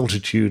a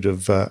multitude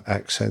of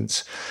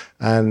accents.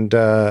 And,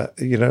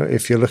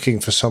 if you're looking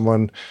for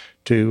someone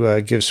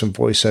to give some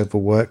voiceover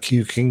work,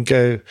 you can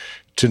go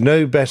to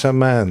no better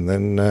man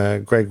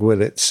than Greg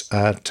Willits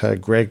at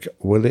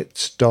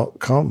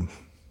gregwillits.com.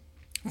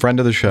 Friend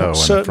of the show. I'm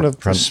certain of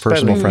the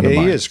personal friend of mine.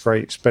 He is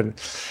great.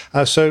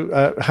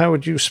 So how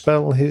would you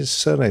spell his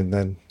surname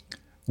then?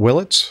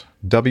 Willits,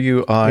 Willets.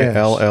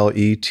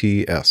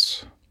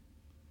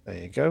 There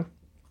you go.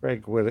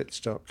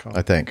 GregWillits.com.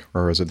 I think.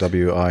 Or is it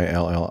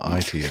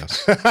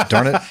Willits?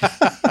 Darn it.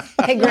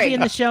 Hey, Greg, in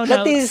the show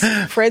let notes.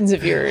 these friends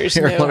of yours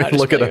know how Let me to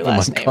look spell it up your on my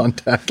last name.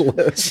 contact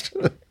list.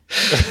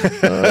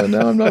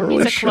 No, I'm not really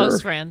He's a sure.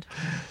 close friend.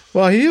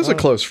 Well, he is a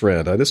close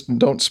friend. I just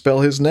don't spell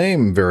his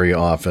name very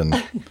often.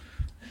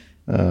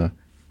 Let's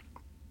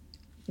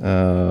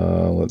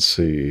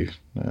see.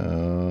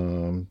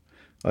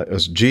 It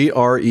was Greg.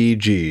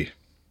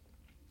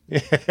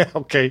 Yeah,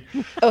 okay.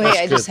 Oh, hey, That's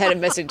I just good. had a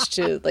message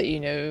to let you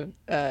know,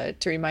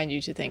 to remind you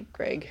to thank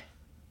Greg.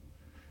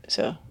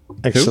 So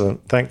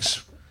Excellent.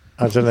 Thanks.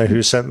 I don't know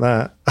who sent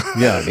that.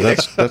 Yeah,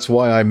 that's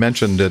why I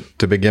mentioned it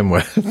to begin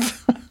with.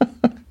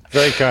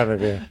 Very kind of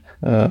you.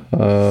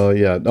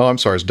 Yeah. No, I'm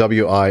sorry. It's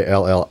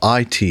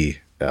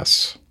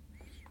Willits.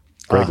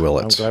 Greg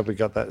Willits. I'm glad we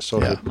got that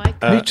sorted.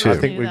 Yeah. Me too. I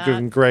think we've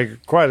given Greg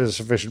quite a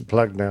sufficient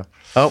plug now.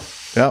 Oh,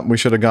 yeah. We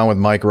should have gone with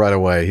Mike right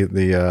away.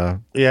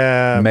 The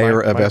mayor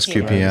of Mike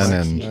SQPN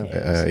and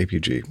Yes.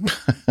 APG.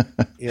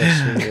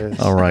 Yes, he is.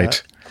 All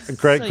right.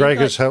 Greg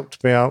has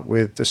helped me out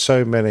with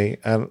so many,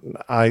 and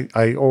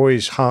I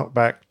always hark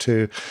back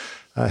to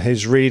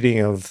his reading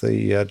of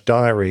the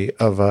diary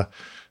of a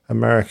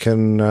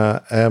American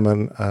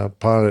airman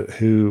pilot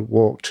who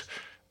walked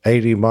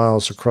 80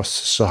 miles across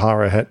the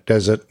Sahara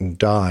Desert and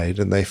died,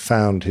 and they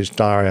found his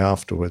diary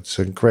afterwards.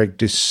 And Greg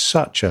did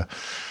such a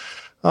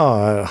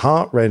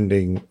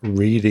heart-rending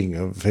reading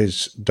of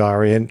his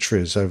diary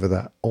entries over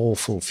that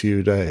awful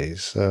few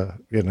days.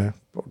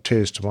 Brought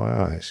tears to my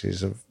eyes.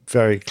 He's a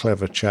very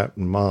clever chap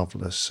and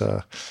marvelous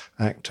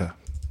actor.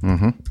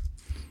 Mm-hmm.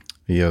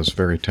 He is a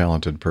very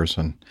talented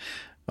person.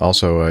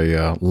 Also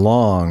a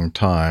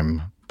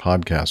long-time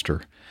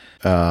podcaster.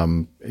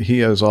 He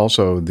is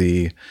also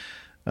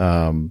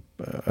an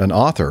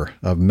author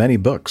of many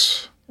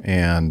books,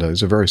 and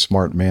he's a very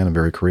smart man, a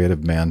very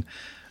creative man,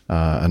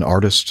 an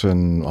artist,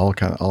 and all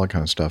that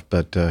kind of stuff.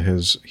 But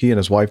he and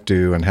his wife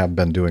do and have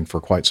been doing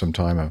for quite some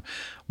time a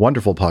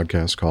wonderful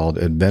podcast called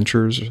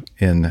Adventures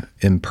in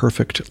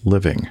Imperfect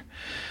Living.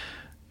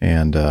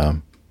 And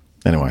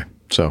anyway,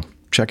 so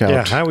check out.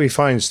 Yeah, how he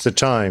finds the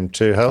time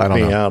to help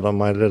me out on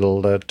my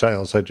little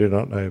tales, I do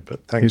not know.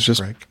 But thanks, He's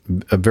just Greg.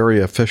 a very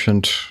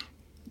efficient,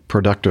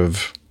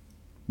 productive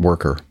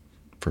worker.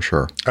 For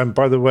sure. And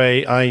by the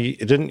way, I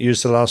didn't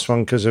use the last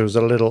one because there was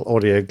a little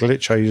audio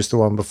glitch. I used the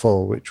one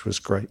before, which was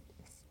great.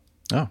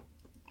 Oh,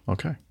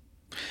 okay.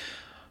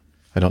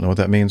 I don't know what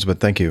that means,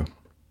 but thank you.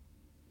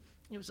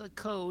 It was a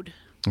code.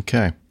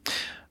 Okay.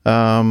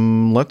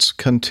 Let's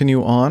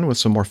continue on with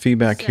some more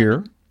feedback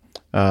here.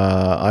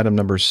 Item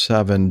number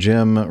 7,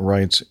 Jim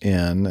writes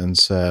in and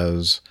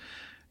says,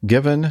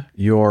 given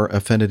your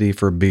affinity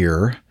for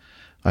beer,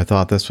 I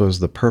thought this was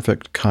the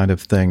perfect kind of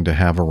thing to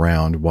have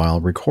around while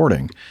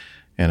recording.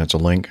 And it's a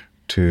link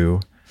to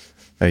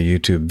a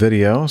YouTube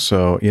video.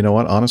 So, you know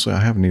what? Honestly,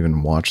 I haven't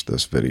even watched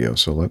this video.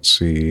 So let's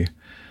see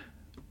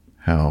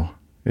how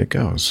it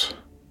goes.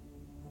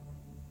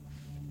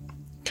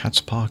 Cat's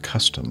Paw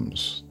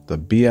Customs, the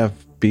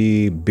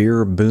BFB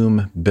Beer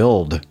Boom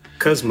build.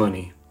 'Cause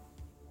money.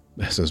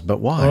 This is, but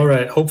why? All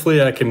right,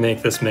 hopefully I can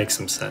make this make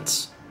some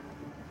sense.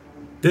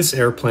 This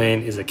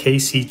airplane is a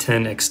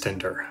KC-10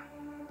 extender.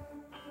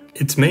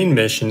 Its main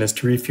mission is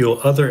to refuel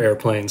other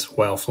airplanes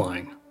while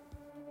flying.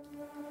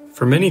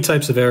 For many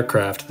types of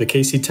aircraft, the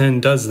KC-10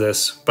 does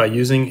this by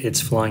using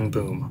its flying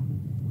boom.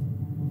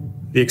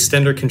 The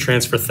extender can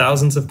transfer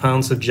thousands of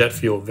pounds of jet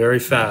fuel very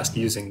fast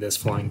using this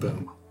flying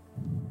boom.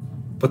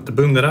 But the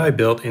boom that I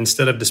built,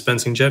 instead of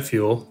dispensing jet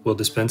fuel, will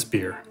dispense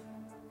beer.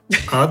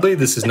 Oddly,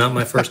 this is not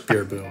my first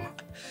beer boom.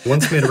 I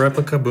once made a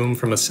replica boom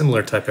from a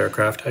similar type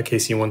aircraft, a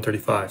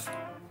KC-135.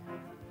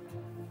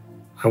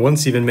 I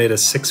once even made a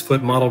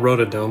 6-foot model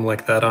rotodome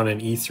like that on an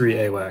E3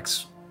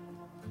 AWACS.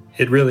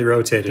 It really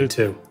rotated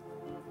too.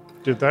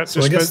 Did that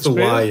So I guess the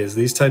beer? why is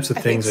these types of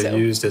I think things are so.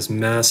 used as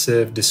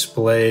massive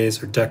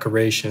displays or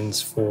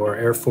decorations for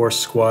Air Force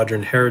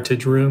Squadron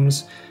heritage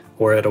rooms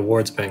or at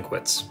awards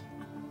banquets.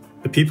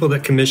 The people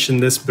that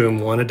commissioned this boom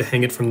wanted to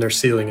hang it from their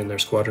ceiling in their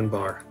squadron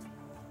bar.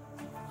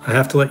 I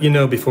have to let you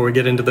know before we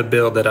get into the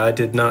build that I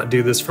did not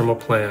do this from a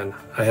plan.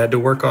 I had to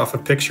work off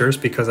of pictures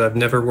because I've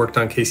never worked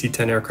on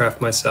KC-10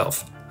 aircraft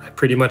myself. I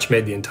pretty much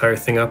made the entire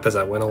thing up as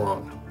I went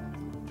along.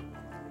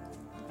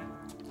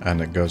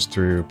 And it goes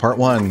through part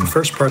one. The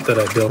first part that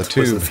I built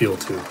was the tube. fuel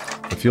tube.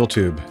 The fuel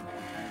tube.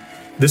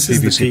 This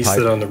is the PVC piece pipe.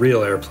 that on the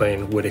real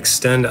airplane would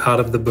extend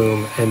out of the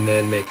boom and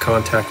then make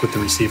contact with the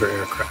receiver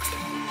aircraft.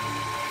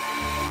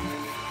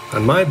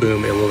 On my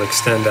boom, it will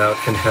extend out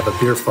and have a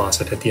beer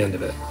faucet at the end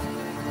of it.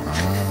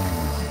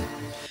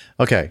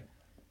 Okay.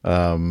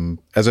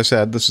 As I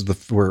said, this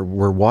is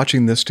we're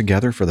watching this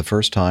together for the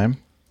first time,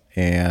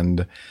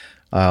 and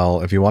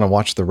if you want to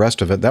watch the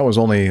rest of it, that was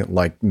only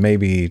like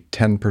maybe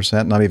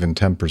 10%, not even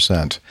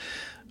 10%.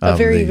 A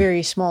very,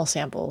 very small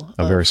sample.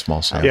 A very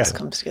small sample. How this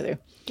comes together.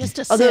 Just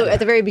a Although sip. at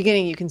the very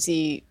beginning, you can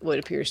see what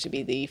appears to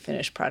be the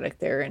finished product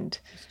there, and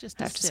just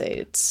I have to say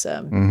it's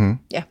Mm-hmm.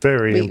 yeah,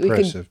 Very we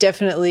impressive. could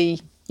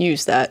definitely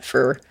use that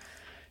for,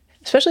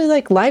 especially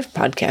like live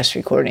podcast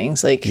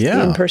recordings, like the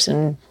Yeah.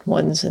 in-person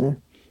ones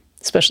and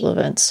special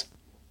events.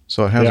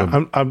 So it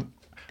has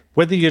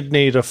whether you'd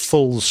need a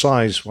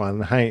full-size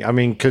one, hey, I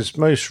mean, because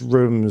most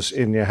rooms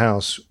in your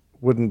house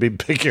wouldn't be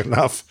big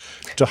enough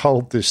to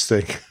hold this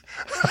thing.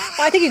 Well,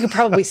 I think you could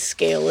probably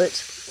scale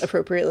it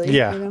appropriately.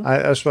 Yeah, you know?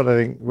 that's what I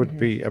think would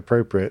be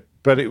appropriate.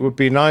 But it would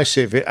be nice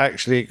if it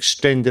actually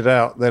extended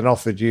out, then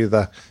offered you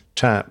the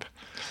tap.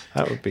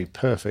 That would be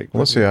perfect.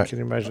 Let's see, Can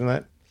you imagine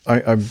that?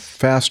 I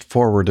fast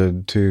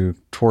forwarded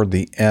toward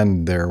the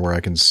end there where I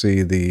can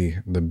see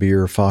the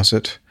beer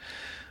faucet,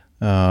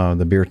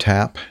 the beer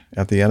tap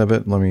at the end of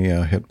it. Let me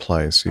hit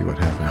play, see what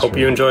happens. Hope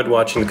you enjoyed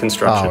watching the Oh,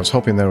 construction. I was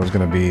hoping that it was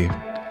going to be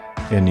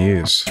in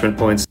use.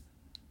 Points.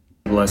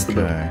 Bless the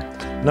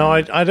Okay. No,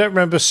 I don't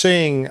remember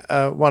seeing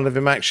one of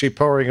him actually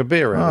pouring a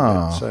beer out of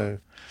it. Oh. So,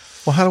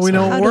 Well, how do we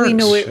know How it do works? we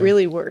know it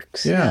really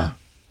works? Yeah.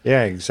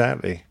 yeah,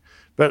 exactly.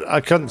 But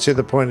I couldn't see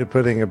the point of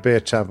putting a beer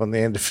tap on the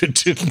end if it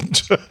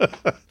didn't.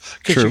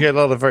 Because True. you get a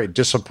lot of very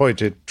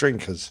disappointed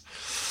drinkers.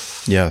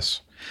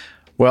 Yes.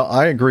 Well,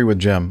 I agree with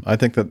Jim. I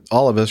think that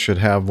all of us should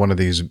have one of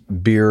these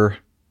beer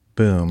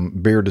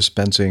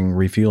dispensing,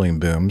 refueling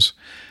booms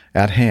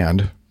at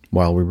hand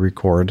while we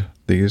record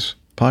these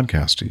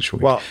podcasts each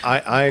week. Well,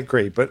 I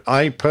agree. But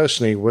I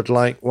personally would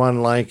like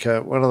one like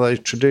one of those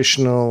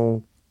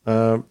traditional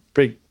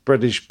big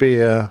British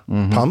beer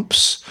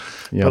pumps.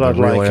 Yeah, but the I'd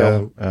like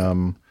real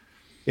ale,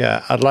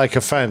 I'd like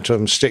a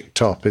Phantom stick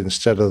top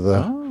instead of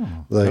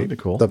that'd be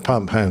cool. the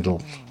pump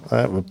handle.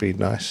 That would be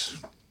nice.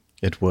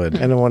 It would.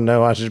 Anyone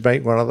know how to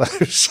make one of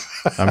those?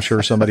 I'm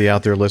sure somebody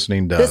out there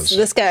listening does.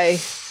 This guy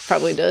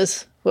probably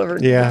does. Whoever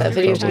Yeah, that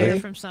video probably. Retire together.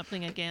 from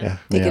something again. Yeah.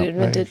 He could Yeah,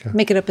 invent there it, you go.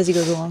 make it up as he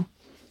goes along.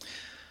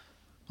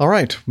 All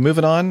right,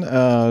 moving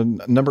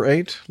on. Number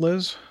 8,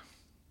 Liz.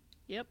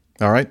 Yep.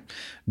 All right,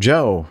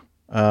 Joe.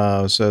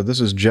 So this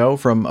is Joe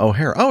from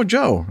O'Hare. Oh,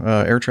 Joe,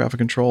 Air Traffic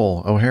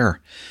Control,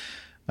 O'Hare.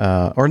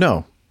 Or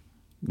no,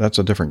 that's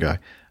a different guy.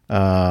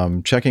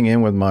 Checking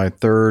in with my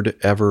third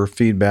ever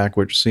feedback,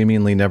 which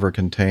seemingly never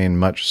contained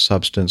much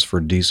substance for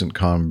decent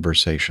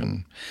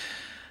conversation.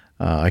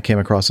 I came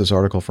across this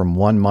article from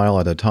 1 Mile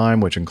at a Time,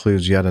 which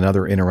includes yet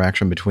another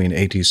interaction between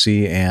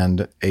ATC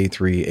and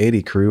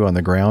A380 crew on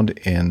the ground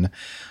in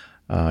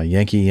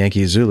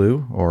Yankee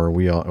Zulu, or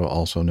we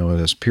also know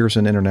it as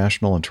Pearson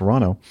International in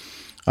Toronto.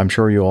 I'm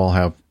sure you all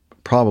have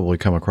probably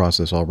come across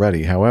this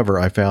already. However,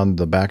 I found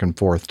the back and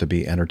forth to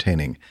be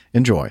entertaining.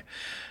 Enjoy.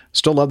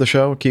 Still love the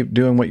show. Keep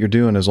doing what you're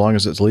doing as long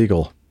as it's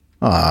legal.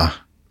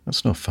 Ah,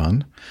 that's no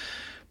fun.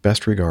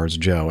 Best regards,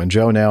 Joe. And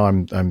Joe, now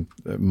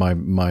my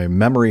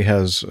memory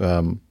has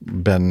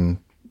been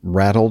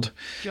rattled.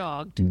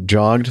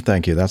 Jogged.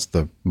 Thank you. That's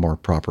the more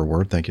proper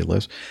word. Thank you,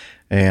 Liz.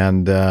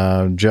 And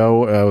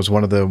Joe was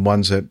one of the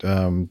ones that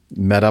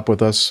met up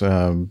with us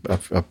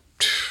a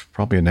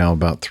probably now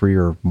about 3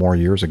 or more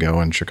years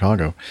ago in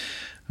Chicago.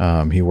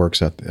 He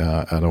works at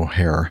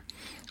O'Hare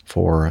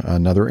for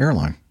another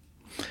airline.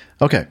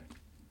 Okay.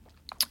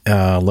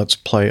 Let's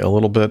play a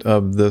little bit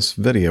of this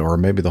video, or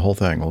maybe the whole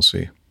thing. We'll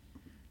see.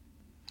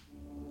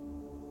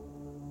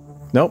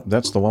 Nope,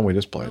 that's the one we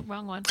just played. Oh,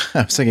 wrong one.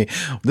 I was thinking,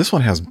 this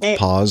one has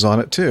pause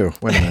on it too.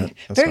 Wait a minute.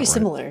 That's Very not right.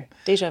 similar.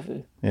 Deja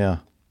vu. Yeah.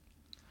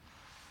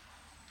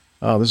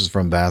 Oh, this is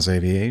from Vaz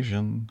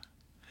Aviation.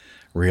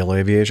 Real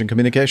Aviation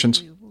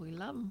Communications. We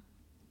love them.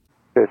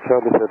 Okay,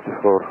 Charlie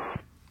 34.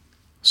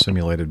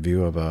 Simulated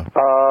view of a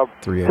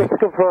 380. Just to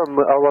confirm,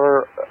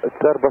 our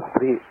Airbus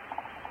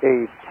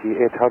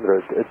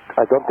 380-800,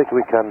 I don't think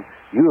we can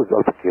use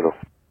Alpha Kilo.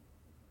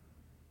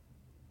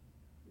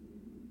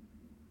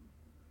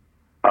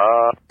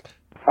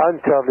 I'm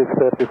Charlie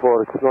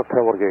 34, it's not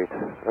Tower Gate.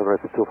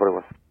 Emirates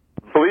 241.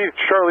 Believe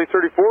Charlie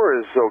 34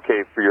 is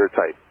okay for your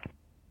type.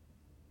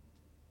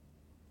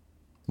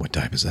 What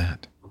type is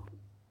that?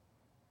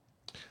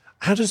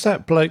 How does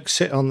that bloke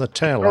sit on the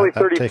tail Charlie like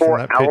that, taking 34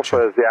 that Alpha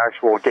picture? is the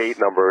actual gate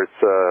number.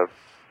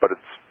 But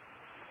it's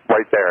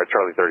right there at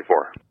Charlie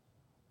 34.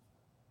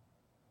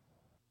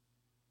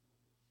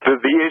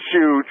 The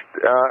issue,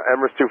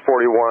 Emirates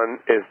 241,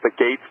 is the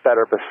gates that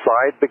are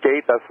beside the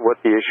gate. That's what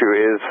the issue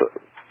is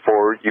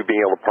for you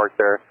being able to park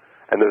there.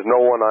 And there's no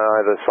one on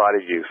either side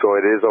of you, so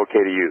it is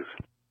okay to use.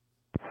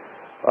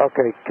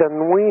 Okay,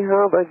 can we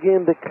have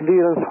again the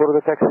clearance for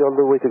the taxi all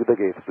the way to the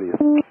gate, please?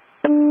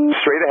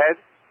 Straight ahead,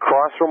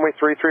 cross runway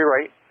 33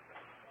 right,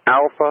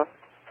 Alpha,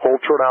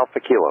 hold short Alpha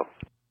Kilo.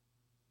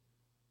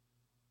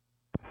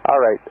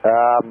 All right,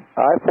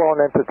 I've flown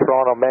into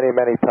Toronto many,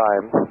 many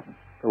times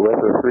with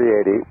the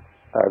 380.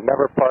 I've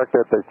never parked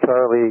at the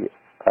Charlie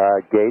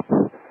gates.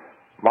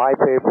 My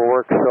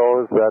paperwork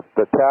shows that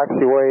the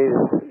taxiways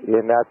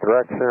in that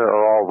direction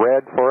are all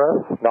red for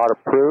us, not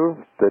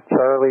approved. The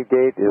Charlie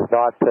gate is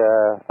not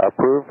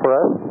approved for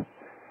us.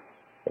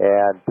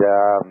 And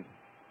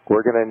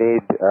we're going to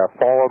need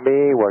follow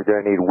me. We're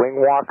going to need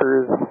wing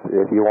walkers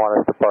if you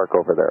want us to park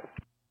over there.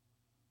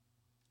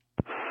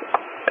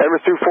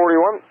 Emirates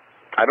 241,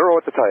 I don't know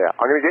what to tell you.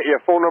 I'm going to get you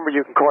a phone number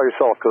you can call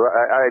yourself because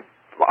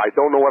I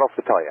don't know what else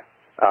to tell you.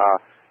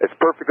 It's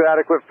perfectly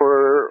adequate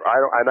for,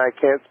 and I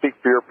can't speak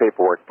for your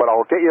paperwork, but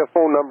I'll get you a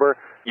phone number.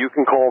 You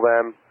can call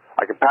them.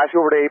 I can pass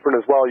you over to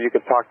Apron as well. You can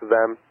talk to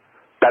them.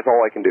 That's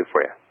all I can do for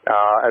you.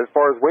 As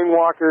far as wing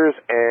walkers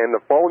and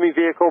the follow me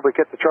vehicle to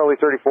get to Charlie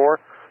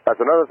 34,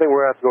 that's another thing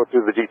we're going to have to go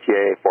through the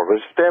GTA for.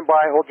 But just stand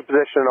by, hold your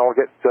position, and I'll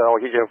get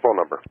you a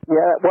phone number.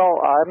 Yeah, well,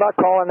 I'm not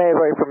calling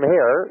anybody from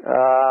here.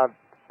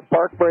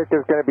 Park break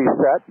is going to be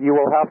set. You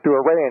will have to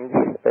arrange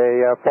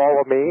a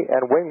follow me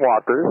and wing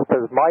walkers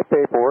because my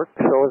paperwork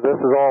shows this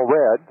is all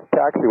red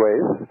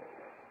taxiways.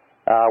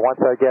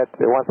 Once I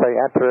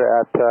enter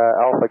at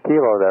Alpha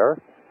Kilo there,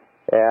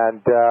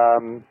 and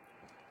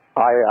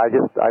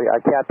I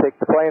can't take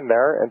the plane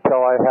there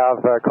until I have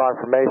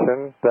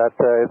confirmation that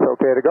it's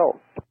okay to go.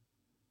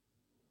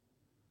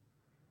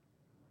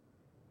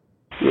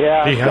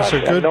 Yeah, he has a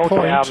good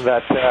point.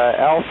 That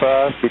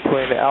Alpha,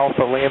 between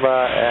Alpha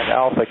Lima and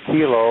Alpha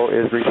Kilo,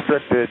 is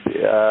restricted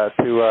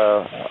to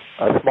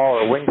a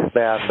smaller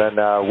wingspan than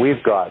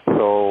we've got.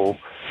 So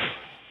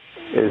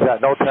is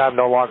that no time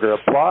no longer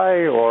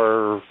apply,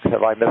 or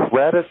have I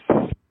misread it?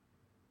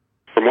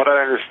 From what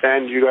I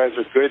understand, you guys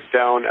are good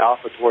down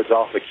Alpha towards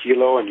Alpha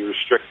Kilo, and you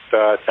restrict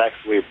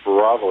taxiway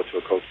Bravo to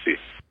a code C.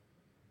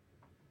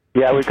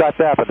 Yeah, we've got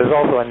that, but there's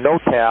also a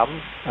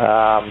NOTAM.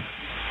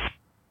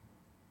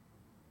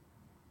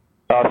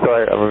 Oh,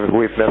 sorry,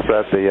 we've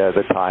misread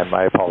the time.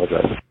 I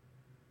apologize.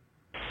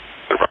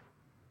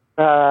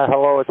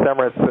 Hello, it's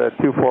Emirates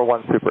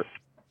 241 Super.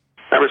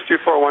 Emirates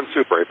 241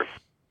 Super, April.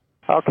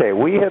 Okay,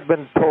 we have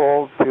been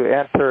told to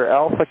enter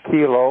Alpha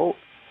Kilo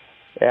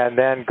and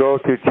then go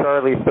to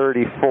Charlie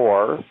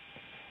 34.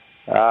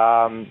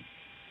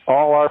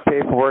 All our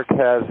paperwork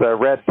has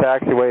red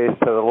taxiways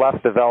to the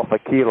left of Alpha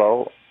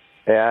Kilo,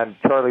 and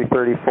Charlie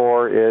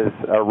 34 is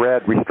a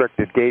red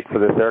restricted gate for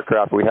this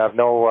aircraft. We have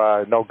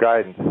no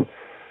guidance.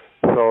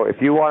 So if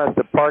you want us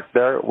to park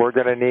there, we're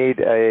going to need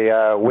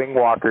a wing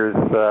walkers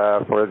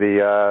for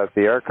the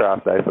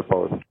aircraft, I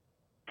suppose.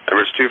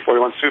 Emirates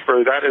 241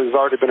 Super, that has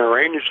already been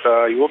arranged.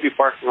 You will be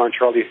parking on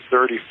Charlie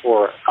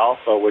 34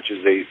 Alpha, which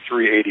is a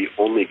 380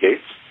 only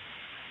gate.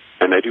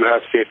 And I do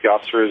have safety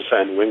officers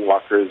and wing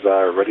walkers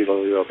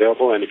readily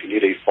available. And if you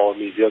need a follow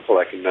me vehicle,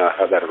 I can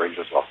have that arranged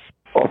as well.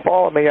 Well,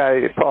 follow me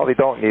I probably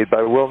don't need, but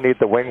I will need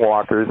the wing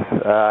walkers.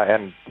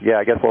 And,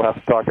 yeah, I guess we'll have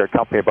to talk to our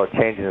company about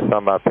changing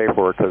some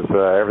paperwork because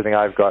everything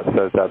I've got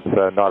says that's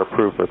not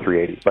approved for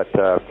 380. But,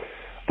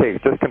 okay,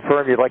 just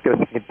confirm you'd like us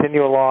to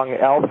continue along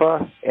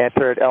Alpha,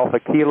 enter at Alpha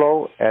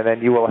Kilo, and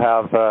then you will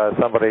have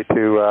somebody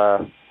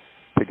to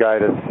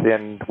guide us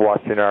in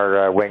watching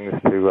our wings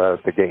to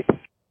the gate.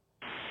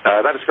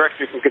 That is correct.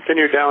 You can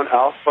continue down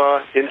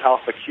Alpha in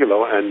Alpha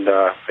Kilo, and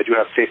I do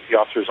have safety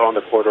officers on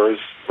the corridors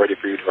ready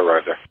for you to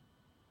arrive there.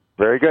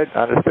 Very good.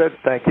 Understood.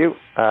 Thank you.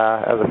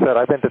 As I said,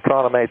 I've been to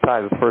Toronto many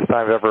times. It's the first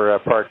time I've ever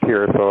parked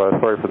here, so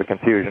sorry for the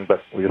confusion,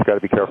 but we just got to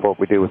be careful what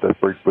we do with this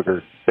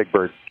big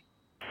bird.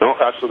 No,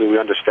 absolutely. We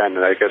understand.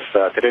 And I guess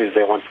today is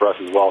day one for us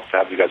as well to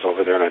have you guys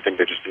over there, and I think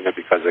they're just doing it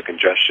because of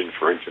congestion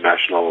for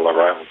international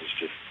arrivals.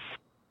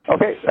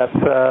 Okay,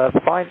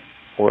 that's fine.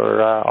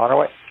 We're on our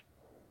way.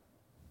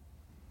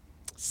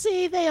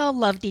 See, they all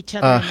loved each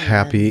other. A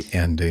happy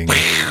ending.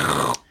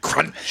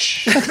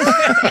 Crunch.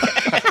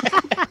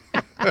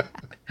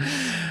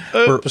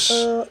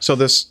 So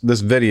this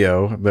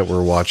video that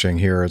we're watching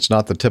here, it's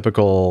not the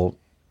typical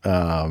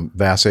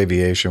VAS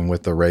Aviation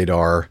with the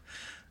radar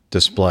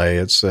display.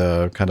 It's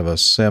kind of a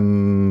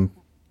sim.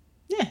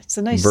 Yeah, it's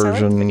a nice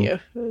version video.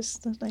 Nice.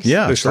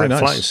 Yeah, it's very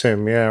like nice. Flight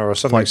sim, or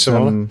something Flight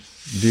similar. sim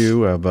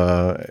view of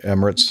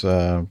Emirates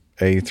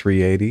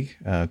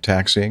A380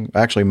 taxiing.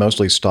 Actually,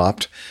 mostly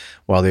stopped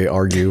while they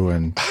argue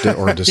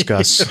or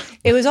discuss.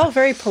 It was all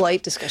very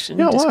polite discussion.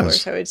 Yeah, it was,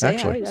 discourse, I would say.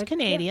 actually. It's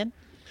Canadian.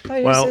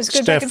 Yeah. Well,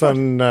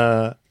 Stefan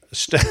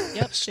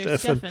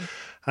Stefan.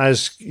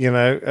 has,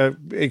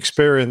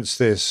 experienced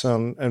this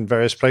in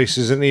various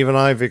places, and even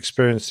I've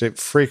experienced it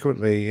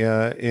frequently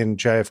in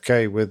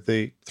JFK with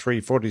the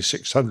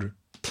 340-600,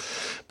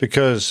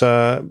 because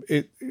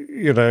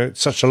it's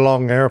such a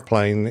long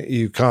airplane that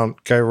you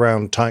can't go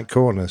around tight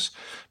corners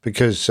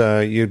because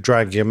you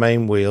drag your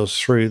main wheels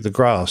through the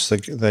grass.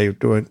 They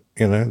don't,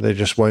 they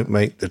just won't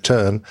make the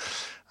turn.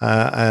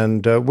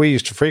 And we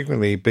used to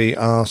frequently be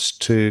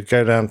asked to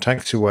go down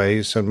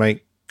taxiways and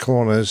make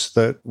corners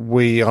that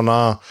we, on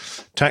our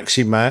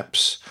taxi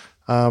maps,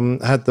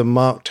 had them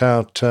marked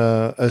out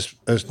as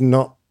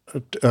not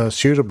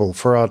suitable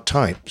for our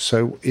type.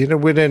 So,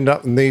 we'd end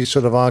up in these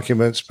sort of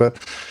arguments, but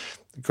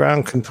the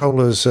ground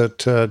controllers at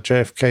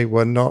JFK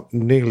were not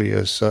nearly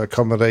as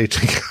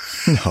accommodating.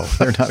 No,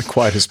 they're not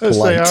quite as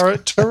polite. As they are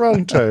at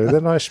Toronto.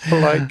 They're nice,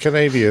 polite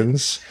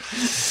Canadians.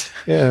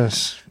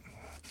 Yes.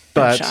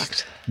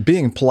 But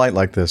being polite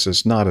like this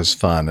is not as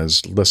fun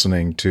as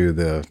listening to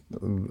the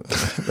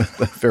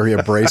very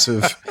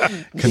abrasive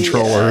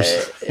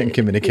controllers and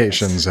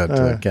communications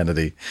at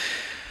Kennedy.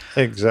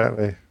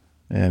 Exactly.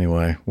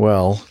 Anyway,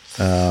 well,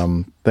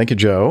 thank you,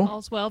 Joe.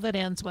 All's well that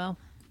ends well.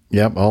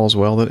 Yep, all's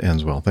well that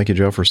ends well. Thank you,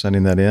 Joe, for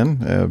sending that in.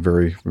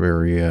 Very,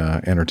 very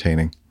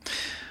entertaining.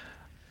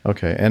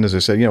 Okay, and as I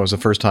said, it was the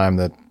first time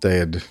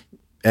that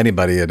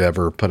anybody had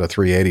ever put a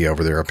 380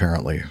 over there,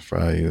 apparently.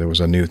 There was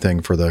a new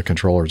thing for the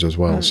controllers as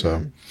well,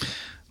 so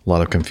a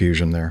lot of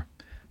confusion there.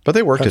 But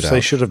they worked it out.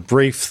 They should have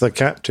briefed the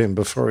captain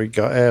before he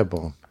got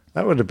airborne.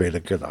 That would have been a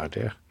good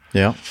idea.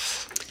 Yeah.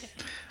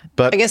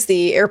 But I guess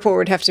the airport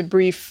would have to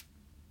brief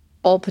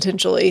all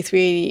potential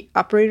A380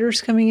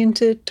 operators coming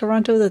into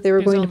Toronto that they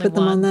were going to put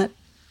them on that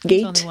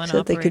gate so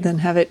that they could then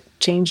have it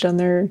changed on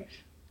their...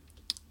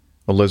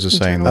 Well, Liz is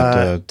saying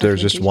that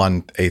there's just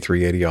one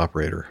A380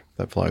 operator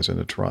that flies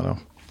into Toronto.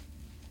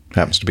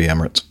 Happens to be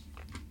Emirates.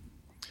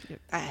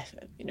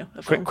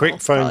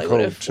 Quick phone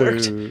call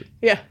to...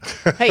 Yeah.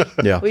 Hey,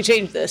 we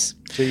changed this.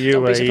 To UAE,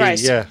 don't be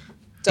surprised. Yeah.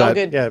 It's all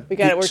good. Yeah, we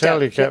got it worked tell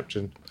out. your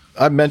captain.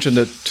 I've mentioned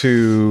it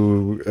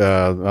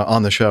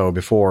on the show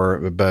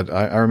before, but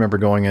I remember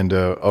going into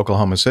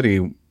Oklahoma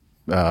City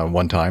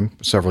one time,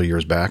 several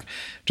years back.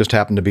 Just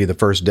happened to be the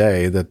first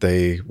day that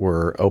they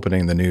were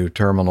opening the new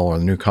terminal or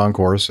the new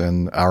concourse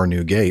and our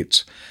new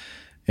gates.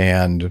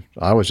 And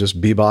I was just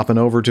bebopping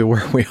over to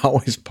where we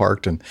always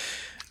parked. And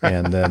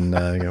then,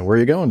 where are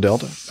you going,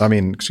 Delta? Where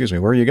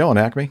are you going,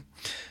 Acme?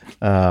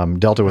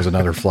 Delta was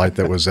another flight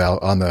that was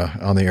out on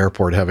the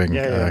airport having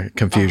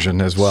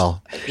confusion as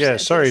well. Yeah,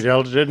 sorry,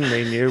 Delta, didn't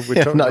mean you.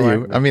 Not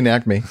you. I mean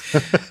Acme.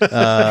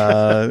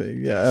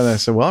 And I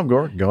said, well, I'm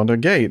going to a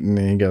gate. And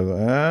he goes,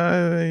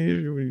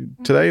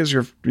 today is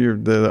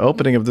the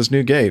opening of this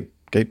new gate,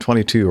 gate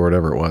 22 or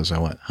whatever it was. I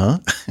went, huh?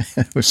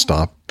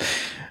 Stop.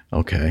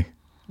 Okay.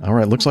 All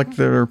right. Looks like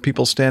there are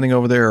people standing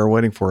over there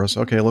waiting for us.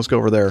 Okay, let's go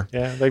over there.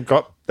 Yeah, they've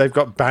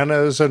got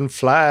banners and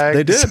flags.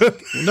 They did.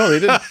 No, they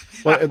didn't.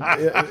 Well,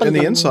 in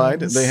the inside,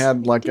 they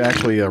had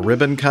actually a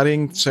ribbon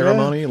cutting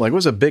ceremony. Like, it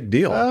was a big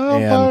deal. Oh,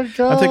 and my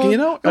God. I'm thinking, it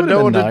would have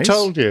been nice.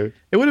 Told you.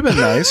 It would have been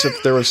nice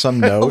if there was some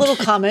note. A little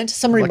comment,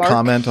 some remark. A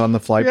comment on the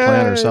flight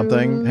plan or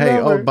something.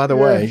 Hey, by the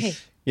way,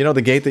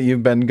 the gate that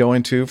you've been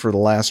going to for the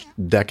last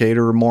decade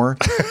or more,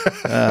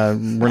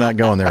 we're not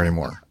going there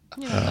anymore.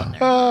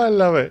 I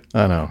love it.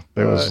 I know.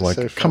 It was like,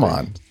 so come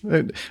on.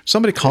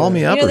 Somebody call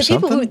me up or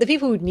something. The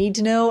people who need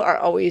to know are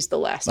always the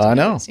last to I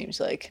know. It seems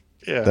like.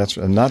 Yeah. That's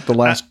not the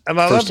last.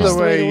 And I love the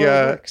way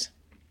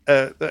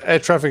the air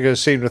traffickers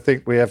seem to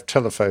think we have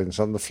telephones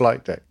on the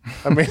flight deck.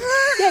 I mean,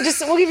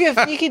 we'll give you.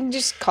 You can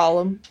just call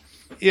them.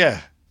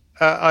 Yeah,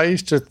 I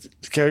used to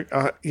go.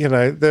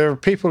 There are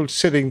people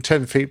sitting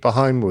 10 feet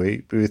behind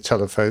me with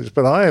telephones,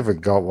 but I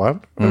haven't got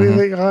one. What do you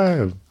think I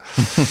am?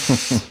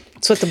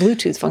 That's what the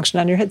Bluetooth function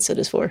on your headset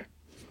is for.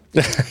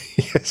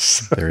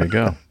 Yes. There you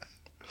go.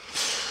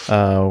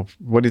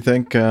 What do you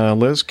think,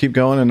 Liz? Keep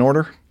going in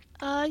order?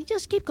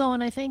 Just keep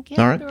going, I think.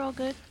 Yeah, all right. They're all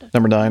good.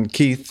 Number 9,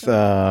 Keith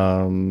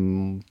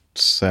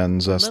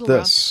sends us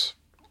this.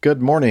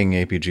 Good morning,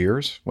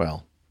 APGers.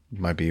 Well,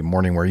 Might be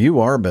morning where you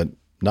are, but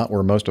not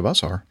where most of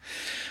us are.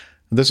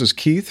 This is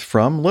Keith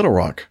from Little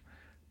Rock,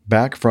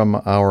 back from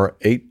our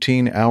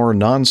 18-hour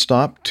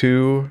nonstop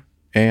to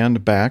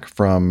and back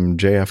from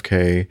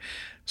JFK,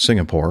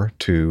 Singapore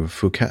to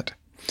Phuket.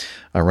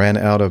 I ran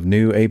out of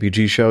new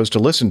APG shows to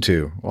listen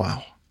to.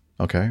 Wow.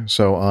 Okay,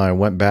 so I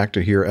went back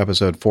to hear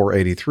episode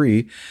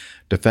 483,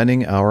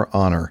 Defending Our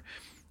Honor.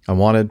 I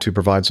wanted to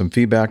provide some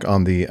feedback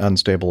on the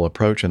unstable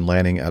approach and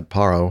landing at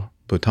Paro,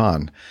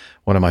 Bhutan.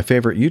 One of my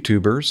favorite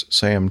YouTubers,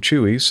 Sam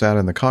Chewy, sat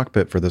in the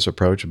cockpit for this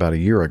approach about a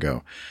year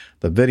ago.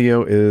 The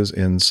video is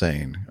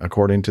insane.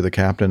 According to the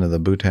captain of the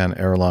Bhutan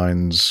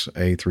Airlines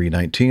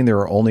A319, there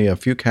are only a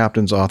few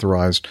captains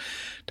authorized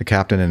to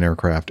captain an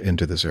aircraft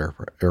into this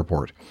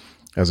airport.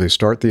 As they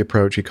start the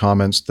approach, he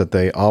comments that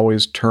they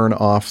always turn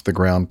off the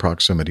ground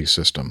proximity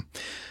system.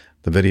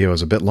 The video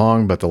is a bit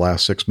long, but the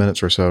last 6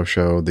 minutes or so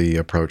show the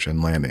approach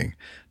and landing.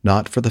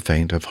 Not for the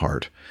faint of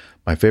heart.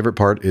 My favorite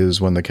part is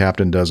when the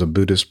captain does a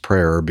Buddhist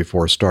prayer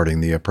before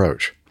starting the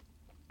approach.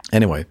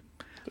 Anyway,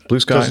 blue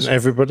skies. Doesn't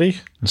everybody?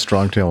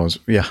 Strong tail is,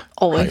 yeah.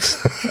 Always.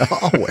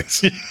 Right.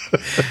 Always.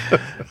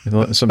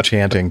 Some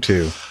chanting,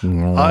 too.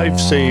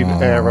 I've seen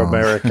Air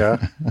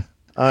America.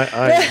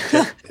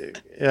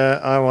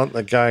 I want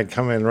the guy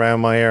coming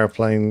around my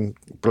airplane,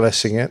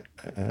 blessing it.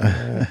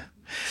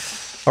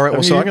 All right,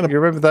 well, so I'm going to...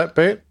 You remember that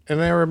bit in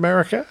Air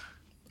America?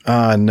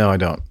 No, I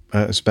don't.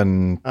 It's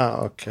been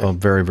a okay.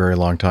 very, very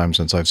long time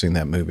since I've seen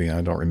that movie.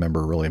 I don't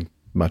remember really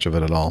much of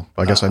it at all.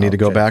 I guess I need to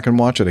go back and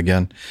watch it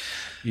again.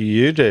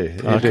 You do.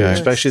 You do.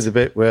 Especially the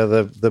bit where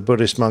the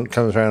Buddhist monk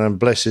comes around and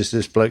blesses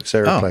this bloke's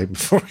airplane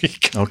before he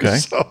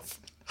goes off.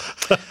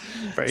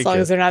 As long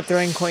as they're not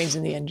throwing coins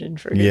in the engine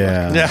for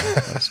good luck.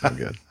 That's not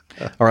good.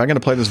 All right, I'm going to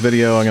play this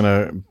video. I'm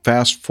going to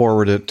fast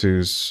forward it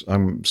to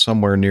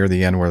somewhere near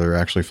the end where they're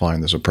actually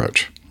flying this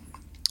approach.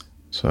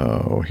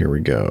 So here we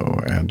go.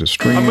 Add to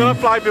stream. I'm going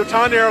to fly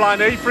Bhutan Airline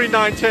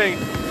A319,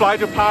 fly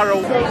to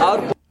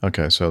Paro.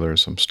 Okay, so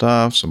there's some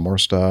stuff, some more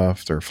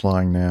stuff. They're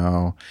flying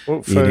now.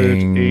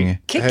 Eating.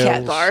 Kit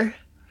Kat bar.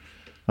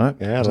 What?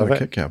 Yeah, Is I love that a it.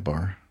 Kit Kat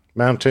bar?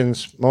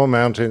 Mountains, more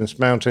mountains,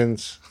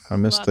 mountains. I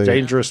missed the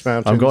dangerous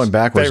mountains. I'm going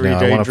backwards Very now.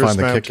 I want to find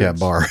the dangerous Kit Kat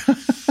bar.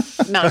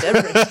 Mount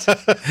Everest.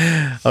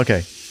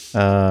 Okay.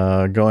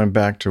 Going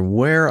back to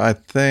where I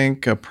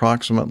think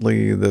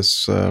approximately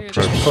this approach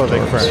Before they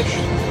starts. crash.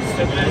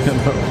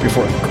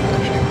 Before they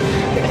crash.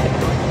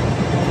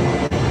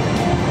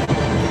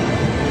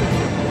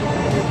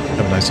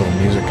 Have nice little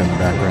music in the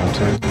background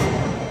too.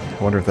 I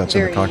wonder if that's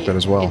in the cockpit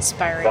as well.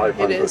 Inspiring.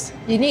 It is.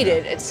 You need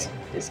it. It's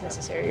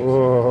necessary.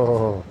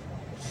 Whoa.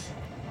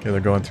 Okay, they're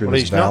going through Well,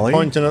 this he's valley. not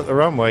pointing at the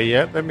runway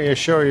yet. Let me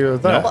assure you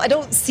of that. Well, I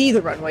don't see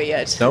the runway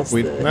yet. Nope,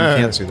 we That's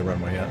can't see the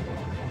runway yet.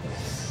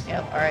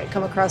 Yep. All right.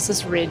 Come across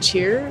this ridge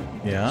here.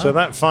 Yeah. So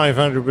that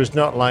 500 was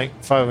not like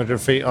 500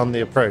 feet on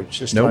the approach.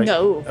 Just Nope. like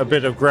No. a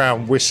bit of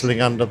ground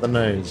whistling under the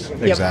nose.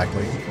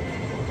 Exactly.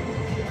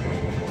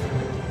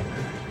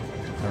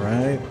 All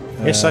right.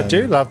 Yes, I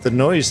do love the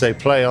noise they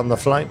play on the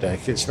flight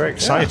deck. It's very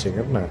exciting,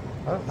 isn't it?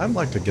 I'd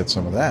like to get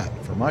some of that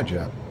for my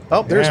jet.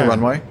 Oh, there's the Yeah.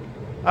 runway.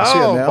 I see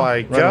it Oh now, my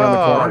right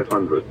around the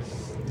corner. God.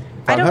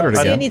 I don't 500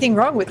 see again. anything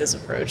wrong with this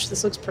approach.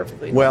 This looks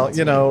perfectly Well, normal.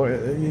 you know,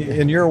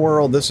 in your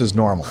world, this is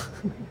normal.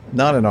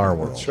 Not in our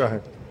world. That's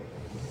right.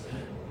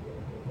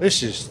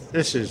 This is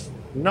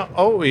not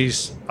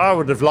always. I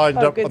would have lined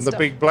Oh, up good on the stuff.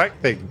 big black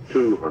thing.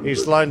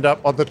 He's lined up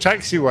on the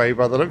taxiway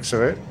by the looks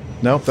of it.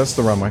 Nope, that's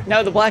the runway.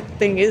 No, the black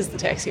thing is the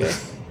taxiway.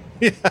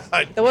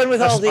 The one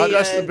with all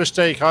That's the the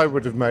mistake I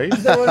would have made.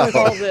 the one with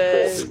all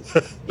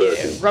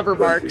the rubber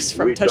marks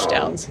from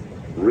touchdowns.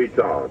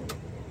 Retard.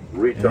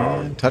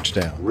 And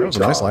touchdown. That was a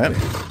nice landing.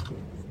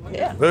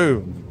 Yeah.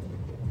 Boom.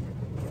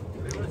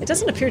 It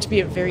doesn't appear to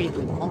be a very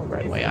long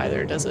runway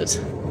either, does it?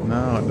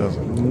 No, it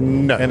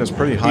doesn't. No. And it's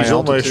pretty high He's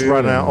almost altitude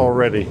run out and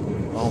already.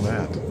 all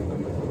that.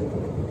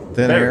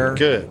 Thin Very air.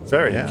 good.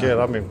 Very Yeah. good.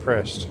 I'm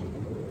impressed.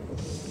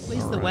 At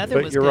least the weather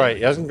But was you're good. right.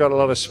 He hasn't got a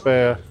lot of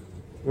spare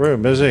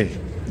room, has he?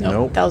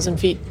 No, 1,000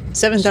 feet.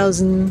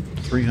 7,000.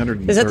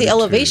 332. Is that the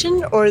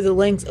elevation or the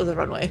length of the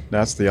runway?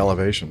 That's the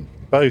elevation.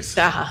 Both.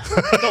 Ah,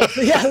 both.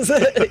 Yes,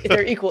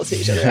 they're equal to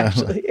each other,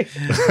 actually.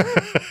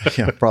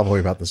 Yeah, probably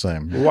about the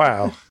same.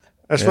 Wow.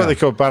 That's Yeah. what they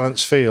call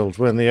balanced field,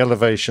 when the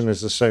elevation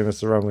is the same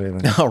as the runway.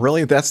 Oh,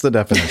 really? That's the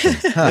definition.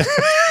 Huh.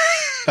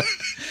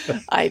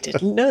 I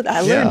didn't know that.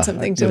 I learned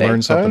something today. You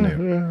learn something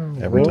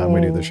new every time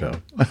we do the show.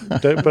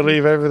 Don't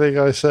believe everything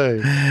I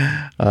say.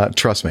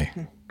 Trust me.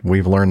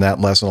 We've learned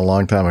that lesson a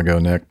long time ago,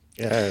 Nick.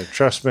 Yeah,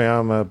 trust me,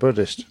 I'm a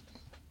Buddhist.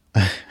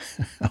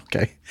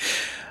 Okay.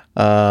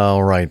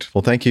 All right.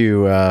 Well, thank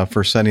you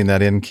for sending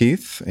that in,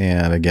 Keith.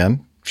 And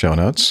again, show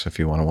notes if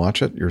you want to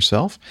watch it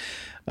yourself.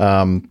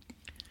 10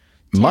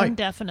 Mike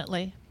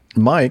definitely.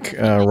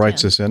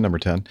 writes this in, number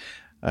 10.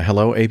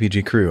 Hello,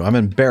 APG crew. I'm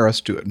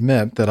embarrassed to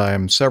admit that I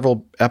am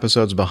several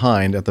episodes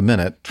behind at the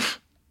minute.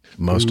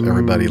 Most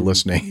everybody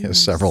listening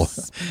is several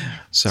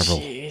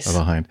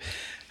behind.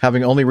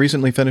 Having only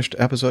recently finished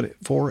episode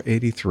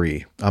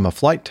 483. I'm a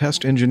flight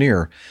test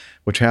engineer,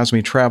 which has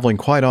me traveling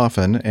quite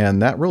often,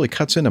 and that really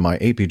cuts into my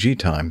APG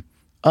time.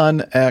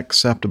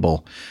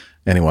 unacceptable.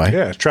 Anyway.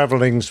 Yeah,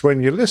 traveling's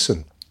when you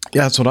listen.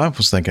 Yeah, that's what I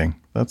was thinking.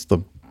 That's the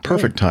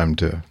perfect time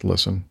to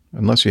listen,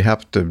 unless you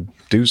have to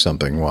do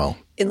something well.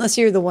 Unless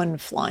you're the one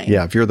flying.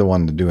 Yeah, if you're the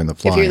one doing the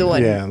flying. If you're the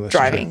one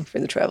driving for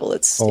the travel,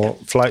 it's... Or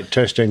flight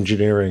test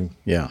engineering.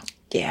 Yeah.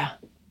 Yeah.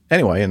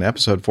 Anyway, in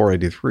episode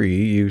 483,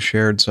 you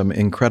shared some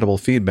incredible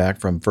feedback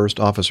from First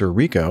Officer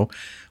Rico,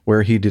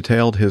 where he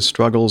detailed his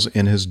struggles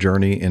in his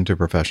journey into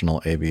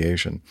professional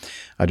aviation.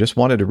 I just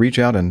wanted to reach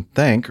out and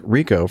thank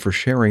Rico for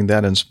sharing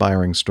that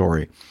inspiring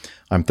story.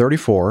 I'm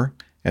 34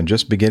 and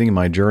just beginning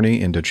my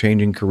journey into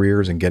changing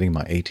careers and getting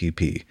my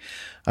ATP.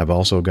 I've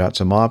also got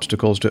some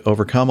obstacles to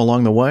overcome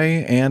along the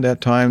way, and at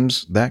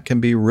times that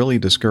can be really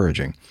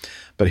discouraging.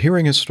 But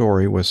hearing his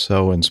story was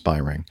so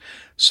inspiring,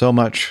 so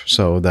much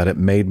so that it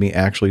made me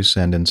actually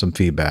send in some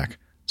feedback,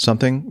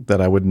 something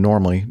that I would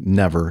normally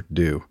never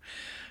do.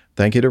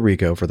 Thank you to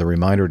Rico for the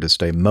reminder to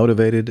stay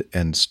motivated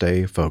and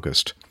stay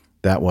focused.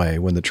 That way,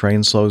 when the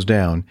train slows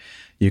down,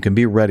 you can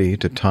be ready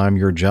to time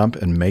your jump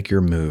and make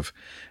your move.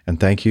 And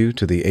thank you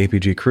to the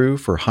APG crew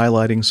for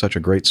highlighting such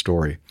a great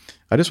story.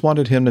 I just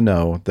wanted him to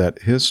know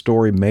that his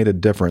story made a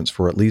difference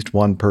for at least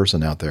one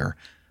person out there.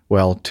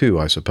 Well, two,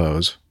 I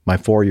suppose. My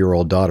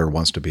 4-year-old daughter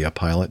wants to be a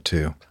pilot,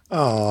 too.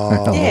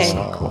 Oh, that's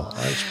so cool.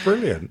 That's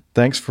brilliant.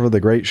 Thanks for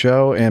the great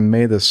show, and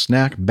may the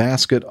snack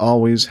basket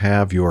always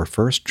have your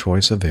first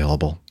choice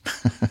available.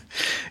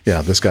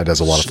 Yeah, this guy does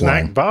a lot of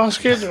flying. Snack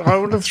basket? I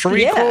want a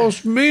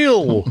 3-course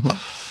meal.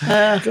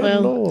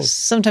 Well, Lord.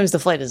 sometimes the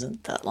flight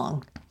isn't that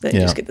long. Then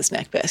you Yeah. just get the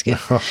snack basket.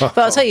 But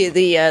I'll tell you,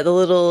 the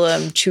little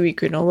chewy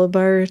granola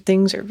bar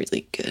things are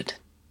really good.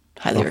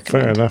 Highly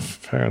recommend.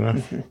 Fair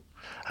enough.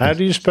 How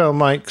do you spell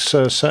Mike's,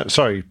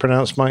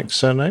 pronounce Mike's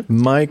surname?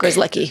 Mike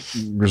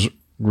Grzelecki.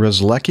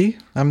 Grzelecki,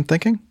 I'm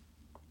thinking?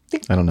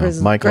 I don't know.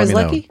 Mike, let me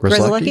know.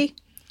 Grzelecki?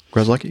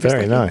 Grzelecki?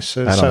 Very nice.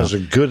 That sounds a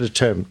good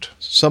attempt.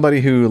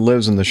 Somebody who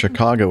lives in the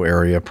Chicago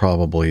area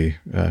probably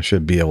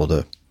should be able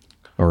to,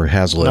 or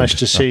has lived. Nice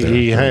to see up there.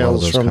 he A lot of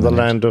hails those from kind the of names.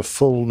 land of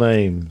full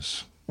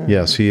names.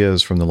 Yes, he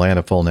is from the land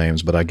of full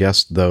names, but I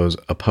guess those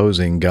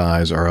opposing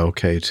guys are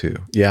okay too.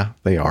 Yeah,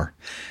 they are.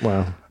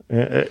 Well,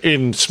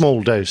 in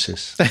small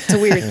doses. It's a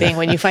weird thing.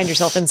 When you find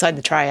yourself inside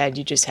the triad,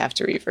 you just have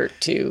to revert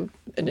to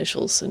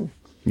initials and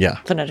Yeah.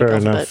 phonetic Fair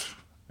alphabet. enough.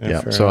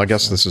 Yeah. fair So I enough.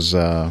 guess this is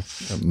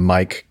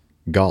Mike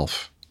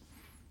Golf,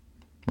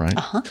 right?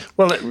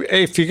 Well,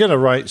 if you're going to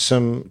write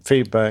some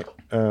feedback,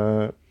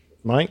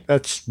 Mike,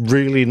 that's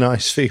really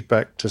nice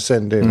feedback to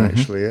send in,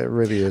 actually. It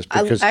really is.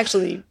 Because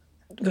Actually,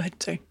 go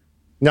ahead, sorry.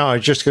 No, I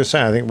was just going to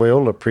say, I think we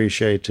all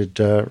appreciated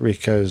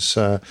Rico's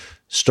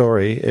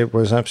story. It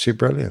was absolutely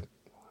brilliant.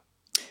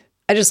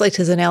 I just liked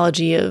his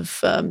analogy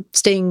of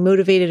staying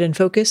motivated and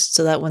focused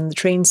so that when the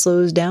train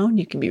slows down,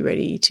 you can be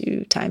ready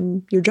to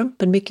time your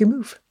jump and make your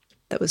move.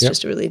 That was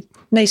just a really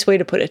nice way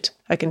to put it.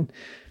 I can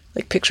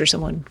picture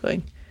someone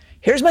going,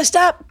 "Here's my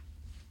stop."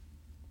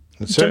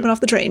 That's jumping it. off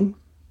the train.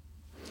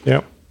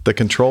 Yep. The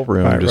control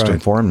room Right, just right.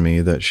 informed me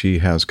that she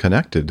has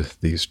connected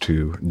these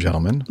two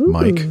gentlemen,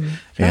 Mike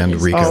and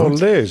nice. Rico. Oh,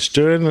 Liz,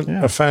 doing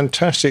a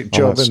fantastic All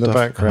job that in the stuff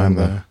background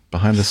there.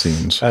 behind the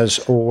scenes. As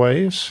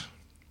always.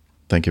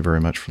 Thank you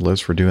very much,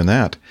 Liz, for doing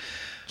that.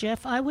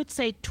 Jeff, I would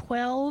say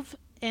 12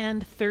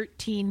 and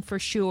 13 for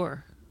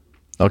sure.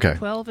 Okay.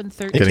 12 and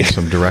 13. Getting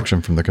some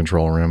direction from the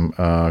control room.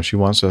 She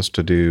wants us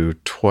to do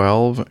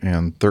 12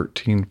 and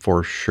 13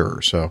 for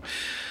sure. So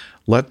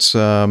let's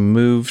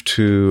move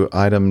to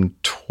item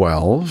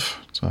 12.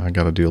 So I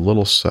got to do a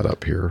little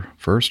setup here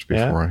first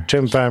before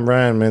Tim Van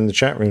Ram in the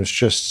chat room is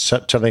just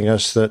telling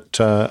us that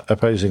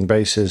opposing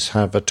bases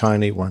have a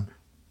tiny one.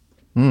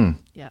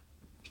 Yeah.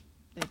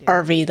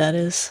 RV, that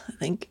is, I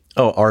think.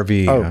 Oh,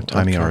 RV,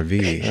 tiny okay.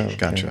 RV. Okay.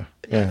 Gotcha.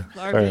 Yeah.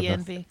 fair RV enough.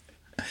 envy.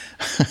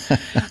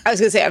 I was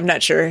going to say, I'm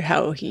not sure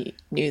how he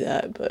knew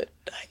that, but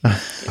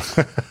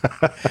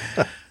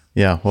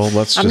Yeah, well,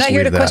 let's I'm just not here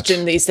leave to that.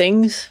 question these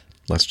things.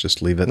 Let's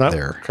just leave it Nope,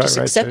 there. quite Just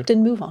right, accept dude.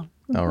 and move on.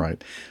 All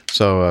right.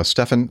 So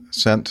Stefan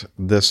sent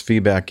this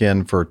feedback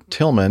in for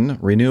Tillman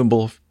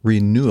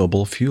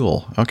renewable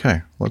fuel.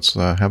 Okay, let's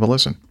have a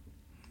listen.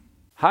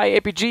 Hi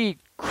APG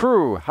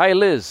crew, hi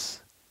Liz.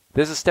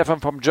 This is Stefan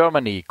from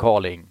Germany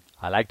calling.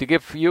 I'd like to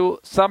give you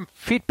some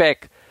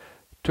feedback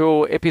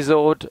to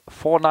episode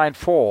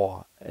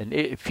 494.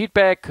 And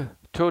feedback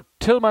to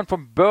Tillman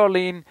from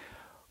Berlin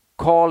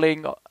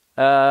calling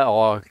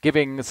or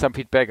giving some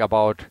feedback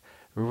about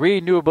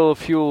renewable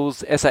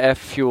fuels, SAF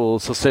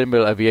fuels,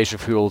 sustainable aviation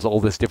fuels, all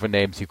these different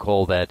names you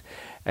call that.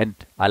 And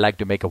I like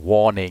to make a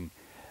warning.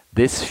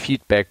 This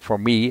feedback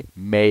from me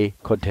may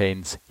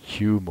contains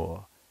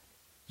humor.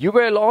 You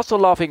were also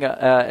laughing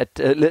at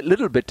a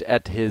little bit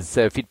at his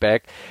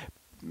feedback.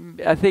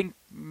 I think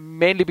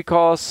mainly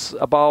because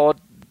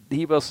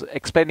he was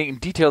explaining in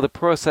detail the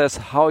process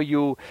how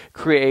you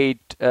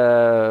create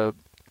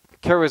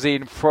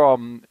kerosene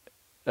from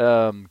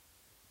out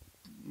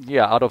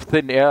of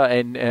thin air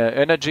and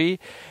energy.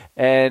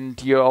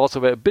 And you're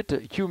also a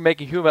bit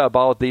making humor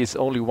about this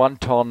only 1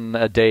 ton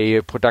a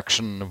day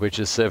production, which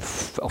is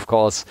of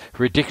course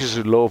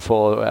ridiculously low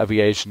for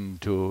aviation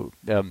to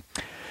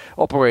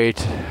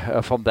operate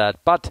from that.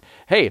 But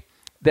hey,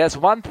 there's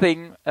one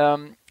thing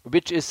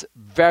which is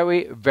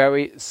very,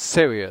 very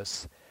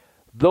serious.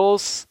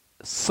 Those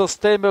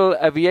sustainable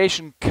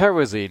aviation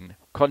kerosene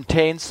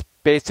contains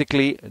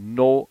basically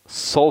no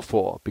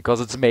sulfur because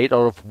it's made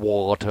out of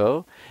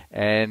water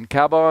and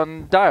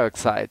carbon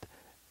dioxide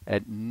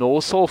and no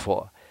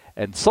sulfur.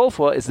 And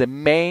sulfur is the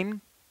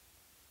main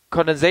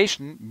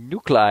condensation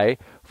nuclei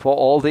for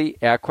all the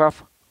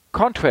aircraft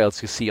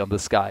contrails you see on the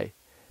sky.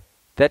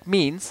 That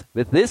means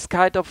with this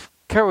kind of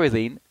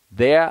kerosene,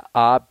 there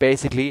are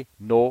basically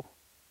no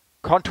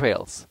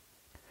contrails.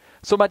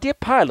 So my dear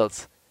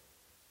pilots,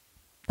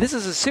 this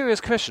is a serious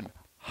question.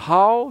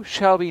 How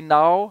shall we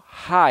now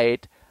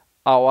hide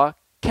our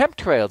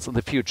chemtrails in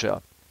the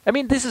future? I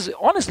mean, this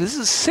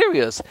is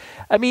serious.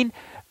 I mean,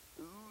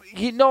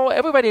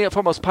 everybody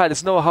from us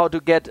pilots know how to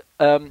get,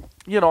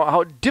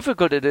 how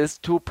difficult it is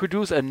to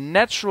produce a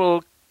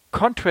natural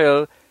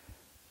contrail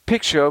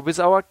picture with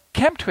our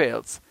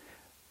chemtrails.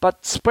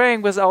 But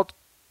spraying without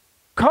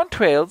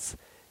contrails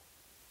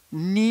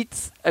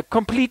needs a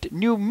complete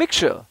new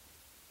mixture.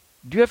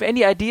 Do you have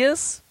any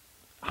ideas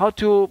how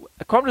to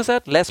accomplish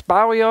that? Less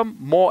barium,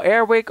 more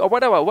airwick, or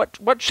whatever.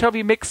 What shall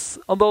we mix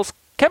on those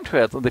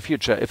chemtrails in the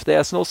future if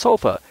there's no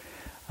sulfur?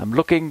 I'm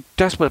looking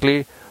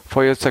desperately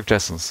for your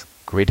suggestions.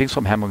 Greetings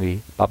from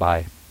Hungary.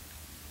 Bye-bye.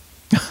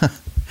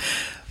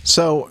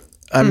 So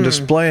I'm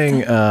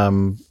displaying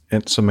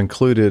some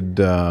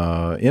included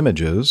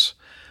images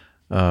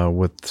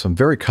with some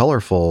very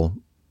colorful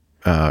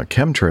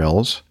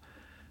chemtrails.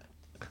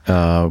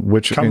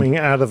 Which coming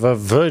out of a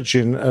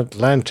Virgin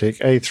Atlantic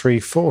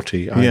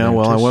A340.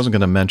 I wasn't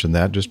going to mention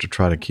that just to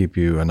try to keep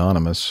you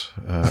anonymous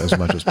as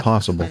much as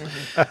possible.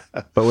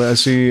 But I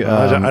see...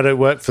 I don't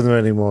work for them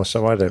anymore,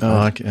 so I don't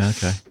know.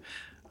 Okay.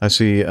 I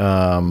see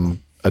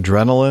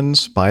adrenaline,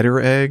 spider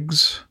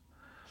eggs,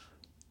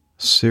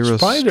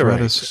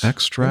 Cirrostratus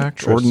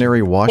extract,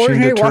 ordinary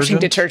washing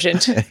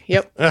detergent.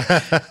 Yep.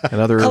 And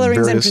other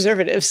colorings and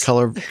preservatives.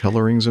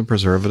 Colorings and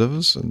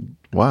preservatives. And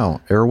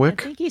wow,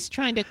 airwick. I think he's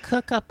trying to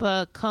cook up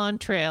a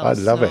contrail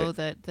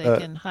that they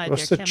can hide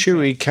what's their the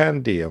chewy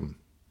candium?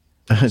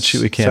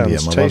 Chewy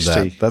candium. I love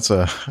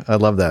that. I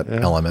love that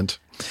element.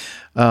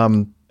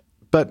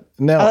 But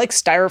now I like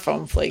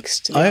styrofoam flakes,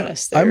 to be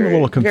honest. I'm a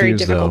little confused, very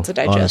difficult to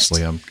digest.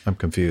 Honestly, I'm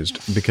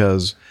confused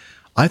because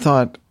I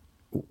thought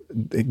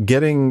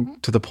getting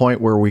to the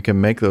point where we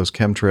can make those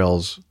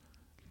chemtrails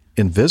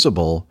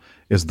invisible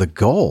is the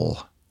goal,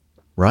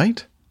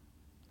 right?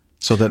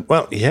 So that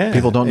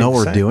people don't know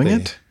we're doing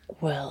it.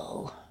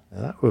 Well,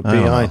 that would be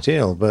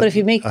ideal. But if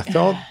you make, I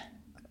thought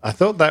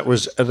that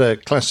was at a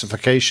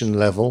classification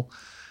level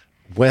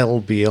well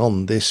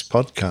beyond this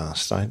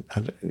podcast. Are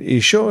you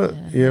sure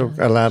you're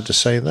allowed to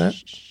say that?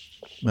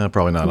 No,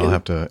 probably not. I'll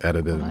have to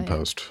edit it in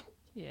post.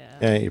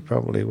 Yeah, you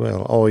probably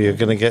will. Or you're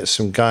going to get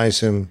some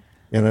guys in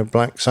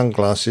black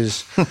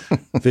sunglasses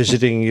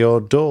visiting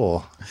your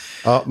door.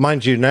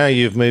 Mind you, now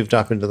you've moved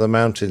up into the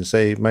mountains.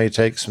 They may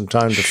take some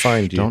time to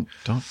find you.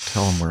 Don't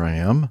tell them where I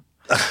am.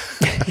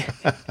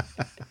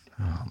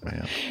 Oh,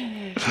 man.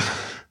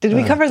 Did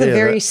we cover the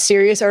very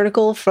serious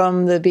article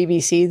from the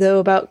BBC, though,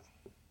 about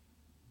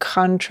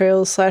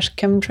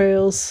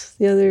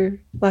contrails/chemtrails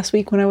last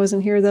week when I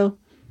wasn't here, though?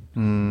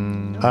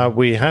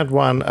 We had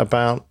one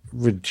about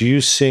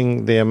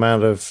reducing the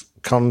amount of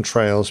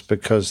contrails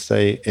because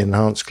they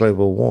enhance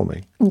global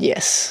warming.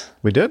 Yes.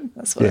 We did?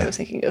 That's what I was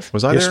thinking of.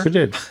 Was I there? Yes, we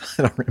did.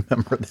 I don't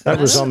remember that.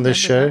 That was on this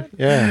show.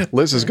 Yeah.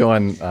 Liz is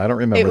going, I don't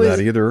remember that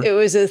either. It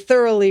was a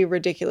thoroughly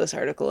ridiculous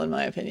article, in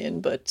my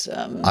opinion, but...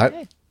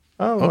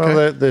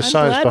 well, the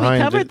science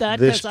behind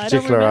this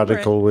particular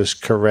article was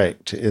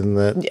correct in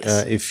that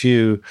if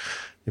you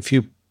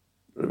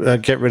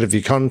get rid of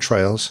your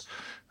contrails,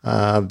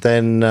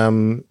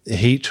 then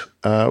heat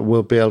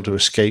will be able to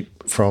escape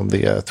from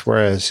the Earth,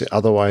 whereas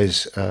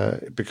otherwise,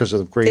 because of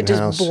the greenhouse it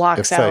just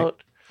blocks effect,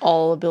 out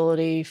all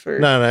ability for...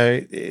 No,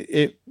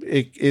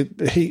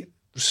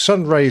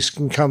 sun rays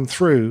can come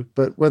through,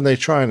 but when they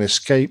try and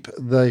escape,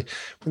 when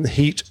the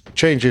heat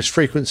changes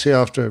frequency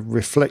after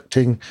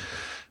reflecting,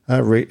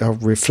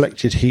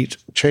 reflected heat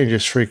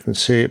changes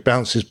frequency, it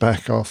bounces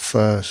back off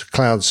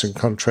clouds and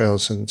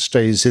contrails and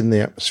stays in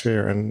the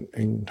atmosphere and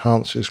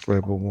enhances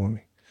global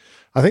warming.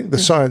 I think the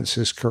science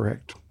is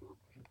correct.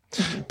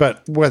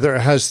 But whether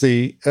it has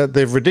the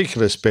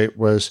ridiculous bit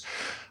was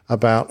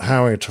about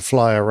how to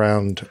fly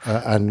around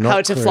and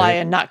not fly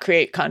and not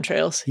create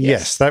contrails.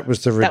 Yes, that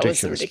was the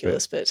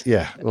ridiculous, bit.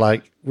 Yeah,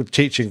 like with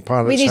teaching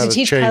pilots. We need to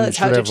teach pilots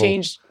how to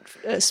change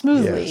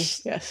smoothly.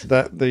 Yes.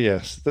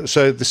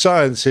 So the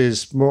science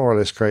is more or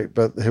less correct,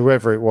 but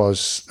whoever it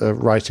was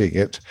writing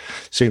it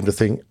seemed to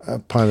think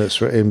pilots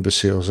were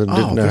imbeciles and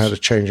didn't know how to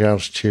change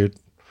altitude.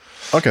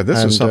 Okay,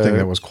 this is something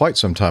that was quite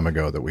some time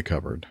ago that we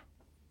covered.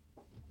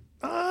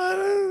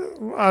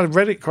 I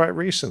read it quite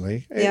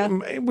recently. Yeah.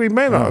 We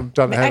may not have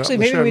done it. Actually,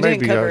 maybe we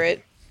didn't cover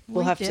it.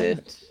 We'll have to.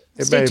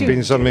 It may have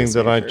been something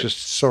that I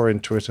just saw in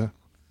Twitter.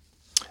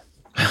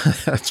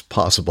 That's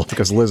possible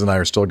because Liz and I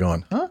are still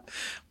going, huh?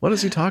 What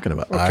is he talking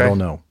about? Okay. I don't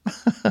know.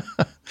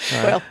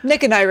 Well,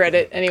 Nick and I read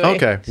it anyway.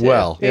 Okay, so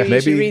well, maybe you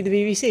maybe should read the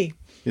BBC.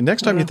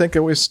 Next time you think it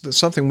was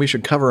something we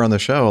should cover on the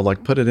show,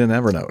 like put it in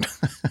Evernote.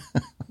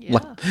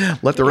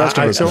 let the rest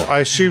of us.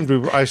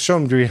 I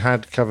assumed we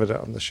had covered it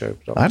on the show.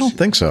 But I don't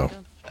think so.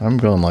 I'm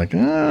going like,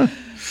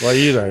 Well,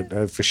 you don't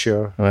know for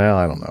sure. Well,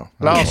 I don't know.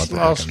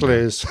 Last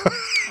Liz.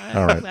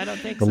 All right. I don't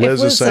think so.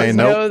 Liz is saying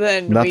no, nope,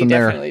 then nothing we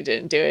there. definitely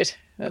didn't do it.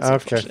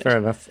 That's okay, fair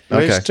enough.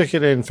 Liz, stick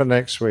it in for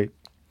next week.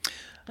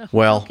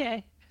 Well,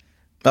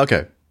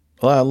 okay.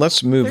 Well,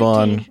 let's move 13.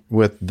 on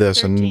with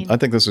this, 13. and I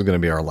think this is going to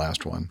be our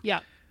last one. Yeah.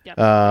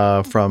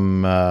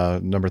 From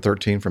number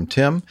 13 from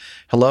Tim.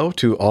 Hello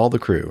to all the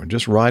crew.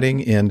 Just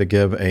writing in to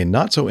give a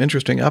not so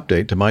interesting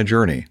update to my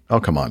journey. Oh,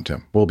 come on,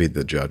 Tim. We'll be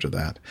the judge of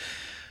that.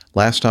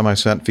 Last time I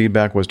sent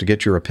feedback was to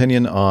get your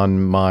opinion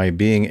on my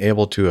being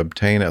able to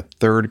obtain a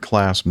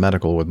third-class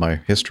medical with my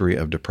history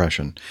of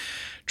depression.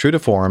 True to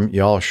form,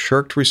 y'all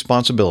shirked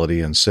responsibility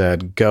and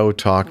said, go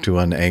talk to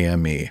an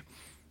AME.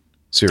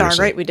 Seriously. Darn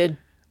right we did.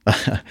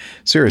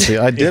 Seriously,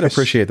 I did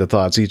appreciate the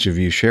thoughts each of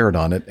you shared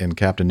on it, and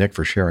Captain Nick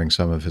for sharing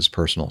some of his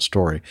personal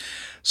story.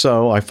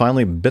 So I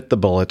finally bit the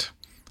bullet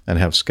and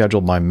have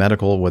scheduled my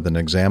medical with an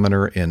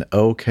examiner in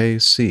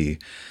OKC,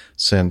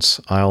 since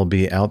I'll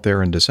be out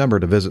there in December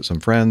to visit some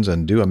friends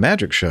and do a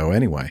magic show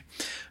anyway.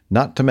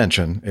 Not to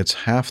mention, it's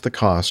half the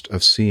cost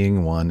of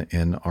seeing one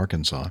in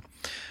Arkansas.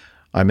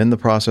 I'm in the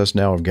process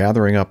now of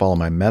gathering up all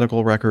my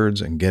medical records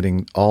and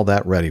getting all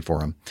that ready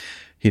for him.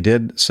 He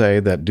did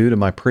say that due to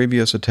my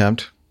previous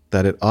attempt,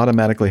 that it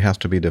automatically has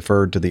to be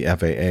deferred to the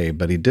FAA,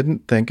 but he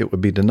didn't think it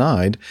would be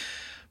denied.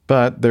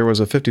 But there was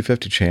a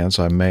 50-50 chance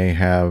I may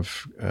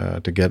have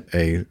to get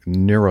a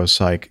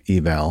neuropsych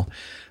eval.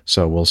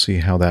 So we'll see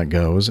how that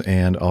goes,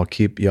 and I'll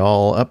keep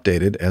y'all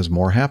updated as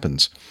more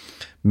happens.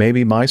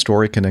 Maybe my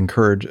story can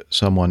encourage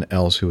someone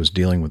else who is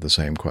dealing with the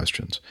same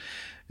questions.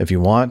 If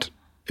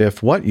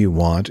what you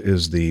want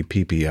is the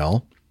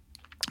PPL,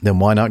 then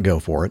why not go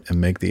for it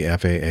and make the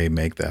FAA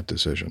make that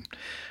decision?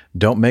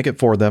 Don't make it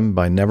for them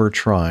by never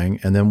trying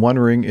and then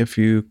wondering if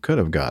you could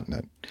have gotten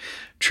it.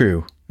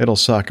 True, it'll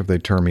suck if they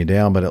turn me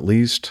down, but at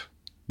least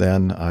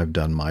then I've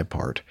done my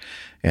part.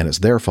 And it's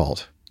their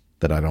fault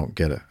that I don't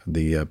get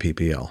the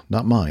PPL,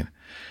 not mine.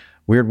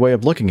 Weird way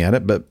of looking at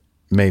it, but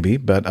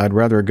I'd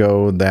rather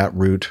go that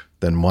route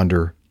than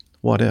wonder,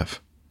 what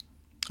if?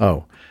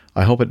 Oh,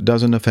 I hope it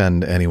doesn't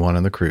offend anyone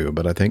in the crew,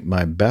 but I think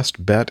my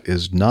best bet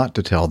is not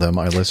to tell them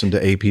I listen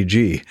to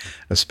APG,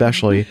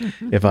 especially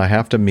if I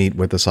have to meet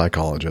with a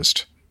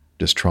psychologist.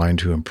 Just trying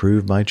to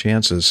improve my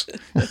chances.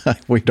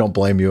 We don't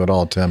blame you at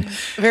all, Tim.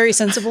 Very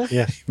sensible.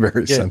 Yeah.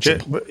 Very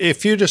sensible.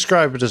 If you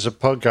describe it as a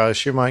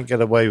podcast, you might get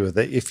away with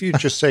it. If you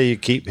just say you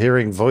keep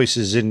hearing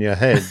voices in your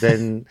head,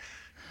 then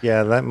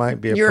yeah, that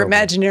might be a your problem.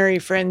 Imaginary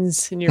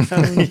friends in your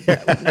phone.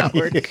 That would not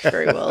work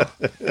very well.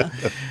 Yeah.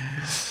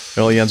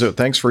 Well, Yenzo,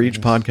 thanks for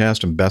each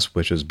podcast and best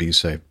wishes. Be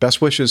safe.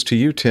 Best wishes to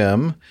you,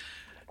 Tim,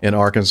 in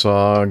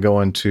Arkansas,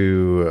 going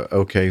to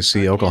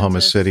OKC, Oklahoma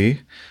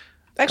City.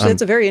 Actually,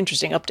 that's a very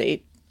interesting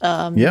update.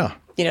 Yeah.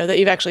 You know, that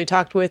you've actually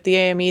talked with the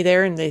AME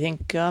there and they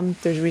think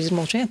there's a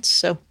reasonable chance.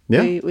 So,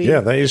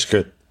 yeah, that is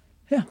good.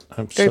 Yeah.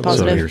 Absolutely. Very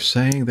positive. So you're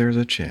saying there's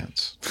a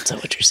chance. So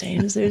what you're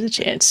saying is there's a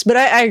chance. But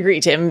I agree,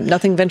 Tim.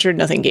 Nothing ventured,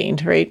 nothing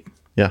gained, right?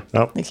 Yeah.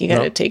 Nope. Like you got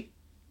to take,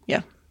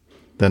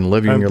 Then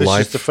living your this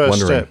life is the first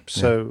wondering. step.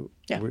 So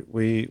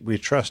we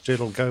trust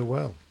it'll go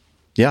well.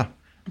 Yeah.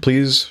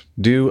 Please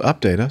do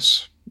update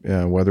us,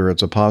 whether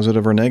it's a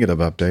positive or negative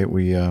update.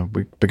 We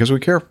because we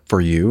care for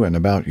you and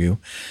about you,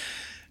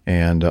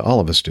 and all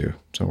of us do.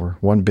 So we're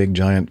one big,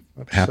 giant,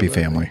 happy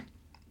family.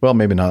 Well,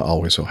 maybe not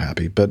always so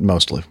happy, but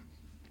mostly.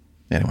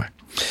 Anyway.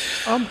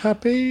 I'm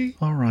happy.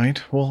 All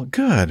right. Well,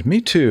 good. Me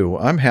too.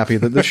 I'm happy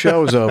that the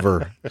show's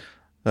over.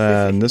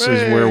 And this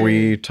is where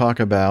we talk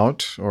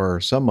about,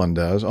 or someone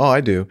does,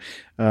 I do,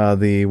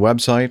 the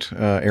website,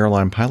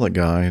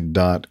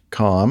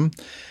 airlinepilotguy.com.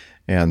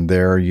 And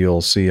there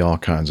you'll see all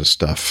kinds of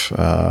stuff.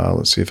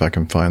 Let's see if I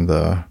can find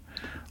the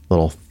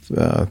little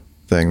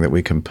thing that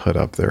we can put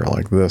up there,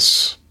 like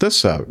this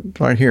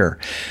right here.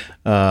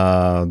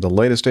 The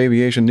latest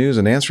aviation news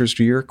and answers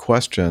to your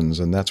questions.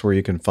 And that's where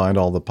you can find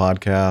all the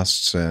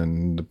podcasts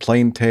and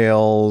plane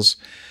tales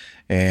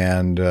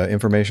and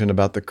information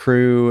about the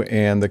crew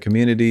and the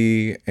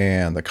community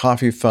and the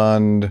coffee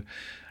fund.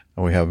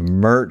 We have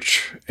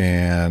merch,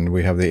 and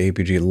we have the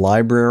APG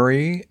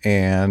library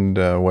and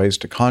ways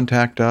to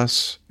contact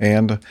us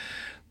and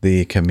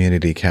the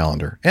community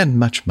calendar and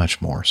much, much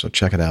more. So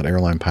check it out,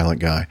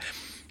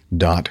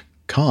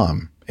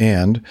 airlinepilotguy.com.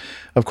 And,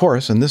 of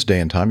course, in this day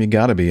and time, you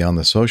got to be on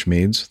the social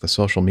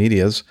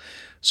medias.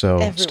 So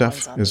everyone's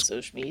Steph on is. The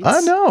social medias.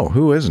 I know.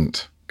 Who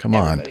isn't? Come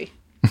Everybody.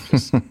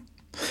 on.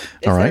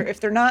 All right. If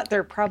they're not,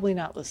 they're probably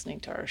not listening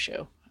to our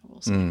show. I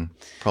will say.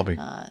 Probably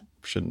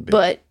shouldn't be.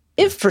 But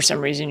if for some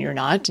reason you're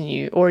not, and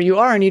you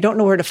are, and you don't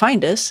know where to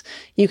find us,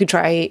 you could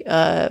try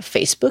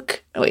Facebook.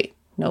 Oh, wait,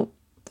 nope.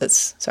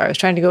 Sorry. I was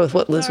trying to go with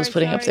what Liz was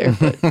putting up there,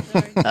 but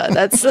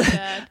that's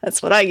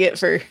what I get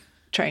for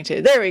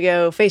There we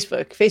go.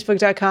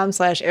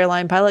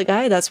 Facebook.com/airline pilot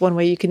guy. That's one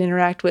way you can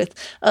interact with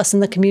us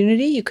in the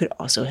community. You could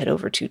also head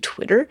over to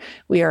Twitter.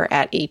 We are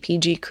at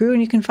APG Crew,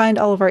 and you can find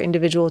all of our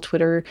individual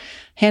Twitter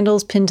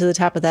handles pinned to the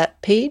top of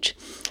that page.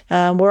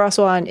 We're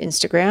also on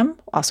Instagram,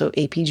 also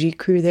APG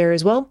Crew there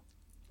as well.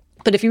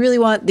 But if you really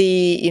want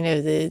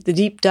the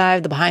deep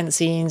dive, the behind the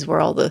scenes, where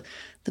all the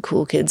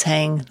cool kids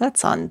hang,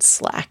 that's on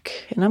Slack.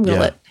 And I'm going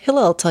to let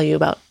Hillel tell you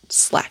about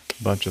Slack.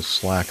 Bunch of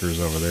slackers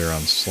over there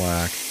on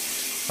Slack.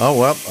 Oh,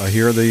 well, I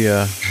hear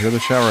the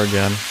shower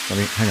again. Let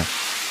me, hang on.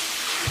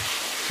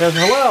 Says,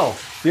 Hillel,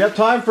 do you have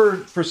time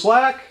for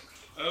Slack?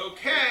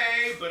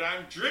 Okay, but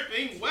I'm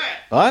dripping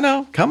wet. I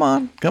know. Come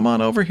on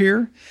over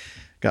here.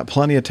 Got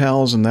plenty of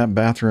towels in that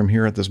bathroom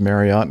here at this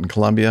Marriott in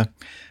Columbia.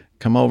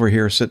 Come over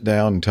here, sit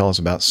down, and tell us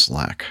about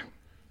Slack.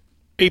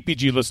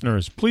 APG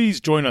listeners, please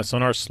join us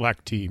on our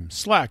Slack team.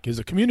 Slack is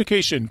a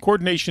communication,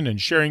 coordination,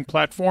 and sharing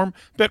platform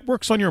that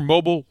works on your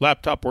mobile,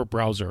 laptop, or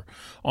browser.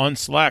 On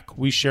Slack,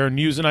 we share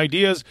news and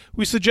ideas.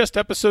 We suggest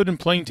episode and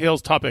Plain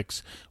Tales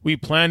topics. We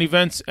plan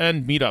events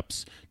and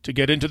meetups. To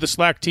get into the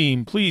Slack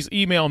team, please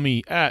email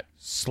me at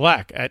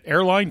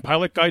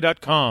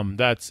slack@airlinepilotguy.com.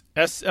 That's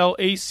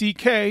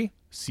SLACK,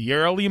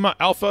 Sierra Lima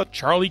Alpha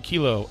Charlie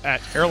Kilo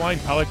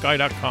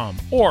 @airlinepilotguy.com,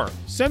 or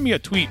send me a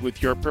tweet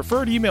with your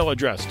preferred email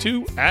address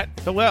to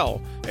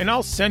 @Hillel, and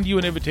I'll send you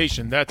an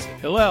invitation. That's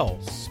Hillel,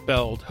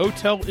 spelled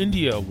Hotel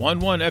India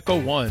 11 Echo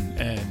 1,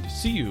 and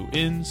see you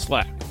in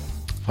Slack.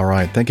 All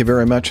right, thank you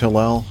very much,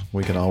 Hillel.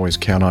 We can always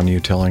count on you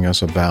telling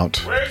us about...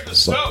 Where's the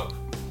soap?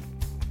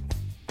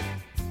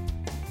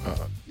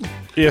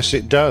 Yes,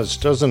 it does,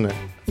 doesn't it?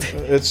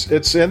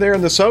 It's in there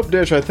in the soap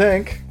dish, I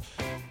think.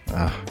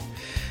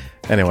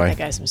 Anyway. That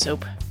guy's some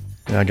soap.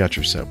 Yeah, I got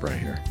your soap right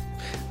here.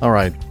 All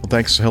right. Well,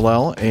 thanks,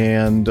 Hillel.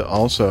 And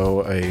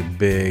also a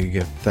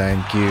big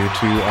thank you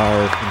to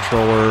our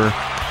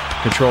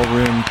control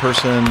room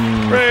person,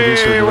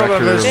 producer,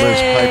 director, Liz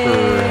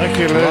Piper. Thank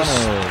you, Liz.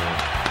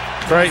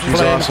 Great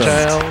She's awesome.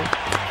 tail.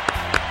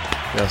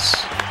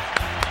 Yes.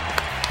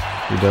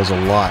 He does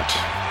a lot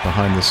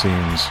behind the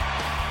scenes.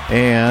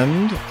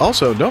 And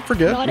also, don't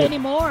forget... Not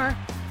anymore.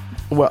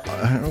 Well,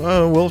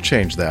 we'll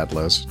change that,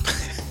 Liz.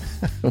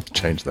 We'll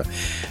change that.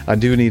 I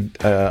do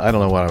need... I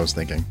don't know what I was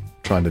thinking,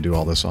 trying to do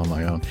all this on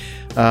my own.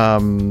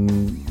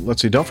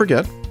 Let's see. Don't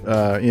forget,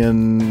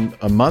 in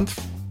a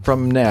month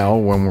from now,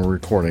 when we're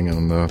recording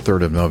on the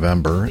 3rd of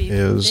November,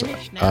 is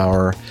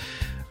our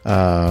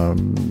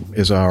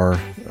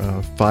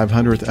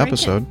 500th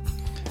episode.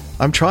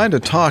 I'm trying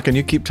to talk, and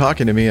you keep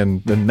talking to me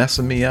and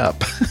messing me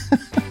up.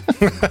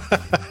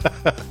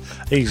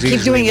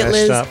 Keep doing it,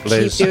 Liz.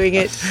 Keep doing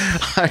it.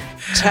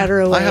 Chatter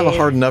away. I have a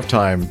hard enough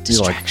time,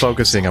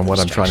 focusing on what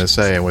I'm trying to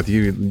say, and with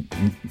you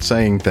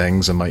saying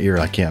things in my ear,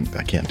 I can't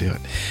do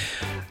it.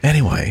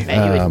 Anyway,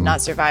 man, you would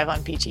not survive on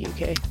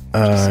PTUK.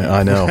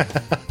 I know.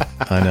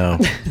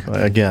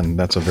 Again,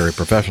 that's a very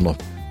professional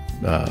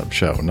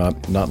show,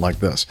 not like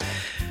this.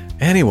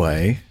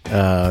 Anyway,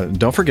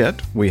 don't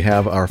forget, we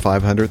have our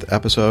 500th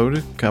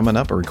episode coming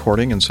up, a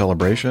recording and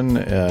celebration.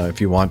 If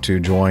you want to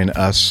join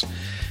us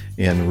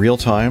in real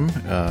time,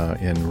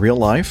 in real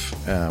life,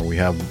 we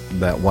have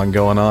that one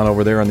going on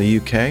over there in the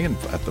UK and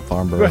at the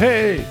Farnborough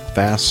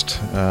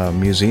Fast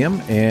Museum.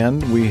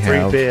 And we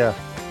have... Free beer.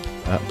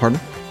 Pardon?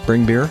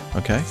 Bring beer?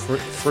 Okay.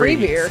 Free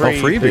beer.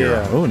 Free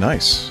beer. Oh,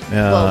 nice.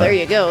 Well, there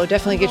you go.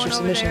 Definitely get your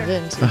submissions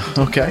in. So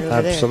okay.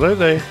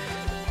 Absolutely.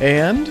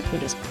 And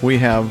we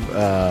have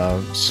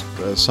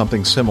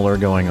something similar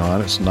going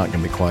on. It's not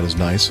going to be quite as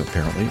nice,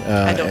 apparently.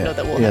 I don't know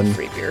that we'll have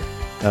free beer.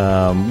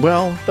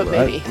 But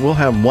maybe. We'll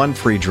have one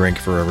free drink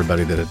for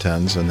everybody that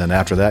attends, and then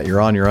after that,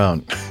 you're on your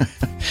own.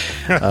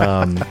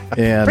 And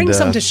bring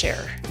some to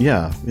share.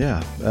 Yeah.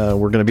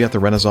 We're going to be at the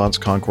Renaissance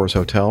Concourse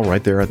Hotel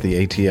right there at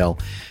the ATL,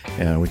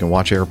 and we can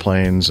watch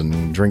airplanes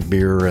and drink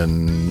beer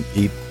and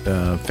eat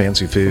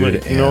fancy food.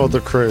 Ignore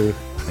the crew.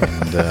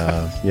 And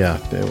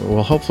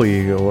well,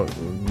 hopefully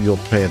you'll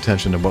pay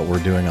attention to what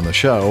we're doing on the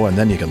show, and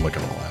then you can look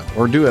at all that,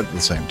 or do it at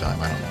the same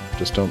time. I don't know.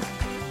 Just don't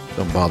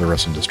bother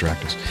us and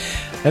distract us.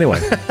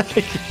 Anyway,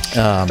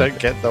 don't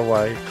get in the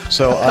way.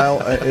 So I'll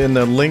in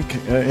the link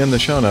in the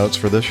show notes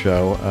for this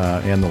show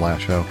and the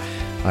last show,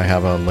 I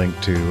have a link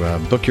to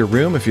book your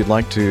room if you'd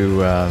like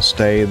to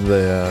stay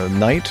the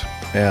night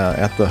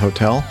at the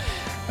hotel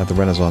at the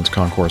Renaissance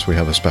Concourse. We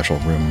have a special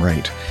room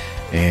rate,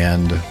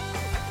 and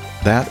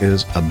that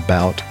is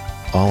about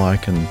all I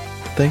can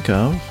think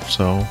of.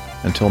 So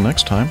until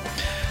next time,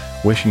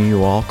 wishing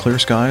you all clear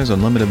skies,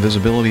 unlimited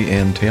visibility,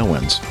 and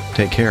tailwinds.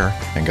 Take care,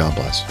 and God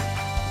bless.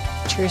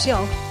 Cheers,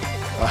 y'all.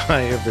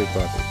 Bye,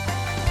 everybody.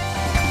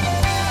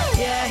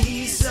 Yeah,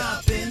 he's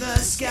up in the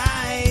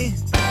sky.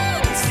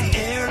 It's the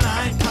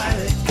airline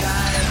pilot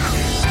guy.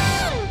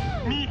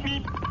 Meep,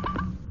 meep.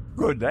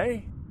 Good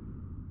day.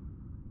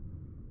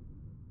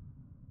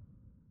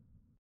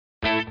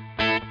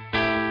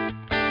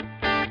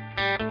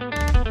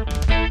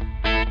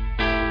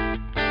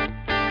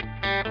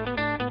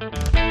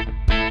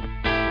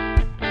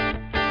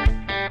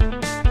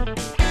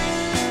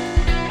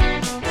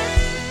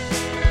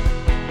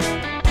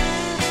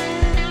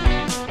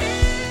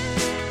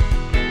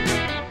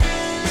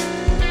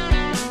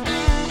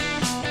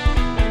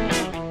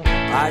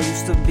 I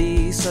used to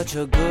be such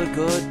a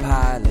good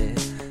pilot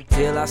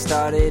till I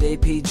started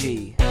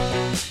APG.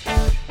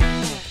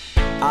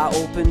 I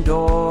opened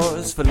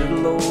doors for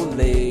little old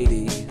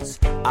ladies.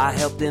 I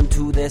helped them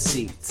to their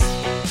seats.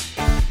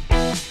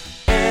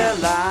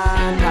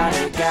 Airline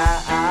pilot guy,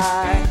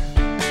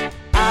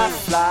 I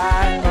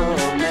fly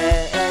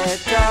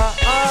America.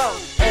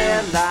 Oh,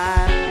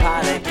 airline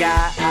pilot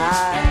guy,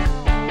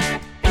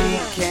 he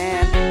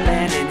can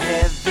land in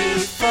heavy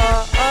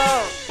fog.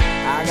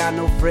 I got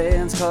no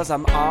friends 'cause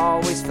I'm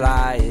always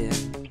flying.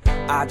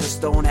 I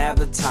just don't have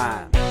the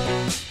time.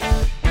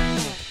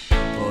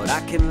 But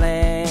I can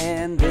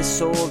land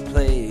this old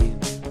plane.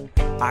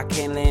 I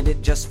can land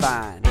it just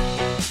fine.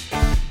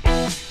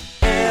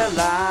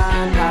 Airline